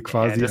Rim, der dir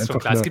quasi das ist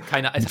einfach klar. Es gibt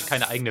keine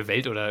eigene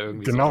Welt oder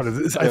irgendwie genau, das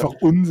ist einfach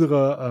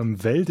unsere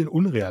Welt in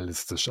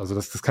unrealistisch. Also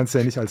das kannst du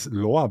ja nicht als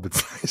Lore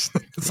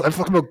bezeichnen. Das ist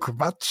einfach nur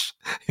Quatsch.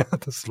 Ja,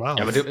 das war's.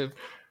 Ja,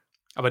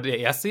 aber der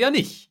erste ja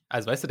nicht.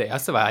 Also weißt du, der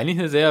erste war eigentlich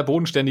eine sehr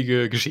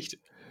bodenständige Geschichte.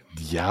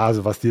 Ja,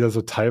 also was die da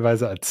so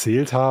teilweise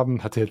erzählt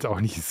haben, hatte jetzt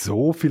auch nicht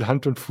so viel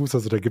Hand und Fuß.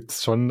 Also da gibt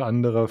es schon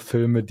andere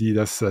Filme, die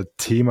das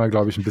Thema,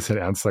 glaube ich, ein bisschen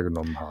ernster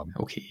genommen haben.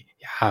 Okay,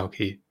 ja,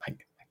 okay.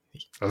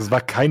 Also es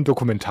war kein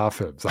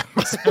Dokumentarfilm, sagen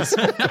wir es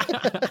so.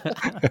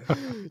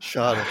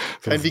 Schade,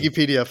 kein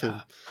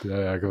Wikipedia-Film.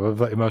 Ja,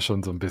 war immer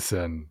schon so ein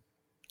bisschen.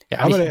 Ja,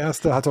 aber der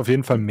erste hat auf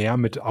jeden Fall mehr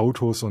mit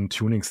Autos und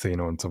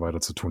Tuning-Szene und so weiter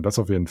zu tun. Das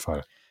auf jeden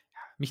Fall.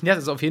 mich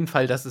nervt es auf jeden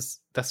Fall, dass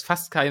es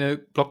fast keine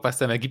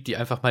Blockbuster mehr gibt, die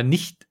einfach mal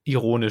nicht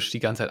ironisch die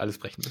ganze Zeit alles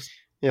brechen müssen.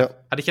 Ja.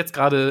 Hatte ich jetzt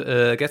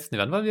gerade gestern,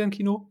 wann waren wir im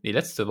Kino? Nee,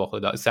 letzte Woche,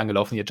 da ist ja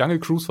angelaufen hier Jungle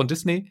Cruise von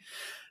Disney.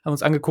 Haben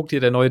uns angeguckt,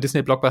 hier der neue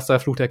Disney-Blockbuster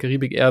Fluch der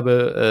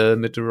Karibik-Erbe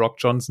mit The Rock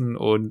Johnson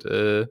und,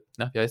 wie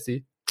heißt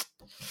sie?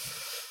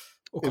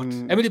 Oh Gott,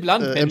 Emily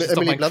Blunt, Mensch, ist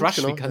doch mein Crush,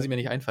 genau. Wie kann sie mir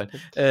nicht einfallen?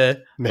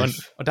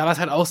 Und da war es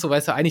halt auch so,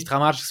 weißt du, eigentlich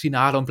dramatisches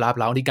Finale und bla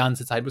bla und die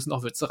ganze Zeit müssen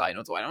noch Witze rein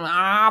und so.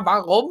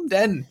 Warum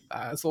denn?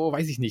 So,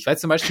 weiß ich nicht. Weil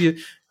zum Beispiel,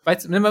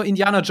 wenn man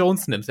Indiana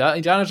Jones nimmt, ja,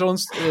 Indiana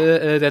Jones,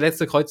 der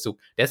letzte Kreuzzug,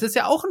 das ist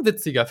ja auch ein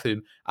witziger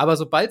Film, aber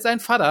sobald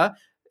sein Vater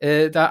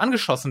da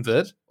angeschossen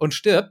wird und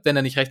stirbt, wenn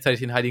er nicht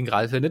rechtzeitig den Heiligen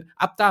Gral findet,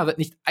 ab da wird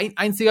nicht ein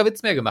einziger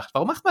Witz mehr gemacht.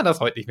 Warum macht man das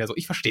heute nicht mehr so?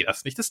 Ich verstehe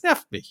das nicht, das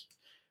nervt mich.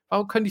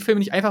 Warum können die Filme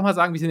nicht einfach mal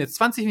sagen, wir sind jetzt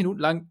 20 Minuten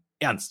lang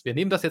ernst. Wir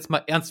nehmen das jetzt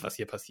mal ernst, was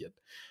hier passiert.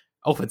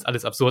 Auch wenn es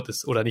alles absurd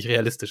ist oder nicht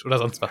realistisch oder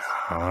sonst was.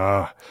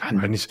 Ja,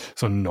 wenn ich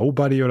so ein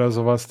Nobody oder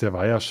sowas, der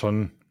war ja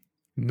schon...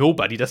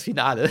 Nobody, das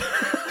Finale.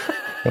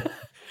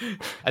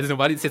 Also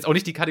Nobody ist jetzt auch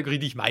nicht die Kategorie,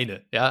 die ich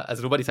meine. Ja,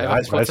 also Nobody ist einfach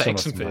ein kurzer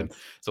Actionfilm.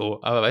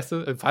 So, aber weißt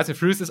du, Fast and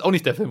Furious ist auch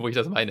nicht der Film, wo ich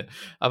das meine.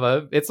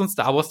 Aber jetzt so ein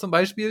Star Wars zum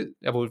Beispiel,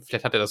 jawohl,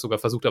 vielleicht hat er das sogar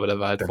versucht, aber da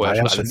war halt der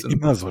vorher war schon alles. Schon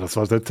immer so, das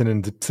war selbst in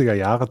den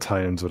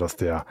 70er-Jahre-Teilen so, dass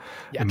der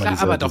ja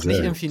klar, aber doch nicht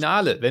im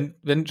Finale.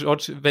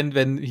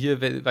 Wenn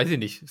hier, weiß ich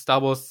nicht,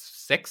 Star Wars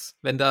 6,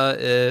 wenn da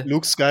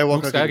Luke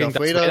Skywalker gegen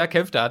Darth Vader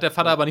kämpft, da hat der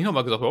Vater aber nicht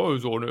nochmal gesagt, oh,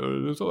 so,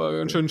 das ist aber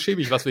ganz schön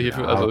schäbig, was wir hier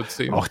für, also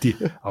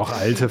auch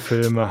alte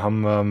Filme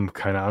haben,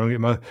 keine Ahnung,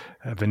 immer,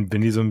 wenn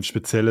die so ein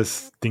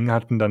spezielles Ding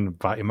hatten, dann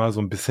war immer so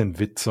ein bisschen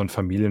Witz und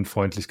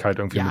Familienfreundlichkeit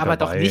irgendwie mit dabei. Ja,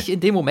 aber doch nicht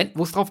in dem Moment,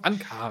 wo es drauf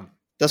ankam.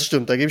 Das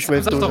stimmt, da gebe ich mir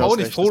jetzt durchaus recht. Das ist doch auch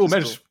nicht, Frodo,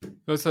 Mensch.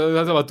 Das ist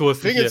aber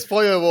durstig. Bring ins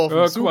Feuer geworfen.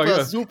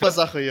 Ja, super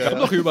Sache hier. Ich hab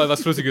doch überall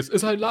was Flüssiges.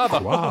 Ist halt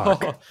Lava.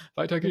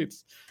 Weiter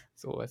geht's.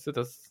 So, weißt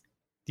du,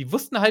 die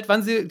wussten halt,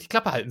 wann sie die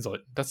Klappe halten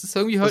sollten. Das ist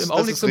irgendwie heute im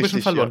Augenblick so ein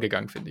bisschen verloren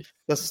gegangen, finde ich.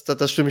 Das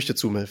stimme ich dir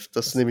zu, Milf.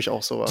 Das nehme ich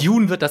auch so wahr.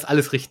 Dune wird das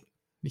alles richten.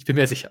 Ich bin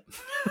mir sicher.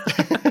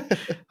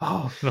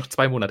 Noch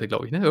 2 Monate,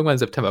 glaube ich, ne? Irgendwann im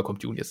September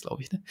kommt Dune jetzt,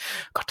 glaube ich, ne?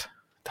 Gott,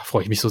 da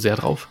freue ich mich so sehr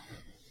drauf.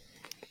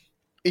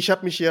 Ich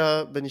habe mich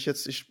ja,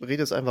 ich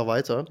rede jetzt einfach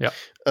weiter, ja.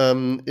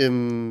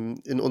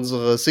 In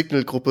unsere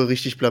Signal-Gruppe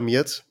richtig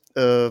blamiert.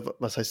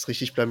 Was heißt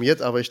richtig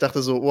blamiert? Aber ich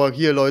dachte so, oh,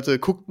 hier Leute,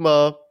 guckt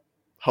mal,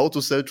 How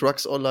to Sell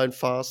Drugs Online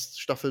Fast,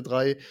 Staffel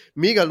 3.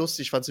 Mega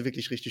lustig, fand sie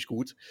wirklich richtig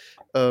gut.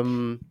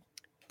 Und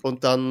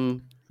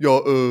dann,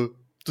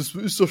 das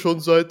ist doch schon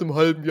seit einem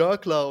halben Jahr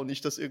klar und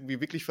ich das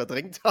irgendwie wirklich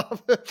verdrängt habe,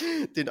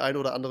 den einen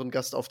oder anderen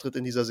Gastauftritt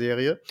in dieser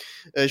Serie.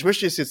 Ich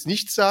möchte jetzt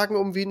nicht sagen,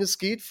 um wen es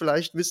geht.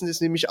 Vielleicht wissen es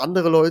nämlich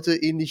andere Leute,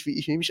 ähnlich wie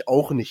ich, nämlich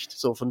auch nicht.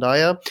 So, von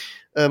daher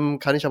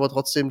kann ich aber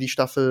trotzdem die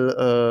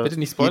Staffel... Bitte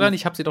nicht spoilern,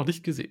 ich habe sie noch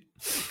nicht gesehen.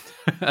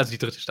 Also die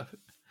 3. Staffel.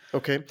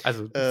 Okay.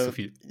 Also nicht so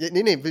viel.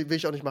 Nee, will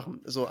ich auch nicht machen.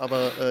 So,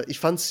 aber ich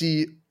fand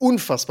sie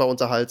unfassbar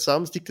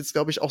unterhaltsam. Es liegt jetzt,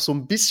 glaube ich, auch so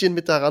ein bisschen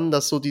mit daran,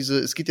 dass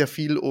es geht ja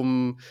viel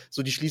um,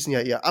 so die schließen ja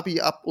ihr Abi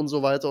ab und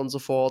so weiter und so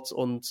fort.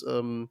 Und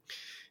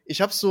ich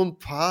habe so ein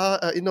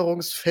paar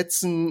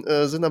Erinnerungsfetzen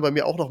sind dann bei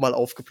mir auch noch mal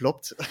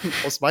aufgeploppt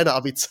aus meiner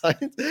Abi-Zeit.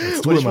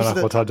 Als du immer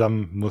nach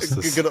Rotterdam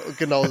musstest.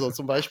 Genau so,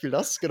 zum Beispiel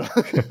das, genau.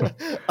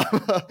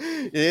 Aber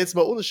jetzt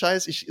mal ohne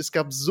Scheiß, es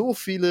gab so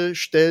viele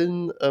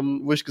Stellen,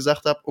 wo ich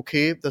gesagt habe,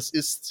 okay, das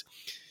ist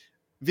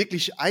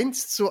wirklich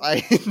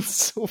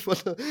 1:1 so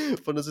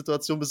von der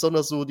Situation,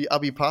 besonders so die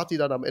Abi-Party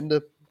dann am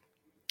Ende.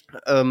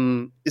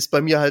 Ist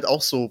bei mir halt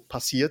auch so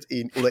passiert,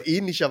 oder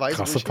ähnlicherweise.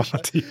 Krasse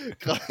Party.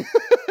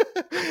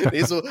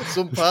 Nee, so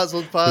ein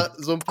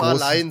paar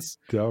Lines.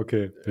 Ja,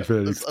 okay. Ich will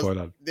ja nichts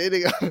spoilern. Nee,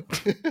 Digga.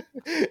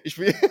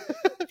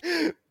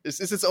 Es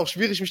ist jetzt auch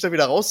schwierig, mich da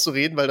wieder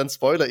rauszureden, weil dann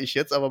spoilere ich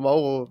jetzt, aber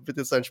Mauro wird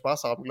jetzt seinen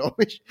Spaß haben,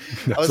 glaube ich.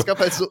 Aber es gab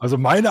halt so. Also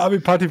meine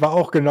Abi-Party war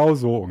auch genau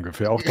so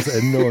ungefähr. Auch das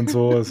Ende und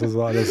so. Es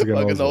war alles genau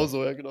so. War genau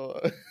so, ja, genau.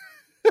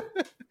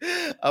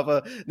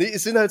 Aber nee,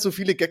 es sind halt so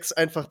viele Gags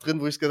einfach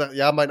drin, wo ich gesagt habe,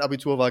 ja, mein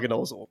Abitur war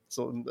genauso.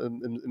 So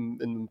in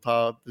ein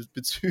paar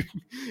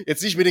Bezügen.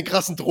 Jetzt nicht mit den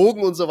krassen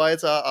Drogen und so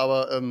weiter,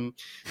 aber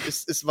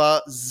es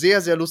war sehr,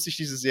 sehr lustig,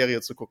 diese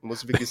Serie zu gucken,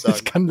 muss ich wirklich sagen.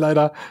 Ich kann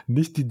leider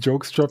nicht die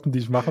Jokes droppen, die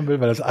ich machen will,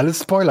 weil das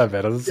alles Spoiler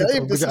wäre. Das ist ja,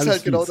 eben, das ist halt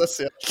fies. Genau das,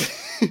 ja.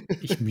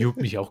 Ich mute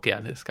mich auch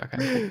gerne, ist gar kein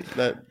Problem.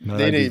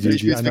 Nein, ich will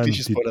jetzt wirklich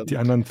nicht spoilern. Die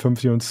anderen 5,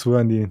 die uns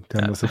zuhören, die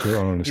haben das natürlich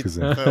auch noch nicht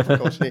gesehen.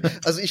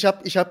 Also ich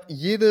hab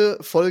jede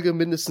Folge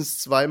mindestens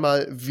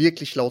 2-mal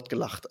wirklich laut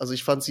gelacht. Also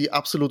ich fand sie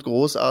absolut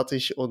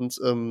großartig und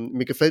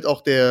mir gefällt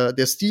auch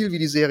der Stil, wie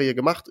die Serie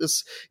gemacht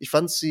ist. Ich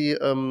fand sie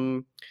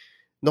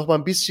noch mal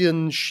ein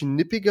bisschen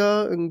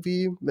schnippiger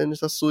irgendwie, wenn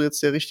das so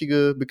jetzt der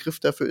richtige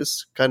Begriff dafür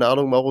ist. Keine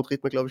Ahnung, Mauro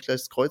dreht mir, glaube ich,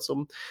 gleich das Kreuz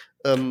um.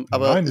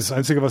 Aber nein, das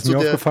Einzige, was mir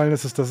aufgefallen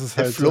ist, dass es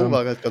halt der Flow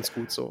war halt ganz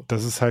gut so.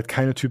 Dass es halt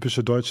keine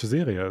typische deutsche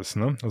Serie ist,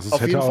 ne? Also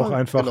es hätte auch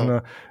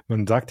einfach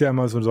man sagt ja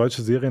immer, so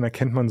deutsche Serien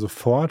erkennt man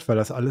sofort, weil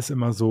das alles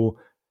immer so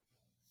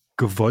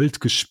gewollt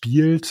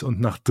gespielt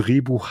und nach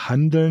Drehbuch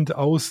handelnd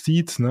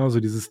aussieht, ne? Also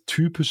dieses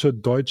typische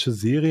deutsche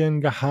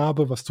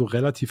Seriengehabe, was du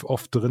relativ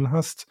oft drin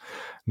hast,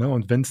 ne?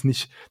 Und wenn es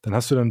nicht, dann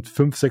hast du dann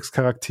 5, 6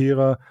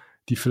 Charaktere,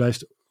 die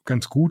vielleicht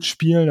ganz gut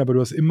spielen, aber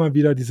du hast immer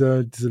wieder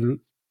diese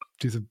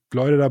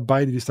Leute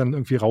dabei, die dich dann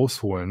irgendwie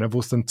rausholen, ne? Wo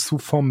es dann zu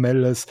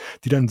formell ist,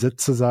 die dann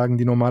Sätze sagen,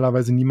 die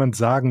normalerweise niemand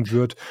sagen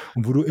wird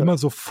und wo du immer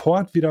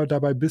sofort wieder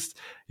dabei bist,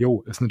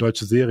 ist eine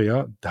deutsche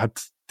Serie,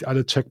 hat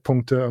alle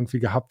Checkpunkte irgendwie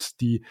gehabt,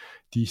 die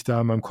ich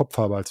da in meinem Kopf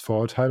habe als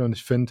Vorurteil, und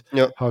ich finde,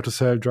 How to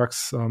Sell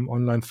Drugs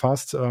Online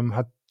Fast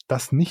hat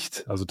das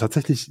nicht. Also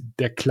tatsächlich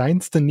der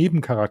kleinste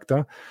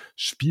Nebencharakter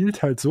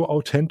spielt halt so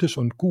authentisch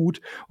und gut,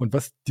 und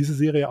was diese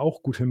Serie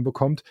auch gut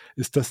hinbekommt,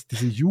 ist, dass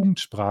diese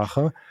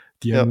Jugendsprache,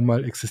 die ja nun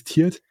mal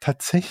existiert,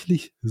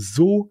 tatsächlich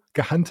so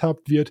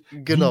gehandhabt wird,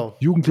 wie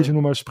Jugendliche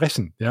nun mal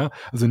sprechen. Ja,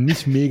 also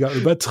nicht mega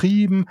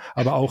übertrieben,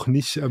 aber auch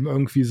nicht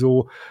irgendwie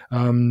so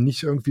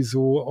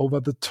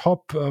over the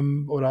top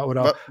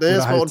oder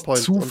halt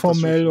zu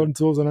formell und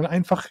so, sondern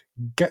einfach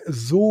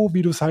so,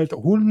 wie du es halt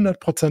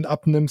 100%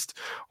 abnimmst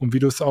und wie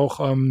du es auch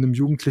einem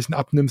Jugendlichen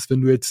abnimmst,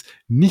 wenn du jetzt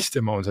nicht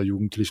immer unter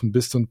Jugendlichen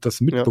bist und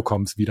das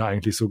mitbekommst, wie da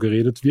eigentlich so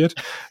geredet wird.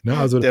 Ne,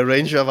 also der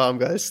Ranger war am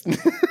geilsten.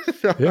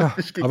 Ja,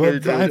 aber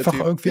einfach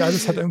irgendwie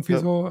alles hat irgendwie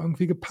so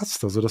irgendwie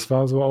gepasst. Also das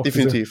war so auch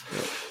definitiv.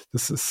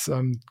 Das ist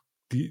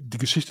die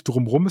Geschichte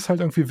drumherum ist halt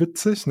irgendwie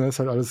witzig, ne? Ist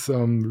halt alles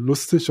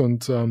lustig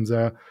und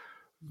sehr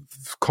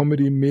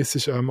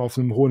Comedy-mäßig auf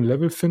einem hohen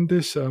Level, finde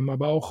ich,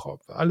 aber auch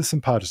alles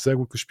sympathisch, sehr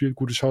gut gespielt,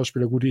 gute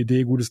Schauspieler, gute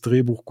Idee, gutes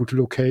Drehbuch, gute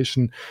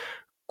Location,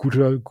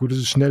 gute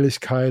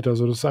Schnelligkeit.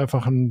 Also das ist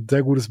einfach ein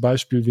sehr gutes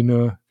Beispiel, wie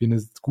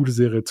eine gute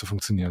Serie zu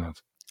funktionieren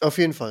hat. Auf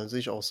jeden Fall, sehe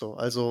ich auch so.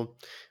 Also,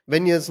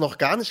 wenn ihr es noch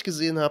gar nicht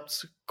gesehen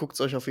habt, guckt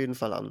es euch auf jeden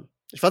Fall an.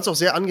 Ich fand es auch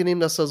sehr angenehm,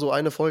 dass da so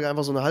eine Folge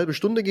einfach so eine halbe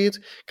Stunde geht.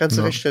 Kannst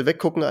du recht schnell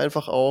weggucken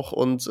einfach auch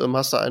und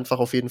hast da einfach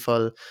auf jeden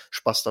Fall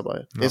Spaß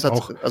dabei. Ja, es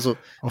hat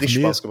richtig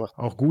Spaß gemacht.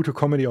 Auch gute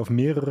Comedy auf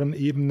mehreren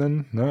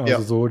Ebenen. Ne?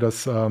 Also so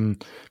das,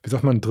 wie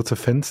sagt man, dritte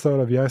Fenster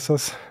oder wie heißt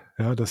das?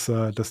 Ja, dass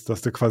da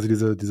quasi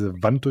diese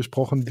Wand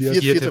durchbrochen wird.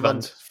 Vierte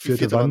Wand.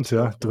 Vierte Wand,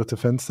 ja, dritte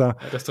Fenster.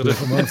 Ja, das dritte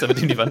Fenster,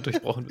 mit dem die Wand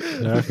durchbrochen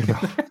wird. Ja, genau.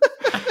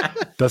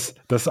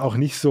 Das auch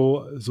nicht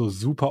so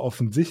super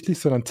offensichtlich,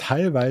 sondern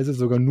teilweise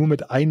sogar nur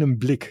mit einem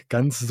Blick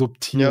ganz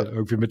subtil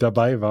irgendwie mit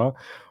dabei war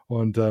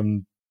und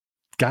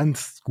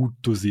ganz gut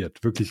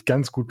dosiert, wirklich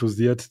ganz gut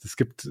dosiert. Es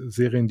gibt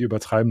Serien, die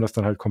übertreiben das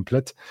dann halt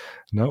komplett,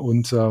 ne?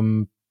 Und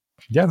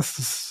das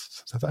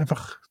ist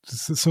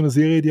so eine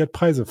Serie, die hat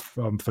Preise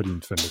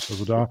verdient, finde ich.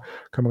 Also da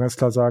kann man ganz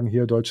klar sagen,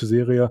 hier deutsche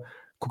Serie,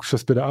 guck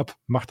das bitte ab,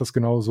 mach das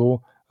genau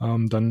so,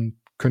 dann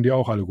könnt ihr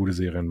auch alle gute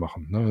Serien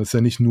machen. Ne? Das ist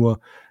ja nicht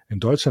nur in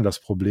Deutschland das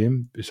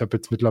Problem. Ich habe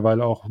jetzt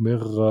mittlerweile auch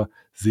mehrere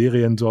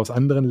Serien so aus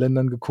anderen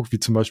Ländern geguckt, wie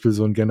zum Beispiel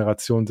so ein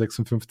Generation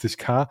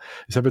 56K.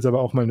 Ich habe jetzt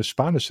aber auch mal eine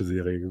spanische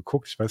Serie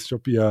geguckt. Ich weiß nicht,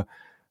 ob ihr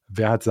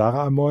Wer hat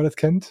Sarah ermordet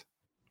kennt?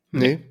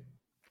 Nee.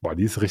 Boah,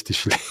 die ist richtig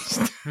schlecht.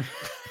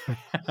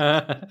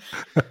 Das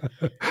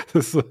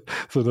ist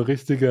so eine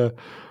richtige,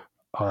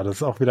 das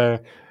ist auch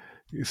wieder,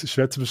 ist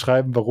schwer zu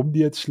beschreiben, warum die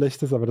jetzt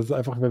schlecht ist, aber das ist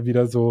einfach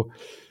wieder so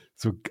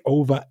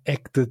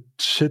overacted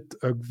Shit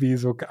irgendwie,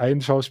 so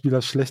ein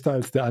Schauspieler schlechter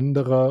als der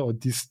andere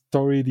und die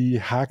Story,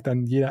 die hakt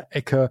an jeder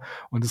Ecke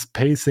und das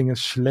Pacing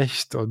ist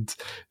schlecht und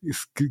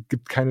es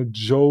gibt keine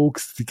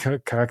Jokes, die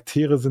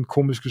Charaktere sind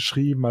komisch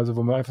geschrieben, also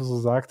wo man einfach so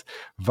sagt,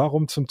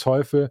 warum zum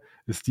Teufel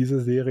ist diese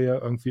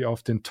Serie irgendwie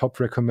auf den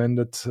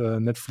Top-Recommended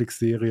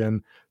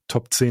Netflix-Serien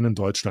Top 10 in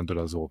Deutschland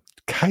oder so.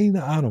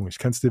 Keine Ahnung, ich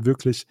kann es dir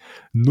wirklich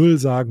null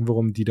sagen,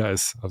 warum die da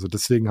ist. Also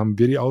deswegen haben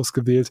wir die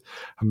ausgewählt,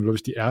 haben, glaube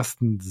ich, die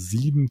ersten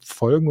 7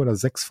 Folgen oder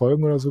 6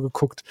 Folgen oder so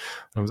geguckt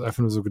und haben uns einfach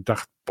nur so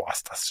gedacht, boah,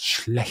 ist das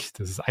schlecht.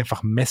 Das ist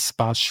einfach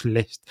messbar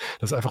schlecht.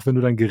 Das ist einfach, wenn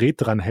du dein Gerät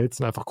dran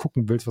hältst und einfach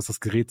gucken willst, was das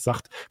Gerät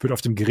sagt, wird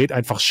auf dem Gerät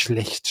einfach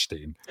schlecht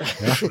stehen.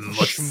 Ja?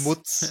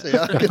 Schmutz,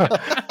 ja, genau.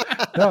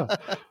 Ja,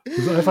 das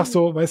ist einfach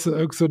so, weißt du,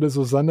 irgend so eine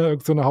Susanne,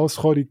 irgend so eine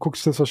Hausfrau, die guckt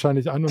sich das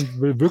wahrscheinlich an und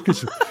will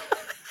wirklich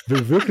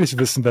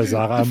wissen, wer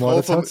Sarah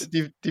ermordet hat.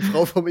 Die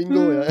Frau vom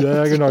Ingo, ja.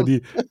 Ja, genau.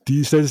 Die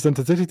stellt sich dann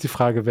tatsächlich die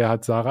Frage, wer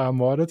hat Sarah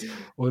ermordet?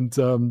 Und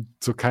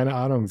so, keine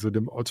Ahnung, so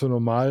dem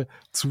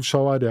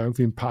Otto-Normal-Zuschauer, der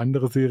irgendwie ein paar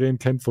andere Serien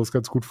kennt, wo es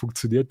ganz gut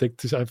funktioniert,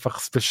 denkt sich einfach,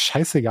 es ist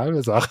scheißegal,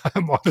 wer Sarah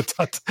ermordet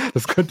hat.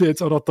 Das könnt ihr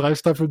jetzt auch noch 3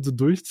 Staffeln so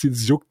durchziehen.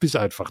 Es juckt mich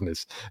einfach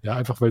nicht. Ja,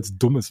 einfach, weil es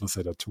dumm ist, was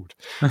er da tut.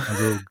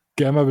 Also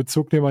gerne mal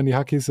Bezug nehmen an die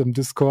Hackies im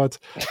Discord.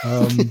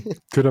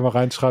 Könnt ihr mal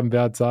reinschreiben,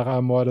 wer hat Sarah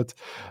ermordet,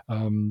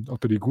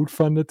 ob ihr die gut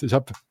fandet. Ich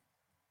habe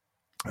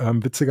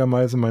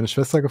witzigerweise meine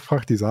Schwester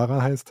gefragt, die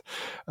Sarah heißt,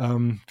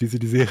 wie sie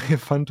die Serie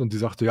fand, und die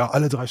sagte, ja,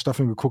 alle 3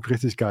 Staffeln geguckt,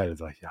 richtig geil.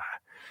 Sag ich, ja,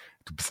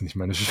 du bist nicht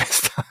meine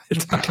Schwester,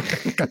 Alter.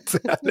 Ganz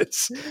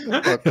ehrlich.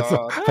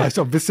 War ich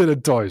auch ein bisschen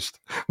enttäuscht.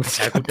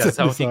 Ja gut, das ist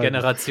auch die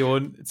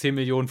Generation 10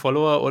 Millionen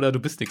Follower oder du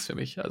bist nichts für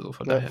mich. Also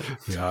von daher.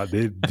 Ja,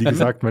 nee, wie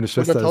gesagt, meine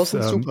Schwester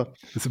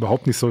ist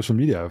überhaupt nicht Social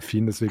Media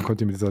affin, deswegen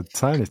konnte ich mit dieser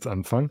Zahl nichts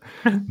anfangen.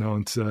 Na,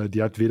 und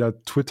die hat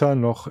weder Twitter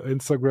noch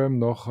Instagram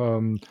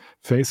noch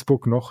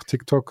Facebook noch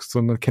TikTok,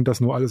 sondern kennt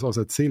das nur alles aus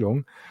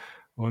Erzählungen.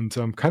 Und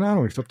keine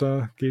Ahnung, ich glaube,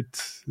 da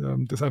geht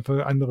das einfach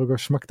ein anderer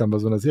Geschmack dann bei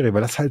so einer Serie,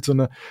 weil das halt so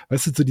eine,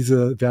 weißt du, so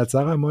diese, wer hat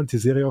Sarah ermordet, die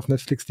Serie auf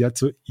Netflix, die hat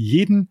so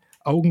jeden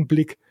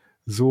Augenblick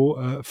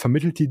so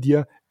vermittelt die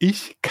dir,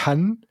 ich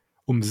kann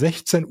um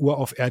 16 Uhr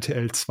auf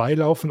RTL 2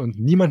 laufen und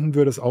niemandem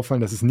würde es auffallen,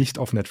 dass es nicht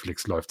auf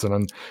Netflix läuft,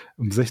 sondern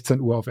um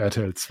 16 Uhr auf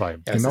RTL 2.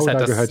 Ja, genau halt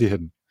da gehört die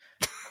hin.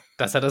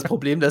 Das hat das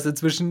Problem, dass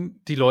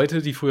inzwischen die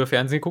Leute, die früher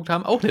Fernsehen geguckt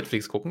haben, auch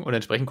Netflix gucken und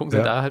entsprechend gucken sie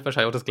da halt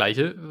wahrscheinlich auch das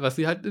Gleiche, was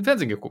sie halt im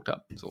Fernsehen geguckt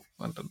haben. So,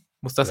 und dann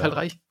muss das halt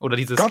reichen. Oder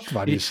dieses Gott,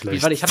 war nicht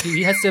schlecht.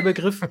 Wie heißt der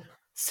Begriff?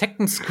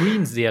 Second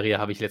Screen Serie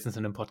habe ich letztens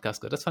in einem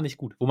Podcast gehört. Das fand ich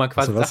gut. Wo man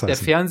quasi sagt, der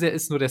Fernseher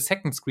ist nur der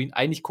Second Screen.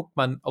 Eigentlich guckt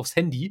man aufs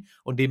Handy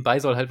und nebenbei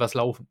soll halt was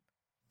laufen.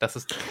 Das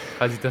ist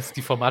quasi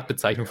die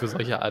Formatbezeichnung für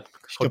solche Art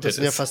Ich glaube, das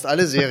sind ja fast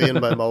alle Serien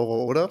bei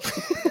Mauro, oder?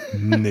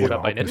 Nee, oder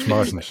bei Netflix.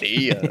 Mach ich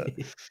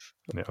nicht.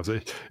 Nee, also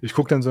ich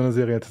gucke dann so eine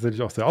Serie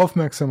tatsächlich auch sehr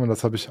aufmerksam und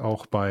das habe ich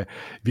auch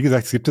wie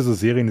gesagt, es gibt ja so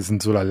Serien, die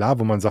sind so lala,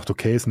 wo man sagt,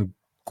 okay, ist eine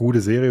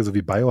gute Serie, so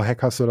wie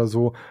Biohackers oder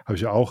so, habe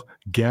ich auch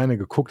gerne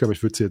geguckt, aber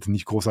ich würde sie jetzt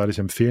nicht großartig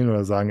empfehlen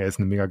oder sagen, ist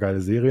eine mega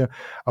geile Serie,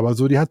 aber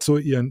so, die hat so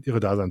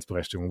ihre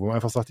Daseinsberechtigung, wo man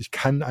einfach sagt, ich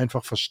kann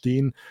einfach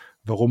verstehen,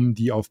 warum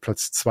die auf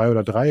Platz 2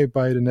 oder 3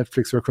 bei den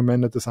Netflix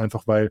Recommended ist,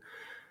 einfach weil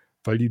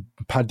die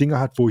ein paar Dinge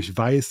hat, wo ich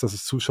weiß, dass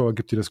es Zuschauer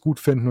gibt, die das gut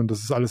finden und das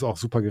ist alles auch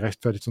super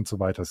gerechtfertigt und so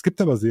weiter. Es gibt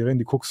aber Serien,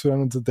 die guckst du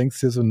dann und denkst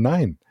dir so,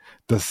 nein,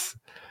 das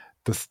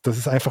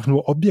ist einfach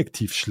nur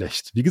objektiv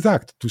schlecht. Wie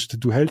gesagt,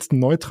 du hältst ein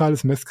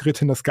neutrales Messgerät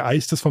hin, das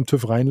geeicht ist vom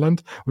TÜV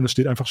Rheinland und es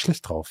steht einfach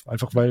schlecht drauf.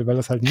 Einfach weil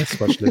das halt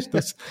messbar schlecht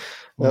ist.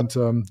 Und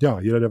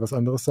jeder, der was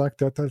anderes sagt,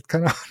 der hat halt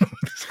keine Ahnung.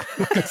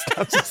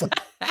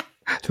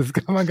 Das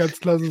kann man ganz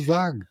klar so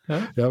sagen.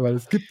 Ja, weil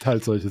es gibt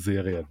halt solche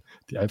Serien,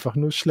 die einfach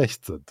nur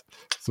schlecht sind.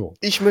 So.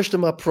 Ich möchte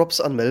mal Props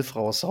an Melf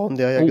raushauen,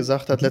 der ja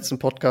gesagt hat, letzten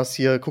Podcast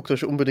hier, guckt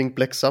euch unbedingt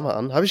Black Summer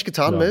an. Habe ich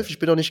getan, Melf? Ich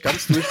bin noch nicht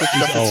ganz durch mit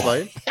Staffel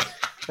 2.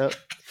 Ja.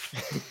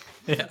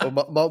 Ja. Und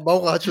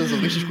Maura hat schon so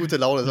richtig gute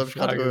Laune, das habe ich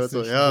gerade gehört.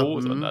 So, ja,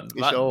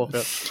 ich auch.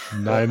 Ja.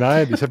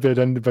 Nein, ich habe ja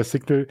dann bei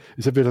Signal,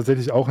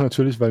 tatsächlich auch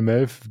natürlich, weil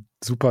Melf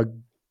super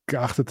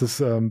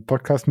geachtetes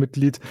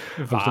Podcast-Mitglied,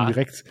 habe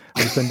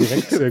ich dann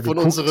direkt von geguckt.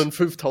 Unseren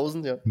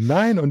 5000, ja.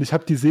 Nein, und ich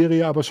habe die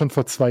Serie aber schon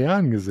vor 2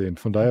 Jahren gesehen,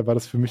 von daher war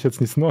das für mich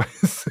jetzt nichts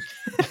Neues.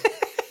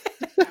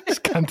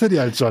 Ich kannte die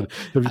halt schon.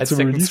 Ich habe die zum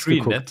Release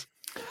geguckt.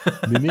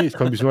 Nee, ich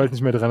konnte mich nur halt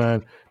nicht mehr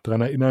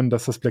dran erinnern,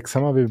 dass das Black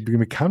Summer,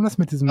 wie kam das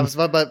mit diesem... Aber es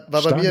war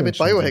bei mir mit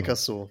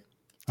Biohackers so.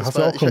 Hast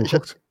du auch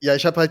geguckt?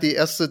 Ich habe halt die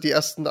ersten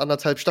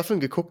 1,5 Staffeln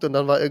geguckt und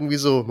dann war irgendwie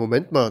so,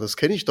 Moment mal, das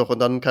kenne ich doch. Und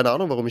dann, keine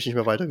Ahnung, warum ich nicht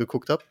mehr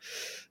weitergeguckt habe.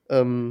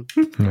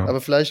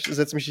 Aber vielleicht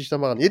setze ich mich da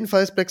mal ran.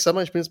 Jedenfalls Black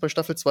Summer, ich bin jetzt bei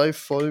Staffel 2,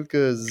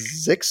 Folge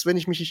 6, wenn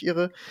ich mich nicht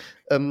irre.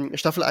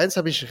 Staffel 1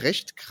 habe ich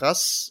recht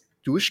krass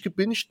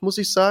durchgebinged, muss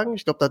ich sagen.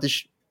 Ich glaube, da hatte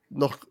ich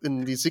noch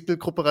in die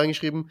Signal-Gruppe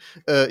reingeschrieben,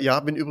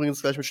 bin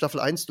übrigens gleich mit Staffel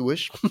 1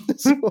 durch.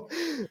 So,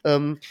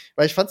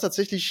 weil ich fand es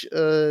tatsächlich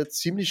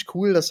ziemlich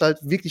cool, dass halt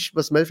wirklich,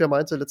 was Melf ja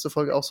meinte, letzte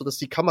Folge auch so, dass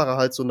die Kamera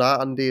halt so nah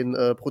an den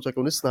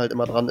Protagonisten halt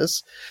immer dran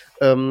ist.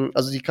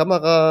 Also die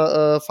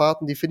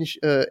Kamerafahrten, die finde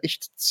ich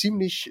echt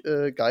ziemlich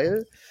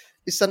geil.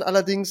 Ist dann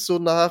allerdings so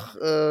nach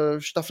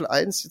Staffel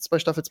 1, jetzt bei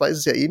Staffel 2 ist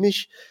es ja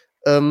ähnlich,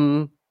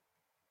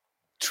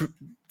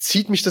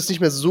 zieht mich das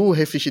nicht mehr so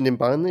heftig in den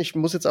Bann. Ich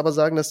muss jetzt aber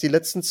sagen, dass die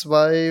letzten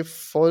 2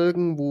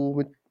 Folgen,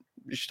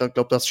 ich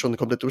glaube, du hast schon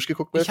komplett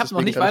durchgeguckt. Ich habe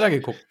noch nicht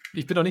weitergeguckt.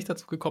 Ich bin noch nicht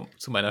dazu gekommen,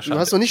 zu meiner Schande.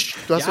 Du hast noch nicht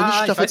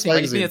Staffel 2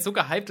 gesehen. Ich bin jetzt so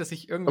gehypt, dass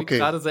ich irgendwie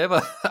gerade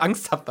selber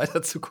Angst habe,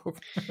 weiter zu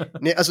gucken.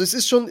 Nee, also es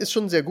ist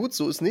schon sehr gut,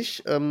 so ist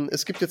nicht.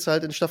 Es gibt jetzt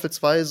halt in Staffel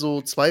 2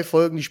 so 2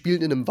 Folgen, die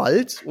spielen in einem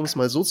Wald, um es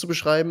mal so zu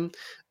beschreiben.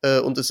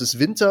 Und es ist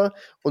Winter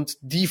und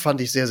die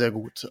fand ich sehr, sehr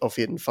gut, auf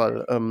jeden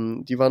Fall.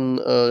 Die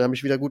haben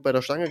mich wieder gut bei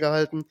der Stange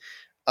gehalten.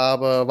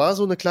 Aber war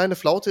so eine kleine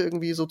Flaute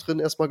irgendwie so drin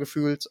erstmal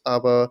gefühlt.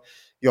 Aber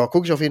ja,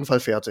 gucke ich auf jeden Fall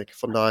fertig.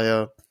 Von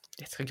daher.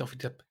 Jetzt krieg ich auch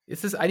wieder.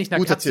 Ist es eigentlich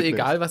einer Katze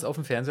egal, was auf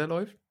dem Fernseher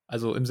läuft?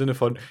 Also im Sinne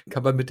von,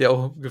 kann man mit der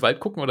auch Gewalt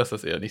gucken oder ist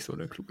das eher nicht so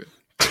eine kluge?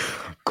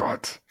 Oh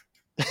Gott.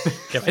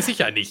 Ja, weiß ich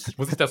ja nicht.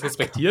 Muss ich das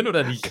respektieren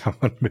oder nicht? Kann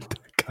man mit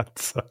der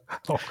Katze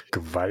auch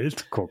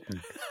Gewalt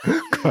gucken?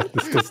 Gott,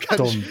 ist das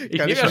dumm. Ich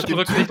nehme ja schon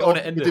Rücksicht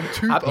ohne Ende. Mit dem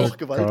Typ auch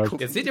Gewalt gucken.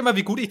 Jetzt seht ihr mal,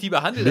 wie gut ich die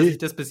behandle, dass ich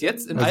das bis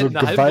jetzt in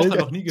einer halben Woche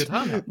noch nie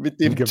getan habe.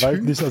 Mit dem Gewalt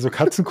Typ. nicht. Also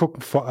Katzen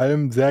gucken vor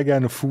allem sehr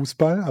gerne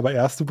Fußball, aber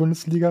erste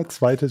Bundesliga,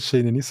 zweite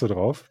stehen die nicht so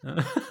drauf.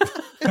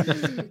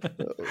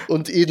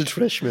 Und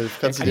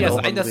Edeltrashmilch. Kann ja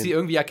sein, dass sie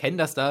irgendwie erkennen,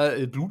 dass da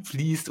Blut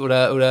fließt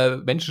oder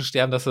Menschen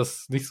sterben, dass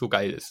das nicht so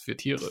geil ist für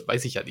Tiere.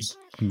 Weiß ich ja nicht.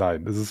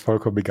 Nein, es ist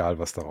vollkommen egal,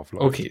 was darauf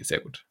läuft. Okay, sehr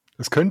gut.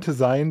 Es könnte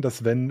sein,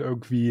 dass wenn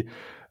irgendwie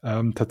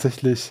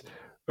tatsächlich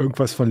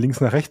irgendwas von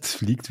links nach rechts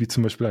fliegt, wie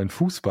zum Beispiel ein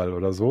Fußball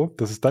oder so,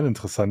 dass es dann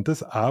interessant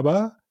ist.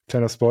 Aber,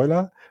 kleiner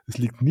Spoiler, es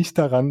liegt nicht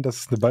daran, dass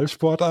es eine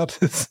Ballsportart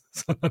ist,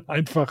 sondern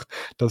einfach,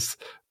 dass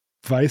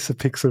weiße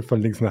Pixel von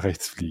links nach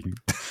rechts fliegen.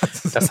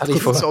 Das hatte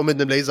ich vorher auch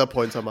mit einem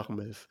Laserpointer machen,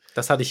 Melf.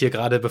 Das hatte ich hier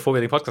gerade, bevor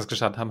wir den Podcast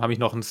gestartet haben, habe ich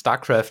noch ein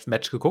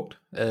StarCraft-Match geguckt,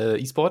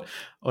 E-Sport.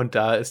 Und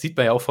da sieht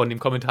man ja auch von dem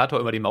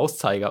Kommentator immer den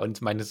Mauszeiger.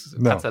 Und meine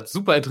Katze hat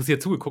super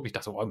interessiert zugeguckt. Ich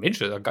dachte so, oh Mensch,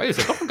 das ist geil,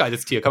 ist ja doch ein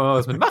geiles Tier, kann man mal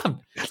was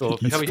mitmachen. So,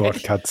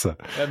 E-Sport-Katze.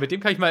 Mit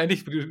dem kann ich mal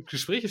endlich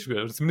Gespräche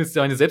führen. Zumindest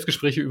meine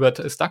Selbstgespräche über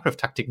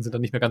StarCraft-Taktiken sind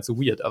dann nicht mehr ganz so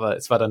weird. Aber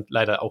es war dann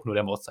leider auch nur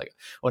der Mauszeiger.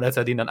 Und als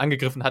er den dann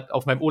angegriffen hat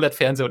auf meinem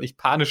OLED-Fernseher und ich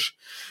panisch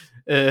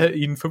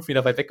ihn 5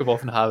 Meter weit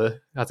weggeworfen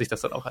habe, hat sich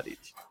das dann auch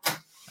erledigt.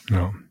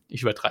 Ja.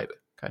 Ich übertreibe,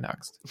 keine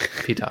Angst.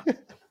 Peter.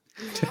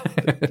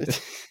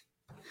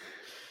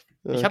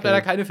 Ich habe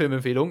leider keine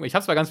Filmempfehlung. Ich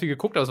habe zwar ganz viel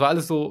geguckt, aber es war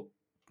alles so,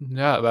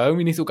 ja, war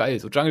irgendwie nicht so geil.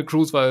 So Jungle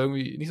Cruise war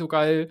irgendwie nicht so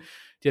geil.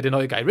 Der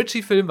neue Guy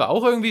Ritchie-Film war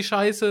auch irgendwie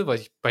scheiße, weil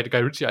ich beide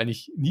Guy Ritchie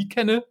eigentlich nie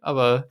kenne,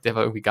 aber der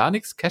war irgendwie gar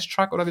nichts. Cash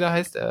Truck oder wie der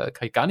heißt,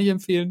 kann ich gar nicht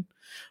empfehlen.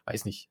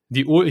 Weiß nicht.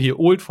 Hier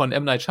Old von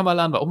M. Night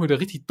Shyamalan war auch wieder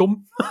richtig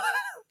dumm.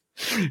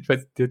 Ich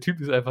weiß, der Typ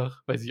ist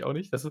einfach, weiß ich auch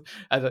nicht.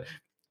 Also,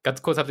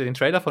 ganz kurz, habt ihr den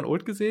Trailer von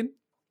Old gesehen?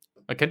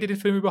 Kennt ihr den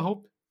Film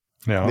überhaupt?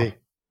 Ja. Nee.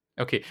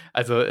 Okay,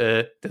 also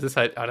das ist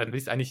halt, dann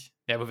willst du eigentlich,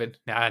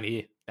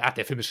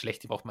 der Film ist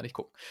schlecht, die braucht man nicht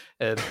gucken.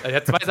 Er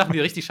hat zwei Sachen, die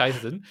richtig scheiße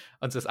sind.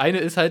 Und das eine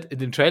ist halt in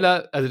dem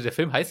Trailer, also der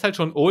Film heißt halt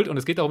schon Old und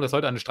es geht darum, dass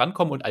Leute an den Strand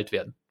kommen und alt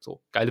werden.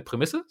 So, geile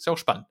Prämisse, ist ja auch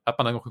spannend, hat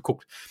man dann noch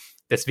geguckt.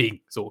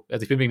 Deswegen, so,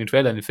 also ich bin wegen dem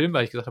Trailer in den Film,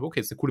 weil ich gesagt habe, okay,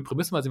 das ist eine coole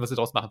Prämisse, mal sehen, was sie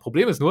daraus machen.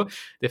 Problem ist nur,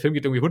 der Film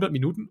geht irgendwie 100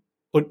 Minuten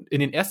und in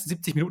den ersten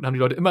 70 Minuten haben die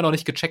Leute immer noch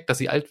nicht gecheckt, dass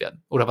sie alt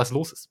werden oder was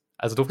los ist.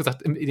 Also doof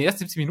gesagt, in den ersten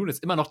 70 Minuten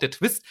ist immer noch der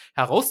Twist,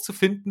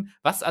 herauszufinden,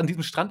 was an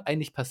diesem Strand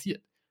eigentlich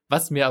passiert.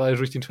 Was mir aber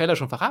durch den Trailer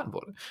schon verraten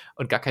wurde.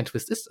 Und gar kein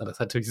Twist ist. Und das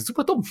ist natürlich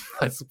super dumm.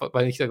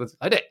 Weil ich sage,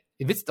 Alter,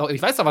 ich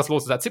weiß doch, was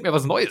los ist. Erzählt mir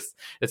was Neues.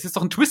 Das ist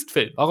doch ein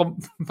Twist-Film.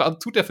 Warum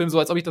tut der Film so,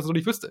 als ob ich das so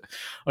nicht wüsste?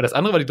 Und das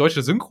andere war die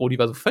deutsche Synchro, die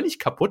war so völlig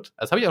kaputt.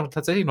 Das habe ich auch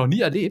tatsächlich noch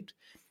nie erlebt.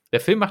 Der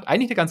Film macht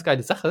eigentlich eine ganz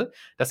geile Sache,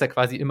 dass er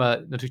quasi immer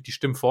natürlich die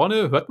Stimmen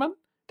vorne hört man,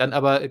 dann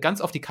aber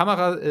ganz auf die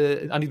Kamera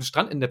an diesem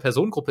Strand in der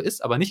Personengruppe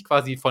ist, aber nicht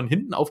quasi von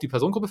hinten auf die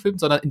Personengruppe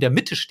filmt, sondern in der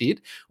Mitte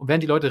steht. Und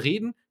während die Leute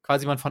reden,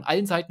 quasi man von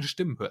allen Seiten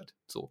Stimmen hört.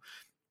 So.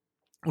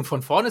 Und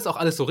von vorne ist auch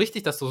alles so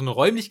richtig, dass so eine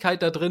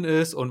Räumlichkeit da drin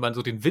ist und man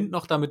so den Wind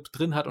noch damit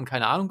drin hat und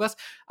keine Ahnung was.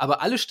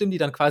 Aber alle Stimmen, die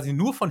dann quasi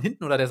nur von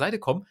hinten oder der Seite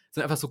kommen,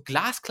 sind einfach so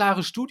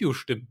glasklare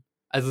Studiostimmen.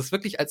 Also es ist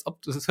wirklich, es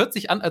hört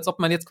sich an, als ob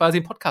man jetzt quasi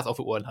einen Podcast auf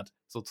den Ohren hat,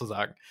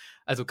 sozusagen.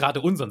 Also gerade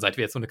unseren, seit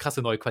wir jetzt so eine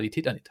krasse neue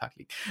Qualität an den Tag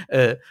legen.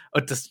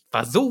 Und das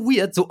war so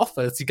weird, so oft,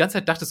 weil du die ganze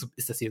Zeit dachtest,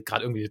 ist das hier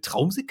gerade irgendwie eine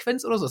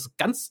Traumsequenz oder so? Das ist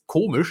ganz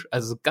komisch,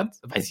 also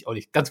ganz, weiß ich auch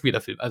nicht, ganz weirder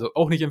Film. Also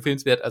auch nicht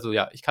empfehlenswert. Also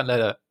ja, ich kann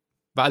leider,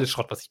 war alles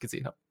Schrott, was ich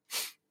gesehen habe.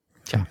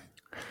 Tja,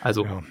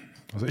 also. Ja.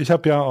 Also ich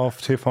habe ja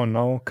auf TV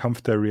Now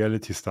Kampf der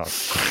Reality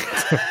Stars.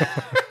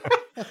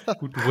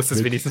 Gut, du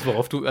wusstest wenigstens,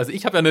 worauf du, also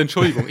ich habe ja eine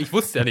Entschuldigung, ich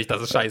wusste ja nicht,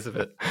 dass es scheiße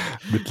wird.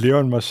 Mit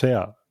Leon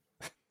Mascher.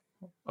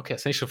 Okay,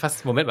 das finde ich schon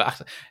fast, Moment mal,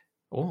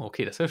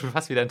 okay, das wäre schon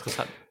fast wieder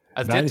interessant.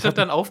 Also Nein, der tritt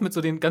dann auf mit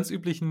so den ganz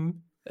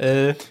üblichen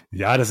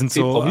ja, das sind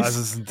so, C-Promis?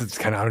 also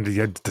keine Ahnung,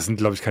 das sind,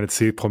 glaube ich, keine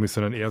C-Promis,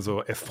 sondern eher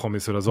so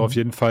F-Promis oder so. Auf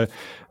jeden Fall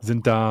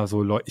sind da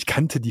so Leute, ich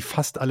kannte die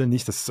fast alle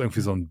nicht, das ist irgendwie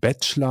so ein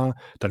Bachelor,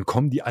 dann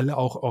kommen die alle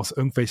auch aus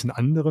irgendwelchen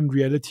anderen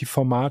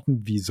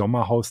Reality-Formaten, wie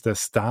Sommerhaus der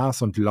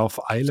Stars und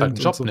Love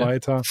Island Job, und so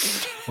weiter.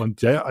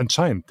 Und ja,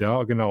 anscheinend,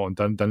 ja, genau. Und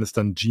dann ist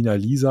dann Gina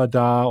Lisa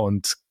da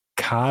und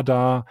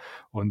Kader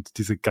und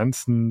diese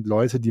ganzen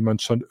Leute, die man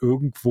schon die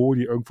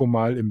irgendwo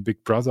mal im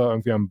Big Brother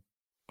irgendwie am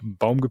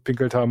Baum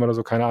gepinkelt haben oder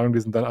so, keine Ahnung, die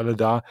sind dann alle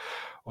da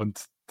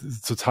und das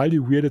ist total die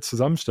weirde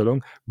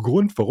Zusammenstellung.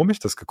 Grund, warum ich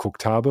das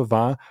geguckt habe,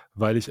 war,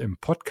 weil ich im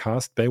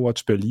Podcast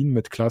Baywatch Berlin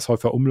mit Klaas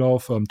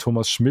Häufer-Umlauf,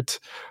 Thomas Schmidt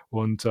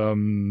und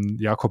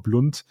Jakob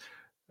Lund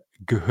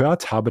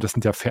gehört habe, das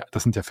sind ja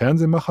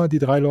Fernsehmacher, die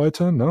drei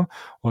Leute, ne?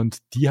 Und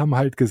die haben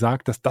halt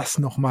gesagt, dass das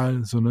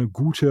nochmal so eine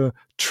gute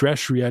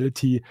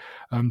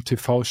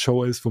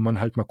Trash-Reality-TV-Show ist, wo man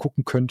halt mal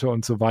gucken könnte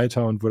und so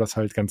weiter und wo das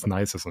halt ganz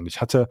nice ist. Und ich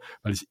hatte,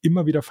 weil ich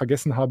immer wieder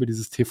vergessen habe,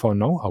 dieses TV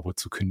Now-Abo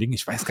zu kündigen,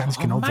 ich weiß gar nicht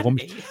genau, warum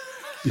ich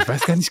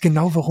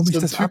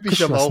das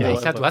abgeschlossen habe. Ich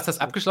dachte, du hast das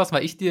abgeschlossen,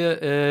 weil ich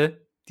dir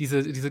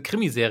diese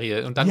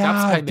Krimiserie und dann gab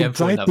es keinen mehr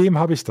empfohlen. Seitdem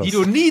habe ich das. Die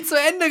du nie zu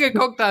Ende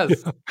geguckt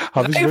hast. Ja,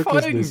 habe ich wirklich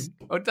Folgen. nicht.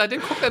 Und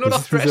seitdem guckt er nur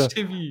noch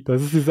Trash-TV.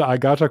 Das ist diese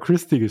Agatha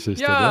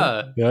Christie-Geschichte.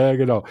 Ja. Ne? Ja,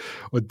 genau.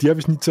 Und die habe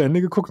ich nie zu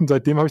Ende geguckt und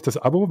seitdem habe ich das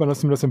Abo. Wann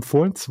hast du mir das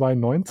empfohlen?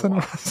 2019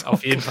 oder so?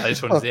 Auf jeden Fall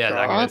schon sehr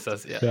lange ist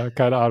das, ja. Ja,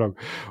 keine Ahnung.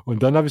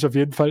 Und dann habe ich auf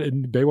jeden Fall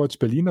in Baywatch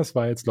Berlin, das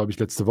war jetzt, glaube ich,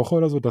 letzte Woche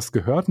oder so, das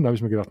gehört und da habe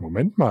ich mir gedacht,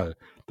 Moment mal,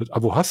 das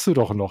Abo hast du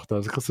doch noch. Da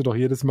kriegst du doch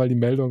jedes Mal die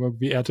Meldung,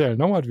 irgendwie RTL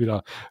Now hat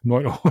wieder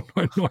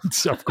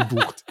 9,99 €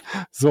 abgebucht.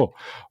 So.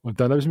 Und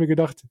dann habe ich mir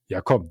gedacht,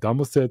 ja komm, da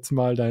musst du jetzt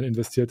mal dein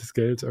investiertes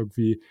Geld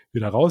irgendwie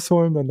wieder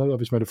rausholen. Dann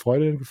habe ich meine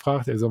Freundin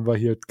gefragt, sollen wir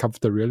hier Kampf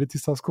der Reality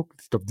Stars gucken?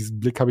 Ich glaube, diesen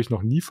Blick habe ich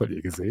noch nie von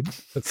ihr gesehen.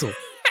 So,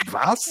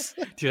 was?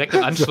 Direkt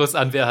im Anschluss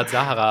an Wer hat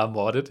Sahara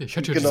ermordet? Ich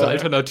hätte ja diese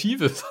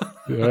Alternative.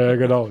 Ja,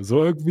 genau,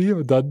 so irgendwie.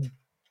 Und dann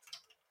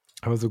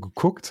haben wir so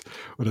geguckt.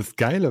 Und das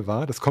Geile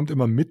war, das kommt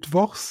immer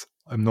mittwochs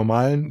im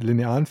normalen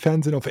linearen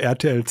Fernsehen auf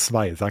RTL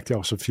 2. Sagt ja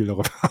auch schon viel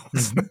darüber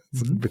aus.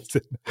 So ein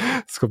bisschen.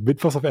 Es kommt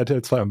mittwochs auf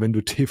RTL 2. Und wenn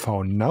du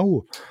TV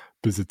Now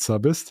Besitzer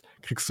bist,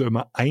 kriegst du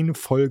immer eine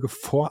Folge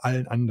vor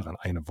allen anderen,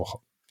 eine Woche.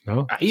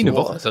 Ja? Eine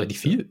Woche? Das ist doch nicht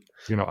viel.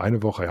 Genau,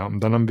 eine Woche, ja.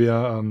 Und dann haben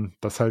wir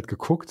das halt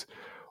geguckt.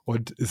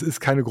 Und es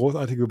ist keine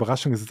großartige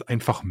Überraschung, es ist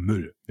einfach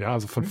Müll. Ja,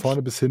 also von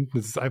vorne bis hinten,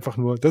 es ist einfach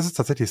nur, das ist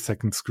tatsächlich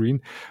Second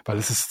Screen, weil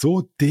es ist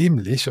so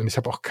dämlich und ich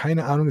habe auch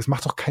keine Ahnung, es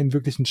macht auch keinen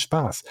wirklichen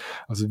Spaß.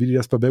 Also wie die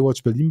das bei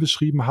Baywatch Berlin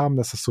beschrieben haben,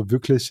 dass es so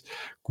wirklich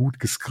gut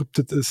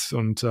geskriptet ist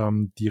und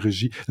die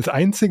Regie. Das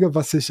Einzige,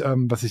 was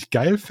ich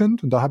geil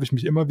finde, und da habe ich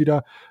mich immer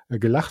wieder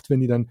gelacht,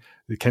 wenn die dann,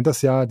 ihr kennt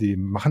das ja, die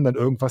machen dann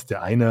irgendwas,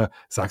 der eine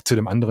sagt zu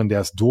dem anderen,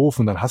 der ist doof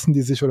und dann hassen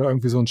die sich oder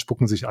irgendwie so und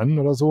spucken sich an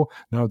oder so.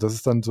 Ja, und das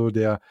ist dann so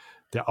der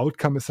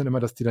Outcome ist dann immer,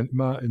 dass die dann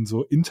immer in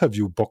so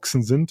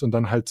Interviewboxen sind und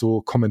dann halt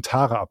so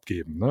Kommentare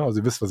abgeben. Ne?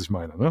 Also ihr wisst, was ich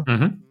meine. Ne?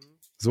 Mhm.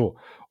 So.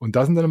 Und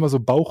da sind dann immer so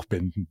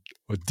Bauchbinden.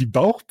 Und die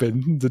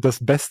Bauchbinden sind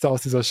das Beste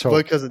aus dieser Show.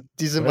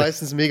 Die sind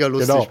meistens mega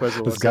lustig genau. bei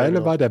sowas. Das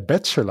Geile war, der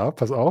Bachelor,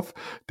 pass auf,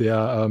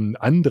 der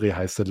André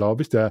heißt der,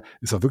 glaube ich, der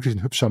ist auch wirklich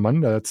ein hübscher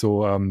Mann, der hat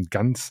so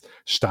ganz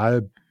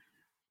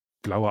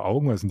stahlblaue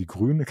Augen, was sind die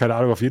grünen? Keine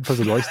Ahnung, auf jeden Fall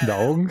so leuchtende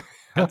Augen.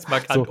 Ganz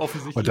markant, so.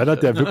 offensichtlich. Und dann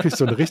hat der wirklich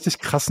so einen richtig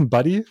krassen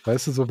Buddy,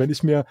 weißt du, so wenn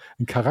ich mir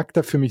einen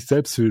Charakter für mich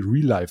selbst für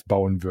Real Life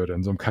bauen würde,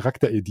 in so einem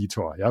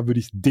Charaktereditor, ja, würde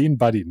ich den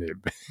Buddy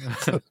nehmen.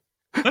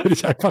 Würde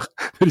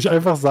ich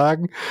einfach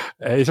sagen,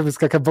 ich habe jetzt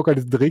gar keinen Bock an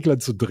diesen Reglern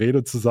zu drehen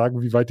und zu sagen,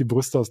 wie weit die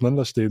Brüste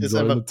auseinanderstehen ist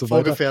sollen und so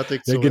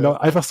vorgefertigt. weiter. Ja, genau,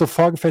 einfach so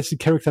vorgefertigten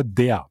Charakter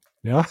der,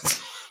 ja.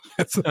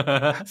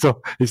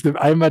 So, ich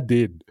nehme einmal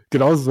den.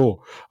 Genau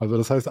so. Also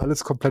das heißt,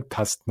 alles komplett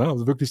passt. Ne?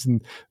 Also wirklich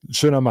ein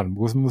schöner Mann,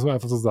 muss man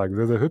einfach so sagen.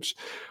 Sehr, sehr hübsch.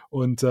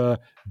 Und der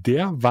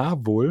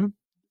war wohl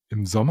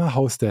im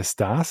Sommerhaus der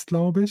Stars,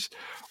 glaube ich.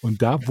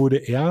 Und da wurde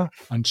er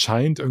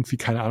anscheinend irgendwie,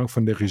 keine Ahnung,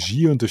 von der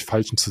Regie und durch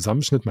falschen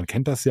Zusammenschnitt, man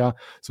kennt das ja,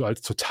 so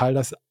als total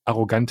das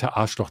arrogante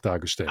Arschloch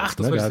dargestellt. Ach,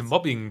 das war diese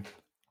Mobbing.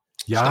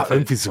 Ja, Staffel.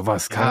 irgendwie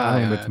sowas, keine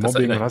Ahnung, mit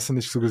Mobbing, hast du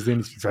nicht so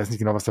gesehen, ich weiß nicht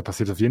genau, was da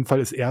passiert. Auf jeden Fall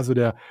ist er so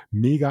der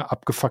mega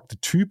abgefuckte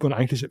Typ und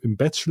eigentlich im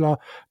Bachelor,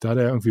 da hat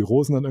er irgendwie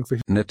Rosen an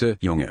irgendwelche nette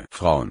junge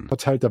Frauen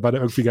verteilt, da war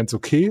der irgendwie ganz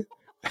okay.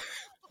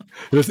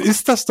 Das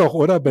ist das doch,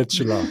 oder,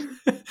 Bachelor?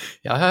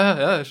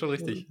 Ja, schon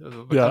richtig. Also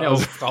man kann ja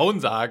auch Frauen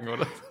sagen,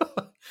 oder?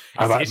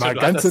 Aber mal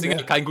ganz das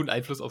hat keinen guten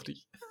Einfluss auf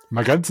dich.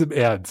 Mal ganz im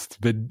Ernst,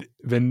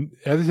 wenn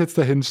er sich jetzt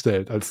da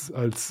hinstellt, als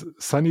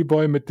Sunny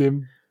Boy mit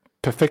dem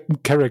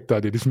perfekten Charakter,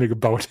 den ich mir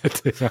gebaut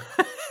hätte, ja.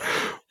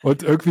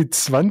 Und irgendwie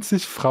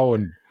 20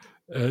 Frauen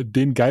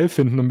den geil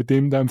finden und mit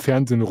dem da im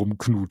Fernsehen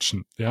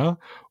rumknutschen, ja,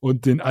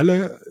 und den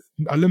alle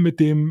mit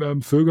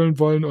dem vögeln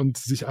wollen und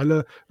sich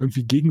alle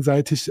irgendwie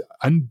gegenseitig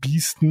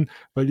anbiesten,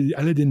 weil die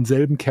alle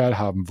denselben Kerl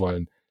haben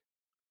wollen.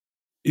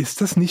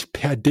 Ist das nicht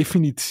per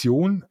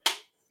Definition,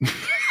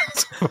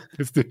 so,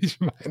 wisst ihr, wie ich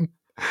meine?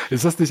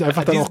 Ist das nicht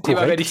einfach dann auch korrekt?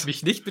 Thema werde ich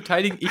mich nicht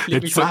beteiligen. Ich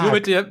lege mich nur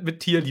mit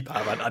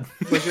Tierliebhabern an.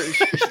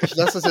 Ich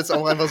lasse das jetzt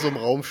auch einfach so im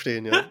Raum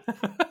stehen, ja.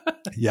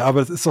 Ja,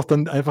 aber es ist doch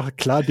dann einfach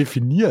klar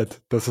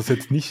definiert, dass das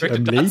jetzt nicht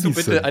Ladies sind.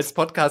 Bitte als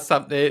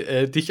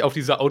Podcast-Thumbnail dich auf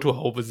dieser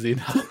Autohaube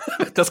sehen.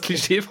 Das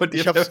Klischee von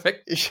dir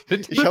perfekt. Ich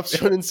hab's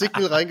schon in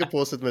Signal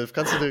reingepostet, Melf.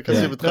 Kannst du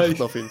dir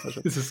betrachten auf jeden Fall.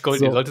 Das ist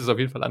Gold, ihr solltet es auf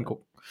jeden Fall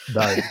angucken.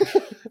 Nein.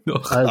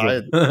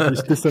 Nein.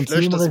 Ich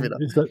distanziere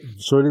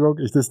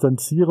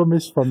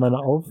mich von meiner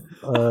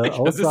Aussage.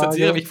 Ich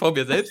distanziere mich von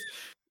mir selbst.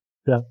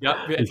 Ja,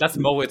 wir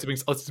entlassen Mauro jetzt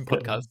übrigens aus diesem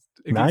Podcast.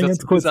 Nein,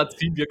 ganz kurz.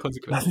 Ziehen wir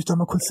konsequent. Lass mich doch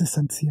mal kurz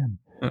distanzieren.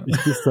 Ich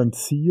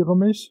distanziere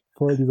mich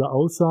vor dieser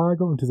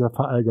Aussage und dieser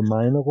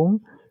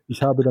Verallgemeinerung.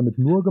 Ich habe damit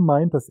nur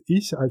gemeint, dass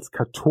ich als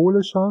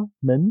katholischer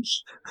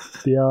Mensch,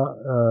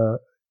 der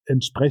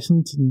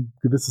entsprechend ein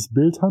gewisses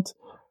Bild hat,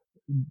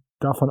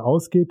 davon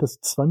ausgeht, dass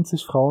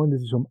 20 Frauen, die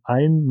sich um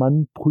einen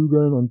Mann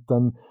prügeln und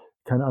dann,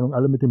 keine Ahnung,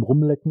 alle mit dem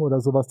rumlecken oder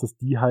sowas, dass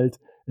die halt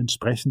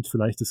entsprechend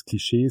vielleicht des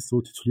Klischees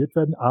so tituliert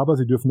werden, aber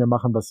sie dürfen ja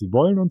machen, was sie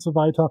wollen und so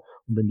weiter.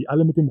 Und wenn die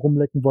alle mit dem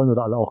rumlecken wollen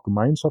oder alle auch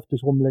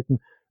gemeinschaftlich rumlecken,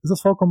 ist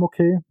das vollkommen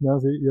okay. Ja,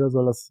 jeder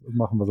soll das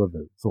machen, was er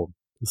will. So,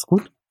 ist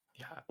gut?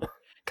 Ja,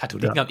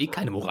 Katholiken haben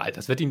keine Moral.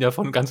 Das wird ihnen ja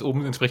von ganz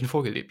oben entsprechend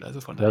vorgelebt.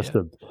 Also von daher. Ja,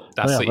 stimmt.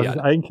 Was ich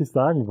eigentlich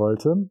sagen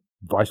wollte,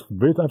 ich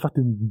will jetzt einfach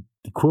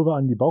die Kurve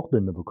an die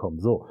Bauchbinde bekommen.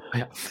 So.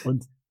 Ja.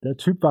 Und der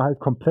Typ war halt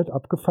komplett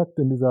abgefuckt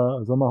in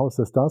dieser Sommerhaus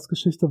der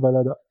Stars-Geschichte, weil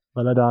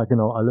er da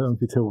genau alle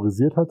irgendwie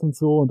terrorisiert hat und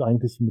so und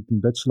eigentlich mit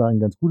dem Bachelor ein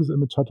ganz gutes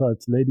Image hatte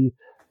als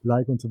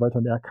Lady-like und so weiter.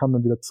 Und er kam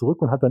dann wieder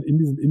zurück und hat dann in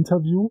diesem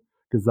Interview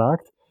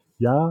gesagt,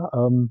 ja,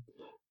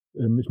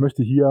 ich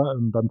möchte hier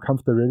beim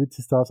Kampf der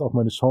Reality Stars auch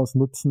meine Chance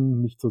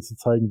nutzen, mich so zu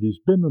zeigen, wie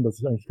ich bin und dass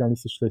ich eigentlich gar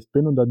nicht so schlecht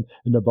bin. Und dann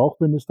in der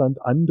Bauchbinde stand,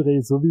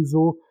 André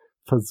sowieso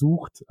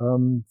versucht,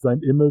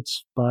 sein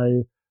Image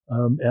bei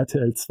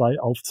RTL 2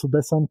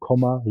 aufzubessern,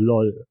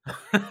 lol.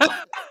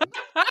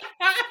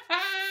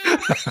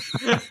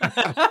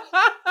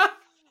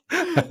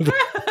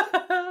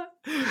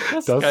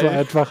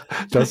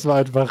 Das war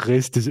einfach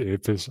richtig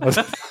episch.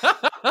 Also,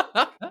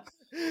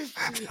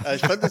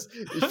 Ich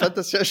fand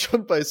das ja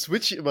schon bei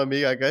Switch immer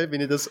mega geil, wenn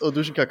die das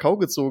durch den Kakao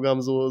gezogen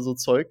haben, so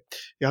Zeug.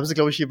 Die haben sie,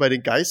 glaube ich, hier bei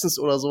den Geissens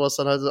oder sowas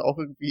dann halt auch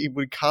irgendwie,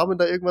 wo die Carmen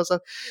da irgendwas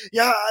sagt,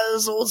 ja,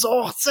 also unser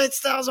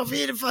Hochzeitstag ist auf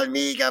jeden Fall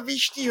mega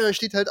wichtig. Und da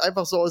steht halt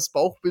einfach so als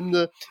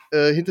Bauchbinde,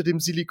 hinter dem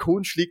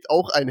Silikon schlägt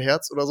auch ein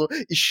Herz oder so.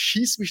 Ich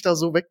schieß mich da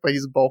so weg bei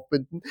diesen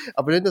Bauchbinden.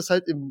 Aber wenn das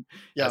halt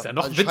das ist ja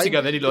noch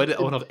witziger, wenn die Leute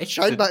auch noch echt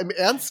scheinbar im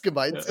Ernst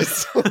gemeint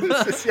ist.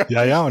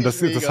 Ja, und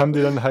das haben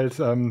die dann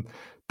halt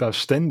da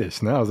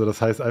ständig, ne? Also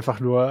das heißt einfach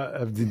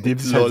nur, die nehmen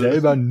sich halt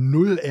selber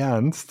null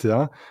ernst,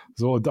 ja.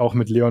 So, und auch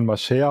mit Leon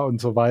Mascher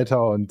und so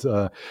weiter und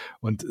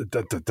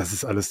das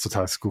ist alles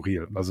total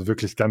skurril. Also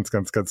wirklich ganz,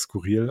 ganz, ganz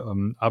skurril.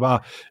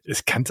 Aber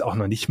es kann es auch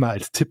noch nicht mal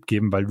als Tipp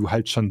geben, weil du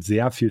halt schon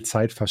sehr viel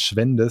Zeit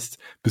verschwendest,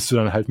 bis du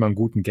dann halt mal einen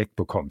guten Gag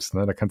bekommst,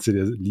 ne? Da kannst du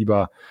dir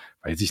lieber,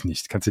 weiß ich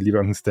nicht, kannst du lieber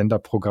ein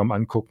Stand-Up-Programm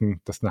angucken,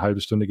 das eine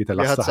halbe Stunde geht, da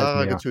lass du halt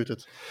Sarah mehr.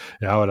 Getötet.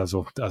 Ja, oder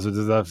so. Also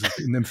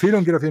eine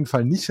Empfehlung geht auf jeden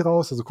Fall nicht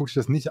raus, also guck dich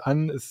das nicht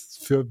an.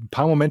 Ist für ein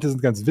paar Momente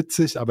sind ganz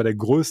witzig, aber der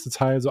größte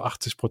Teil, so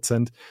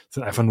 80%,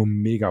 sind einfach nur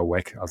mega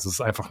wack. Also es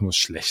ist einfach nur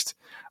schlecht.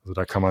 Also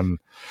da kann man,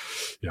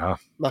 ja.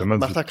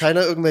 Macht da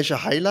keiner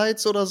irgendwelche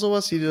Highlights oder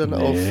sowas, die dann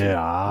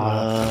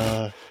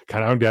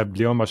keine Ahnung, der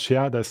Leon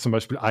Mascher, da ist zum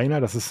Beispiel einer,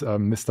 das ist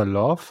Mr.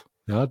 Love.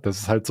 Ja, das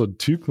ist halt so ein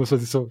Typ, muss man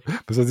sich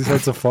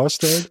halt so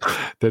vorstellen.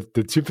 Der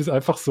Typ ist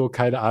einfach so,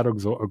 keine Ahnung,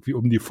 so irgendwie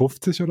um die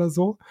 50 oder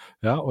so.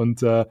 Ja,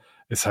 und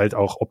ist halt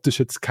auch optisch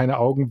jetzt keine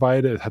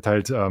Augenweide, hat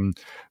halt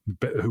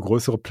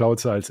größere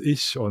Plauze als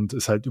ich und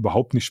ist halt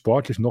überhaupt nicht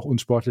sportlich, noch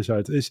unsportlicher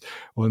als ich.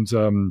 Und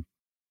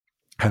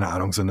keine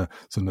Ahnung, so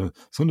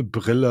eine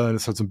Brille,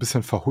 ist halt so ein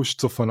bisschen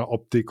verhuscht so von der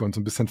Optik und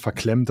so ein bisschen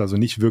verklemmt, also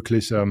nicht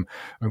wirklich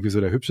irgendwie so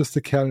der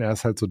hübscheste Kerl. Er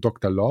ist halt so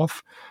Dr. Love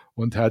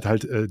und er hat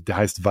halt, der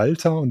heißt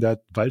Walter und der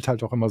hat Walter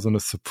halt auch immer so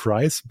eine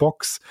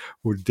Surprise-Box,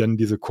 wo dann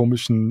diese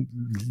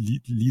komischen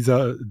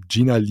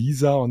Gina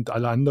Lisa und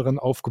alle anderen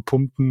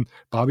aufgepumpten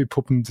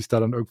Barbie-Puppen sich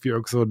da dann irgendwie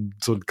so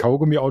ein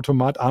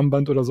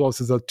Kaugummi-Automat-Armband oder so aus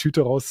dieser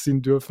Tüte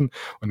rausziehen dürfen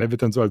und er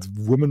wird dann so als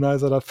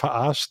Womanizer da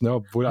verarscht, ne,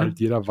 obwohl halt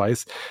jeder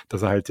weiß,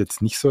 dass er halt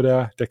jetzt nicht so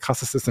der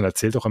krasseste ist und er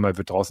erzählt auch immer, er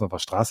wird draußen auf der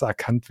Straße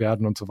erkannt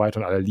werden und so weiter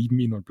und alle lieben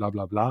ihn und bla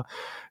bla bla.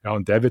 Ja,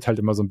 und der wird halt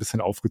immer so ein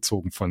bisschen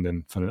aufgezogen von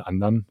den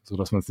anderen, so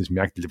dass man es nicht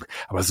merkt.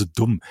 Aber so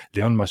dumm.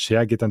 Leon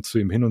Mascher geht dann zu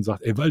ihm hin und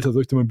sagt, ey Walter,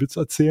 soll ich dir mal einen Witz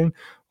erzählen?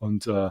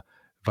 Und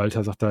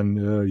Walter sagt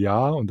dann,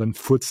 ja, und dann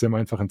furzt er ihm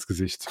einfach ins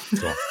Gesicht.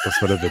 So,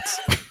 das war der Witz.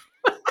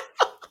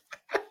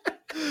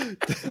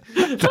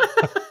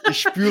 Ich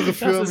spüre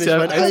förmlich ja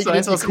mein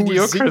eigenes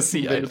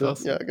Idiocracy einfach.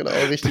 Ja, genau,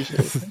 richtig.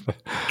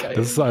 Das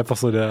ist so einfach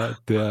so der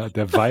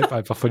Vibe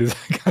einfach von dieser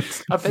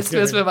ganzen Am besten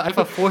wäre es, wenn man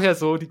einfach vorher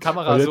so die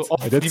Kamera jetzt, so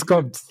oft...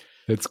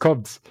 Jetzt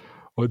kommt's.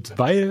 Und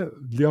weil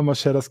Leon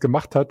Mascher das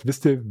gemacht hat,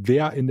 wisst ihr,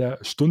 wer in der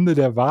Stunde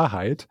der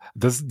Wahrheit,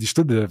 die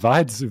Stunde der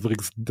Wahrheit ist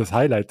übrigens das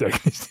Highlight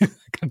eigentlich dieser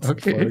ganzen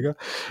Folge,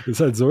 ist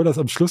halt so, dass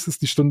am Schluss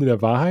ist die Stunde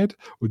der Wahrheit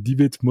und die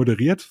wird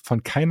moderiert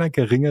von keiner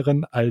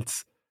geringeren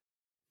als,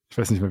 ich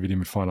weiß nicht mehr, wie die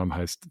mit Vornamen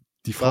heißt,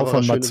 die Frau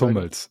von Mats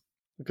Hummels.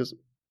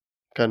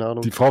 Keine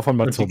Ahnung. Die Frau von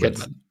Mats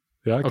Hummels.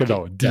 Ja,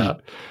 genau, die. Ja.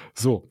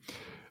 So,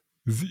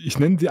 ich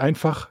nenne sie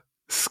einfach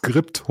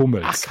Skript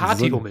Hummels. Ach,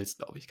 Kati Hummels,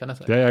 glaube ich, kann das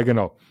sein? Ja,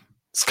 genau.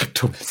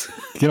 Skript Hummels.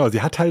 Genau,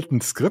 sie hat halt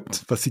ein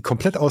Skript, was sie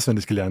komplett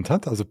auswendig gelernt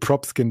hat. Also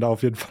Props gehen da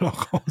auf jeden Fall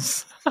auch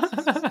raus.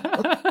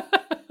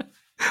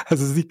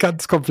 Also sie kann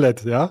es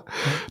komplett, ja.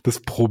 Das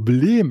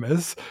Problem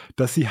ist,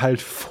 dass sie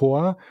halt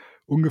vor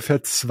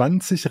ungefähr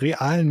 20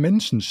 realen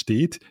Menschen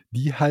steht,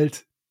 die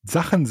halt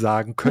Sachen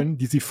sagen können,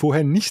 die sie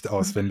vorher nicht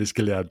auswendig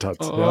gelernt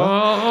hat.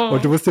 Ja?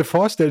 Und du musst dir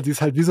vorstellen, sie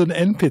ist halt wie so ein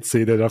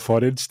NPC, der da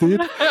vor denen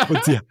steht.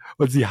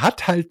 Und sie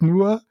hat halt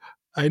nur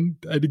eine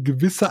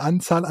gewisse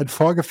Anzahl an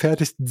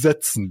vorgefertigten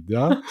Sätzen,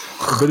 ja.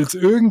 Und wenn jetzt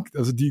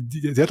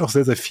sie hat auch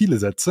sehr, sehr viele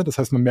Sätze, das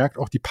heißt, man merkt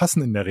auch, die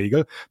passen in der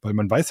Regel, weil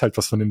man weiß halt,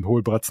 was von den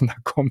Hohlbratzen da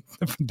kommt.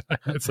 Von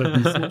daher ist halt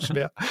nicht so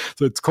schwer.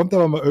 So, jetzt kommt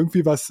aber mal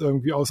irgendwie was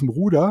irgendwie aus dem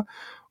Ruder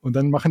und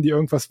dann machen die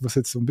irgendwas, was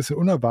jetzt so ein bisschen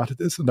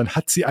unerwartet ist und dann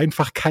hat sie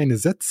einfach keine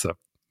Sätze.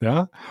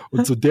 Ja,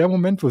 und so der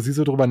Moment, wo sie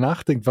so drüber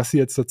nachdenkt, was sie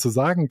jetzt dazu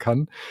sagen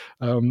kann,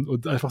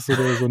 und einfach so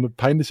eine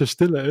peinliche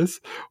Stille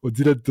ist und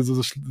sie dann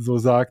so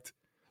sagt,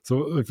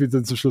 so irgendwie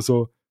dann zum Schluss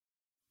so,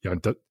 ja,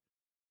 und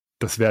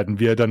das werden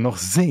wir dann noch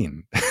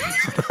sehen.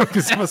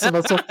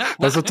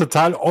 was so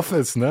total off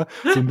ist, ne?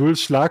 So null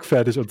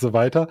schlagfertig und so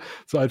weiter.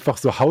 So einfach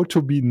so how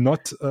to be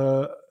not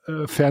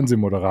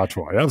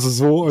Fernsehmoderator. Ja, also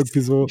so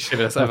irgendwie so. Ich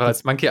stelle mir das einfach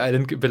als Monkey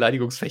Island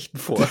Beleidigungsfechten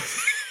vor.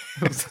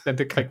 Wenn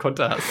du kein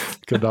Konter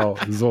hast. Genau,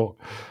 so.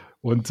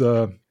 Und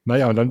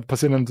naja, und dann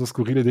passieren dann so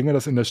skurrile Dinge,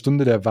 dass in der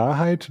Stunde der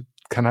Wahrheit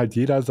kann halt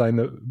jeder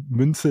seine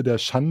Münze der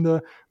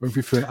Schande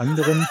irgendwie für einen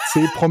anderen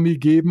C-Promi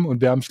geben und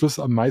wer am Schluss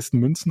am meisten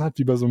Münzen hat,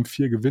 wie bei so einem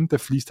 4 gewinnt, der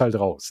fliegt halt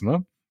raus,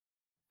 ne?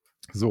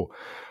 So.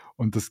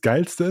 Und das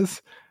Geilste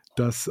ist,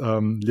 dass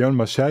Leon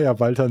Mascher ja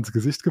Walter ins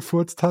Gesicht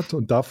gefurzt hat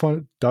und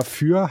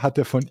dafür hat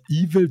er von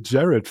Evil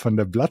Jared von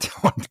der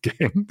Bloodhound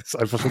Gang, das ist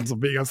einfach schon so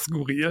mega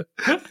skurril.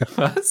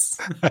 Was?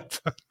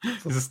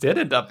 Was ist der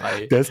denn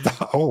dabei? Der ist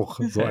da auch,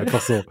 so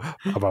einfach so.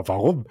 Aber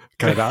warum?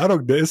 Keine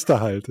Ahnung, der ist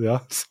da halt,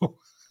 ja, so.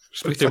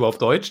 Spricht der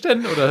überhaupt Deutsch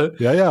denn?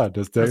 Oder? Ja,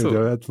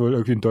 der hat wohl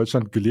irgendwie in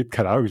Deutschland gelebt,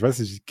 keine Ahnung, ich weiß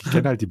nicht, ich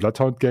kenne halt die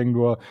Bloodhound-Gang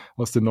nur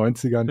aus den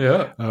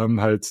 90ern,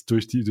 halt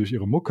durch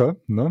ihre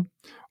Mucke, ne?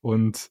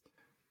 Und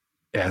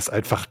er ist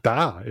einfach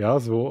da, ja,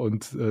 so,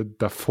 und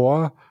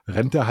davor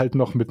rennt er halt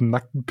noch mit einem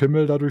nackten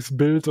Pimmel da durchs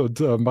Bild und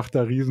macht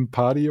da riesen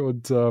Party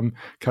und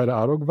keine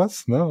Ahnung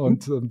was, ne?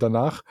 Und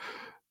danach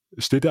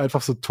steht er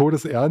einfach so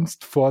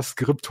todesernst vor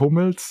Skript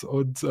Hummels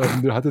und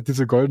hat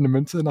diese goldene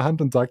Münze in der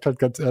Hand und sagt halt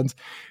ganz ernst,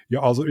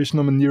 ja, also ich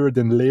nominiere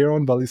den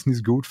Leon, weil ich es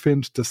nicht gut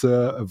finde, dass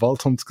er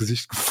Waltons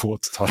Gesicht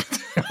gefurzt hat.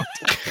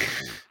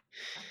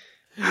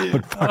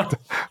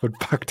 und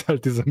packt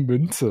halt diese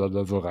Münze dann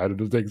da so rein und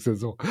du denkst dir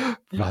so,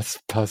 was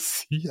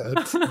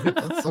passiert?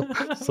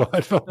 so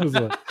einfach nur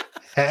so,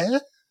 hä?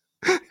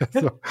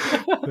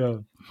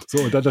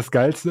 So, und dann das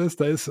Geilste ist,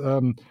 da ist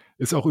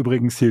auch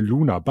übrigens hier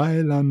Luna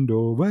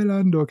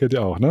Bailando, kennt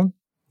ihr auch, ne?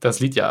 Das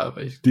Lied ja,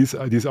 aber die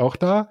ist auch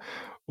da.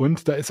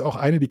 Und da ist auch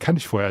eine, die kannte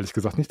ich vorher ehrlich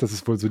gesagt nicht, das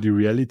ist wohl so die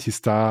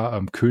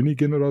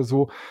Reality-Star-Königin oder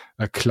so,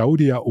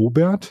 Claudia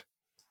Obert.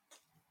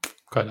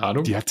 Keine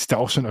Ahnung. Die hat sich da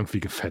auch schon irgendwie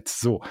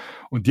gefetzt. So.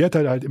 Und die hat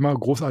halt immer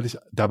großartig,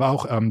 da war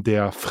auch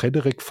der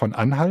Frederik von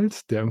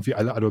Anhalt, der irgendwie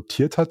alle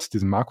adoptiert hat,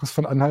 diesen Markus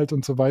von Anhalt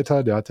und so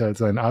weiter, der hat halt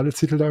seinen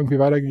Adelstitel da irgendwie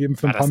weitergegeben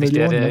für ein paar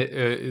Millionen. War das nicht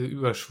der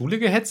über Schwule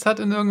gehetzt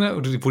hat in irgendeiner,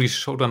 oder wo die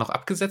Show dann noch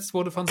abgesetzt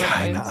wurde von seinem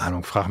Keine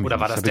Ahnung, frag mich oder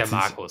nicht. War das der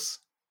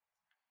Markus?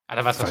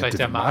 Da war es wahrscheinlich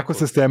der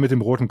Markus ist der mit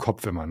dem roten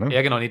Kopf immer, ne?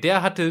 Ja, genau. Nee,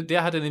 der hatte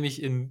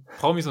nämlich in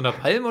Promis unter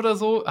Palmen oder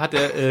so, hat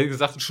er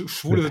gesagt,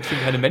 Schwule sind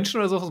keine Menschen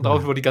oder so, und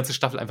darauf wurde die ganze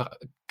Staffel einfach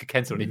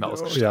gecancelt und nicht mehr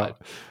ausgestrahlt.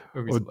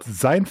 Ja. Und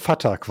sein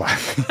Vater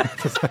quasi.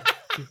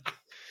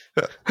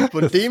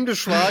 Von dem der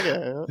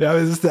Schwager. Ja, aber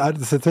es ist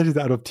tatsächlich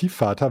der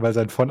Adoptivvater, weil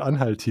sein von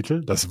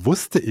Anhalt-Titel, das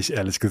wusste ich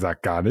ehrlich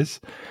gesagt gar nicht,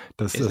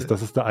 dass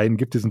es da einen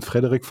gibt, diesen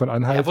Frederik von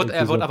Anhalt.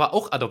 Er wurde aber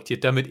auch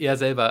adoptiert, damit er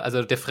selber,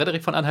 also der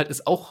Frederik von Anhalt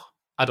ist auch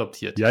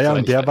adoptiert. Ja,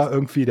 und der war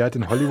irgendwie, der hat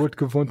in Hollywood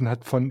gewohnt und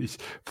hat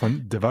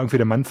der war irgendwie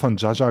der Mann von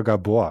Jaja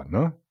Gabor,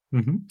 ne?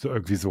 Mhm. So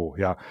irgendwie so,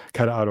 ja,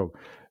 keine Ahnung.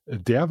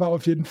 Der war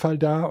auf jeden Fall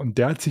da und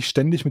der hat sich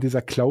ständig mit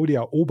dieser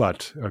Claudia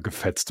Obert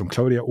gefetzt. Und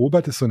Claudia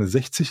Obert ist so eine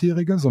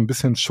 60-Jährige, so ein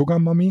bisschen Sugar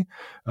Mommy,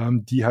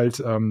 die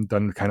halt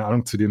dann, keine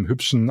Ahnung, zu dem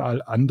hübschen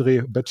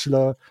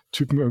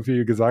André-Bachelor-Typen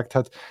irgendwie gesagt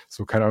hat,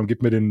 so, keine Ahnung,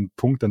 gib mir den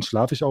Punkt, dann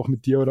schlafe ich auch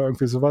mit dir oder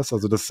irgendwie sowas.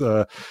 Also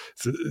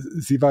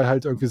sie war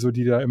halt irgendwie so,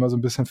 die da immer so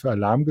ein bisschen für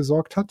Alarm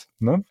gesorgt hat,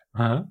 ne?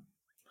 Aha.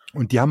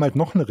 Und die haben halt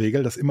noch eine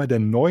Regel, dass immer der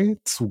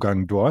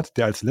Neuzugang dort,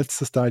 der als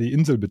letztes da die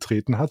Insel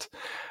betreten hat,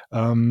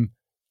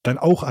 dann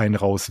auch einen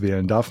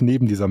rauswählen darf,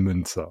 neben dieser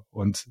Münze.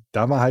 Und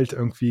da war halt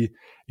irgendwie,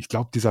 ich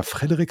glaube, dieser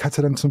Frederik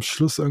hatte dann zum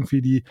Schluss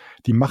irgendwie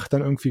die Macht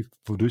dann irgendwie,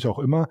 wodurch auch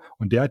immer,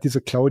 und der hat diese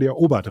Claudia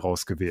Obert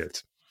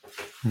rausgewählt.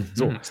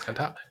 So,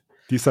 Skandal.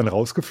 Die ist dann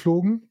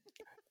rausgeflogen.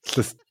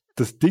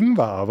 Das Ding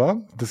war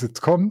aber, das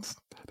jetzt kommt,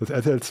 dass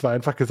RTL 2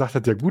 einfach gesagt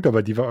hat, ja gut,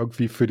 aber die war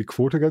irgendwie für die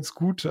Quote ganz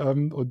gut.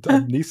 Und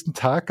am nächsten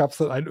Tag gab es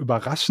dann ein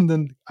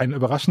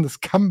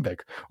überraschendes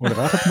Comeback. Und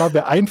ratet mal,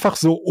 wer einfach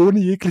so ohne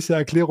jegliche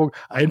Erklärung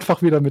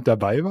einfach wieder mit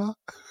dabei war.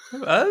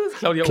 Was?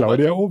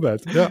 Claudia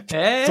Obert. Ja.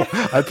 So,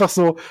 einfach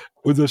so,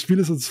 unser Spiel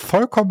ist uns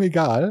vollkommen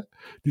egal.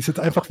 Die ist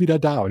jetzt einfach wieder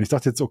da. Und ich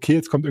dachte jetzt, okay,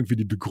 jetzt kommt irgendwie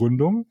die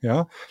Begründung,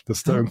 ja, dass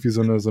es da irgendwie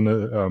so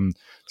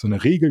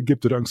eine Regel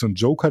gibt oder irgend so ein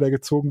Joker, der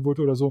gezogen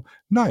wurde oder so.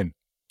 Nein.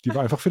 Die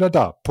war einfach wieder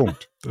da.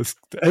 Punkt. Das ist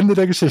das Ende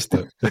der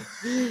Geschichte.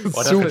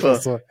 Super.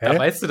 So, da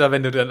weißt du da,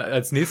 wenn du dann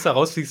als nächster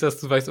rausfliegst,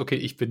 dass du weißt, okay,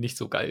 ich bin nicht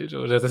so geil.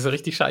 Oder das ist ja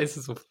richtig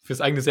scheiße, so fürs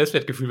eigene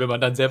Selbstwertgefühl, wenn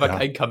man dann selber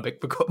kein Comeback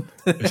bekommt.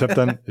 Ich hab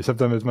dann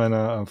mit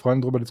meiner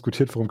Freundin drüber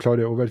diskutiert, warum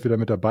Claudia Obert wieder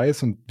mit dabei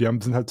ist. Und wir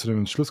sind halt zu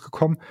dem Schluss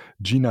gekommen,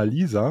 Gina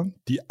Lisa,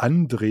 die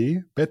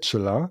André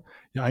Bachelor,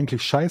 ja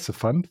eigentlich scheiße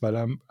fand, weil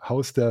er im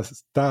Haus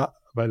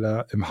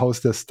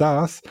der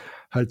Stars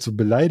halt so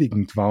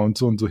beleidigend war und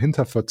so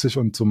hinterfotzig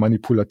und so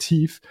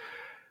manipulativ,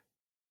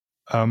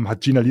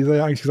 hat Gina Lisa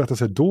ja eigentlich gesagt,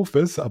 dass er doof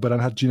ist, aber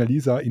dann hat Gina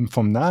Lisa ihn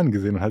vom Nahen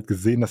gesehen und halt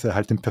gesehen, dass er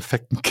halt den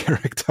perfekten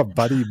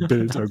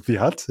Character-Buddy-Bild irgendwie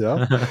hat,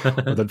 ja.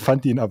 Und dann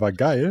fand die ihn aber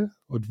geil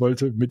und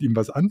wollte mit ihm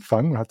was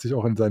anfangen und hat sich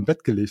auch in sein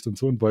Bett gelegt und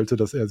so und wollte,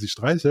 dass er sie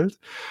streichelt.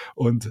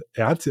 Und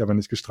er hat sie aber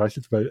nicht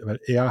gestreichelt, weil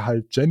er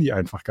halt Jenny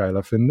einfach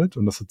geiler findet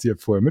und das hat sie ja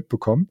vorher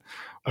mitbekommen.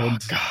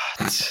 Und, oh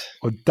Gott.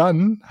 Und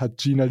dann hat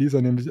Gina Lisa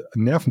nämlich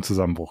einen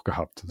Nervenzusammenbruch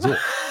gehabt. So.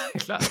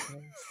 Klar.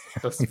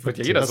 Das wird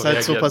ja jeder das so halt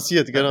reagieren. So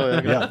passiert, genau.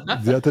 Ja,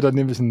 sie hatte dann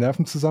nämlich einen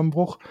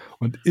Nervenzusammenbruch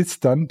und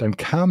dann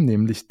kam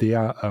nämlich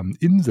der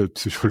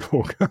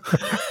Inselpsychologe.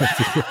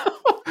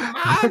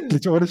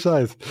 Wirklich ohne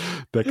Scheiß.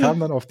 Der kam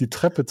dann auf die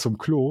Treppe zum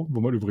Klo,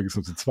 wo man übrigens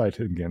nur zu zweit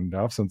hingehen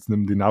darf, sonst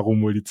nimmt die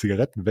Narumul die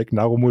Zigaretten weg.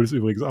 Narumul ist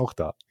übrigens auch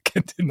da.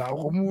 Kennt ihr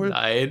Narumul?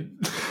 Nein.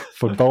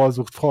 Von Bauer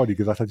sucht Frau, die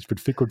gesagt hat, ich bin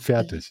fick und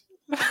fertig.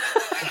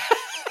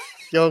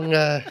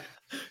 Junge.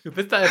 Du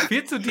bist da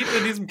viel zu tief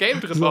in diesem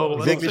Game drin,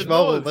 Mauro. Wirklich,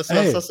 Mauro, was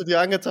hast du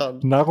dir angetan?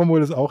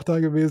 Narumul ist auch da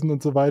gewesen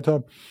und so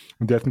weiter.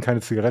 Und die hatten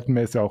keine Zigaretten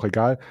mehr, ist ja auch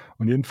egal.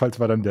 Und jedenfalls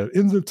war dann der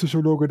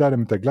Inselpsychologe da, der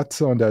mit der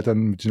Glatze, und der hat dann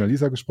mit Gina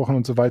Lisa gesprochen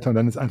und so weiter. Und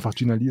dann ist einfach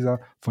Gina Lisa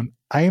von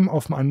einem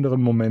auf den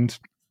anderen Moment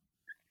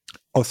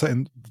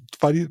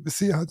ist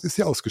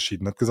sie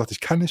ausgeschieden, hat gesagt, ich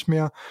kann nicht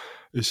mehr,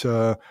 ich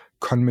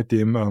kann mit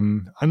dem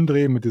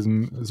André, mit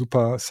diesem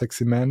super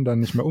sexy Man dann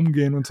nicht mehr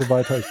umgehen und so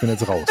weiter, ich bin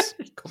jetzt raus.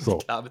 Ich komme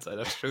nicht klar mit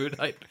seiner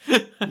Schönheit.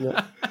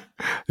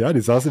 Ja,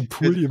 die saß im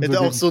Pool. Hätte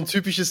auch so ein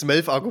typisches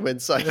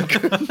Melf-Argument sein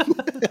können.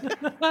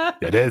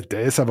 Ja,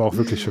 der ist aber auch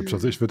wirklich hübsch,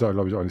 also ich würde da,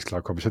 glaube ich, auch nicht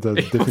klarkommen. Ich hätte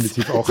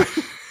definitiv auch...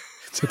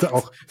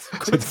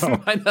 Kurz in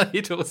meiner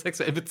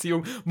heterosexuellen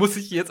Beziehung muss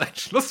ich jetzt einen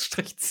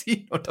Schlussstrich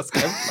ziehen und das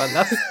Camp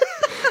verlassen,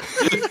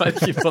 weil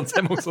ich ihm sonst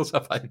hemmungslos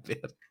verfallen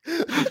werde.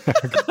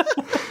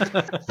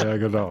 Ja,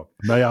 genau.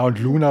 Naja, und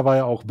Luna war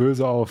ja auch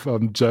böse auf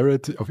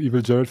Jared, auf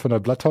Evil Jared von der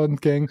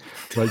Bloodhound Gang,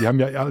 weil die haben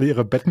ja alle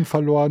ihre Betten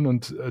verloren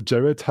und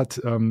Jared hat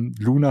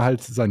Luna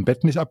halt sein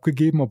Bett nicht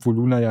abgegeben, obwohl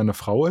Luna ja eine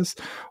Frau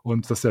ist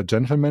und das ja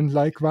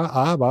Gentleman-like war,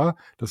 aber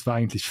das war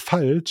eigentlich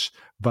falsch,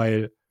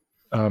 weil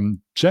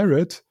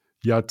Jared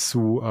ja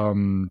zu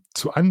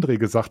André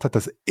gesagt hat,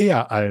 dass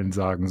er allen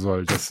sagen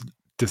soll, dass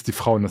die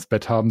Frauen das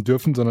Bett haben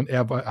dürfen, sondern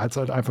er hat es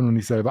halt einfach nur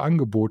nicht selber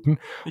angeboten.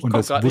 Und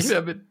das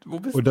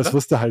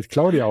wusste halt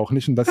Claudia auch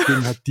nicht und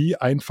deswegen hat die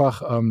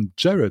einfach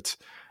Jared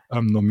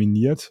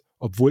nominiert,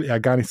 obwohl er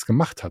gar nichts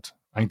gemacht hat.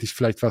 Eigentlich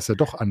vielleicht war es ja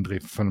doch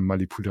André von der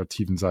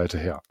manipulativen Seite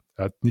her.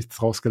 Er hat nichts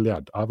draus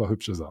gelernt, aber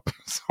hübsch ist er.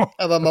 So.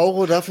 Aber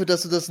Mauro, dafür,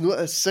 dass du das nur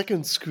als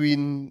Second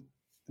Screen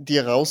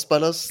dir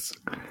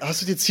rausballerst,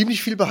 hast du dir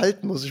ziemlich viel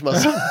behalten, muss ich mal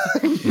sagen.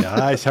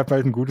 Ja, ich habe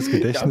halt ein gutes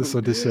Gedächtnis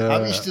und ich...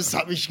 Habe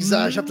ich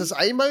gesagt, ich habe das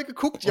einmal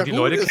geguckt. Ja, und die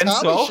Leute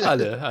kennst du auch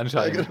alle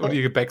anscheinend. Ja, genau. Und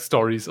ihre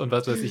Backstories und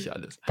was weiß ich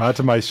alles.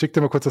 Warte mal, ich schicke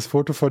dir mal kurz das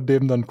Foto von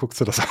dem, dann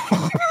guckst du das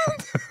auch.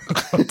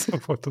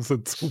 Fotos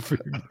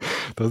hinzufügen.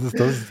 Das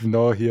ist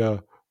genau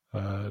hier.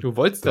 Du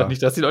wolltest doch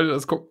nicht, dass die Leute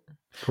das gucken.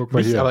 Guck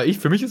mal hier. Aber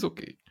für mich ist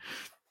okay.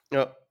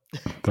 Ja.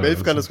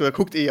 Melf kann das, er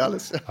guckt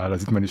alles. Da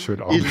sieht man nicht schön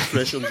aus.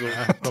 Edelfresh und so.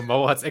 Ja,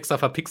 Mauer hat es extra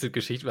verpixelt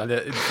geschickt, weil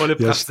er in volle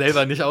Pracht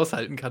selber nicht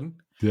aushalten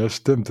kann. Ja,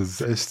 stimmt, das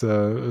ist echt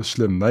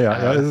schlimm. Naja,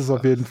 er ist es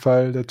auf jeden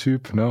Fall, der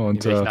Typ. Ne?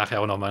 Und, will ich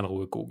nachher auch noch mal in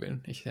Ruhe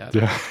googeln.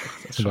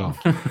 Genau.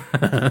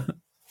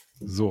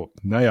 So,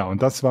 naja,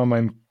 und das war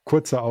mein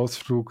kurzer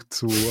Ausflug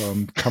zu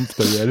Kampf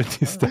der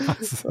Reality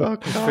Stars.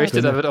 Ich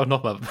fürchte, da wird auch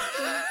noch mal...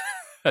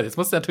 Ja, jetzt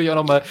musst du natürlich auch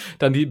noch mal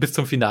dann bis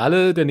zum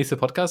Finale, der nächste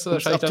Podcast,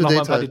 wahrscheinlich dann noch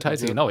mal ein paar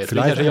Details. Ja. Genau, jetzt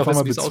vielleicht einfach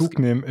mal Bezug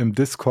nehmen im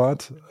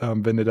Discord,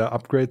 wenn ihr da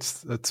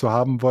Upgrades zu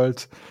haben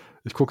wollt.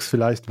 Ich gucke es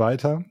vielleicht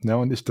weiter. Ja,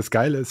 und das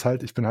Geile ist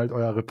halt, ich bin halt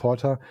euer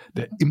Reporter,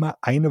 der immer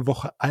eine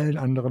Woche allen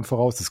anderen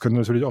voraus. Es könnte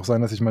natürlich auch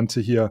sein, dass sich manche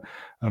hier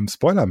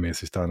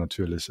spoilermäßig da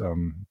natürlich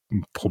ein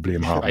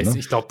Problem haben.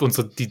 Ich glaube,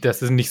 das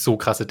sind nicht so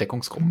krasse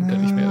Deckungsgruppen,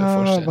 kann ich mir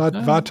vorstellen.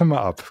 Warte mal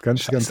ab,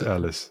 ganz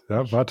ehrlich.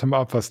 Ja, warte mal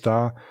ab, was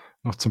da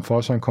noch zum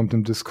Vorschein kommt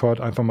im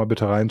Discord. Einfach mal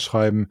bitte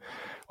reinschreiben,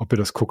 ob ihr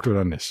das guckt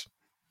oder nicht.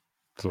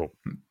 So.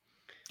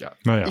 Ja.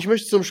 Naja. Ich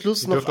möchte zum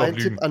Schluss noch einen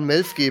Tipp an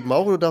Melf geben.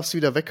 Mauro, du darfst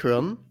wieder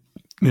weghören.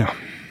 Ja.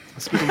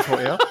 Was mit dem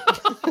VR?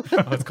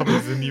 Jetzt kommen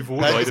diese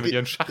Niveau-Leute mit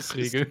ihren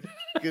Schachregeln.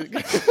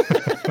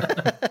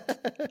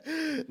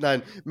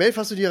 Nein. Melf,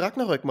 hast du dir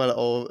Ragnarök mal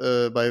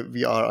bei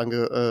VR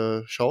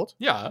angeschaut?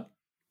 Ja.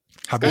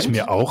 Habe ich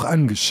mir auch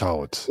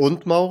angeschaut.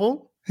 Und,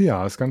 Mauro?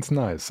 Ja, ist ganz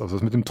nice. Also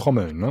das mit dem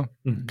Trommeln, ne?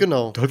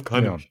 Genau. Das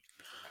kann ich.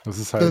 Das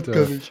ist halt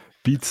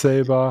Beat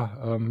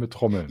Saber mit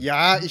Trommeln.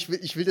 Ja, ich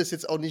will das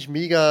jetzt auch nicht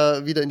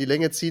mega wieder in die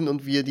Länge ziehen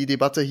und die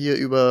Debatte hier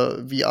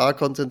über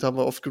VR-Content haben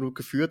wir oft genug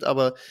geführt,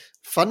 aber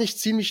fand ich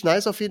ziemlich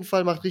nice auf jeden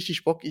Fall, macht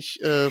richtig Bock.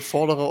 Ich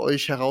fordere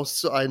euch heraus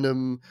zu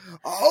einem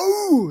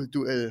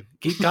Duell.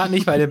 Geht gar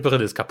nicht, weil die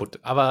Brille ist kaputt,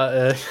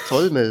 aber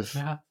toll, Melf.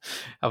 Ja,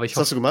 aber was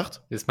hast du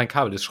gemacht? Mein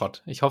Kabel ist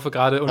Schrott. Ich hoffe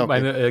gerade, und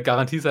meine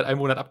Garantie ist seit einem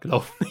Monat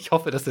abgelaufen. Ich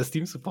hoffe, dass der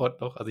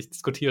Steam-Support noch, also ich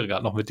diskutiere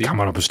gerade noch mit dem. Kann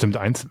man doch bestimmt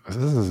was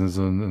ist das,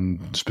 so ein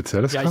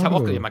spezielles Kabel? Ja, ich habe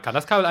auch gesehen, man kann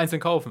das Kabel einzeln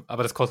kaufen,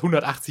 aber das kostet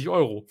 180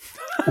 €.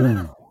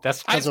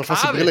 Das scheiß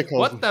Kabel,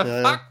 what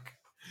the fuck?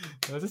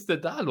 Was ist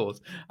denn da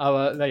los?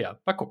 Aber naja,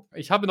 mal gucken.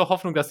 Ich habe noch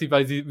Hoffnung, dass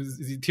weil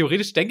sie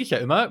theoretisch denke ich ja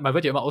immer, man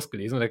wird ja immer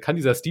ausgelesen und da kann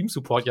dieser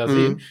Steam-Support ja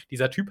sehen,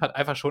 dieser Typ hat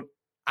einfach schon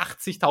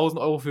 80.000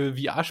 € für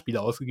VR-Spiele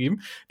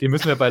ausgegeben. Den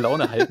müssen wir bei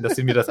Laune halten, dass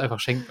sie mir das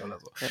einfach schenken oder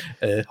so.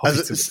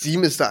 Also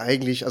Steam ist da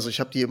eigentlich, also ich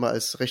habe die immer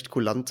als recht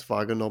kulant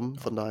wahrgenommen,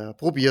 von daher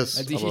probier's.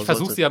 Also ich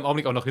versuche sie am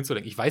Augenblick auch noch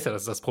hinzulenken. Ich weiß ja,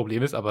 dass das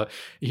Problem ist, aber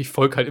ich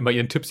folge halt immer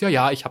ihren Tipps.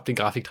 Ja, ich habe den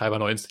Grafiktreiber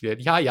neu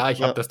installiert. Ja,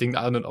 ich habe das Ding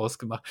an und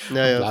ausgemacht.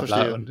 Ja, bla, bla.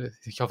 verstehe. Und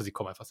ich hoffe, sie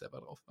kommen einfach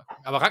selber drauf.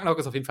 Aber Ragnarok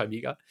ist auf jeden Fall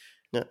mega.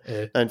 Ja.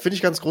 Nein, finde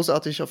ich ganz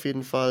großartig auf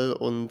jeden Fall.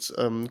 Und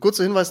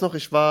kurzer Hinweis noch,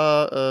 ich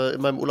war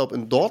in meinem Urlaub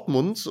in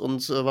Dortmund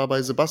und war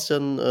bei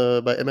Sebastian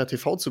bei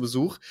MRTV zu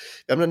Besuch.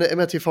 Wir haben dann eine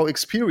MRTV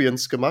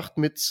Experience gemacht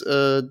mit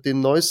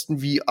den neuesten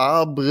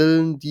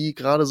VR-Brillen, die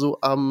gerade so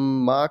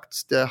am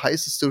Markt der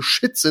heißeste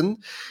Shit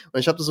sind. Und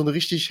ich habe da so eine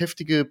richtig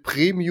heftige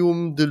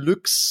Premium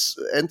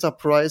Deluxe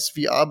Enterprise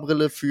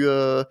VR-Brille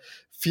für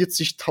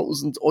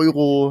 40.000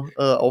 €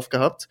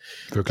 aufgehabt.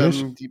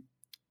 Wirklich?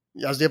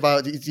 Ja, also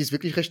die ist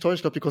wirklich recht teuer.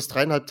 Ich glaube, die kostet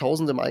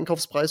 3.500 im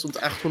Einkaufspreis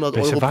und 800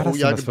 Welche € war pro das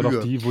Jahr denn? Das war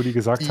doch die, wo die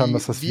gesagt haben,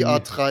 dass das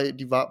VR3,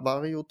 die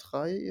Vario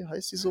 3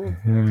 heißt die so?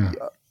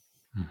 Ja.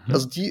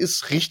 Also die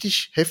ist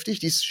richtig heftig,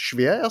 die ist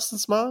schwer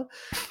erstens mal,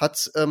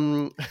 hat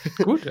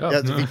gut,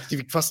 ja. Die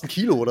wiegt fast 1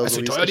 Kilo oder so.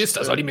 Wie teuer die ist,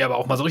 da soll die mir aber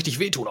auch mal so richtig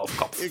wehtun auf den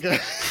Kopf.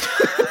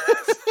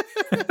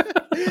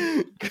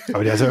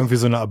 Aber die hat ja irgendwie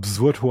so eine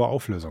absurd hohe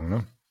Auflösung,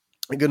 ne?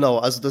 Genau,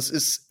 also das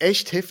ist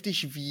echt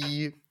heftig,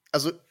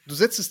 also du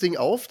setzt das Ding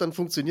auf, dann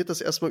funktioniert das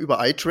erstmal über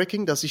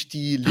Eye-Tracking, dass sich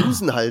die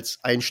Linsen halt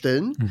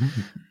einstellen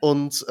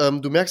und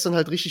du merkst dann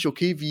halt richtig,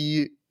 okay,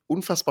 wie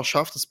unfassbar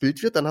scharf das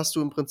Bild wird. Dann hast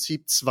du im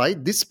Prinzip 2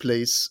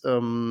 Displays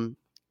in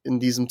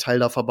diesem Teil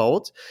da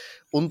verbaut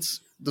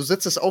und du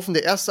setzt es auf und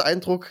der erste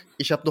Eindruck,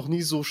 ich habe noch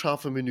nie so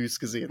scharfe Menüs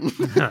gesehen.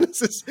 Ja.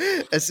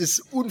 Es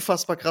ist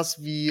unfassbar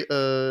krass, wie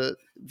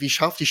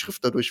scharf die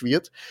Schrift dadurch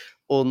wird.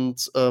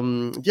 Und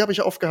die habe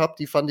ich aufgehabt,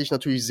 die fand ich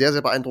natürlich sehr,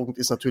 sehr beeindruckend,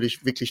 ist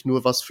natürlich wirklich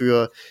nur was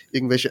für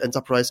irgendwelche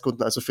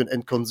Enterprise-Kunden, also für einen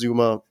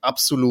Endconsumer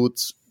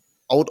absolut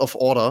out of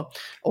order,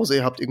 außer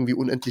ihr habt irgendwie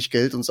unendlich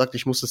Geld und sagt,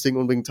 ich muss das Ding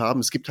unbedingt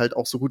haben. Es gibt halt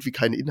auch so gut wie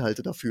keine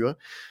Inhalte dafür.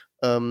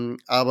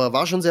 Aber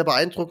war schon sehr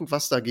beeindruckend,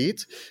 was da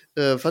geht.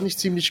 Fand ich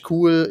ziemlich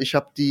cool. Ich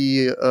habe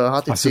die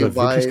HTC Hast du da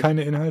wirklich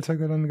keine Inhalte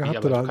dann gehabt? Ja,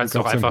 aber oder du kannst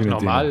doch einfach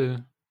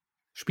normal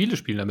Spiele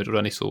spielen damit,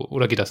 oder nicht so?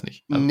 Oder geht das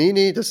nicht? Also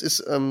nee, das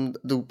ist,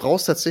 du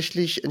brauchst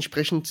tatsächlich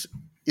entsprechend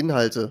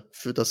Inhalte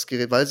für das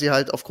Gerät, weil sie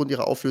halt aufgrund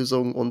ihrer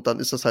Auflösung und dann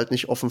ist das halt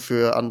nicht offen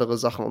für andere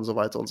Sachen und so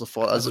weiter und so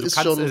fort. Also du ist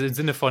kannst, schon im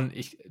Sinne von,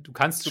 du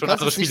kannst schon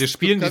andere Spiele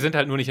spielen, die sind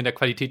halt nur nicht in der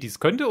Qualität, die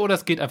es könnte, oder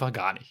es geht einfach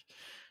gar nicht?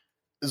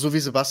 So wie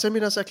Sebastian mir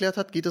das erklärt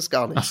hat, geht es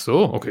gar nicht. Ach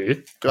so,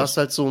 okay. Du hast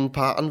halt so ein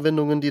paar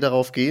Anwendungen, die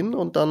darauf gehen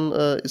und dann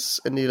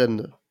ist Ende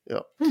Gelände.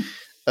 Ja.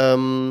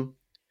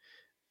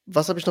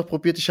 Was habe ich noch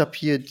probiert? Ich habe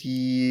hier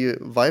die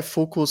Vive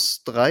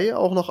Focus 3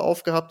 auch noch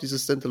aufgehabt,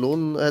 dieses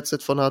Standalone-Headset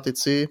von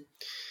HTC.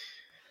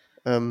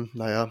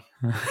 Naja.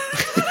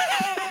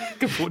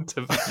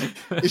 Gewohnte.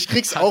 Ich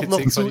krieg's auch noch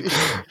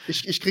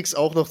ich krieg's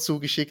auch noch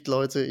zugeschickt,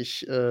 Leute.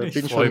 Ich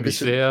bin schon ein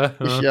bisschen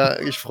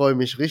sehr. Ich freue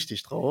mich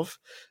richtig drauf.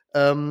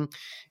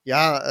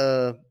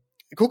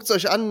 Guckt's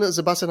euch an.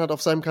 Sebastian hat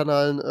auf seinem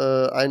Kanal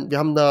wir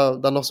haben da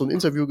dann noch so ein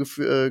Interview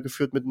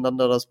geführt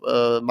miteinander. Das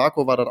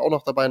Marco war dann auch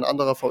noch dabei, ein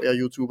anderer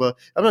VR-YouTuber.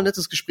 Wir haben ein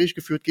nettes Gespräch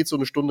geführt, geht so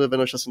eine Stunde. Wenn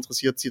euch das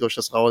interessiert, zieht euch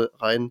das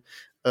rein.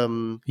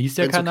 Hieß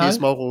der Kanal? Okay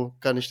ist, Mauro,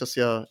 kann ich das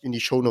ja in die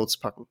Shownotes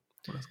packen.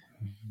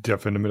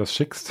 Ja, wenn du mir das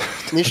schickst.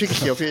 Nee, schicke ich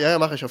dir. Ja,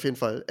 mache ich auf jeden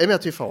Fall.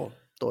 MRTV,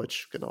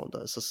 Deutsch, genau. Und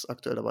da ist das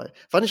aktuell dabei.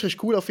 Fand ich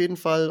recht cool auf jeden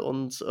Fall.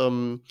 Und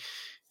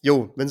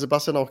wenn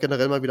Sebastian auch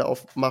generell mal wieder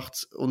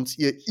aufmacht und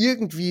ihr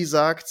irgendwie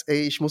sagt,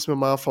 ey, ich muss mir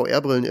mal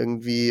VR-Brillen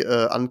irgendwie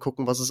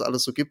angucken, was es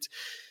alles so gibt,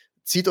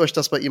 zieht euch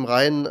das bei ihm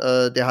rein,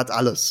 der hat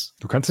alles.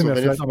 Du kannst ihn ja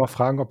vielleicht auch mal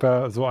fragen, ob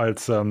er so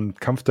als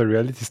Kampf der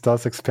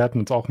Reality-Stars-Experten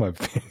uns auch mal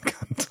empfehlen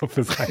kann, so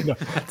für seine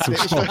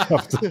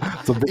Zuschauerschaft.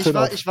 So ein bisschen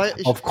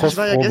auf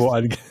Cross-Promo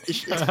angeht.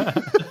 Ich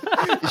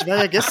war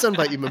ja gestern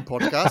bei ihm im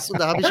Podcast und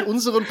da habe ich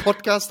unseren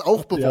Podcast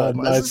auch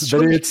beworben. Ja, nice.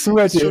 Wenn ihr jetzt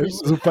zuhört, ihr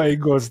super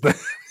Ingos.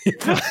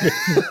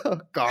 Oh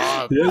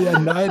Gott. Ja,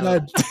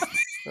 nein.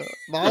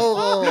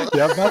 Mauro.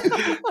 Ja, was?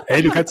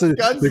 Ey, du kannst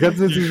jetzt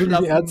nicht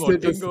wirklich ernst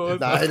nehmen.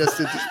 Nein, das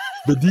sind...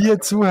 Wenn die hier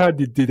zuhören,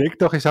 die denken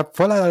doch, ich habe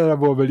voll an der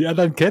Wurmel, die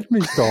anderen kennen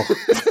mich doch.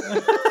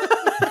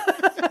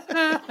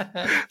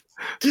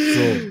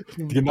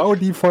 So, genau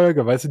die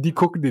Folge, weißt du, die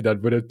gucken die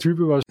dann, wo der Typ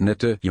über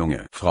nette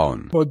junge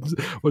Frauen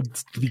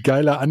und wie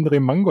geiler André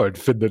Mangold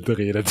findet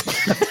redet.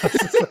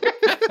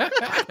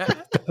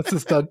 Das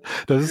ist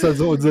dann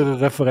so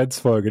unsere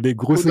Referenzfolge. Nee,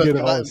 Grüße gehen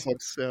raus.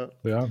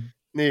 Ja.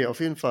 Nee, auf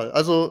jeden Fall.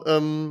 Also,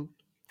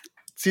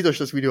 zieht euch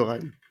das Video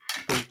rein.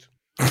 Punkt.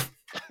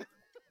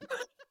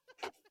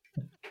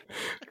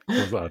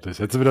 Großartig.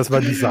 Hättest du mir das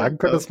mal nicht sagen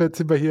können, dass wir jetzt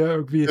hier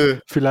irgendwie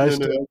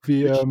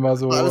irgendwie mal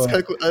so.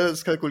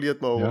 Alles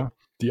kalkuliert, Mauro. Ja,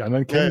 die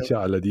anderen kenne ich ja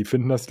alle, die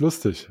finden das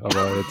lustig,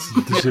 aber jetzt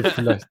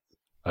vielleicht.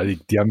 Also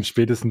die haben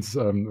spätestens,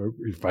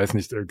 ich weiß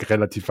nicht,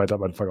 relativ weit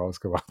am Anfang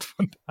ausgemacht.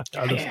 Von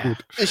daher alles gut.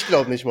 Ich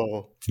glaube nicht,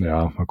 Mauro.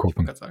 Ja, mal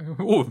gucken. Ich sagen,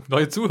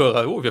 neue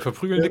Zuhörer. Wir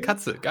verprügeln eine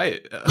Katze.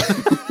 Geil.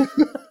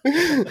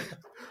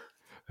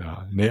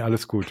 Ja, nee,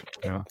 alles gut.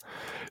 Ja.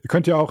 Ihr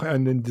könnt ja auch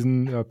in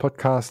diesen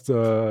Podcast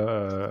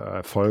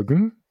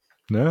folgen,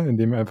 ne,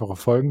 indem ihr einfach auf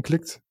Folgen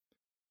klickt.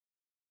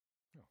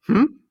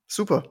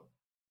 Super.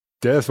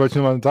 Ja, das wollte ich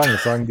nur mal sagen.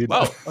 Das sagen die.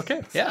 Wow, okay.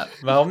 Ja,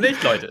 warum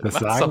nicht, Leute? Das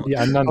sagen die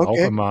anderen auch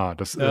immer.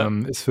 Das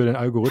ist für den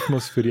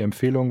Algorithmus, für die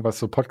Empfehlung, was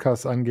so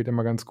Podcasts angeht,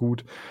 immer ganz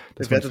gut.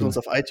 Bewertet uns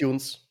auf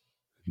iTunes.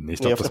 Nee,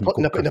 ich glaube, das guckt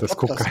keiner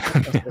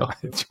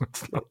auf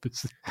iTunes, glaube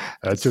ich.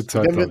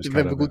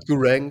 Werden wir gut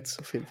gerankt,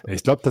 auf jeden Fall.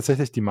 Ich glaube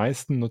tatsächlich, die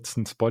meisten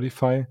nutzen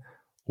Spotify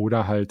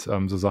oder halt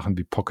so Sachen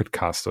wie Pocket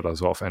Cast oder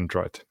so auf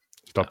Android.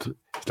 Ich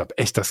glaube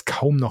echt, dass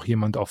kaum noch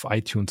jemand auf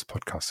iTunes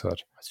Podcast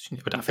hört. Weiß ich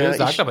nicht. Aber dafür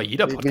sagt aber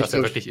jeder Podcast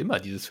ja wirklich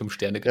immer dieses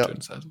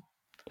 5-Sterne-Getöns. Ja.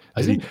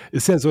 Also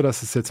ist ja so,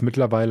 dass es jetzt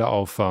mittlerweile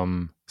auf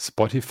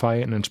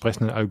Spotify einen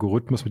entsprechenden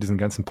Algorithmus mit diesen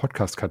ganzen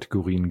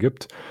Podcast-Kategorien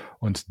gibt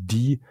und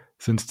die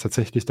sind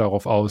tatsächlich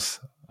darauf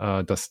aus,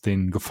 dass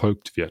denen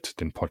gefolgt wird,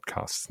 den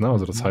Podcasts. Ne?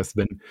 Also das heißt,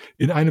 wenn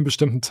in einem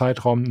bestimmten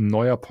Zeitraum ein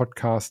neuer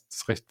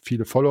Podcast recht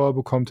viele Follower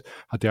bekommt,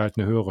 hat der halt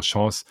eine höhere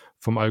Chance,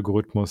 vom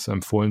Algorithmus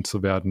empfohlen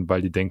zu werden,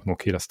 weil die denken,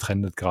 okay, das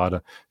trendet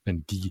gerade,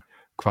 wenn die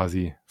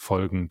quasi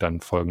folgen,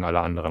 dann folgen alle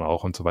anderen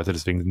auch und so weiter.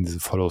 Deswegen sind diese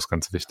Follows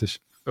ganz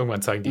wichtig.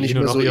 Irgendwann zeigen die Nicht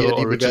nur mehr noch so ihre die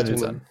Originals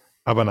Bewertungen an.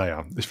 Aber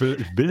naja, ich will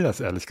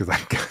das ehrlich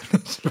gesagt gar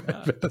nicht.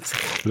 Wenn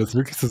das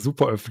wirklich so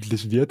super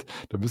öffentlich wird,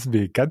 dann müssen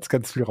wir ganz,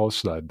 ganz viel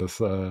rausschneiden. Das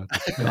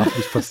darf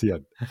nicht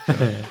passieren.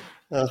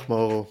 Ach,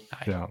 Mauro.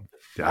 Ja.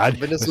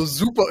 Wenn das so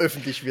super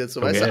öffentlich wird,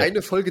 so, weißt du,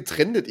 eine Folge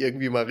trendet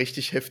irgendwie mal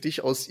richtig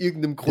heftig aus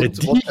irgendeinem Grund.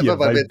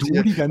 Weil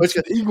du die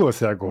ganzen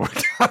Egos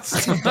hergeholt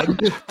hast. Und dann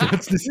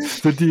plötzlich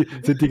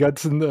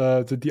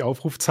sind die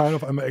Aufrufzahlen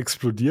auf einmal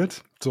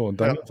explodiert. So,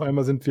 und dann auf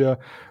einmal sind wir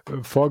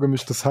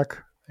vorgemischtes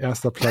Hack.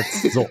 Erster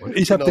Platz. So, und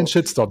ich habe den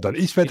Shitstorm dann.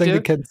 Ich werde dann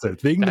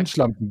gecancelt. Wegen den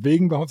Schlampen,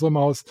 wegen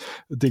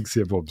Sommerhaus-Dings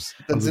hier, Bums.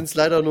 Dann sind es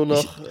leider nur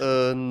noch,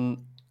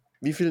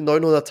 wie viel?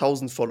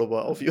 900.000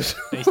 Follower auf YouTube.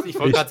 Ich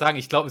wollte gerade sagen,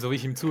 ich glaube, so wie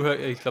ich ihm zuhöre,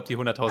 ich glaube, die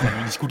 100.000 haben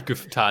ihm nicht gut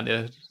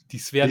getan. Die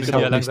Sphären sind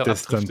ja langsam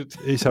abdriftet.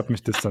 Ich habe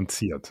mich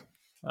distanziert.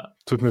 Ja.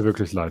 Tut mir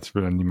wirklich leid, ich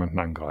will dann niemanden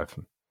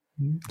angreifen.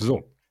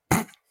 So.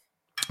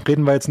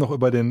 Reden wir jetzt noch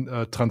über den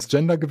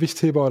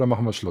Transgender-Gewichtheber oder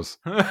machen wir Schluss?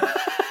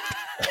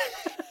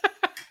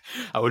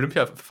 Aber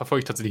Olympia verfolge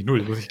ich tatsächlich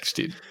null, muss ich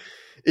gestehen.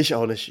 Ich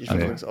auch nicht. Ich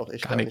verfolge es auch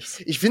echt gar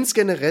nicht. Ich finde es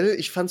generell,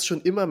 ich fand es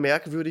schon immer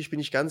merkwürdig, bin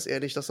ich ganz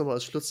ehrlich, das nochmal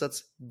als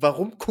Schlusssatz.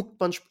 Warum guckt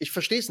man Sport? Ich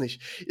verstehe es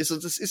nicht. Das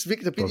ist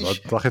wirklich, da bin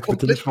ich sag jetzt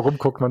bitte nicht, warum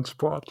guckt man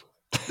Sport?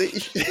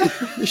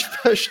 Ich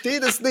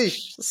verstehe das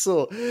nicht.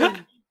 So.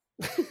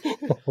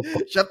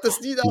 Ich habe das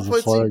nie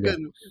nachvollziehen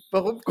können.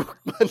 Warum guckt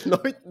man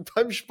Leuten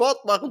beim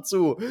Sport machen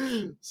zu?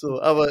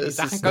 So, aber die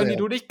Sachen können, die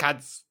du nicht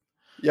kannst.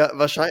 Ja,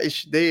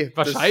 wahrscheinlich, nee.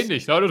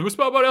 Wahrscheinlich, das müssen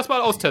wir aber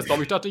erstmal austesten,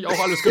 ob ich dachte, ich auch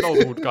alles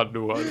genauso gut kann,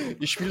 du. Also.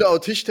 Ich spiele auch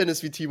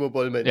Tischtennis wie Timo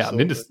Bollmann. Ja, so.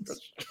 Mindestens.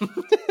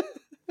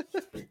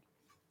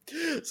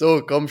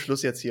 So, komm,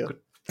 Schluss jetzt hier.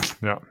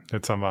 Ja,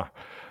 jetzt haben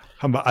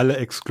wir alle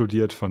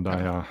exkludiert, von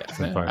daher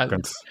sind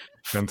wir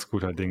ganz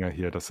guter Dinger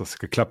hier, dass das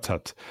geklappt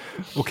hat.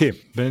 Okay,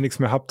 wenn ihr nichts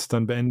mehr habt,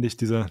 dann beende ich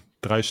diese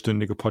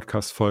 3-stündige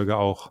Podcast-Folge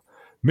auch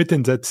mit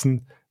den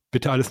Sätzen,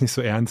 bitte alles nicht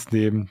so ernst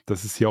nehmen,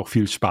 das ist hier auch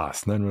viel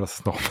Spaß, ne? Nur das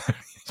ist nochmal,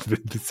 ich will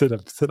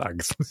ein bisschen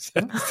Angst, muss ich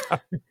ehrlich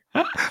sagen.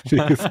 Wie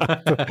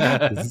gesagt,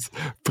 das ist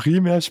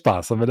primär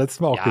Spaß. Haben wir letztes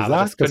Mal auch gesagt.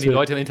 Aber das können die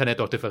Leute im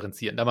Internet doch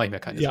differenzieren. Da mache ich mir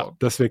keine Sorgen.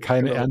 Dass wir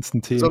keine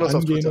ernsten Themen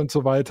angehen und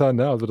so weiter.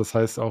 Ne? Also das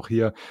heißt auch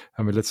hier,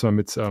 haben wir letztes Mal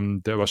mit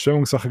der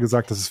Überschwemmungssache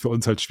gesagt, dass es für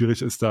uns halt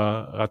schwierig ist,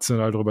 da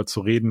rational drüber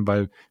zu reden,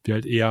 weil wir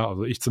halt eher,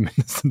 also ich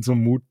zumindest in so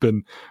einem Mut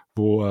bin,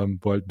 wo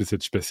halt bis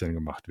jetzt Späßchen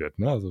gemacht wird.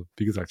 Ne? Also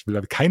wie gesagt, ich will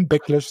halt kein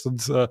Backlash,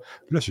 sonst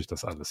lösche ich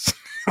das alles.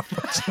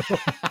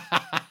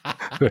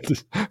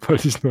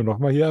 Wollte ich nur noch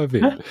mal hier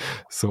erwähnen.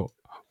 So.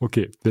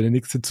 Okay, wenn ihr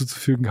nichts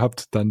hinzuzufügen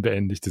habt, dann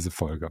beende ich diese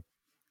Folge.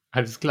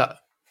 Alles klar.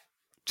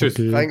 Tschüss.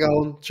 Okay.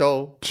 Reingehauen.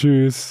 Ciao.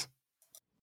 Tschüss.